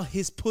now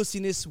his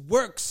pussiness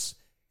works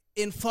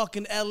in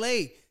fucking LA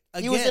again.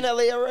 He was in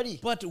LA already.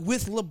 But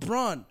with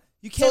LeBron.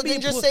 You can't so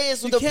just say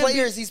it's with the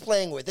players he's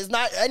playing with. It's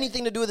not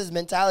anything to do with his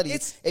mentality.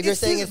 If you're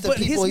saying it's the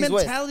people he's with. His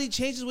mentality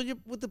changes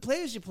with the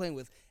players you're playing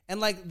with. And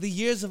like the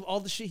years of all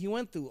the shit he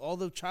went through, all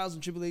the trials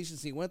and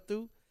tribulations he went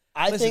through.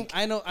 I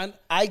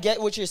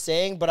get what you're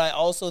saying, but I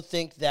also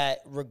think that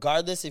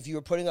regardless if you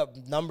were putting up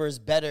numbers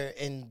better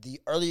in the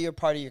earlier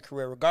part of your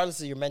career, regardless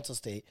of your mental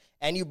state,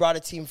 and you brought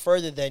a team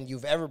further than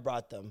you've ever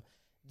brought them,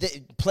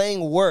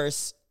 playing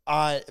worse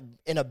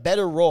in a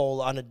better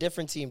role on a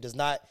different team does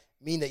not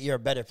mean that you're a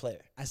better player.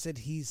 I said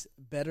he's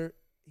better.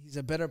 He's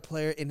a better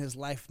player in his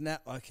life now.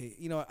 Okay,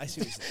 you know what? I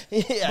see what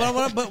you're saying.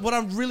 Yeah. But what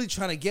I'm really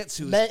trying to get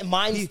to is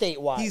mind state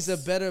wise, he's a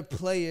better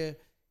player.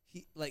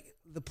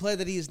 The player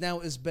that he is now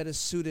is better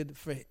suited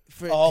for his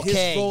role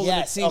in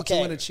the team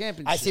to win a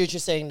championship. I see what you're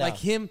saying now. Like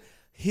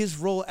his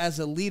role as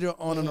a leader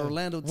on an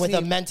Orlando team with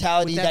a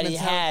mentality that he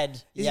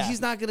had.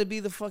 He's not going to be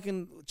the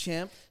fucking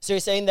champ. So you're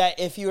saying that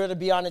if you were to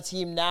be on a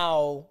team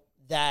now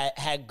that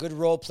had good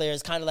role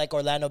players, kind of like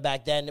Orlando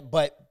back then,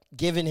 but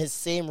given his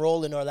same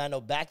role in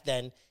Orlando back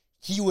then,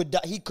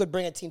 he could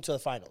bring a team to the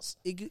finals.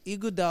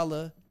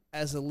 Iguodala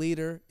as a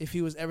leader, if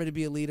he was ever to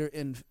be a leader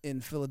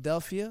in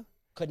Philadelphia,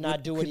 could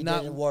not do what he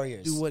did in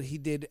Warriors. Do what he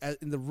did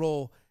in the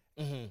role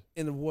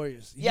in the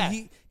Warriors. Yeah,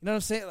 you know what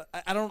I'm saying?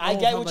 I don't. I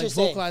get what you're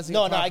saying. No, I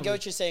get properly.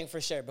 what you're saying for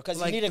sure because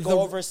Like you need to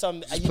go over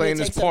some. He's you playing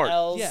need to his take part. some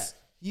L's. Yeah.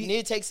 You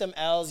need to take some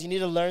L's. You need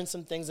to learn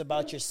some things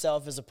about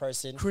yourself as a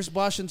person. Chris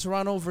Bosh in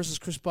Toronto versus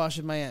Chris Bosh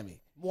in Miami.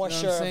 More you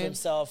know sure of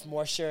himself,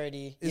 more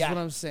surety. Is what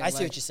I'm saying. I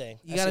see what you're saying.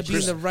 You got to be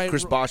in the right.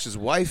 Chris Bosh's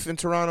wife in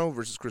Toronto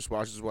versus Chris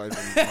Bosh's wife in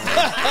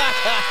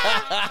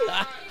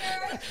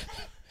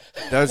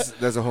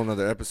That's a whole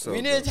nother episode.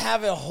 We need to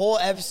have a whole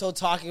episode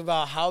talking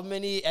about how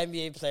many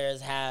NBA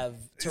players have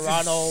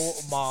Toronto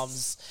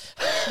moms.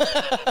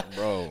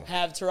 Bro.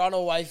 Have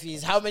Toronto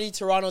wifeys. How many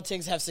Toronto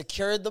things have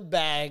secured the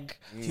bag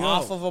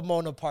off of a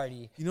Mona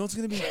party? You know what's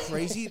going to be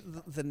crazy?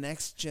 The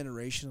next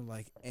generation of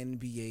like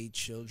NBA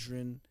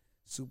children,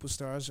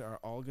 superstars are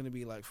all going to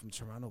be like from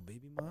Toronto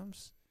baby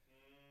moms.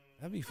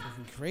 That'd be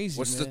fucking crazy.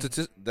 What's man.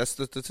 that's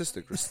the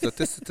statistic.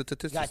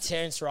 You got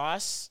Terrence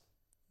Ross.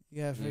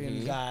 Yeah,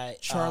 You got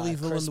Charlie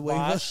Chris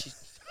Villanueva. Bosh.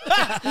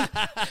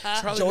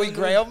 Joey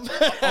Graham.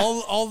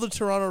 all the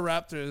Toronto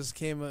Raptors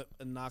came up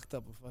and knocked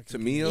up a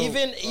fucking. Tamio.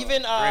 Even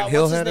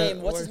Hill what's his had a-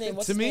 name? What's his name?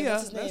 Tamio.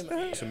 He's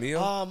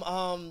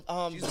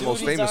the dude, most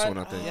he's famous on- one,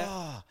 I think.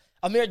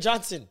 Amir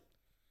Johnson.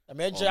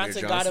 Amir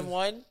Johnson got him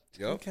one.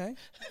 Yep. Okay.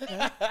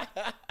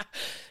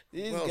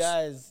 These Well,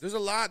 guys. There's a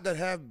lot that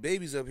have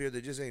babies up here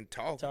that just ain't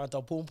talking.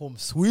 Toronto Boom Boom.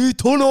 Sweet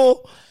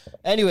Tono.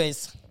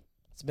 Anyways,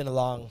 it's been a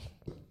long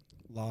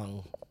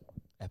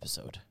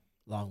episode.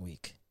 Long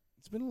week.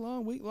 It's been a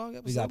long week, long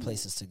episode. We got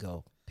places to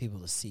go, people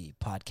to see,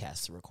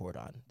 podcasts to record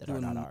on that are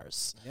not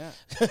ours. Yeah.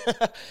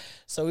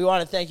 So we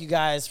want to thank you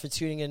guys for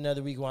tuning in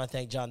another week. We want to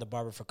thank John the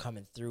Barber for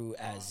coming through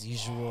as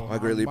usual. I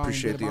greatly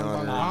appreciate the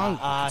honor.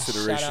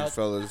 Consideration, shout out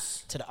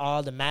fellas. to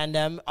all the man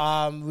them.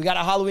 We got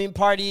a Halloween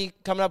party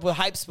coming up with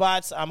Hype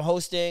Spots. I'm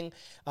hosting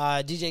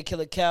DJ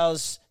Killer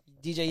Kells,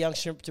 DJ Young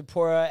Shrimp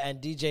Tempura,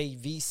 and DJ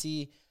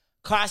VC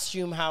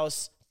Costume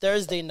House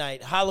Thursday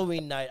night,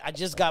 Halloween night. I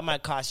just got my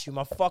costume.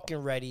 I'm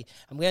fucking ready.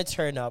 I'm going to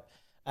turn up,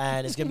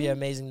 and it's going to be an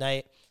amazing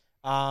night.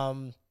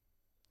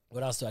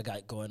 What else do I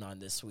got going on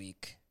this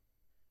week?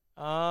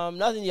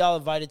 Nothing y'all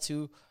invited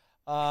to.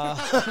 Y'all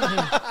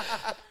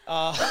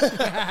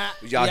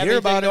you hear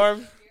about it?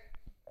 Norm?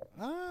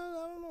 I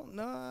don't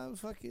know. No,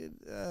 fucking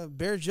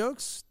Bear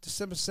Jokes,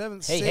 December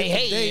 7th. Hey,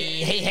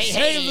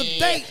 Save the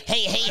date.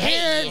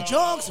 Bear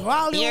Jokes,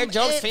 volume Beer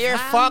jokes for your 8,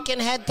 fucking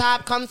head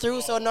top come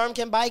through so Norm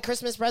can buy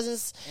Christmas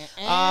presents.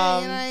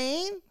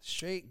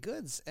 Straight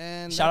goods.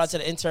 And Shout out to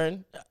the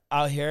intern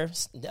out here.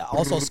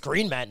 Also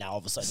Screen Man now all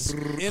of a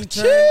sudden.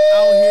 intern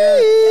out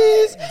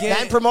here.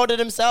 Man promoted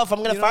himself.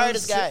 I'm going to fire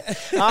this guy.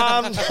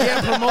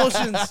 Yeah,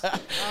 promotions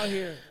out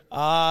here.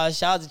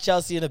 Shout out to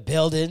Chelsea in the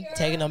building.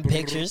 Taking them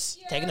pictures.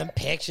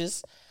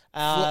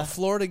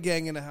 Florida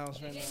gang in the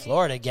house right now.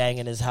 Florida gang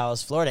in his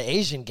house. Florida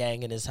Asian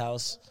gang in his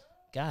house.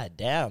 God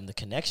damn, the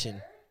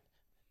connection.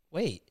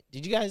 Wait,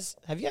 have you guys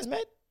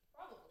met?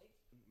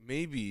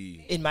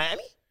 Maybe. In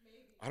Miami?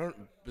 I don't.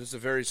 There's a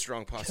very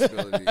strong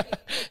possibility.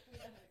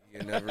 You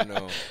never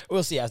know.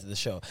 We'll see after the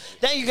show.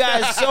 Thank you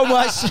guys so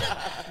much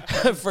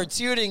for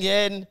tuning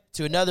in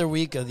to another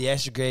week of the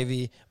Extra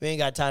Gravy. We ain't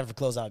got time for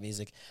closeout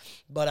music.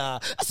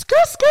 But,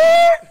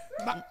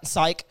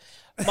 psych.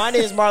 My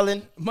name is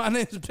Marlon. My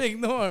name is Big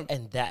Norm.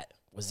 And that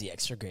was the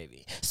Extra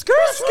Gravy.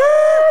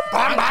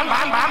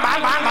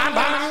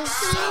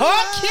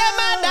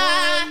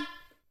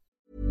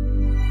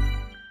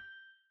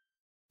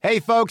 Hey,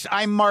 folks,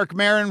 I'm Mark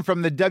Maron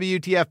from the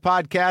WTF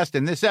Podcast,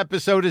 and this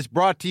episode is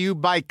brought to you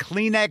by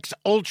Kleenex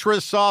Ultra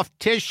Soft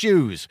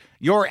Tissues,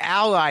 your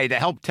ally to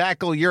help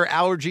tackle your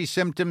allergy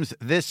symptoms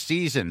this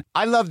season.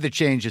 I love the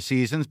change of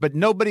seasons, but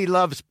nobody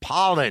loves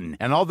pollen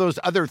and all those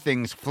other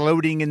things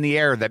floating in the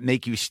air that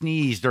make you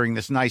sneeze during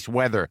this nice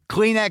weather.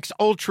 Kleenex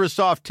Ultra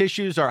Soft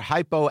Tissues are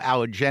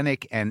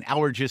hypoallergenic and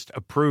allergist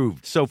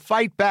approved, so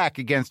fight back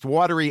against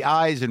watery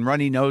eyes and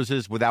runny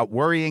noses without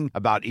worrying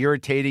about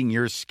irritating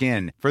your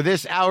skin. For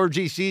this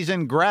allergy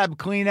season, grab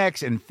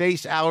Kleenex and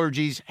face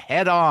allergies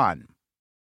head on.